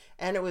out,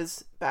 and it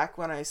was back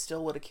when I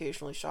still would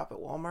occasionally shop at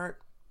Walmart,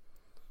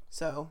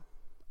 so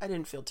I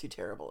didn't feel too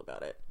terrible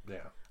about it.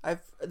 Yeah.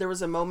 There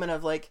was a moment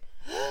of like,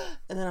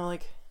 and then I'm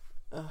like,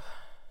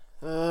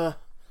 I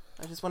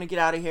just want to get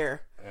out of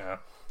here. Yeah.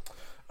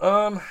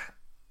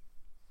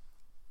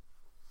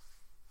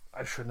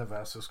 I shouldn't have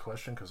asked this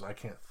question because I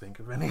can't think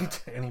of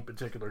any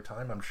particular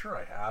time. I'm sure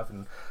I have,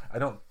 and I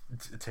don't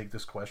take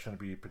this question to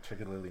be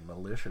particularly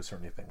malicious or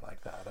anything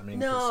like that. I mean,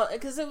 no,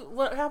 because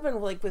what happened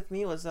like with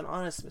me was an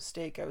honest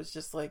mistake. I was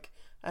just like,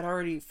 I'd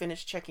already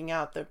finished checking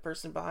out. The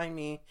person behind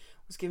me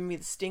was giving me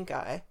the stink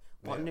eye,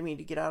 wanting me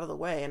to get out of the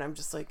way, and I'm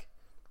just like,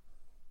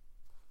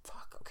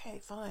 fuck, okay,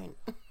 fine.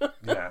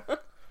 Yeah.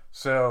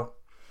 So,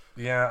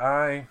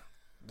 I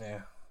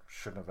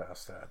shouldn't have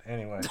asked that.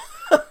 Anyway.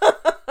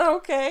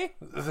 Okay.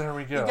 There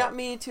we go. You got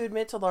me to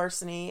admit to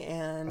larceny,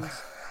 and...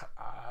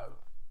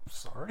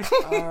 sorry.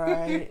 All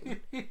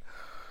right.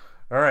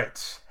 All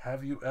right.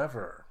 Have you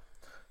ever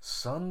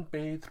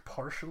sunbathed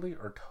partially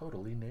or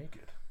totally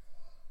naked?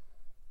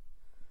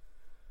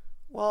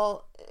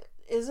 Well,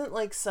 isn't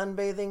like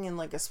sunbathing in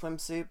like a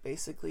swimsuit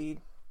basically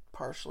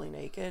partially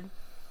naked?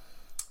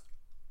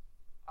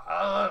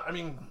 I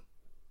mean,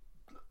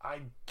 I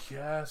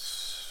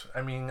guess.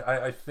 I mean,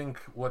 I think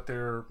what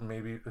they're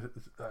maybe...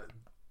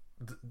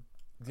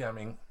 yeah, I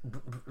mean,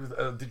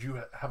 did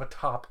you have a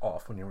top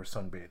off when you were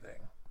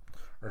sunbathing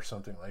or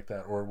something like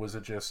that? Or was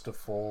it just a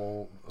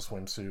full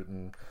swimsuit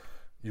and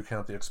you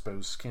count the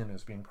exposed skin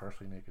as being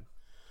partially naked?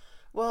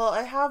 Well,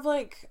 I have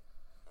like...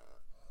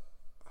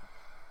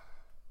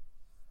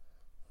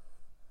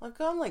 I've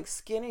gone like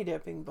skinny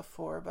dipping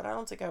before, but I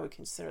don't think I would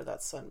consider that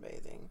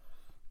sunbathing.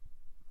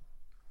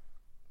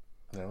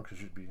 No,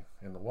 because you'd be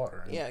in the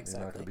water. Yeah,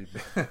 exactly. You're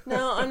not gonna be...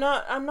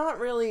 No, I'm not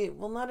really.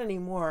 Well, not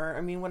anymore.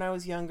 I mean, when I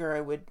was younger,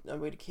 I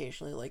would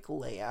occasionally like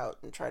lay out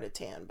and try to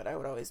tan, but I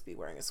would always be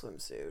wearing a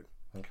swimsuit.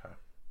 Okay.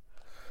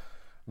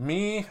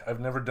 Me, I've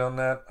never done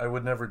that. I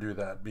would never do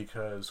that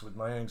because with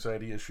my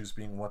anxiety issues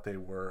being what they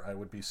were, I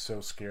would be so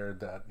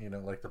scared that,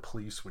 like the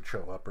police would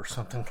show up or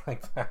something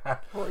like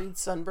that. Or you'd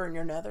sunburn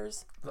your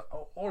nethers.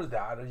 Or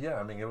that, yeah.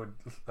 I mean, it would.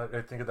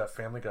 I think of that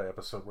Family Guy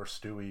episode where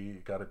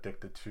Stewie got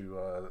addicted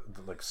to,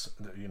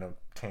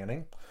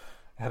 tanning.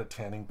 Had a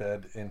tanning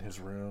bed in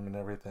his room and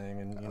everything,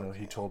 and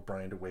he told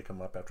Brian to wake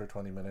him up after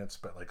 20 minutes,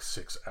 but like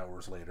 6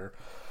 hours later,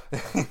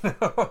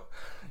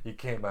 he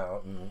came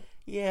out and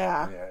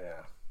yeah.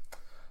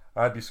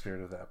 I'd be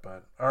scared of that,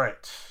 but all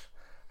right.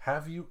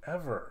 Have you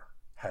ever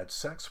had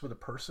sex with a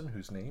person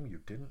whose name you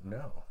didn't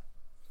know?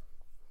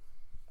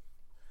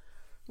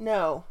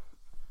 No.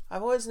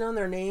 I've always known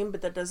their name,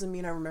 but that doesn't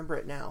mean I remember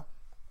it now.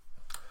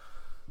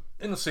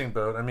 In the same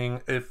boat. I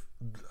mean, if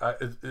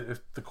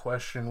the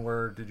question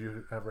were, did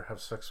you ever have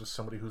sex with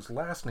somebody whose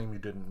last name you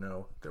didn't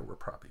know, there were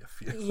probably a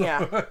few.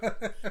 Yeah,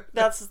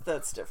 that's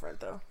different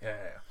though.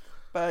 Yeah.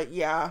 But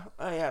yeah,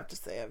 I have to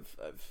say I've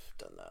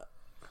done that.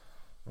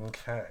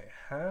 Okay.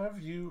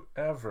 Have you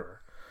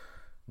ever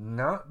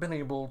not been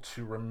able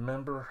to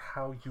remember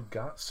how you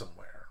got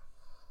somewhere?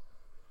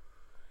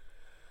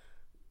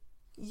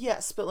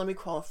 Yes, but let me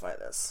qualify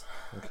this.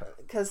 Okay.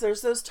 Because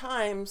there's those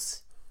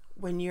times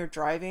when you're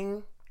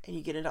driving and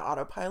you get into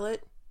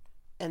autopilot,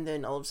 and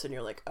then all of a sudden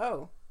you're like,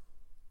 oh,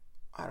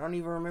 I don't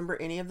even remember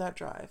any of that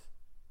drive.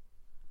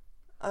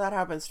 That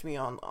happens to me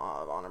on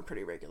a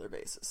pretty regular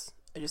basis.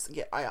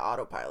 I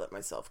autopilot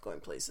myself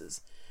going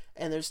places.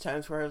 And there's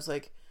times where I was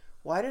like,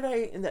 why did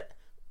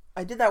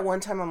I did that one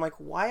time, I'm like,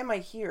 why am I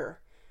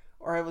here?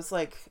 Or I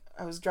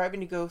was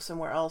driving to go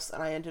somewhere else,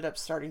 and I ended up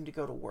starting to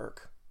go to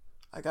work.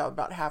 I got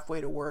about halfway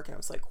to work, and I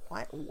was like,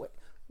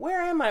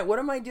 where am I? What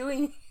am I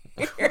doing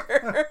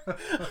here?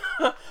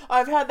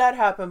 I've had that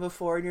happen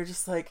before, and you're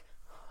just like,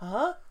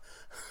 huh?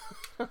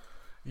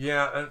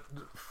 Yeah,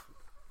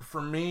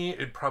 for me,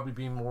 it'd probably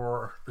be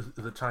more,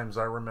 the times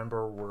I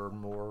remember were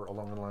more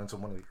along the lines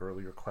of one of the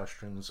earlier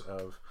questions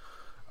of,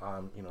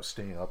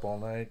 staying up all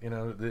night.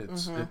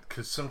 It's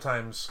because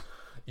sometimes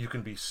you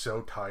can be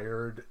so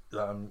tired,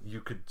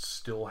 you could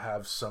still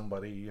have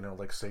somebody,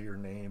 like say your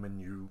name,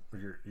 and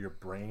your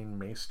brain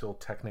may still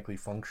technically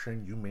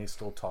function. You may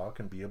still talk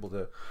and be able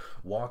to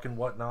walk and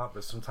whatnot,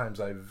 but sometimes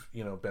I've,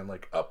 been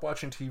like up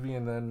watching TV,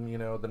 and then,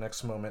 the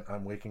next moment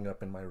I'm waking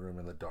up in my room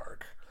in the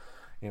dark,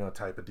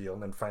 type of deal.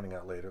 And then finding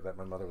out later that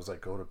my mother was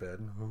like, go to bed.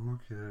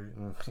 Okay.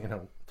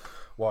 And,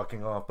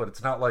 walking off. But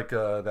it's not like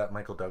that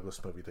Michael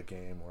Douglas movie, The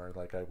Game, where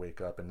like I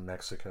wake up in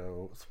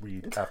Mexico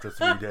after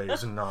 3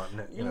 days and not,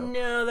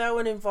 No, that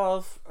would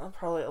involve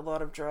probably a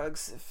lot of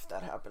drugs if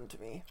that happened to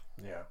me.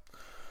 Yeah.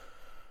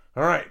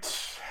 All right.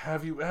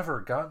 Have you ever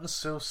gotten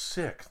so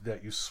sick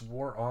that you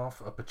swore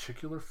off a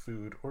particular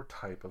food or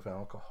type of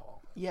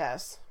alcohol?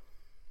 Yes.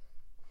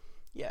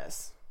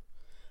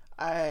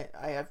 I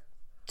have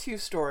 2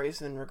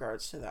 stories in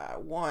regards to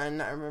that.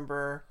 One, I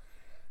remember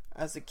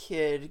as a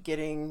kid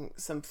getting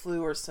some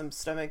flu or some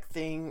stomach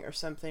thing or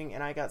something,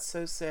 and I got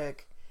so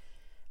sick,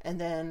 and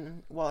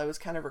then while I was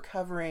kind of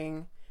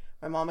recovering,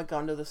 my mom had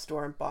gone to the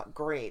store and bought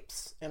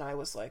grapes, and I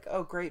was like,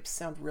 oh, grapes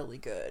sound really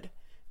good,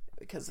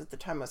 because at the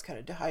time I was kind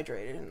of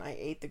dehydrated, and I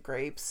ate the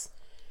grapes,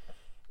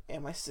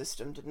 and my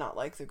system did not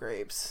like the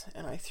grapes,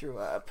 and I threw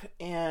up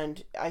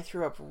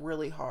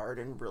really hard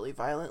and really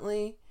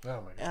violently. Oh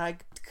my God. And I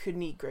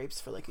couldn't eat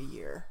grapes for like a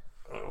year.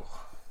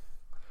 Oh.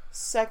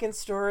 Second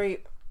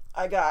story,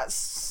 I got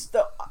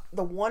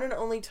the one and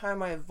only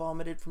time I have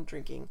vomited from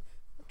drinking.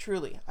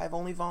 Truly, I've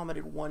only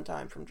vomited one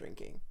time from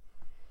drinking.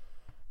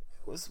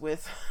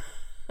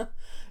 It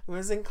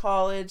was in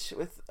college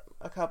with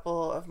a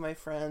couple of my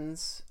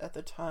friends at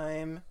the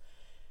time,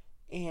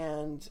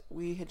 and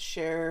we had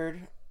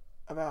shared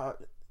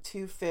about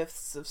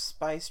 2/5 of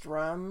spiced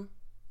rum,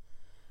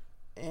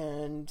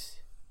 and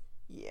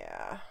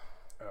yeah.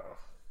 Oh.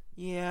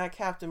 Yeah,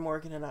 Captain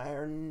Morgan and I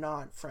are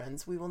not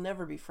friends. We will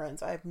never be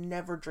friends. I've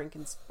never drank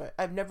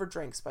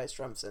spiced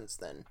rum since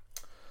then.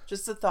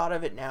 Just the thought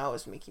of it now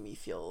is making me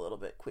feel a little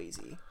bit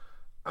queasy.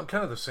 I'm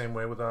kind of the same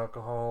way with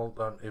alcohol.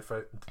 It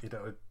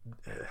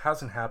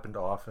hasn't happened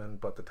often,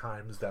 but the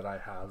times that I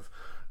have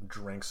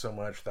drank so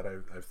much that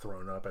I've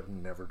thrown up, I've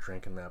never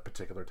drinking that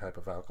particular type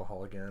of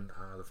alcohol again.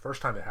 The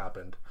first time it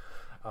happened,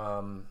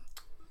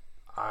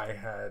 I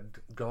had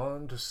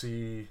gone to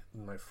see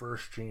my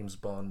first James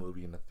Bond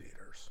movie in the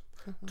theaters.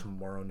 Mm-hmm.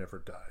 Tomorrow Never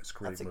Dies.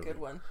 Great movie. That's a good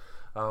one.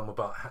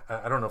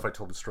 I don't know if I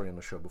told the story on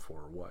the show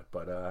before or what,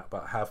 but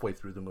about halfway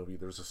through the movie,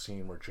 there's a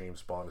scene where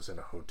James Bond is in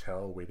a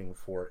hotel waiting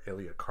for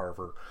Elliot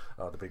Carver,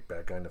 the big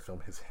bad guy in the film,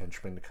 his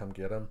henchman, to come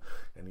get him,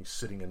 and he's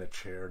sitting in a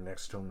chair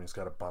next to him. He's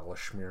got a bottle of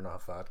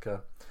Smirnoff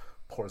vodka,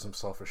 pours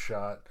himself a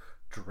shot,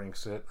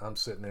 drinks it. I'm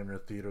sitting in the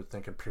theater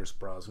thinking Pierce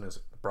Brosnan is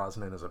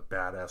a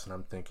badass, and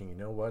I'm thinking, you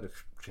know what?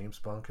 If James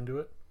Bond can do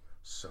it,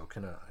 so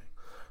can I.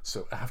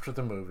 So after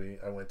the movie,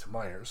 I went to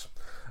Meijer's,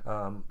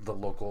 the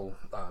local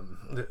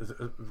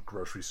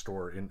grocery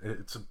store.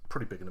 It's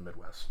pretty big in the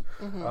Midwest.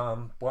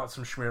 Mm-hmm. Bought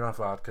some Smirnoff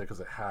vodka because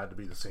it had to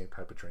be the same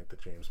type of drink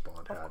that James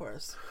Bond had. Of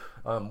course.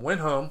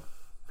 Went home,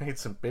 made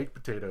some baked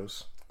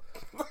potatoes,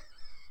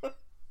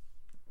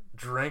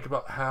 drank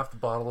about half the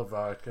bottle of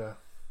vodka,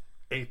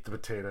 ate the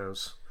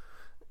potatoes,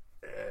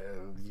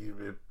 and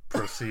it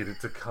proceeded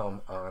to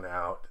come on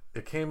out.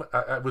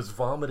 I was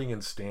vomiting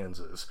in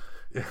stanzas.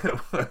 It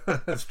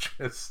was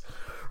just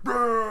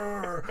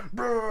brr,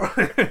 brr.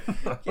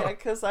 Yeah,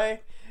 because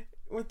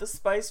with the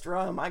spiced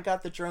rum, I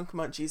got the drunk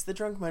munchies. The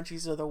drunk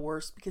munchies are the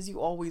worst because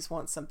you always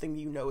want something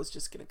you know is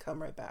just going to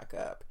come right back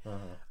up. Uh-huh.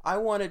 I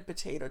wanted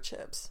potato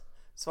chips.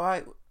 So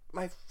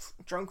my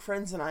drunk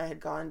friends and I had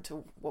gone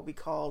to what we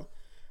called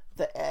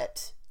the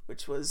Et,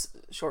 which was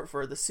short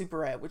for the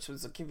Super Et, which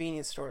was a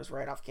convenience store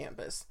right off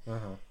campus.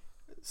 Uh-huh.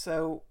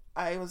 So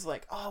I was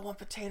like, oh, I want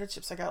potato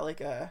chips. I got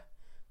like a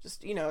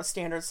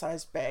standard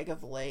sized bag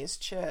of Lay's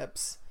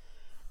chips.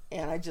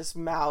 and I just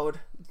mowed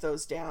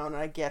those down.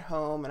 And I get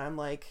home and I'm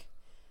like,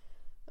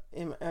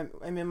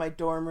 I'm in my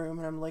dorm room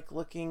and I'm like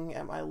looking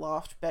at my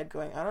loft bed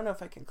going, I don't know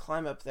if I can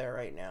climb up there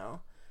right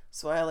now.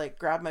 So I like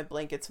grabbed my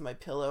blankets and my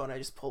pillow and I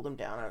just pulled them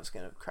down. I was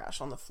going to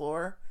crash on the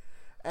floor.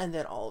 And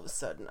then all of a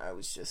sudden I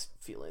was just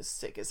feeling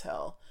sick as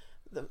hell.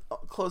 The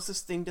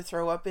closest thing to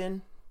throw up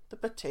in, the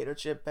potato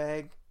chip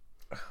bag.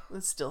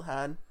 It still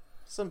had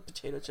some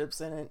potato chips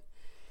in it.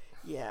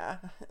 Yeah.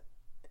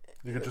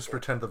 You could just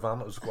pretend the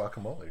vomit was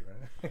guacamole,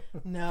 right?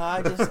 No,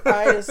 I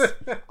just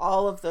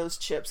all of those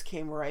chips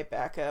came right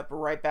back up,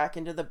 right back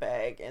into the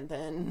bag, and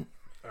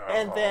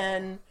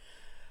then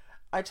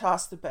I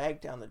tossed the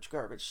bag down the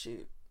garbage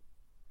chute.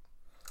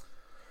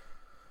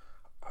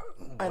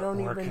 What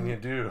more can you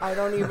do? I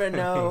don't even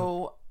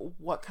know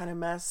what kind of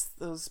mess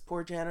those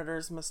poor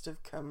janitors must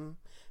have come.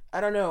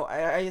 I don't know.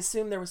 I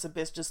assume there was a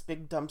just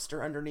big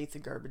dumpster underneath the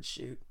garbage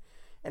chute,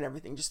 and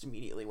everything just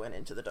immediately went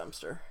into the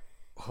dumpster.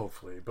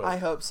 Hopefully, but I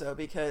hope so,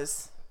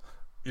 because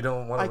you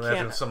don't want to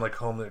imagine some like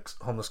homeless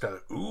guy.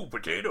 Like, ooh,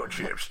 potato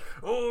chips.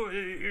 Oh,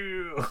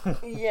 ew.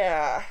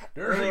 Yeah.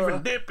 There's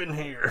even dip in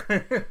here.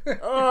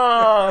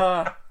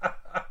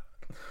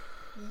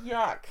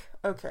 Yuck.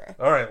 Okay.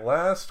 All right,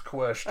 last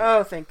question.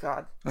 Oh, thank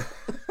God.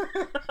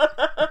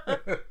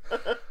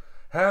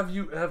 Have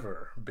you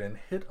ever been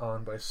hit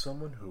on by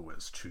someone who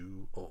was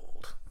too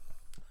old?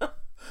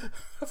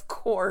 Of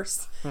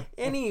course.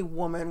 Any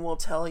woman will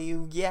tell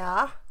you,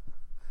 yeah.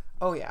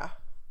 Oh, yeah.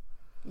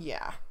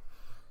 Yeah.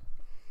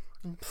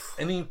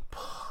 Any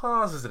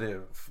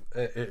positive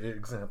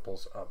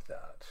examples of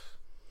that?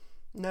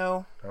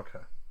 No. Okay.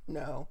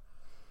 No.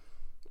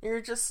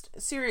 You're just,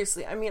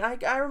 seriously, I mean,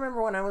 I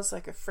remember when I was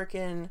like a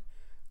freaking,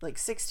 like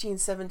 16,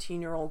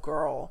 17-year-old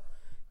girl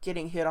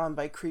getting hit on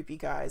by creepy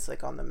guys,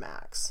 like on the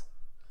max.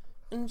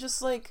 And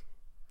just like,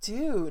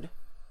 dude,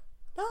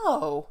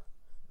 no.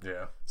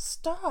 Yeah.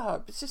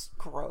 Stop. It's just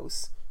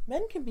gross.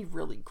 Men can be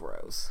really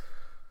gross.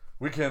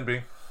 We can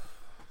be,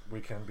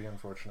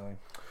 unfortunately.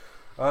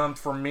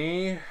 For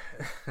me,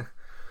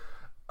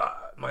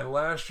 my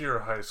last year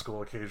of high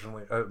school,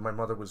 occasionally, my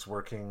mother was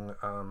working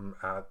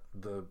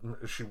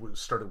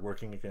started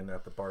working again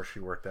at the bar she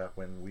worked at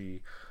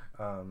when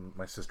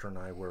my sister and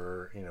I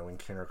were, in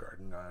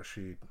kindergarten.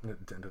 She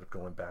ended up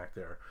going back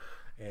there.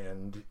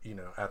 And,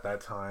 at that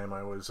time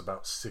I was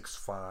about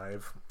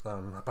 6'5",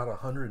 about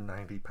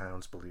 190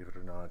 pounds, believe it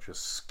or not,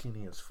 just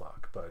skinny as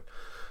fuck. But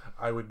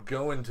I would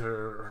go into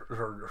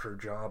her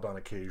job on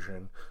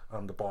occasion.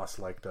 The boss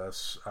liked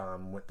us.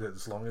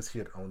 As long as he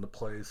had owned the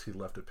place, he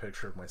left a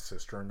picture of my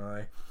sister and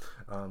I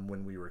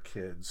when we were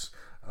kids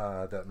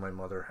that my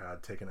mother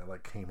had taken at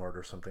like Kmart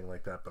or something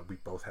like that. But we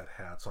both had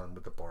hats on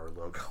with the bar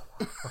logo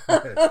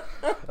on it.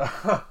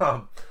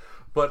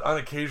 But on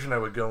occasion, I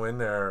would go in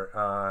there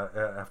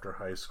after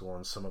high school,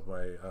 and some of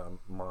my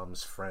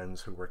mom's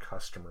friends who were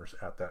customers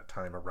at that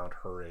time around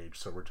her age,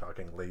 so we're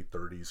talking late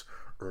 30s,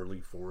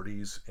 early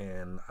 40s,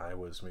 and I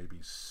was maybe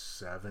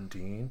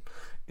 17,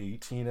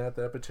 18 at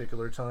that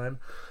particular time,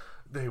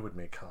 they would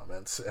make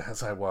comments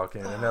as I walk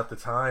in. And at the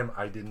time,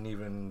 I didn't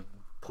even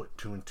put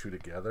two and two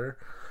together.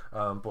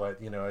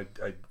 But,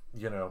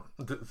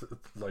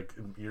 like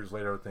years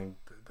later, I would think,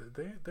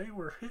 they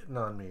were hitting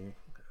on me.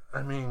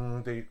 I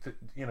mean, they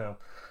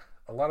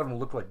a lot of them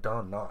look like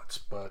Don Knotts,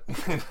 but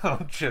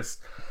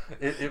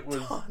it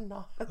was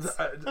Don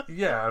Knotts.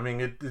 Yeah, I mean,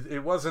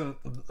 it wasn't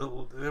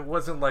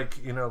like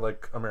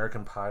like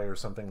American Pie or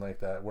something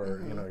like that,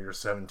 where you're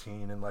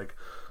 17 and like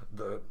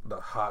the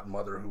hot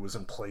mother who was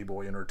in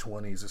Playboy in her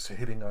 20s is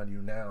hitting on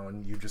you now,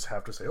 and you just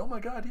have to say, oh my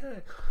God,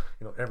 yeah,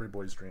 every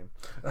boy's dream.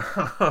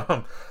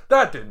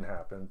 That didn't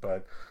happen,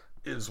 but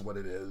is what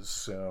it is.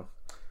 So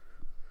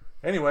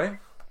anyway,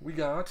 we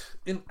got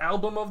an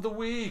album of the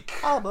week.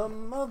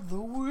 Album of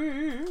the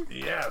week.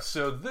 Yeah,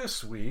 so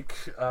this week,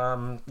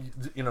 in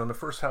the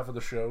first half of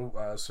the show,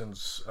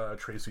 since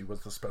Tracy was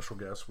the special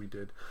guest, we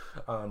did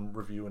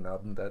review an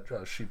album that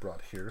she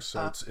brought here.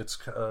 So it's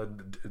a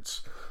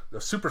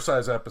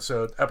supersized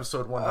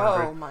episode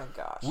 100. Oh my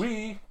gosh.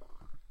 We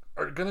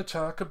are going to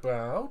talk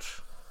about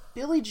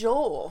Billy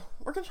Joel.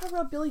 We're going to talk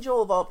about Billy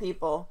Joel, of all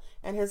people,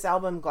 and his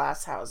album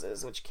Glass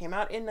Houses, which came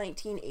out in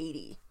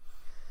 1980.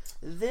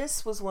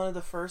 This was one of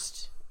the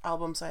first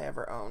albums I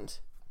ever owned.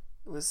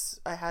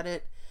 I had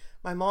it.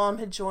 My mom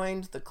had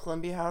joined the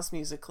Columbia House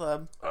Music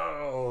Club.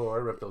 Oh, I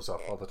rip those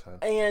off all the time.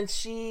 And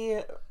she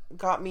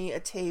got me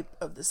a tape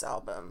of this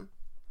album.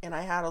 And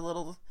I had a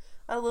little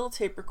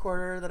tape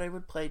recorder that I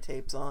would play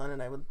tapes on,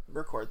 and I would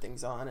record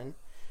things on.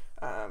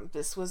 And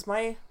this was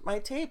my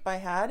tape I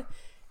had.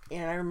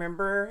 And I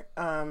remember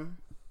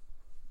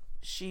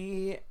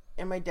she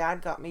and my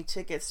dad got me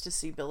tickets to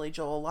see Billy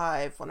Joel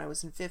live when I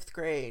was in 5th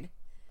grade.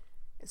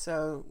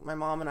 So my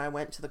mom and I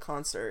went to the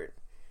concert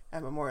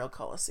at Memorial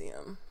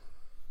Coliseum.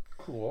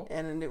 Cool.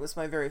 And it was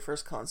my very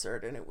first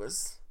concert, and it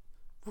was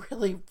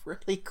really,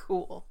 really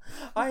cool.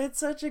 I had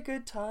such a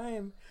good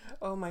time.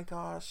 Oh my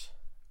gosh.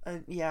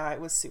 It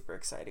was super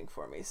exciting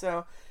for me.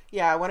 So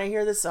yeah, when I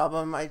hear this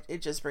album,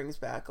 it just brings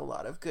back a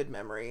lot of good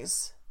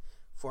memories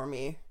for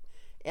me.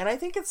 And I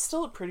think it's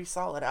still a pretty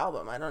solid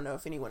album. I don't know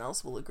if anyone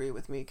else will agree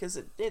with me, because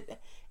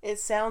it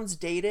sounds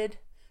dated,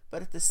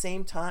 but at the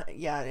same time,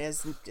 yeah,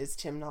 as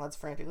Tim nods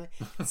frantically,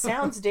 it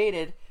sounds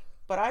dated.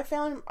 But I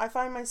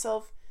find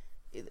myself,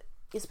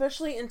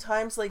 especially in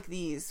times like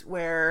these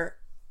where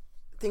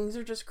things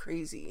are just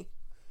crazy,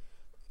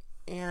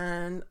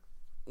 and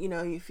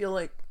you feel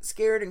like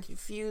scared and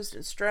confused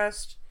and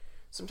stressed.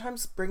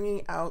 Sometimes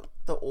bringing out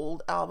the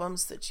old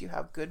albums that you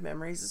have good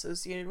memories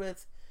associated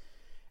with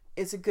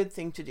is a good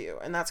thing to do.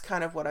 And that's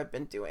kind of what I've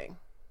been doing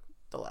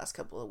the last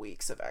couple of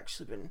weeks. I've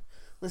actually been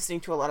listening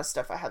to a lot of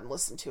stuff I hadn't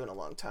listened to in a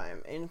long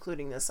time,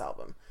 including this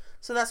album.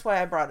 So that's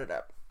why I brought it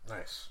up.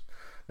 Nice.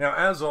 Now,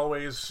 as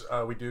always,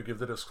 we do give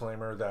the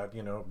disclaimer that,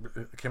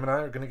 Kim and I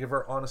are going to give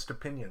our honest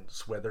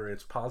opinions, whether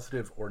it's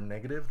positive or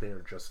negative. They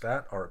are just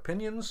that, our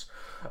opinions.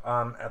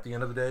 At the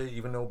end of the day,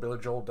 even though Billy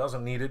Joel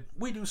doesn't need it,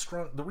 we do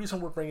strong. The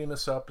reason we're bringing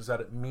this up is that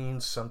it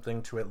means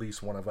something to at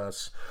least one of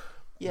us.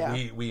 Yeah.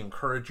 We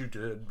encourage you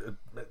to,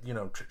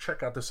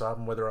 check out this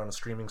album, whether on a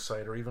streaming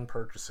site or even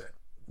purchase it.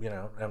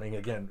 I mean,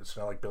 again, it's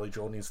not like Billy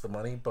Joel needs the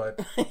money,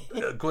 but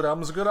a good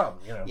album is a good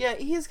album, Yeah,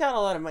 he's got a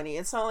lot of money.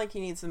 It's not like he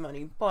needs the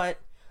money, but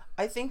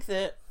I think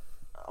that,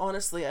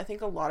 honestly,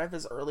 a lot of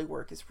his early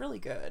work is really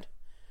good.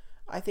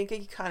 I think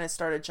he kind of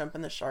started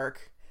jumping the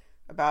shark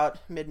about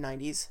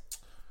mid-90s.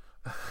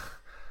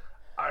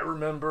 I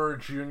remember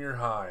junior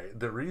high.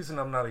 The reason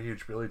I'm not a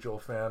huge Billy Joel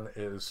fan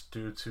is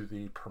due to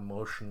the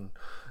promotion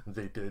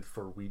they did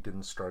for We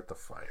Didn't Start the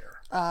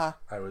Fire.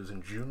 I was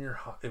in junior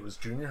high. It was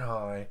junior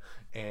high,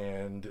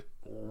 and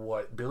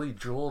what Billy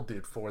Joel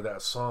did for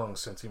that song,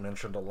 since he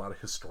mentioned a lot of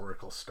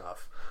historical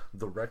stuff,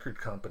 the record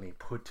company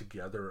put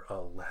together a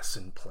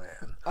lesson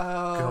plan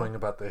going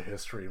about the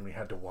history, and we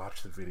had to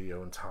watch the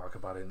video and talk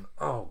about it. And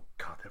oh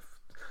God,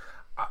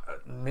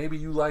 maybe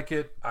you like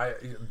it.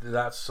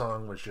 That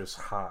song was just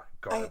hot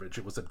garbage.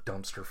 It was a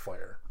dumpster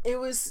fire. It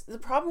was the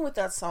problem with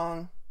that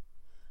song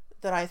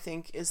that I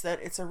think is that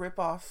it's a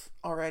ripoff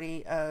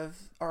already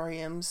of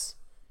R.E.M's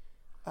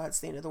 "It's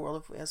the End of the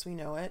World as We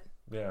Know It."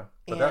 Yeah,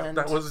 but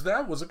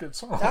that was a good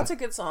song. That's a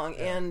good song,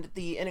 yeah. And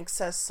the In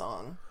Excess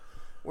song,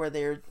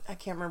 where I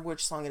can't remember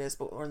which song it is,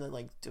 but where they're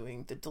like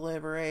doing the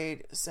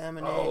Deliberate,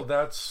 Disseminate. Oh,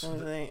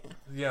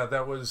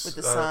 that was with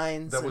the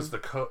signs. That was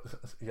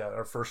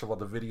first of all,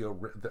 the video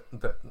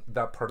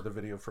that part of the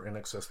video for In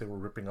Excess, they were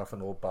ripping off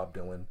an old Bob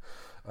Dylan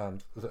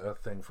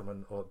thing from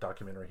an old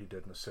documentary he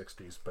did in the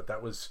 '60s. But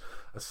that was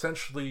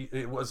essentially,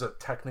 it was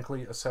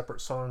technically a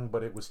separate song,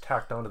 but it was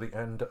tacked onto the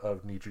end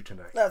of Need You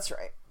Tonight. That's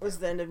right. It was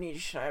the end of Need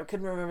You Tonight. I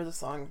couldn't remember the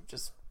song,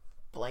 just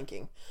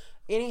blanking.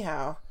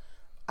 Anyhow,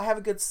 I have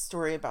a good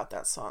story about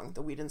that song,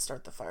 the We Didn't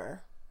Start the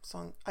Fire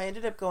song. I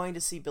ended up going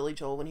to see Billy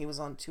Joel when he was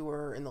on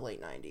tour in the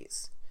late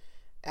 90s.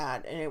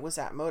 And it was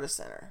at Moda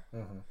Center.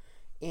 Mm-hmm.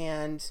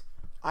 And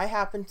I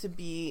happened to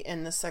be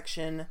in the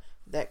section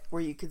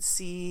where you could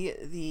see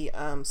the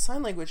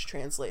sign language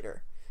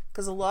translator.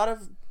 Because a lot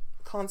of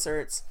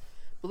concerts,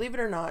 believe it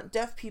or not,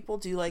 deaf people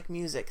do like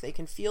music. They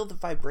can feel the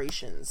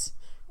vibrations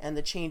and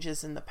the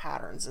changes in the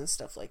patterns and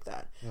stuff like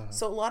that. Mm-hmm.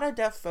 So a lot of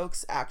deaf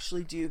folks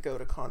actually do go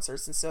to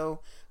concerts. And so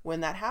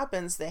when that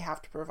happens, they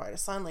have to provide a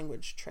sign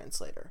language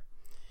translator.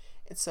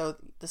 And so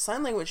the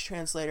sign language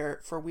translator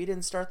for We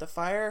Didn't Start the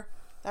Fire,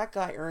 that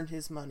guy earned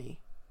his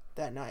money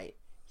that night.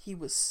 He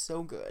was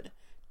so good.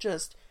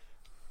 Just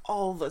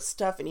all the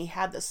stuff, and he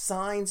had the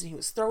signs, and he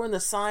was throwing the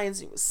signs,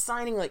 and he was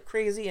signing like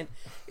crazy, and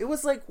it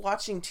was like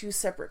watching two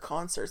separate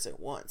concerts at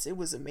once. It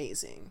was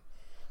amazing.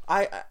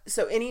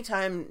 So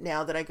anytime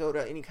now that I go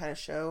to any kind of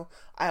show,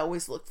 I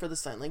always look for the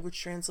sign language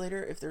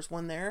translator if there's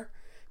one there,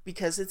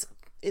 because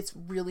it's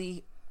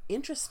really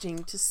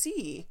interesting to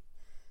see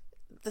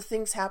the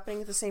things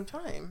happening at the same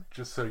time.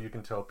 Just so you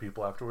can tell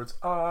people afterwards,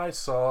 I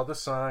saw the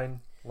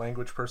sign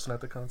language person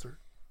at the concert.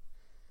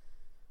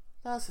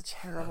 That's a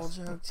terrible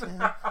joke,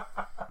 Tim.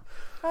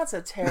 That's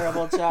a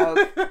terrible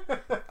joke.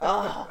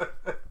 Oh.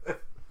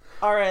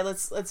 All right,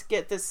 let's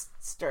get this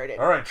started.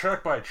 All right,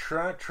 track by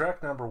track.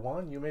 Track number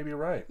 1, You May Be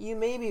Right. You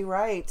May Be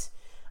Right.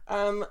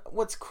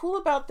 What's cool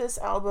about this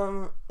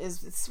album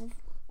is it's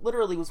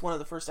literally was one of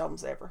the first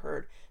albums I ever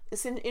heard.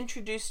 This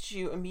introduced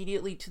you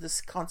immediately to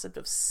this concept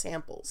of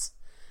samples,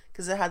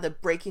 because it had the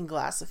breaking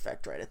glass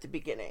effect right at the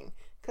beginning.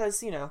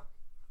 Because,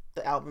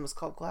 the album is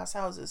called Glass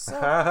Houses. So.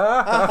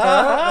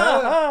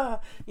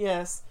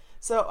 Yes.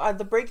 So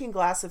the breaking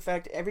glass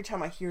effect, every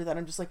time I hear that,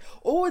 I'm just like,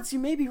 oh, it's You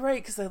May Be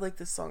Right, because I like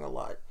this song a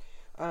lot.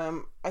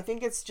 I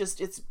think it's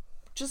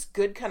just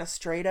good kind of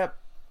straight up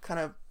kind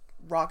of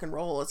rock and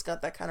roll. It's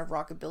got that kind of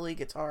rockabilly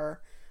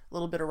guitar, a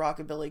little bit of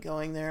rockabilly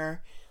going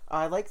there.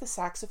 I like the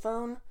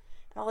saxophone.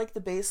 I like the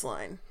bass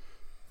line.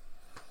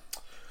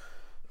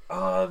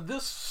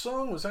 This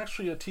song was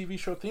actually a TV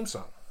show theme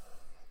song.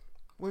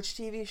 Which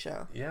TV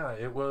show? Yeah,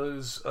 it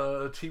was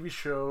a TV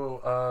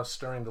show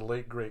starring the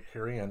late, great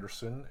Harry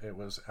Anderson. It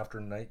was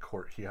after Night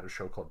Court. He had a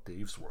show called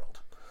Dave's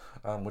World,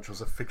 which was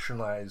a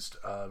fictionalized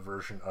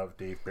version of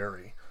Dave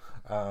Barry.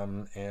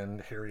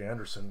 And Harry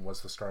Anderson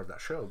was the star of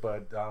that show,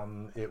 but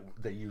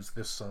they used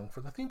this song for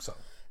the theme song.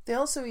 They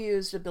also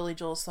used a Billy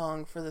Joel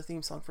song for the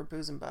theme song for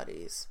Bosom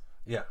Buddies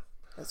Yeah.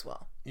 as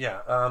well.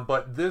 Yeah,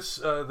 but this,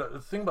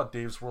 the thing about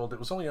Dave's World, it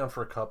was only on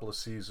for a couple of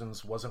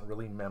seasons, wasn't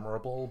really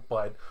memorable,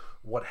 but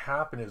what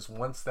happened is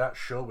once that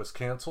show was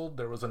canceled,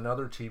 there was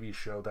another TV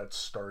show that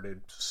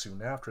started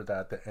soon after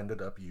that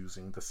ended up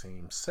using the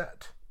same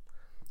set.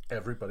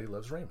 Everybody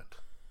Loves Raymond.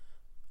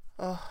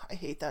 Oh, I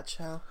hate that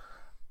show.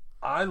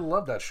 I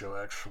love that show,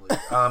 actually.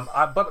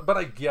 But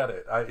I get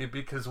it.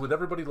 Because with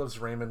Everybody Loves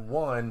Raymond,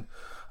 one,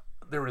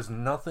 there is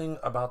nothing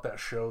about that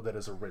show that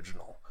is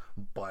original.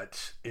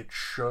 But it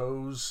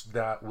shows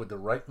that with the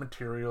right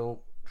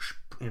material,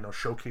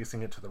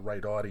 showcasing it to the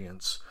right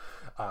audience,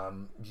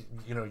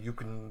 you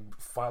can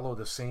follow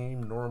the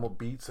same normal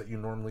beats that you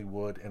normally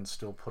would and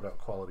still put out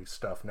quality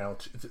stuff. Now,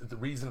 the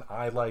reason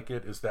I like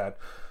it is that,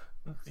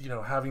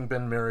 having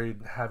been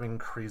married, having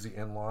crazy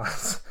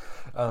in-laws,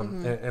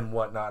 and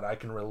whatnot, I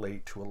can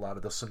relate to a lot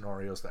of the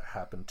scenarios that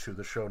happen to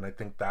the show. And I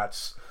think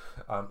that's,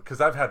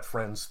 because I've had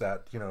friends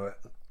that,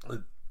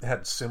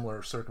 had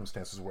similar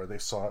circumstances where they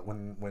saw it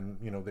when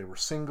they were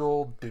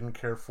single, didn't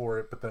care for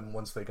it, but then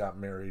once they got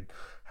married,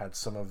 had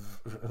some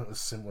of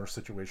similar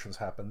situations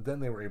happen. Then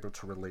they were able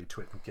to relate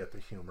to it and get the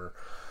humor,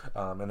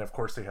 and of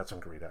course they had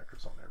some great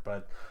actors on there.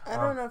 But I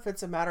don't know if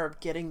it's a matter of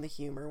getting the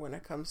humor when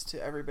it comes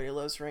to Everybody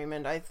Loves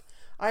Raymond.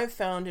 I've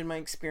found in my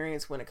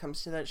experience when it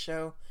comes to that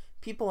show,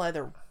 people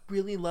either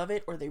really love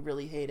it or they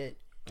really hate it.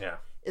 Yeah,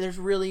 there's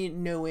really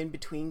no in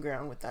between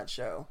ground with that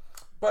show.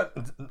 But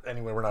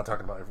anyway, we're not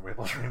talking about Everybody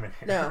Loves Raymond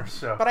here. No,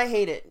 so. But I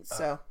hate it,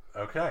 so.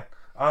 Okay.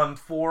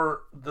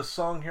 For the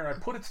song here, I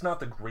put it's not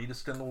the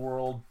greatest in the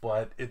world,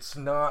 but it's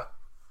not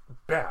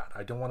bad.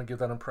 I don't want to give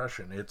that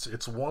impression. It's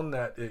one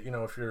that,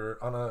 if you're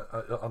on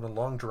a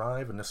long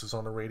drive and this is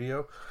on the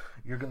radio,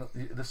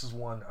 this is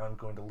one I'm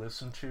going to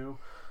listen to.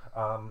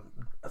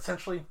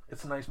 Essentially,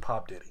 it's a nice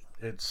pop ditty.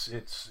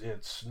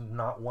 It's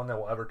not one that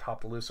will ever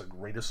top the list of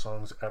greatest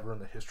songs ever in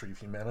the history of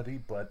humanity,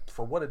 but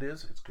for what it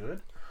is, it's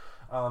good.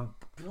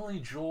 Billy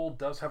Joel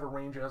does have a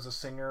range as a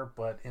singer,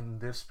 but in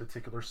this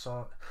particular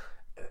song,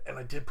 and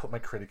I did put my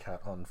critic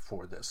hat on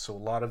for this, so a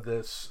lot of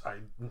this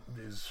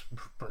is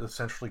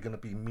essentially going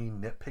to be me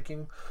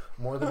nitpicking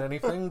more than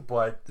anything,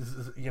 but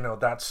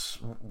that's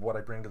what I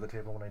bring to the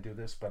table when I do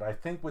this. But I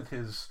think with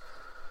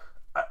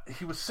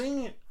he was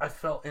singing it, I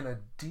felt, in a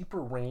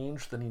deeper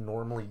range than he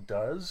normally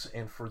does,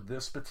 and for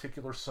this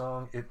particular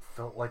song, it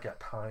felt like at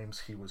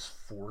times he was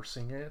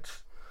forcing it.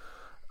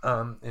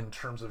 In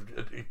terms of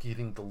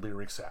getting the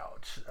lyrics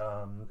out,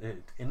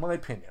 in my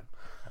opinion,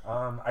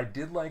 I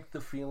did like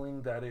the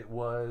feeling that it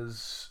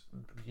was,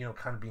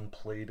 kind of being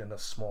played in a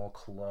small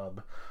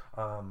club,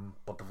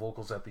 but the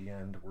vocals at the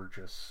end were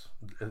just,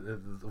 the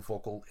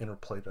vocal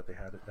interplay that they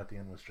had at the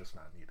end was just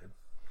not needed.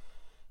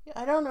 Yeah,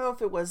 I don't know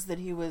if it was that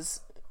he was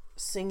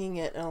singing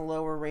it in a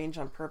lower range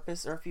on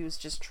purpose, or if he was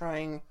just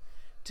trying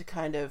to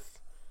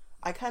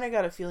I kind of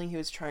got a feeling he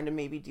was trying to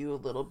maybe do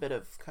a little bit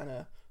of kind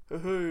of, hey,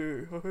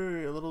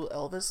 a little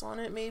Elvis on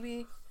it,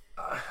 maybe?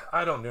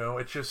 I don't know.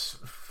 It's just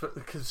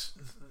because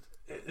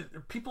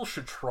people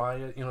should try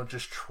it,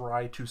 just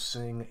try to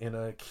sing in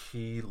a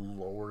key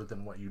lower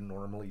than what you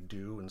normally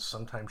do. And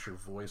sometimes your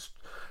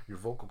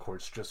vocal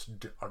cords just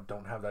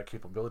don't have that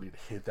capability to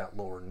hit that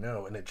lower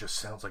note, and it just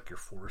sounds like you're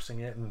forcing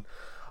it. And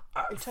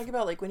you're talking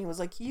about like when he was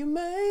like, "You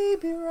may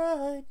be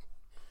right,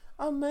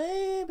 I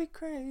may be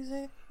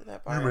crazy."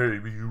 That part. You may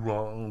be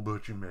wrong,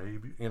 but you may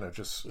be,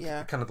 just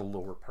kind of the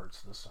lower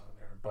parts of the song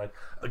there. But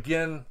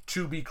again,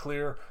 to be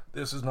clear,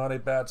 this is not a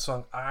bad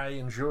song. I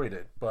enjoyed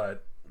it,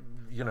 but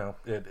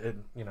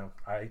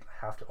I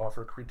have to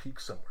offer a critique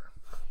somewhere.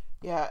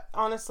 Yeah,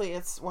 honestly,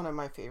 it's one of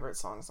my favorite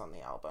songs on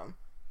the album.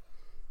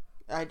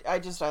 I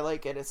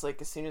like it. It's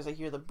like as soon as I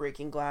hear the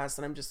breaking glass,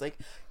 and I'm just like,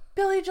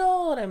 Billy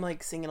Joel, and I'm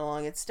like singing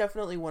along. It's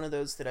definitely one of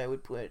those that I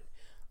would put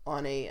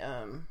on a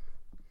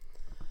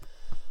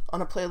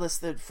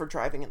playlist for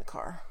driving in the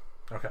car.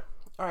 Okay.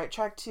 All right,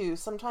 track 2,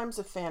 Sometimes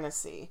a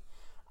Fantasy.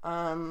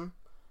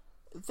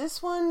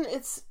 This one,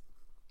 it's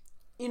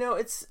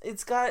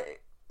got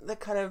the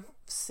kind of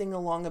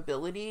sing-along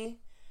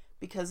ability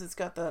because it's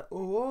got the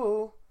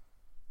ooh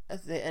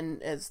at the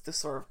end as the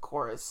sort of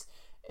chorus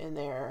in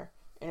there,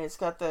 and it's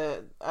got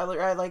I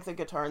like the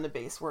guitar and the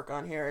bass work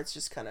on here. It's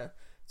just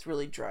it's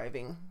really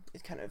driving.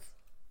 It kind of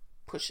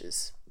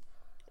pushes.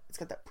 It's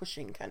got that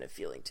pushing kind of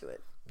feeling to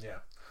it.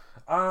 Yeah.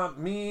 I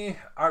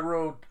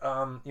wrote,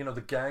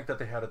 the gag that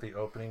they had at the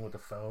opening with the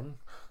phone.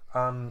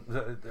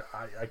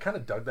 I kind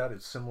of dug that.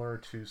 It's similar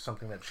to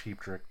something that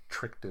Cheap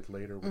Trick did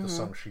later with the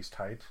song She's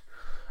Tight.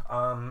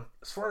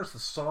 As far as the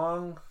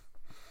song,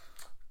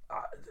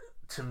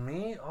 to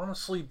me,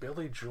 honestly,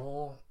 Billy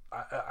Joel,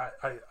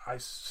 I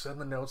said in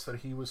the notes that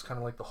he was kind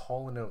of like the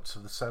Hall & Oates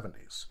of the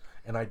 70s.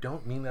 And I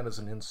don't mean that as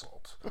an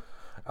insult.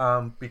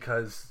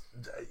 Because,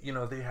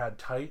 they had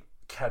tight,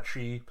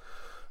 catchy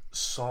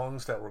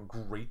songs that were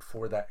great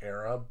for that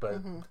era,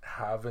 but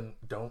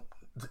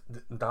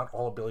not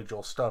all of Billy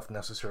Joel's stuff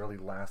necessarily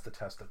lasts the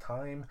test of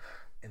time,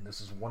 and this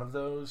is one of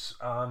those.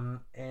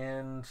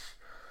 And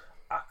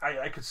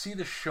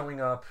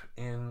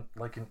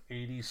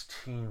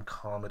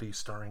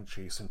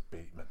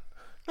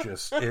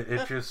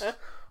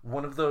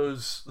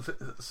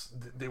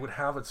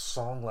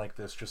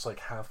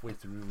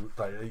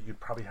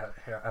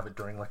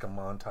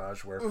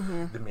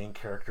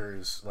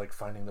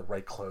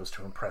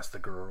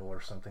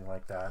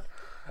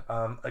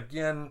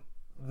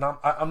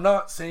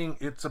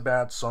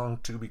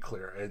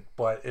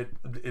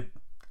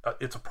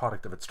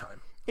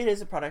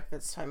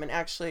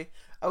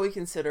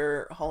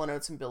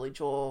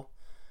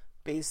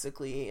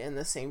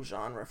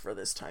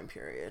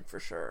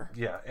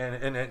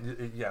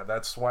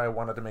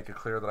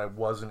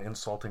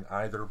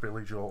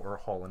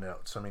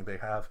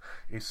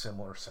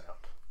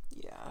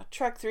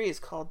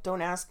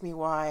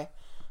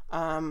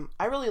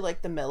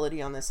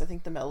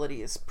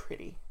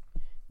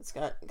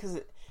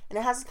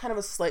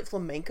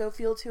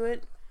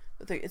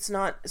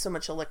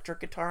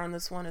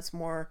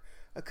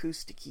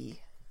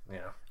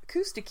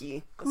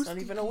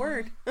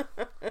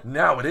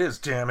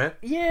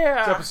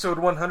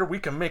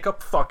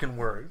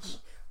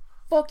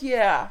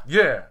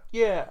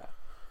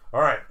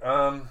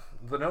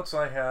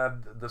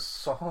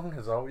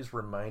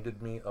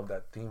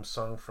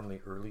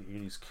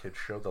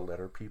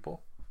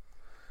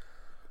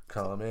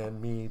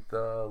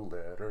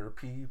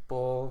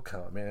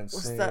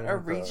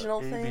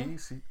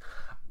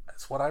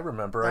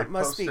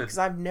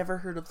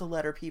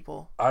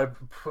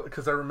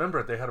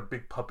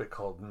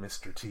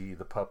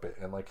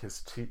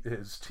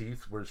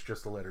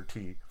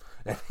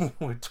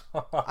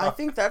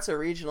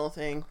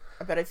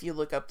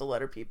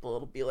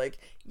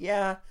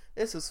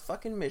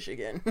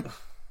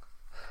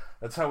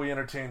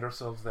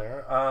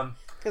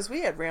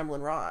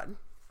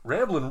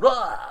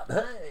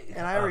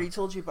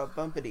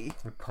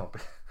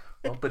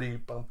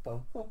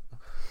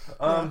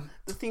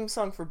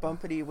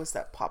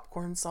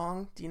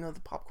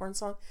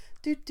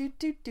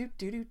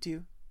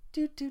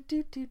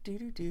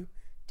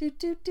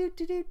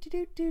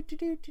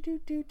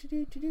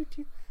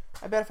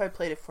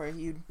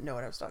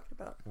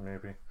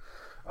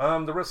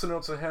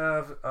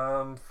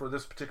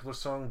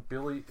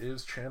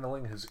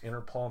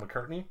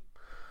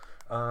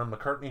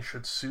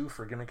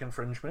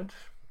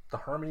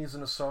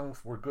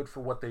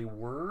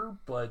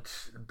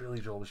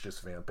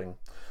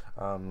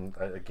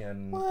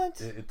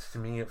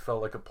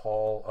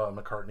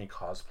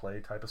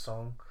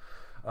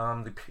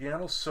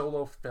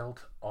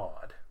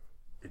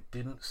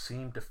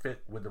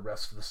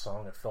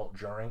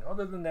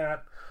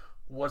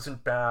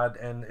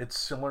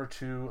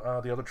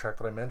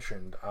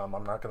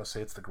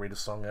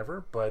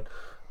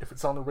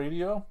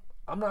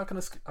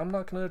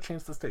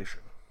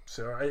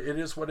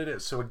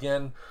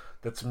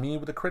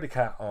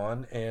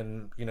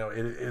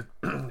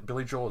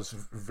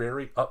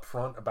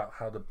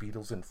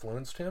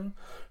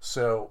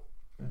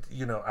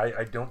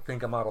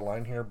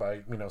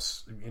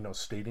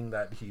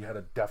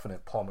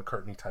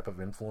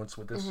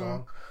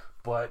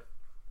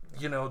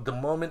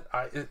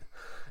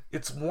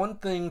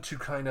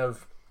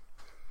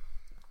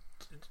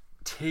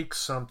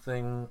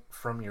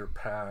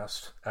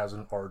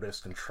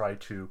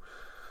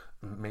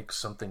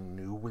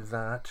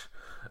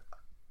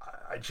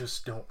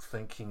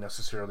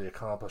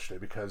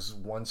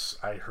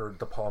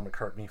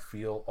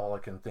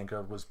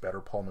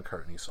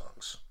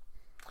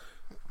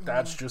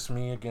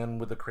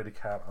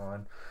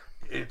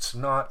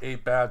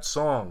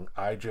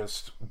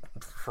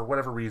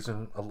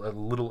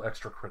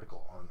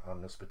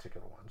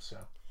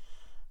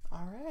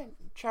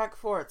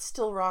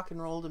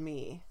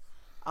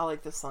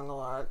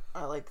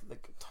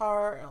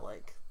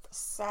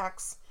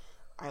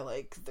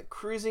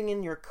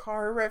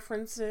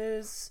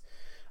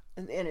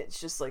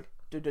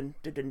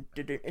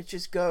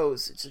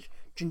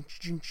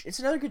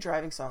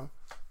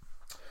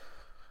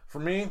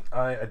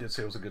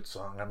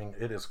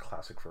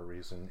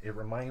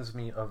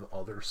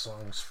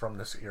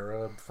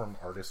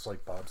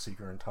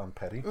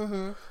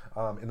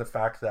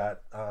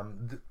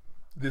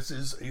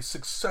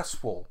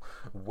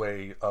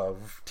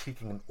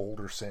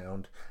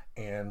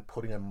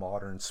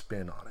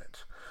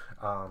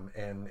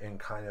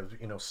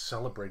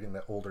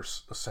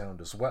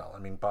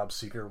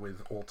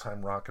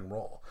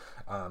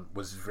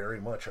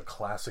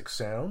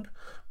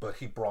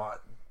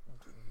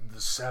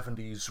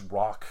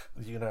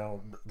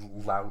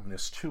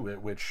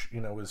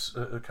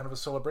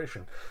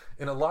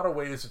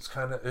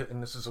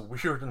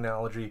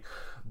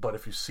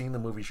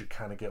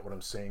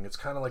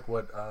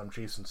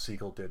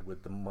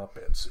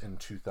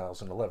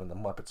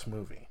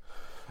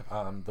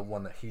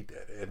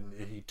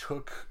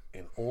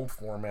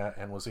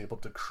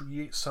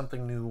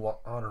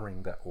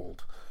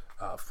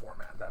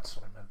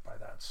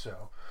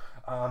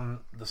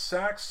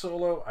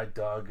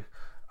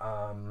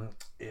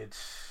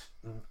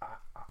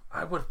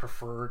I would have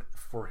preferred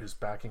for his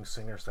backing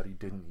singers that he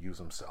didn't use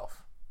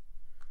himself.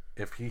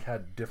 If he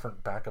had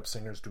different backup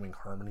singers doing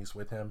harmonies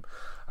with him,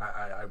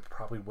 I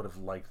probably would have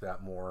liked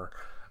that more.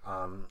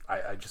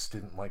 I just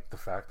didn't like the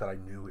fact that I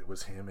knew it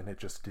was him and it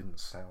just didn't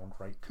sound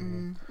right to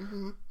me.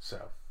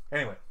 So,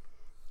 anyway.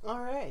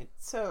 All right.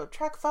 So,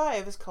 track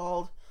 5 is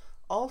called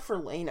All for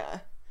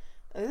Lena.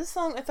 This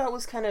song I thought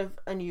was kind of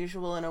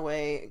unusual in a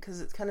way because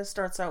it kind of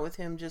starts out with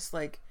him just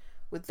like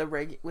with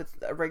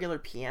with a regular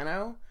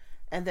piano,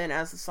 and then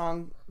as the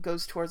song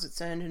goes towards its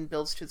end and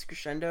builds to its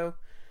crescendo,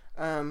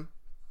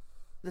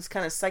 this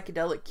kind of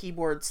psychedelic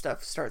keyboard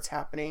stuff starts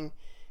happening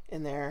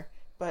in there.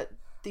 But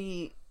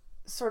the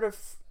sort of,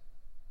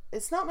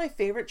 it's not my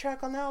favorite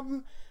track on the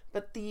album,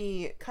 but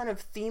the kind of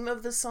theme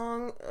of the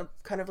song,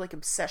 kind of like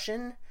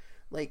obsession,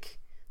 like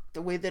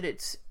the way that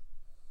it's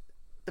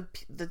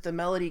the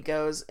melody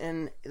goes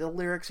and the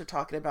lyrics are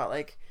talking about,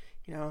 like,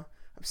 you know,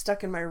 I'm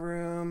stuck in my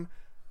room,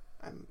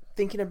 I'm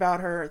thinking about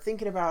her,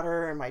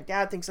 and my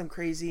dad thinks I'm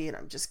crazy, and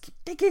I'm just keep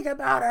thinking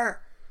about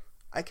her.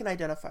 I can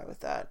identify with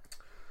that.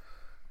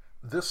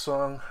 This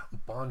song,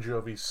 Bon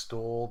Jovi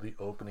stole the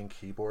opening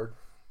keyboard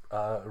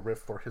riff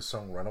for his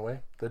song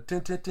Runaway.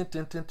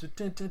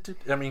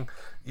 I mean,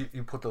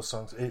 you put those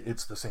songs,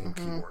 it's the same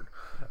keyboard.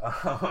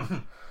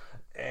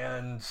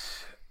 And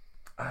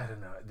I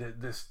don't know,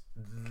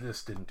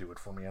 this didn't do it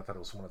for me. I thought it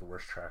was one of the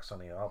worst tracks on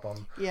the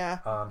album.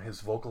 Yeah.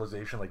 His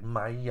vocalization, like,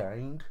 my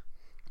mind,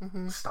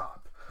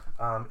 stop.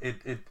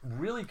 It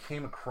really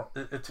came across,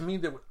 to me,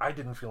 that I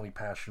didn't feel any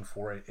passion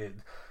for it.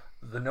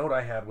 The note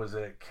I had was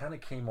that it kind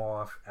of came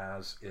off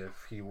as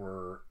if he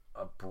were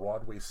a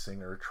Broadway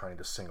singer trying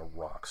to sing a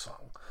rock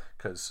song,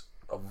 because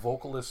a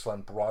vocalist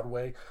on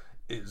Broadway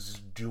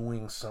is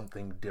doing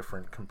something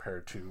different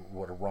compared to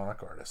what a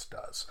rock artist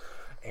does,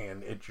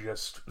 and it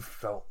just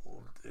felt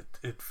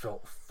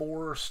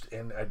forced,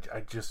 and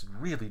I just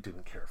really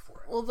didn't care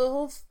for it. Well, the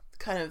whole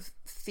kind of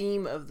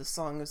theme of the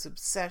song is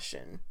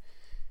obsession,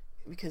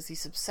 because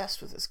he's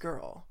obsessed with this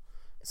girl.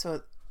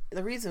 So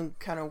the reason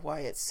kind of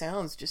why it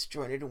sounds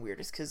disjointed and weird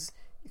is because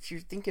if you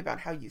think about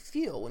how you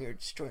feel when you're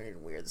disjointed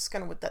and weird, that's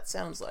kind of what that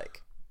sounds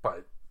like.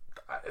 But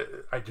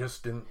I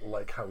just didn't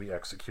like how he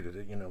executed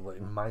it, you know,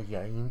 like, my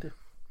mind.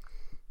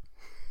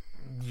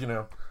 You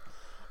know.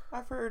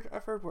 I've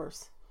heard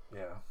worse.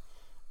 Yeah.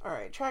 All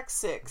right, track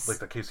 6. Like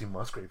the Casey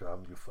Musgrave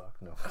album, you fuck.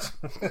 No.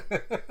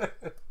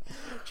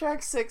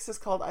 Track 6 is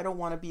called I Don't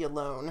Want to Be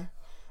Alone.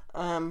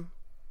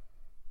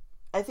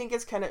 I think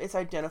it's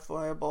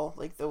identifiable.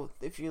 Like,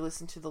 if you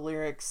listen to the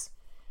lyrics,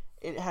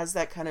 it has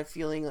that kind of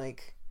feeling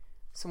like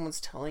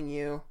someone's telling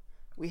you,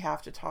 we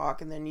have to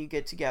talk, and then you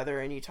get together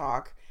and you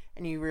talk,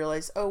 and you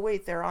realize, oh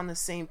wait, they're on the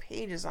same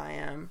page as I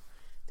am.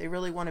 They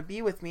really want to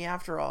be with me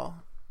after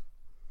all.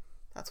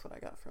 That's what I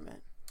got from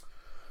it.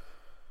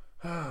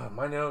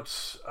 My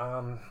notes,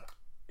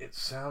 it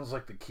sounds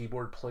like the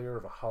keyboard player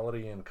of a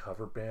Holiday Inn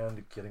cover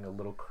band getting a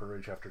little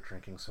courage after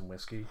drinking some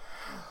whiskey.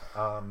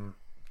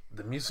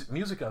 The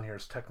music on here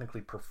is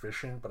technically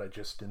proficient, but I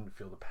just didn't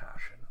feel the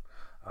passion.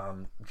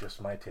 Just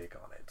my take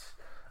on it.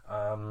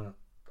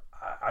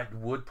 I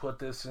would put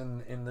this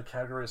in the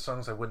category of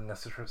songs I wouldn't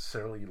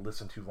necessarily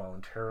listen to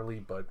voluntarily,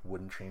 but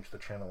wouldn't change the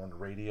channel on the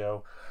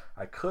radio.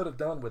 I could have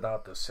done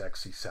without the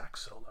sexy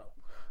sax solo.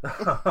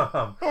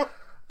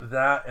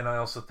 That, and I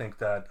also think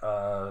that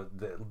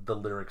the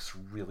lyrics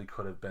really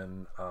could have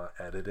been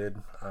edited.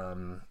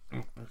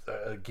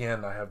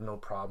 Again, I have no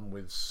problem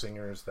with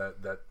singers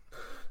that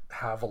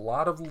have a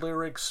lot of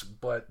lyrics,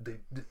 but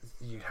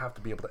you have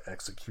to be able to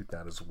execute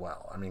that as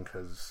well. I mean,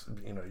 because,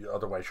 you know,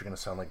 otherwise you're going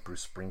to sound like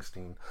Bruce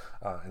Springsteen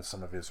in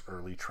some of his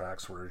early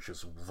tracks, where it's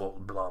just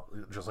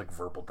just like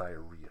verbal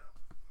diarrhea.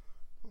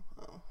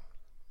 Oh,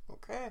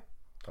 okay.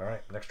 All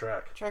right, next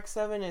track. Track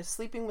 7 is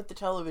Sleeping with the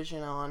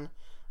Television On.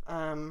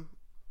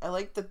 I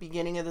like the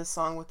beginning of this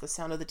song with the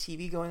sound of the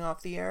TV going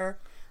off the air.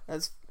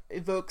 It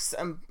evokes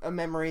a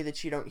memory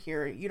that you don't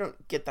hear. You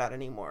don't get that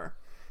anymore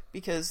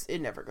because it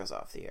never goes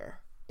off the air.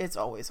 It's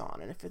always on,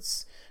 and if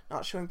it's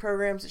not showing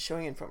programs, it's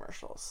showing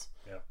infomercials.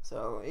 Yeah.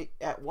 So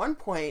at one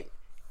point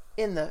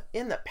in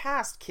the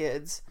past,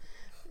 kids,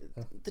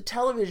 the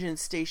television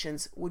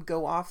stations would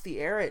go off the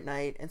air at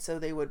night, and so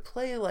they would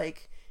play,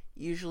 like,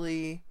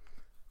 usually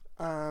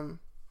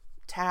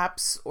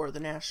taps or the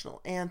national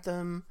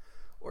anthem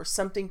or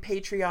something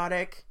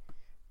patriotic,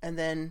 and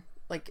then,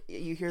 like,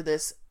 you hear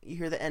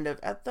the end of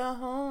At the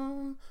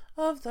Home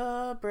of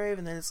the Brave,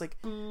 and then it's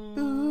like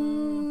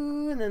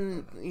boo, and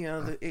then, you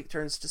know, it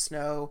turns to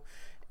snow,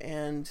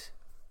 and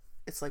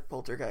it's like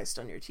Poltergeist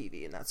on your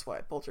TV, and that's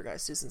why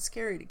Poltergeist isn't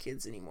scary to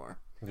kids anymore.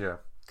 Yeah,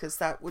 because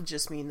that would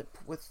just mean that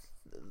with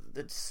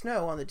the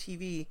snow on the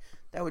TV,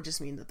 that would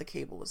just mean that the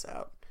cable was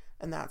out,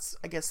 and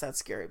I guess that's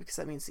scary because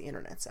that means the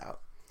internet's out.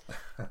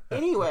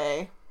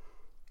 Anyway,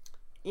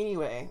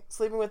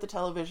 Sleeping with the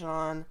Television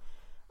On.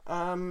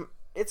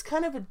 It's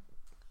kind of a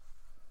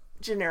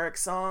generic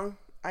song.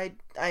 I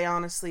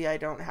honestly, I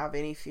don't have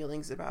any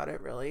feelings about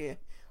it, really.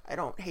 I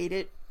don't hate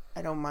it.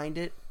 I don't mind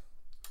it.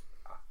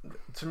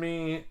 to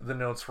me, the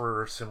notes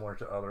were similar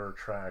to other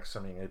tracks. I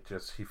mean,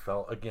 he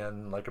felt,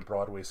 again, like a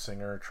Broadway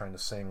singer trying to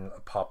sing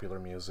popular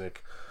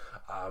music.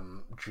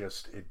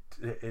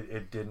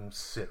 It didn't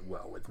sit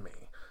well with me,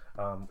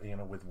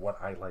 with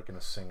what I like in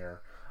a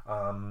singer.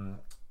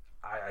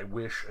 I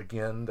wish,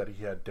 again, that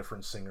he had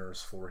different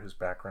singers for his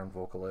background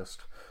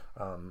vocalist.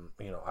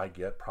 I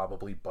get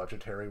probably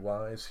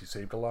budgetary-wise, he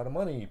saved a lot of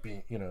money,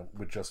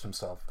 with just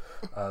himself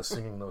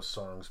singing those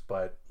songs.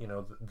 But,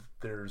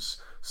 there's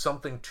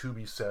something to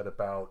be said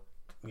about,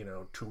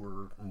 two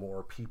or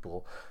more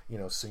people,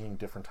 singing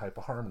different type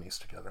of harmonies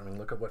together. I mean,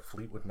 look at what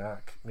Fleetwood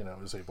Mac,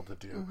 is able to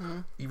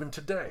do, even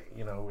today,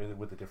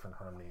 with the different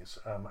harmonies.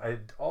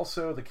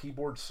 The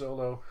keyboard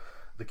solo,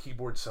 the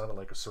keyboard sounded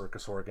like a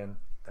circus organ.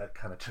 That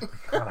kind of took me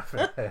out of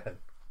my head.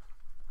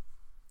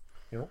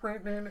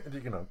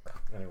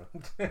 Anyway.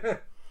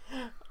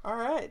 All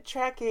right,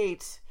 track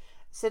 8,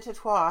 C'est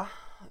toi,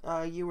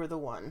 You Were the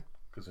One.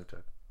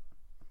 Gesundheit.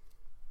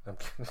 I'm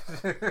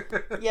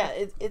kidding. Yeah,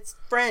 it's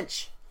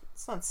French.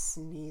 It's not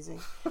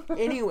sneezing.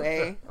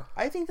 Anyway,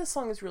 I think the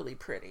song is really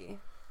pretty.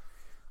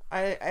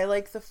 I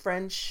like the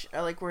French.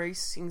 I like where he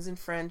sings in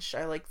French.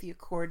 I like the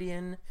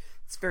accordion.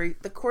 The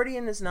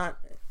accordion is not,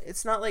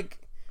 it's not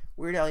like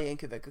Weird Al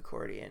Yankovic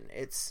accordion.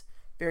 It's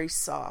very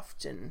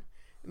soft and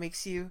it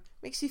makes you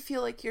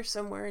feel like you're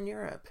somewhere in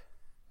Europe.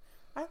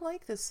 I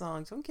like this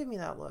song. Don't give me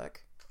that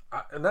look.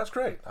 And that's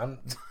great.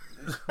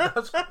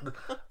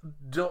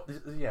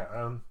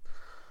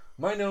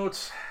 My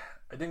notes,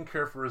 I didn't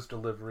care for his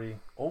delivery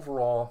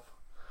overall.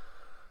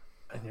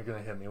 And you're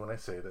gonna hit me when I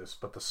say this,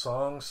 but the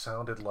song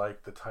sounded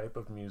like the type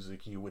of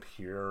music you would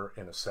hear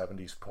in a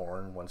 70s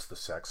porn once the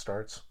sex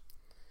starts.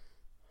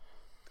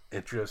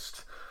 It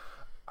just...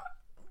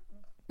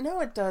 No,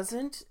 it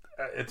doesn't.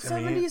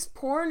 70s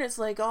porn is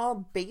like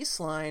all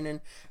baseline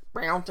and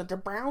brown to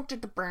brown to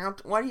brown.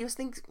 Why do you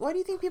think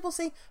people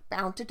say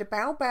bow to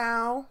bow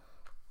bow?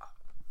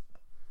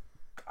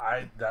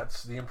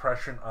 That's the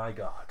impression I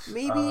got.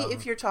 Maybe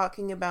if you're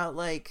talking about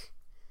like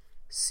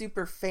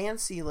super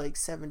fancy like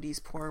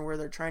 70s porn where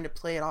they're trying to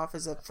play it off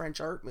as a French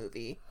art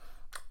movie.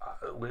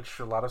 Which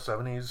a lot of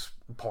 70s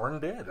porn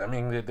did. I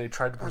mean, they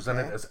tried to present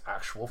it as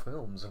actual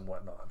films and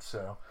whatnot.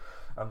 So,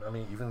 I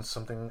mean, even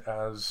something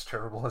as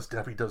terrible as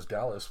Debbie Does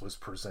Dallas was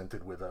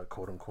presented with a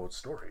quote-unquote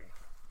story.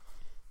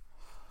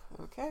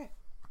 Okay.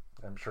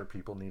 I'm sure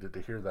people needed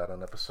to hear that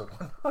on episode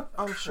 1.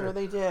 I'm sure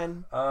they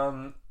did.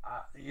 I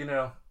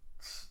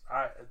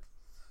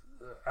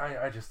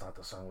just thought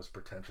the song was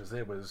pretentious.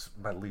 It was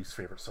my least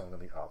favorite song on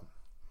the album.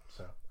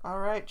 So. All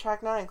right,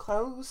 track 9,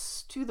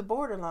 Close to the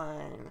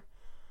Borderline.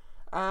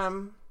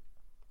 I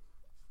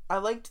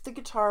liked the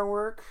guitar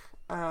work.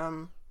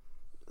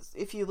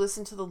 If you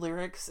listen to the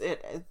lyrics,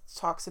 it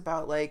talks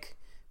about like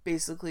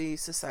basically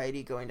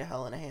society going to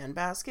hell in a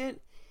handbasket,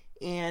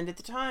 and at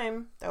the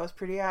time that was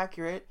pretty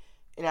accurate.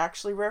 It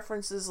actually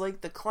references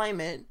like the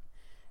climate,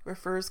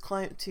 refers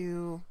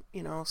to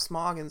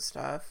smog and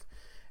stuff,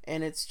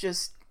 and it's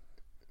just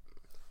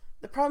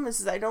the problem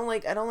is I don't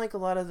like a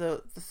lot of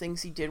the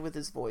things he did with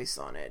his voice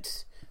on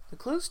it. The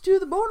Close to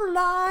the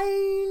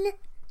Borderline.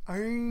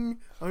 And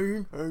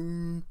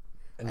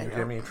you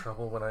gave me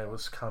trouble when I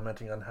was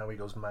commenting on how he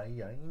goes, my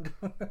yind.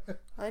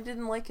 I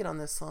didn't like it on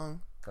this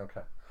song.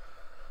 Okay.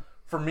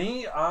 For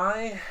me,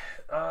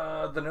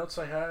 the notes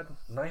I had,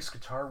 nice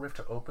guitar riff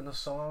to open the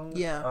song.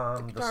 Yeah,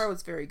 the guitar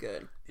was very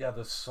good. Yeah,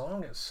 the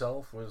song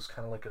itself was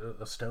kind of like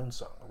a Stone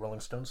song, a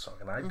Rolling Stones song,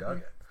 and I dug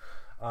it.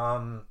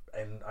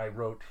 And I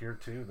wrote here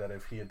too that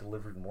if he had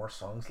delivered more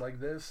songs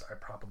like this, I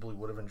probably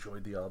would have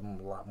enjoyed the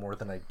album a lot more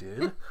than I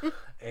did.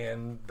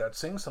 And that's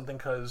saying something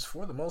because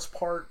for the most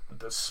part,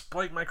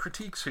 despite my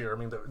critiques here, I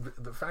mean,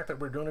 the fact that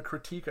we're doing a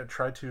critique, I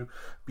try to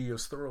be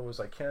as thorough as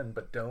I can,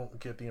 but don't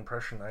get the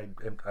impression I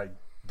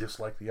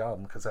dislike the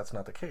album, because that's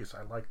not the case.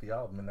 I like the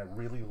album and I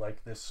really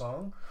like this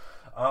song.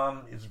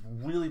 It's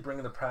really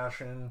bringing the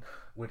passion,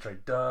 which I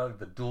dug.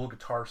 The dual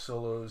guitar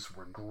solos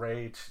were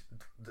great.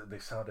 They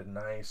sounded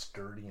nice,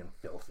 dirty, and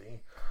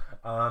filthy.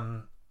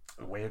 The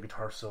way a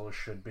guitar solo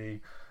should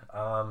be.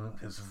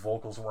 His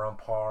vocals were on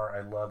par.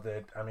 I loved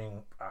it. I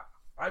mean,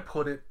 I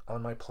put it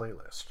on my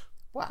playlist.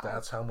 Wow.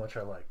 That's how much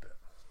I liked it.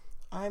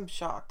 I'm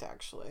shocked,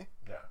 actually.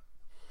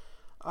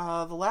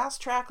 Yeah. The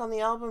last track on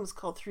the album is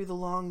called Through the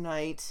Long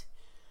Night.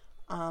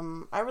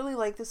 I really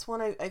like this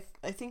one. I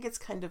think it's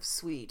kind of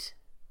sweet,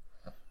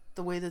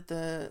 the way that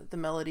the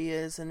melody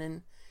is, and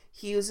then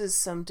he uses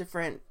some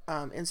different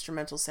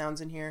instrumental sounds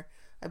in here.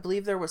 I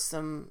believe there was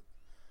some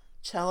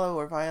cello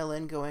or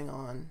violin going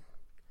on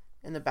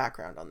in the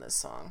background on this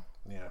song.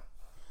 Yeah.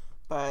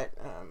 But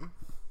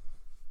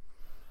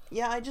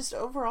yeah,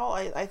 overall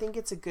I think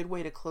it's a good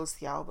way to close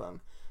the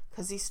album,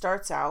 because he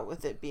starts out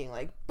with it being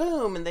like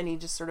boom, and then he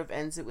just sort of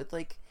ends it with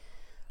like,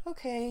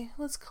 okay,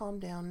 let's calm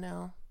down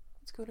now.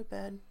 Let's go to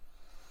bed.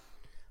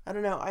 I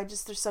don't know.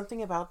 There's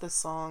something about this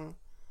song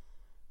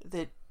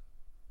that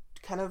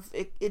kind of,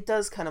 it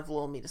does kind of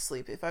lull me to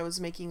sleep. If I was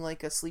making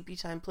like a sleepy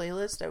time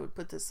playlist, I would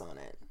put this on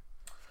it.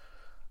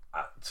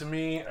 To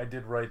me, I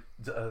did write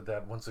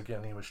that once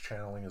again he was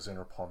channeling his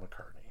inner Paul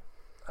McCartney.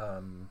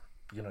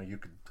 You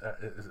could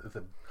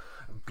the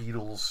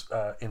Beatles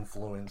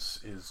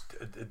influence is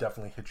it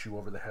definitely hits you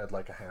over the head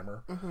like a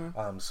hammer.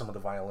 Some of the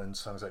violin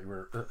sounds you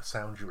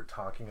were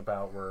talking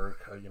about were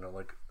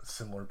like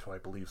similar to, I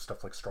believe,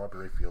 stuff like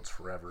Strawberry Fields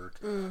Forever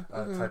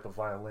type of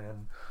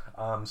violin.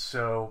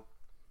 So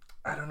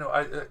I don't know.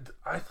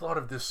 I thought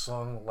of this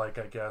song like,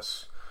 I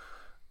guess,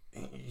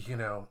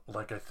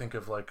 like I think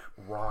of like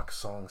rock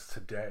songs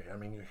today. I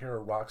mean, you hear a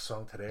rock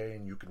song today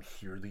and you can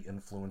hear the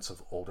influence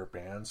of older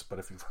bands, but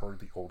if you've heard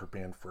the older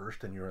band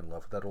first and you're in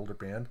love with that older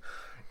band,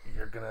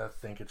 you're gonna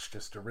think it's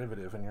just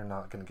derivative and you're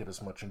not gonna get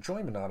as much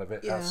enjoyment out of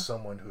it as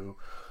someone who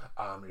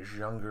is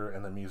younger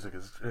and the music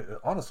is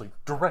honestly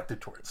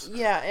directed towards.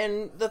 Yeah,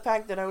 and the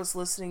fact that I was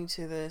listening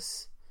to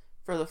this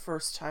for the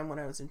first time when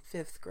I was in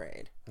 5th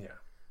grade. Yeah.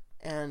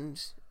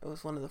 And it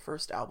was one of the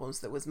first albums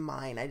that was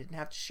mine. I didn't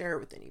have to share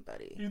it with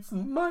anybody. It's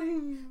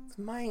mine. It's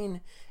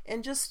mine.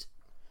 And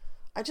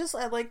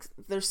I like,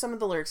 there's some of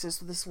the lyrics. There's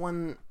this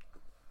one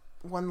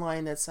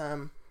line that's,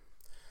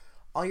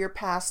 all your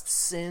past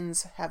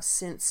sins have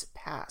since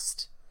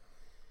passed.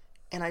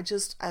 And I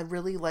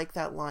really like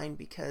that line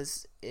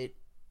because it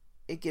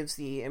gives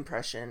the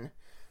impression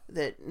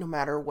that no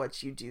matter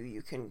what you do,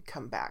 you can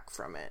come back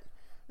from it.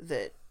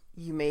 That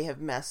you may have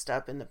messed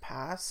up in the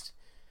past,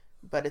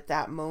 but at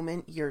that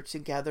moment, you're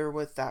together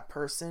with that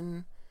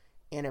person,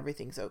 and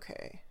everything's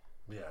okay.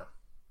 Yeah.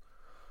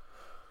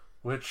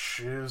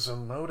 Which is a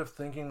mode of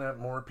thinking that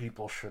more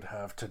people should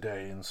have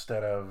today,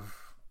 instead of,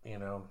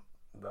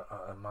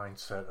 a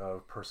mindset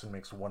of person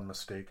makes one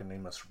mistake and they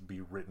must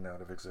be written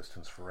out of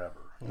existence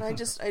forever. And I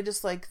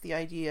just like the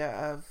idea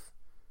of,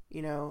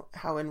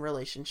 how in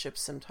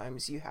relationships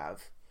sometimes you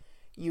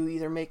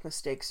either make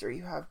mistakes or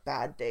you have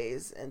bad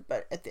days,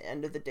 but at the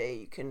end of the day,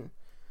 you can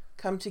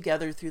come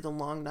together through the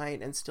long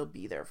night and still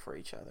be there for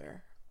each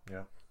other.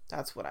 Yeah,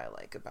 that's what I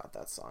like about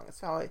that song.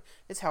 It's how it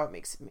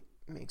makes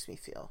me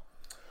feel.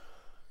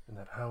 And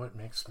that's how it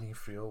makes me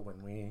feel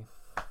when we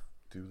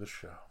do the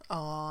show.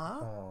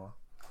 Aww.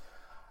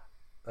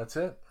 That's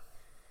it.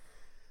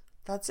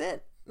 That's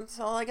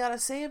all I gotta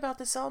say about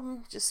this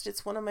album. Just,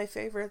 it's one of my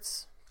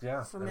favorites.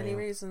 Yeah, for many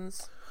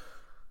reasons.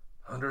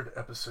 100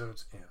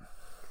 episodes in.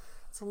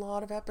 It's a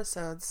lot of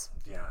episodes.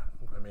 Yeah,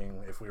 I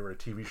mean, if we were a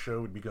TV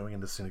show, we'd be going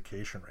into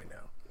syndication right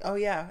now. Oh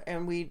yeah,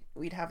 and we'd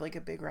have like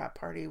a big wrap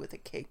party with a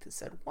cake that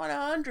said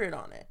 100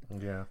 on it.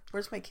 Yeah.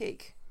 Where's my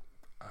cake?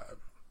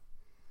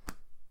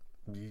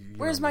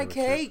 Where's my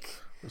cake?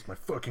 Where's my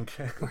fucking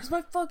cake? Where's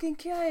my fucking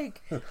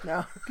cake?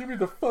 No. Give me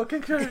the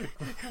fucking cake.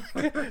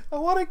 I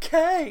want a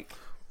cake.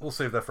 We'll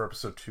save that for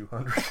episode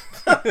 200.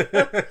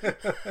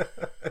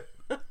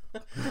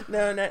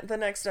 No, the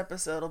next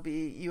episode will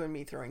be you and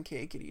me throwing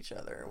cake at each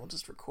other. We'll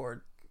just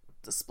record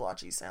the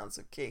splotchy sounds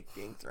of cake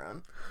being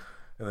thrown.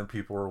 And then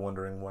people are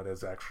wondering what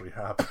has actually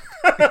happened.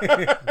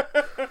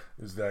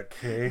 Is that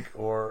cake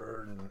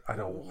or... I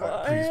don't...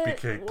 please be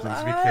cake.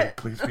 Please be cake.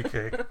 Please be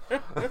cake.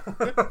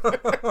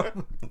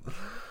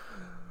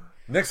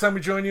 Next time we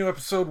join you,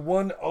 episode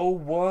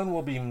 101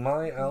 will be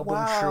my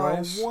album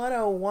choice.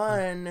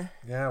 101.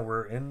 Yeah,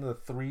 we're in the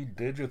 3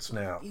 digits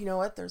now. You know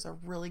what? There's a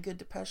really good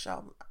Depeche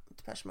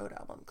Mode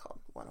album called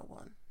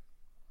 101.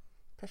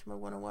 Depeche Mode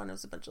 101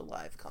 was a bunch of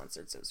live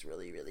concerts. It was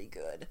really, really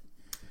good.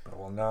 But I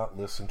will not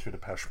listen to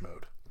Depeche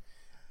Mode.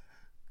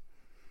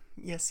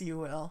 Yes, you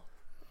will.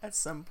 At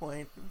some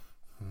point.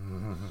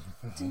 Oh,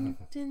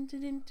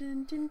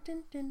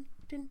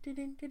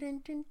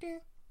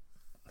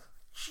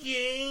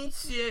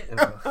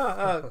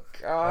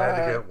 God. I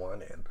had to get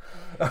one in.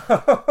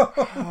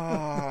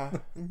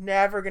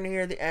 Never gonna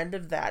hear the end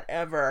of that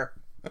ever.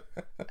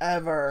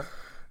 Ever.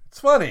 It's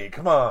funny,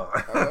 come on.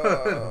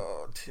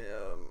 Oh,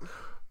 Tim.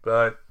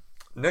 But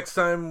next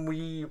time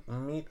we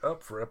meet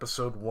up for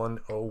episode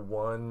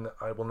 101,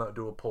 I will not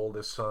do a poll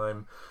this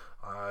time.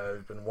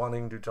 I've been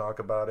wanting to talk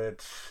about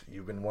it.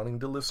 You've been wanting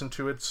to listen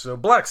to it. So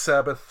Black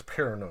Sabbath,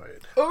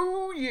 Paranoid.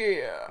 Oh,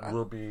 yeah.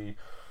 Will be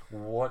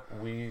what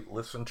we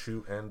listen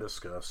to and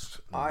discuss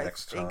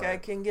next time. I think I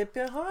can get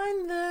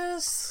behind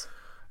this.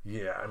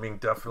 Yeah, I mean,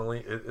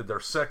 definitely. Their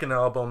second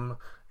album,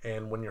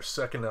 and when your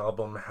second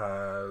album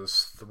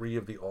has 3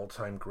 of the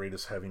all-time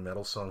greatest heavy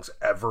metal songs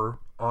ever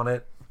on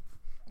it,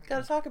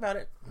 gotta talk about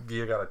it.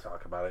 You gotta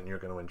talk about it, and you're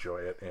gonna enjoy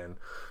it. And,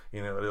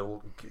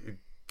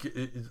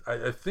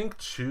 I think,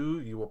 too,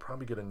 you will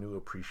probably get a new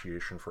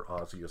appreciation for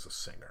Ozzy as a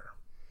singer.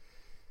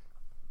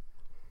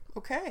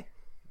 Okay.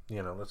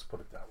 Let's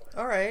put it that way.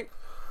 All right.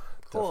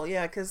 Cool.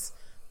 Yeah, because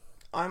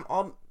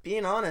I'll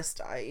being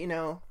honest. I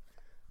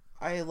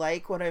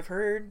like what I've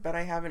heard, but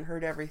I haven't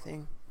heard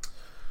everything,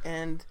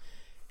 and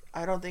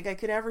I don't think I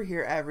could ever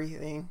hear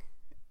everything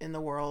in the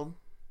world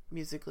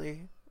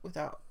musically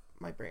without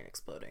my brain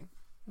exploding.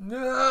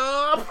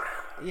 No.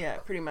 Yeah,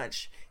 pretty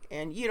much.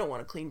 And you don't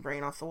want a clean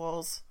brain off the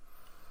walls.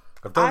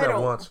 I've done that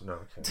once. No,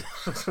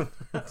 okay.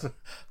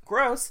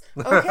 Gross.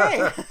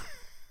 Okay.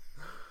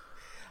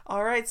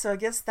 All right, so I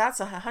guess that's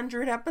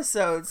 100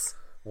 episodes.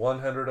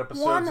 100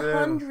 episodes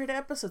 100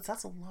 episodes.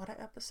 That's a lot of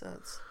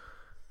episodes.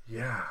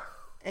 Yeah.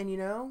 And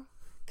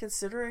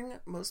considering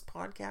most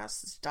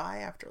podcasts die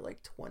after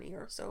like 20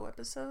 or so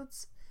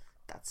episodes,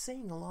 that's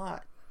saying a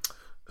lot.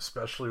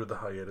 Especially with the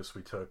hiatus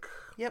we took.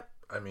 Yep.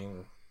 I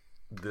mean,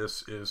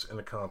 this is an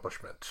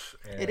accomplishment.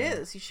 And It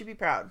is. You should be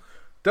proud.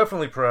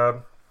 definitely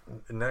proud.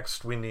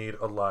 Next, we need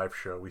a live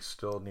show. We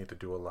still need to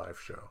do a live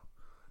show.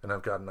 And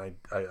I've got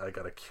I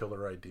got a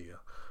killer idea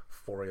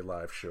for a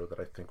live show that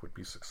I think would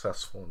be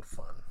successful and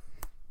fun.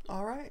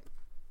 All right.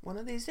 One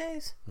of these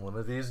days. One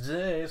of these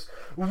days.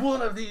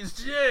 One of these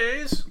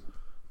days.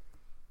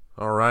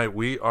 All right,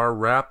 we are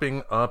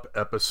wrapping up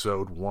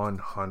episode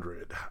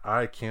 100.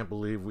 I can't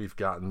believe we've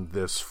gotten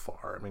this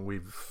far. I mean,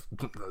 we've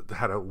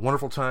had a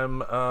wonderful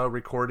time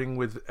recording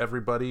with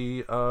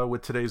everybody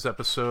with today's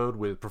episode,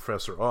 with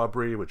Professor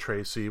Aubrey, with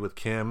Tracy, with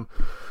Kim.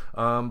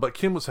 But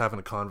Kim was having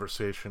a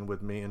conversation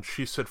with me, and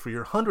she said, for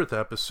your 100th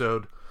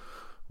episode,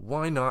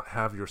 why not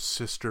have your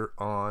sister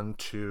on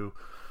to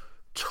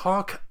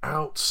talk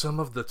out some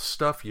of the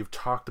stuff you've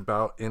talked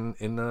about in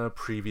the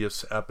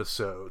previous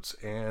episodes?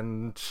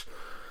 And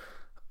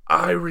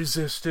I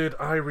resisted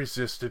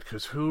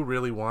because who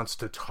really wants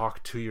to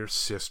talk to your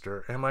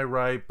sister? Am I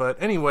right?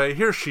 But anyway,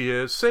 here she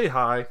is. Say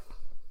hi.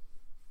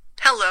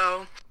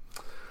 Hello.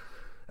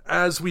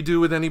 As we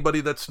do with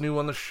anybody that's new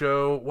on the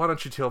show, why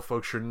don't you tell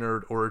folks your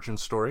nerd origin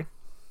story?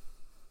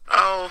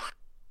 Oh.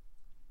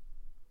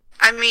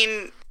 I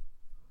mean,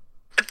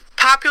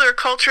 popular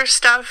culture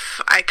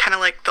stuff, I kind of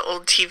like the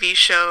old TV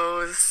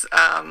shows.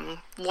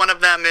 One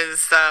of them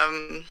is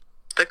the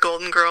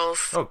Golden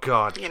Girls. Oh,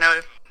 God. You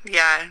know,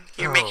 yeah,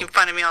 you're making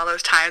fun of me all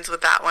those times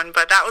with that one,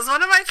 but that was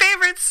one of my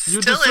favorites.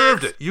 You Still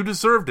deserved is. it. You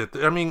deserved it.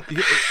 I mean,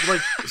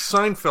 like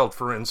Seinfeld,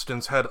 for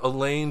instance, had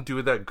Elaine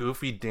do that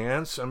goofy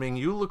dance. I mean,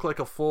 you look like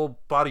a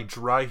full-body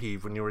dry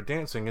heave when you were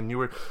dancing, and you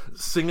were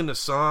singing the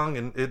song,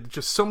 and it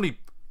just so many...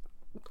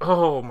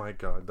 Oh, my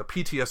God. The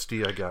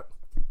PTSD I got.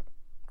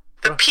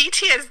 The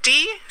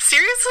PTSD?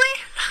 Seriously?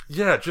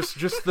 Yeah, just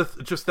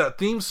that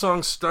theme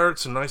song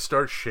starts and I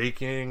start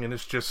shaking and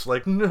it's just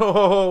like,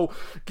 no,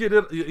 get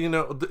it. You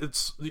know,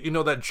 it's, you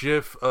know, that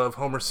GIF of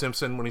Homer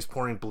Simpson when he's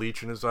pouring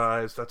bleach in his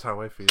eyes. That's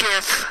how I feel.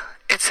 GIF.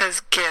 It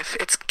says GIF.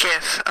 It's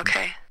GIF.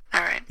 Okay.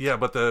 All right. Yeah,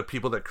 but the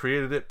people that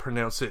created it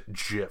pronounce it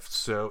GIF,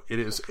 so it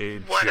is a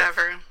GIF.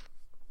 Whatever.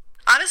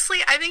 Honestly,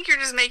 I think you're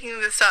just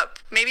making this up.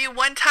 Maybe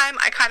one time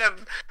I kind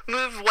of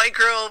moved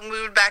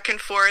back and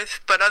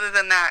forth, but other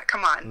than that,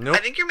 come on. Nope. I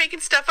think you're making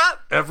stuff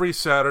up. Every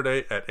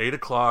Saturday at 8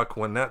 o'clock,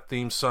 when that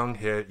theme song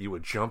hit, you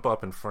would jump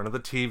up in front of the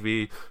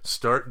TV,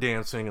 start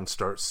dancing, and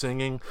start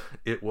singing.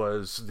 It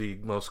was the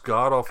most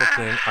god-awful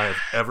thing I have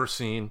ever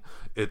seen.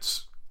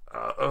 It's...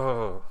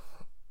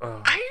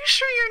 Are you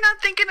sure you're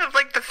not thinking of,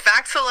 like, the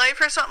Facts of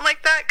Life or something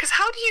like that? Because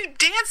how do you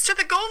dance to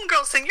the Golden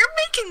Girls thing? You're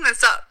making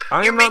this up.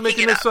 I am not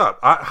making this up.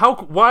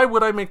 Why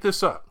would I make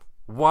this up?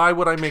 Why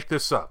would I make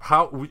this up?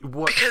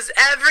 What? Because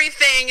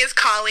everything is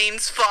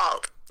Colleen's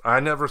fault.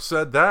 I never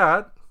said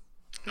that.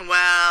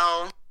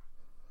 Well...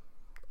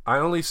 I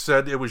only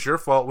said it was your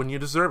fault when you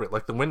deserve it,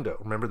 like the window.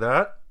 Remember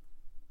that?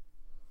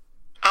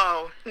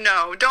 Oh,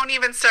 no. Don't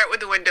even start with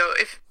the window.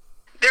 If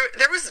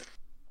there was...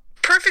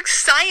 perfect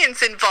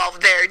science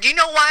involved there. Do you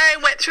know why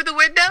I went through the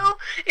window?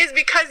 Is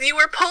because you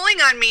were pulling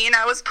on me and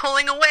I was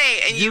pulling away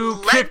and you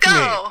let kicked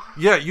go.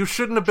 Me. Yeah, you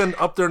shouldn't have been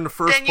up there in the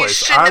first Then you place.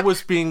 shouldn't I have-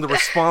 was being the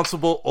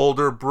responsible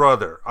older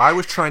brother. I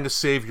was trying to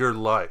save your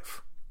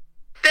life.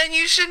 Then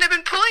you shouldn't have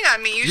been pulling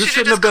on me. You You should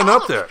shouldn't have been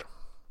called. up there.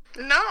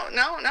 No.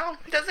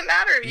 It doesn't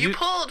matter. You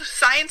pulled.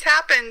 Science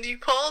happened. You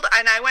pulled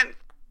and I went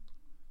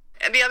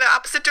in the other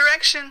opposite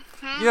direction.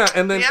 Yeah,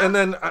 and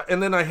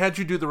then I had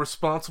you do the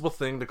responsible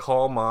thing to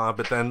call Ma,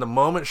 but then the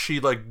moment she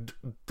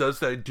does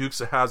that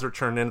Dukes of Hazzard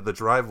turn into the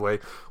driveway,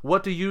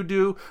 what do?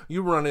 You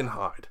run and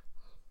hide.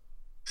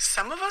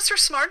 Some of us are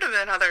smarter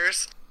than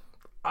others.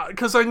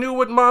 Because I knew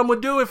what Mom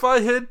would do if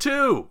I hid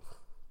too.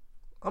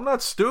 I'm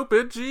not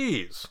stupid,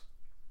 jeez.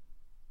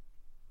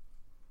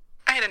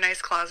 I had a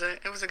nice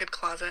closet. It was a good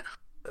closet.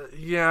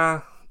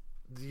 Yeah.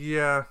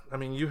 I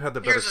mean, you had the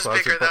better Yours was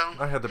closet. bigger, but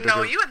though. I had the bigger.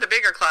 No, you had the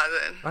bigger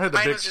closet. I had the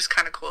Mine big- was just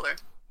kind of cooler.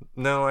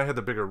 No, I had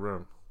the bigger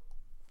room.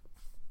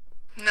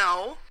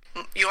 No,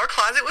 your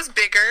closet was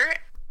bigger.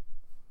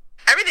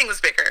 Everything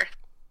was bigger.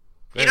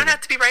 You don't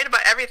have to be right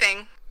about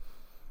everything.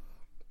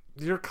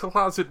 Your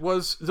closet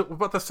was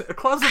about the same. A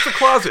closet's a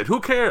closet. Who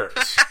cares?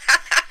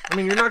 I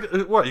mean, you're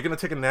not. What? You're gonna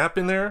take a nap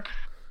in there?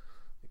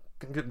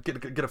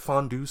 Get a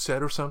fondue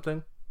set or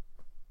something?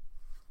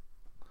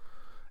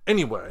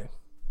 Anyway.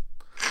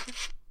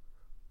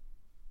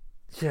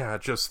 Yeah,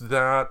 just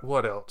that.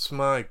 What else?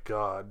 My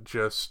God,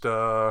 just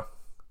yeah,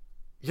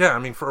 I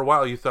mean, for a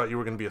while you thought you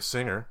were going to be a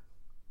singer.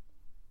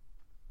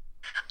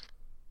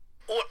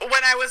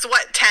 When I was,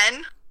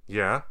 10?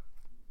 Yeah.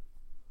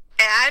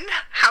 And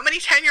how many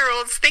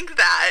 10-year-olds think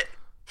that?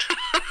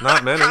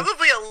 Not many.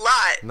 Probably a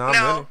lot. Not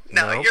no,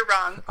 many. No, you're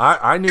wrong.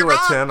 I knew You're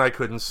at wrong. 10 I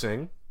couldn't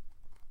sing.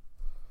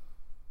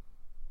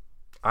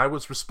 I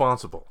was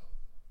responsible.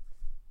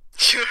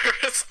 You're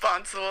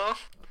responsible.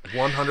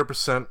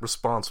 100%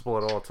 responsible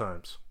at all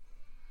times.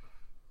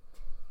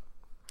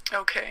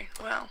 Okay,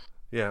 well.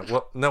 Yeah,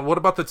 well, now what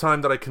about the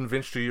time that I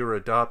convinced you were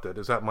adopted?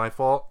 Is that my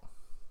fault?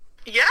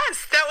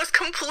 Yes, that was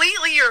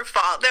completely your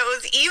fault. That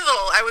was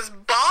evil. I was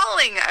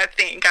bawling, I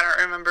think. I don't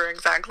remember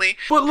exactly.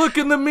 But look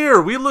in the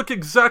mirror. We look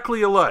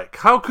exactly alike.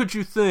 How could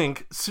you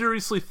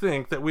seriously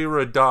think that we were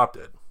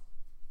adopted?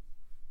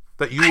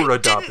 That you were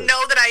adopted? I didn't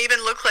know that I even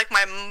looked like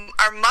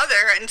our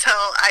mother until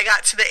I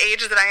got to the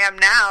age that I am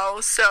now,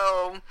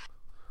 so...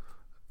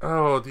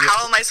 Oh,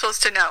 how am I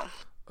supposed to know?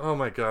 Oh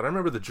my god, I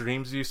remember the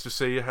dreams you used to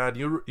say you had.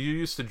 You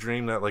used to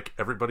dream that, like,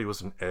 everybody was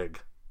an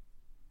egg.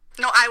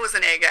 No, I was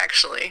an egg,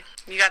 actually.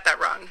 You got that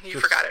wrong. You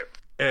forgot it.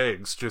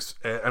 Eggs,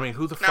 I mean,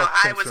 who the fuck... No,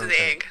 I thinks was they're an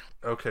egg.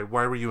 Okay,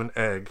 why were you an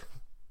egg?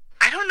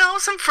 I don't know,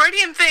 some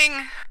Freudian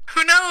thing.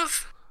 Who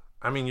knows?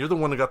 I mean, you're the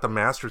one who got the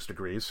master's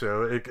degree,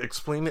 so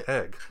explain the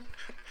egg.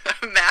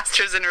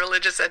 Master's in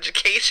religious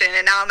education,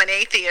 and now I'm an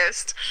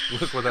atheist.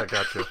 Look where that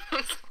got you.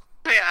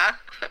 Yeah.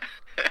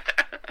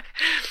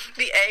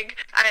 The egg,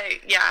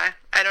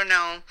 I don't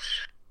know.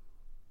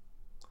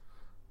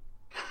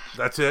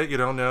 That's it? You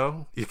don't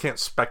know? You can't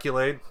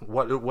speculate?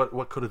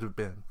 What could it have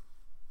been?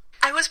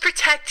 I was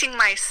protecting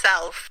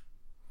myself.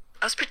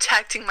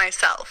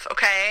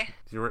 Okay?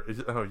 You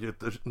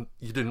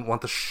didn't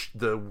want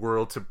the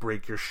world to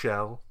break your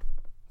shell?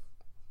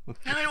 No,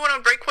 I didn't want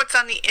to break what's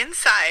on the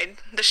inside.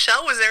 The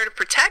shell was there to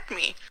protect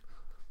me.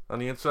 On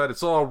the inside,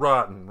 it's all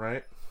rotten,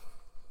 right?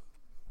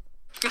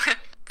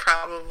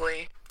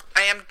 Probably.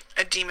 I am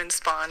a demon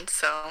spawn,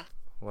 so...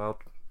 Well,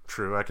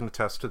 true. I can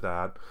attest to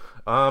that.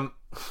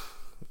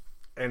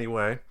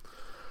 Anyway.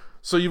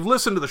 So you've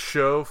listened to the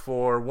show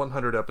for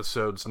 100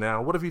 episodes now.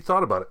 What have you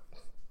thought about it?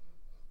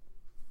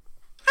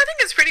 I think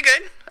it's pretty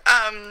good.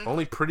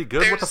 Only pretty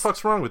good? What the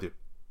fuck's wrong with you?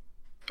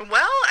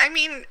 Well, I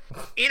mean,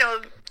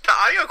 the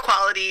audio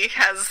quality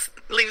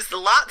leaves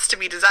lots to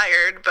be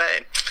desired,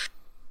 but...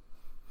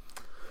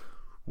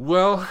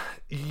 Well,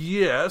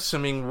 yes. I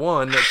mean,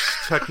 one,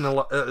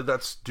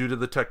 that's due to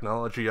the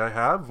technology I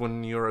have.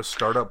 When you're a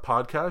startup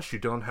podcast, you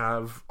don't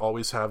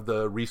always have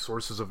the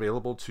resources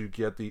available to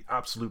get the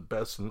absolute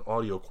best in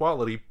audio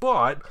quality.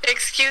 But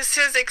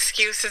excuses.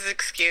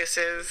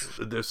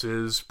 This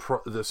is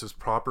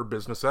proper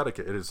business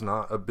etiquette. It is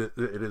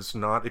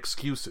not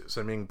excuses.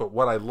 I mean, but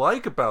what I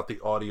like about the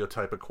audio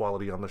type of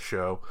quality on the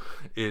show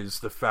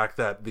is the fact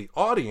that the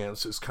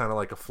audience is kind of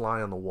like a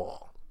fly on the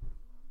wall.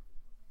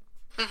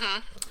 Mm-hmm.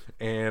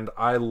 And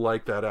I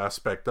like that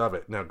aspect of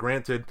it. Now,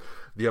 granted,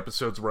 the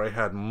episodes where I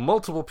had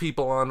multiple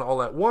people on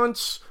all at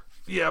once,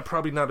 yeah,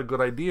 probably not a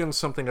good idea and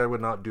something I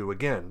would not do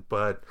again.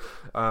 But,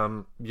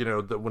 when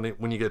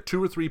you get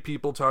 2 or 3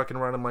 people talking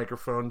around a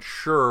microphone,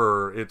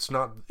 sure, it's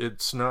not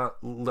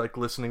like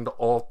listening to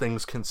All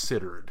Things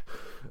Considered,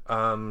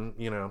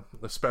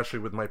 especially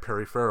with my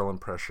Perry Farrell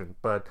impression.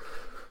 But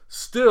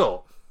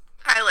still,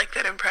 I like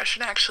that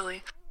impression,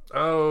 actually.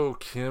 Oh,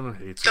 Kim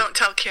hates it. Don't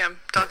tell Kim.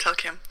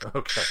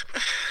 Okay.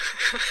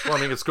 Well, I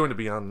mean, it's going to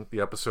be on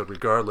the episode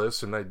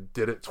regardless, and I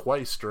did it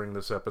twice during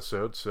this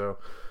episode, so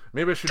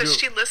maybe I should Does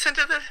she listen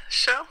to the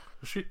show?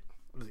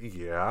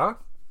 Yeah.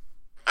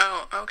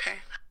 Oh,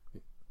 okay.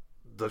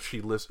 Does she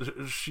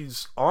listen?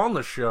 She's on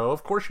the show.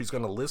 Of course she's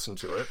going to listen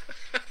to it.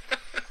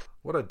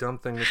 What a dumb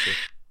thing to say.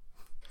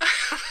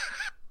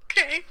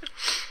 Okay.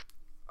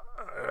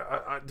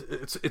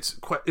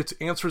 It's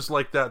answers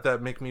like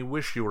that make me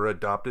wish you were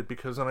adopted,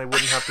 because then I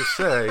wouldn't have to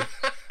say.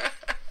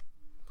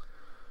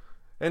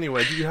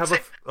 Anyway, do you have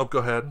Oh, go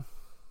ahead.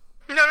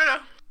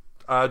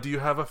 No. Do you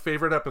have a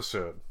favorite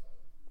episode?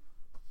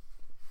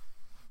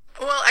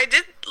 Well, I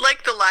did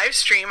like the live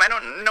stream. I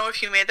don't know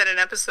if you made that an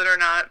episode or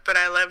not, but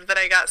I loved that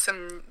I got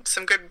some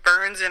good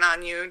burns in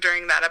on you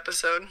during that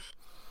episode.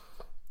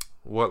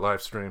 What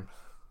live stream?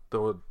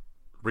 The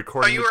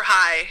recording? Oh, you were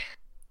high.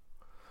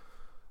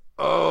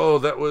 Oh,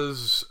 that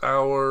was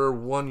our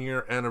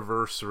 1-year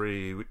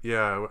anniversary.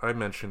 Yeah, I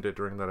mentioned it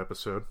during that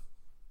episode.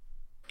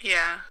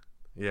 Yeah.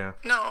 Yeah.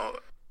 No,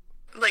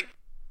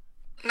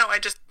 I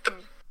just, the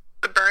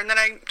burn that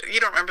you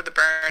don't remember the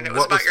burn. It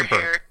was about your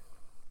hair.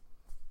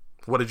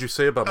 What did you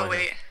say about my hair? Oh,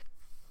 wait.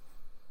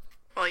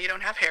 Well, you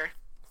don't have hair.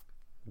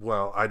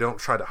 Well, I don't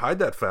try to hide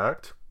that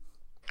fact.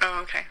 Oh,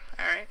 okay.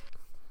 All right.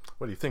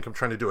 What, do you think I'm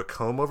trying to do a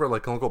comb over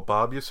like Uncle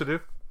Bob used to do?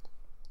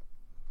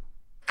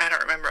 I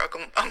don't remember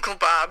Uncle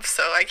Bob,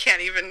 so I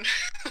can't even.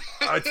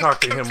 I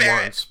talked to him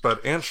once,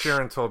 but Aunt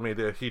Sharon told me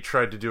that he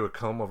tried to do a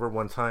comb over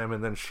one time,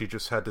 and then she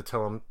just had to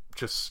tell him,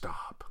 just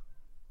stop.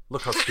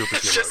 Look how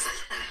stupid you look.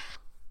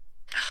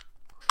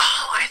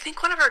 Oh, I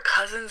think one of our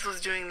cousins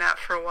was doing that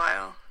for a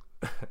while.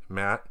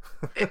 Matt?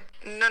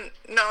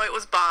 No, it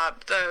was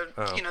Bob, the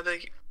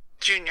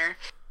junior.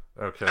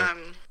 Okay.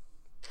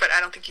 But I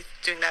don't think he's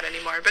doing that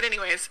anymore. But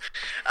anyways,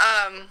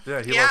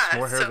 yeah, he lost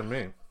more hair than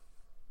me.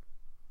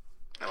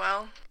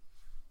 Well,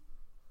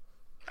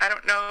 I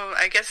don't know.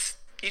 I guess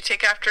you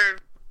take after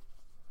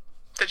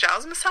the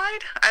Jowsma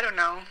side? I don't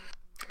know.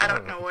 I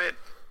don't know what...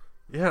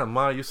 Yeah,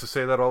 Ma used to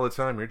say that all the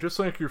time. You're just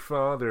like your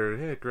father.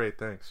 Yeah, great,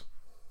 thanks.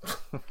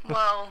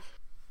 Well,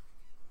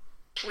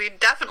 we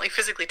definitely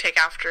physically take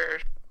after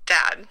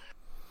Dad.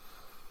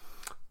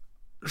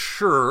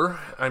 Sure.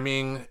 I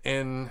mean,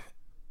 in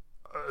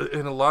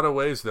in a lot of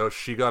ways, though,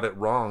 she got it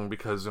wrong,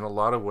 because in a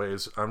lot of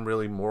ways, I'm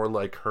really more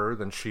like her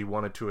than she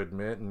wanted to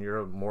admit, and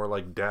you're more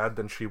like Dad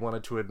than she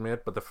wanted to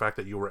admit, but the fact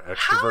that you were extroverted...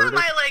 How am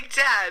I like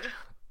Dad?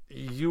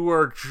 You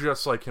are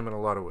just like him in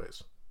a lot of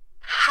ways.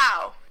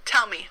 How?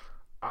 Tell me.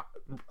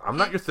 I'm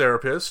not your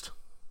therapist.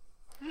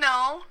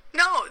 No,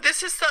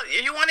 this is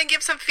you want to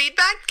give some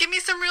feedback? Give me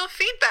some real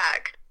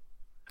feedback.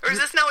 Or is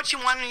this not what you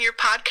want in your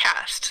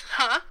podcast,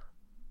 huh?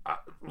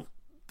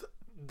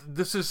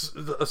 This is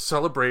a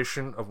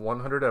celebration of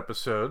 100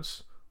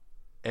 episodes,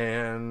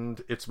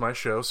 and it's my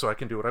show, so I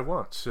can do what I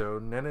want. So,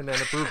 nana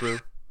boo boo.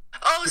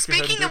 Oh,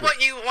 speaking of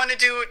what you want to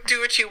do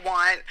what you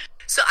want.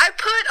 So I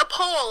put a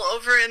poll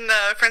over in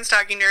the Friends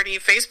Talking Nerdy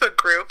Facebook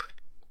group,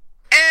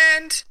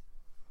 and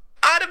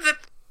out of the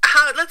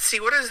let's see,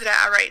 what is it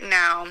at right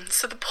now?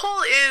 So the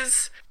poll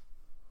is,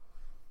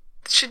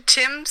 should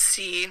Tim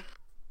see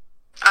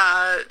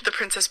The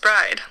Princess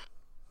Bride?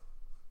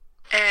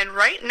 And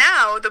right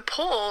now the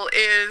poll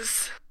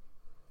is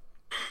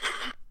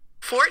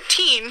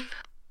 14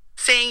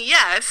 saying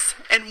yes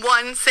and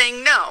 1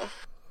 saying no.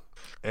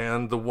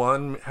 And the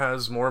 1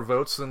 has more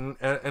votes than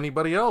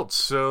anybody else,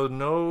 so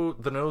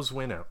the no's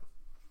win out.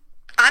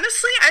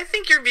 Honestly, I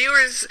think your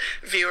viewers,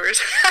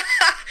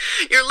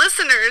 your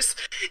listeners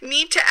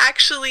need to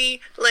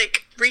actually,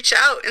 reach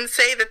out and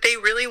say that they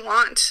really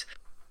want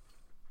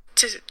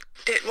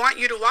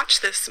you to watch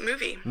this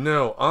movie.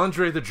 No,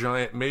 Andre the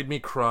Giant made me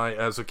cry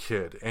as a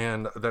kid,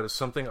 and that is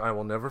something I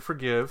will never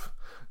forgive.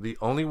 The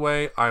only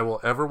way I will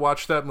ever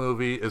watch that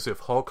movie is if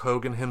Hulk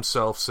Hogan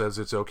himself says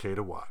it's okay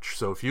to watch.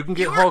 So if you can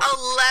get You're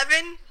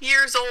 11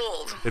 years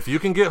old. If you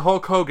can get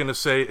Hulk Hogan to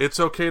say it's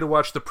okay to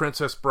watch The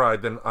Princess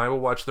Bride, then I will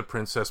watch The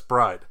Princess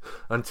Bride.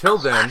 Until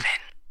 11. Then,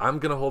 I'm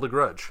going to hold a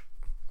grudge.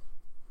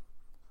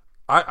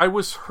 I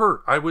was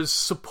hurt. I was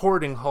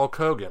supporting Hulk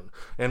Hogan.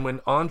 And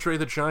when Andre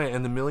the Giant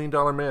and the $1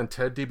 Million Man,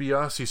 Ted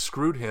DiBiase,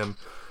 screwed him,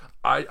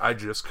 I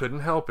just couldn't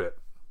help it.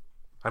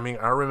 I mean,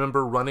 I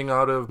remember running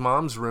out of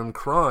Mom's room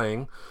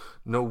crying,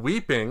 no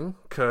weeping,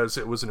 because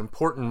it was an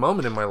important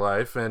moment in my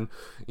life, and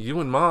you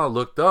and Ma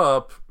looked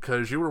up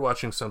because you were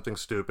watching something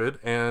stupid,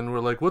 and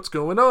were like, what's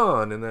going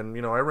on? And then,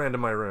 I ran to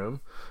my room,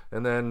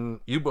 and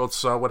then you both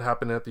saw what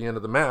happened at the end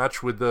of the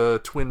match with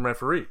the twin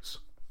referees.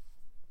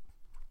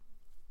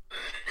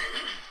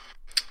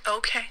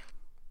 Okay.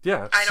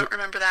 Yeah. I don't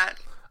remember that.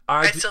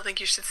 I still think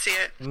you should see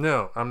it.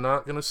 No, I'm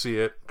not going to see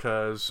it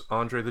because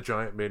Andre the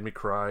Giant made me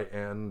cry,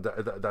 and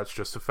that's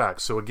just a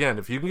fact. So again,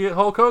 if you can get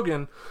Hulk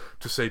Hogan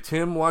to say,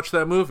 Tim, watch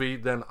that movie,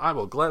 then I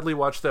will gladly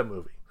watch that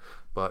movie.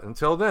 But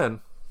until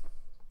then...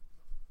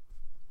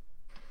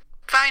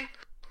 Fine.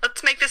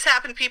 Let's make this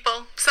happen,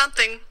 people.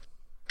 Something.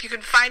 If you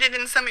can find it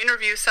in some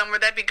interview somewhere,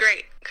 that'd be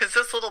great. Because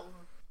this little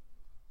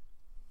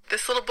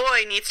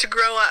boy needs to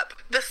grow up.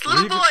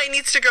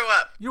 Needs to grow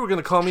up. You were going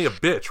to call me a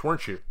bitch,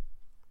 weren't you?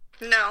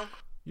 No.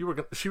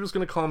 She was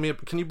going to call me a...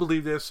 Can you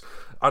believe this?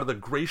 Out of the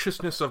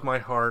graciousness of my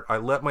heart, I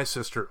let my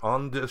sister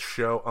on this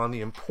show on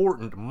the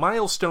important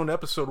milestone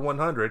episode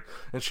 100,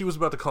 and she was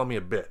about to call me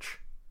a bitch.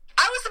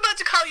 I was about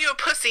to call you a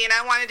pussy, and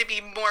I wanted to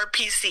be more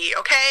PC,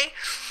 okay?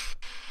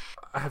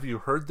 Have you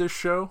heard this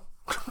show?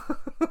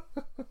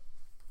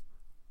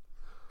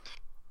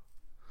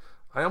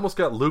 I almost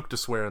got Luke to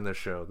swear in this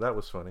show. That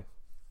was funny.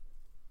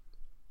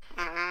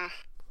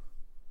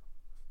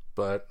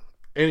 But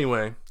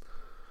anyway,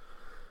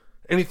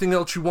 anything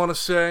else you want to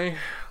say?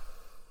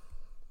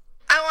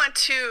 I want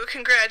to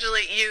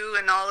congratulate you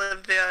and all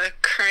of the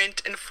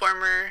current and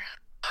former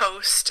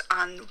hosts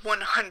on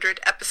 100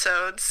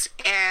 episodes,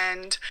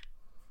 and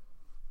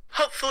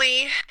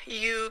hopefully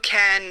you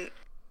can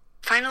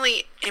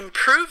finally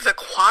improve the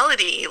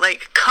quality.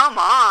 Come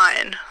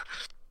on.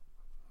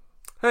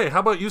 Hey,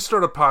 how about you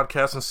start a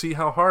podcast and see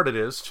how hard it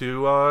is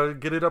to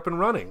get it up and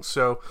running?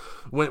 So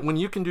when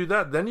you can do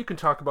that, then you can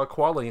talk about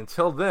quality.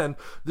 Until then,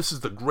 this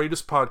is the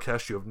greatest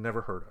podcast you have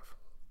never heard of.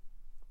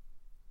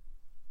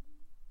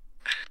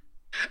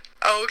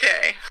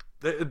 Okay.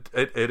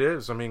 It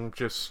is. I mean,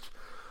 if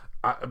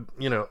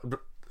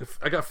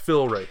I got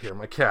Phil right here,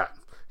 my cat.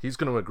 He's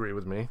going to agree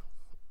with me.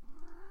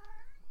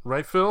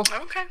 Right, Phil?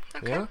 Okay.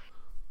 Yeah?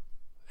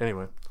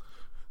 Anyway,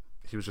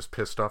 he was just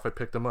pissed off I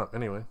picked him up.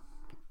 Anyway.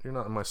 You're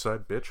not on my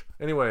side, bitch.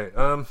 Anyway,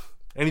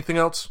 anything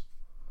else?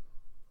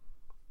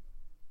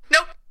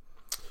 Nope.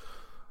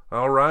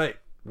 All right.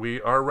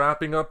 We are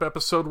wrapping up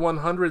episode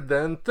 100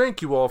 then.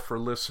 Thank you all for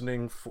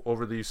listening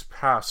over these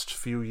past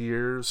few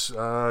years.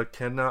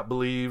 Cannot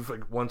believe,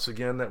 once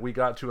again, that we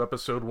got to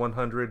episode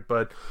 100,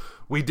 but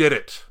we did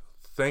it.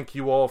 Thank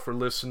you all for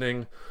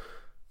listening.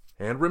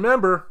 And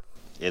remember...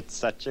 It's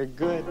such a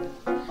good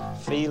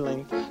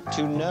feeling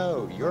to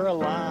know you're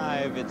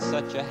alive. It's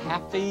such a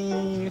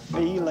happy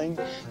feeling.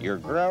 You're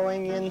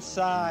growing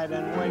inside,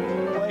 and when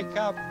you wake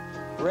up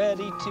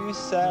ready to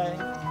say,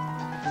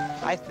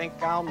 I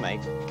think I'll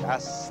make a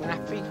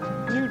snappy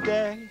new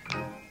day.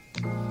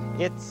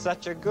 It's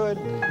such a good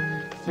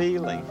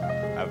feeling,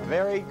 a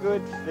very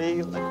good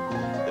feeling.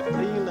 The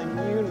feeling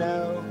you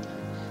know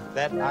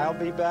that I'll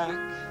be back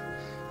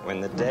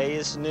when the day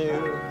is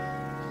new.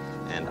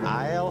 and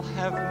I'll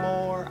have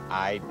more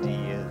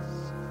ideas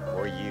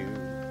for you.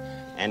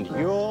 And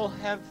you'll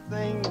have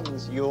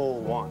things you'll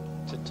want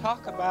to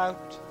talk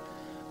about.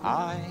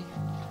 I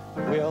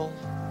will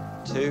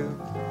too.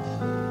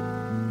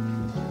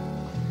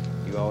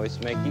 You always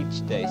make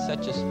each day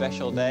such a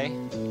special day.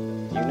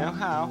 You know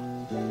how?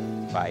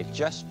 By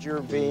just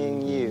your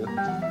being you.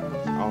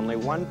 Only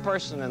one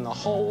person in the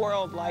whole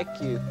world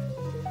like you.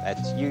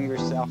 That's you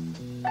yourself.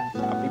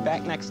 I'll be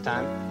back next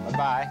time.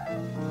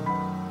 Bye-bye.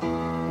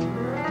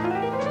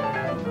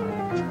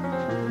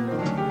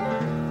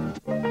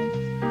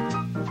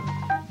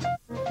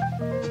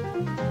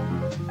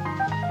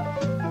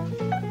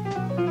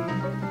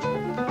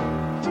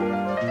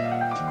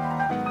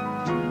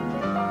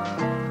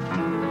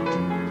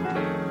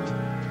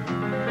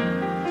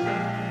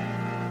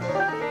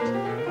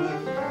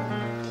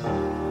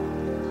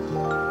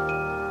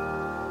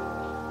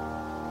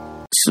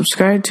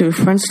 Subscribe to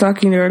Friends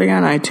Talking Nerdy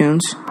on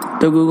iTunes,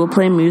 the Google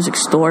Play Music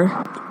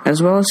Store,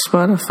 as well as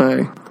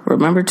Spotify.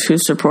 Remember to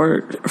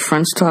support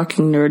Friends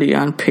Talking Nerdy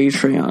on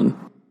Patreon.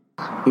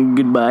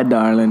 Goodbye,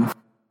 darling.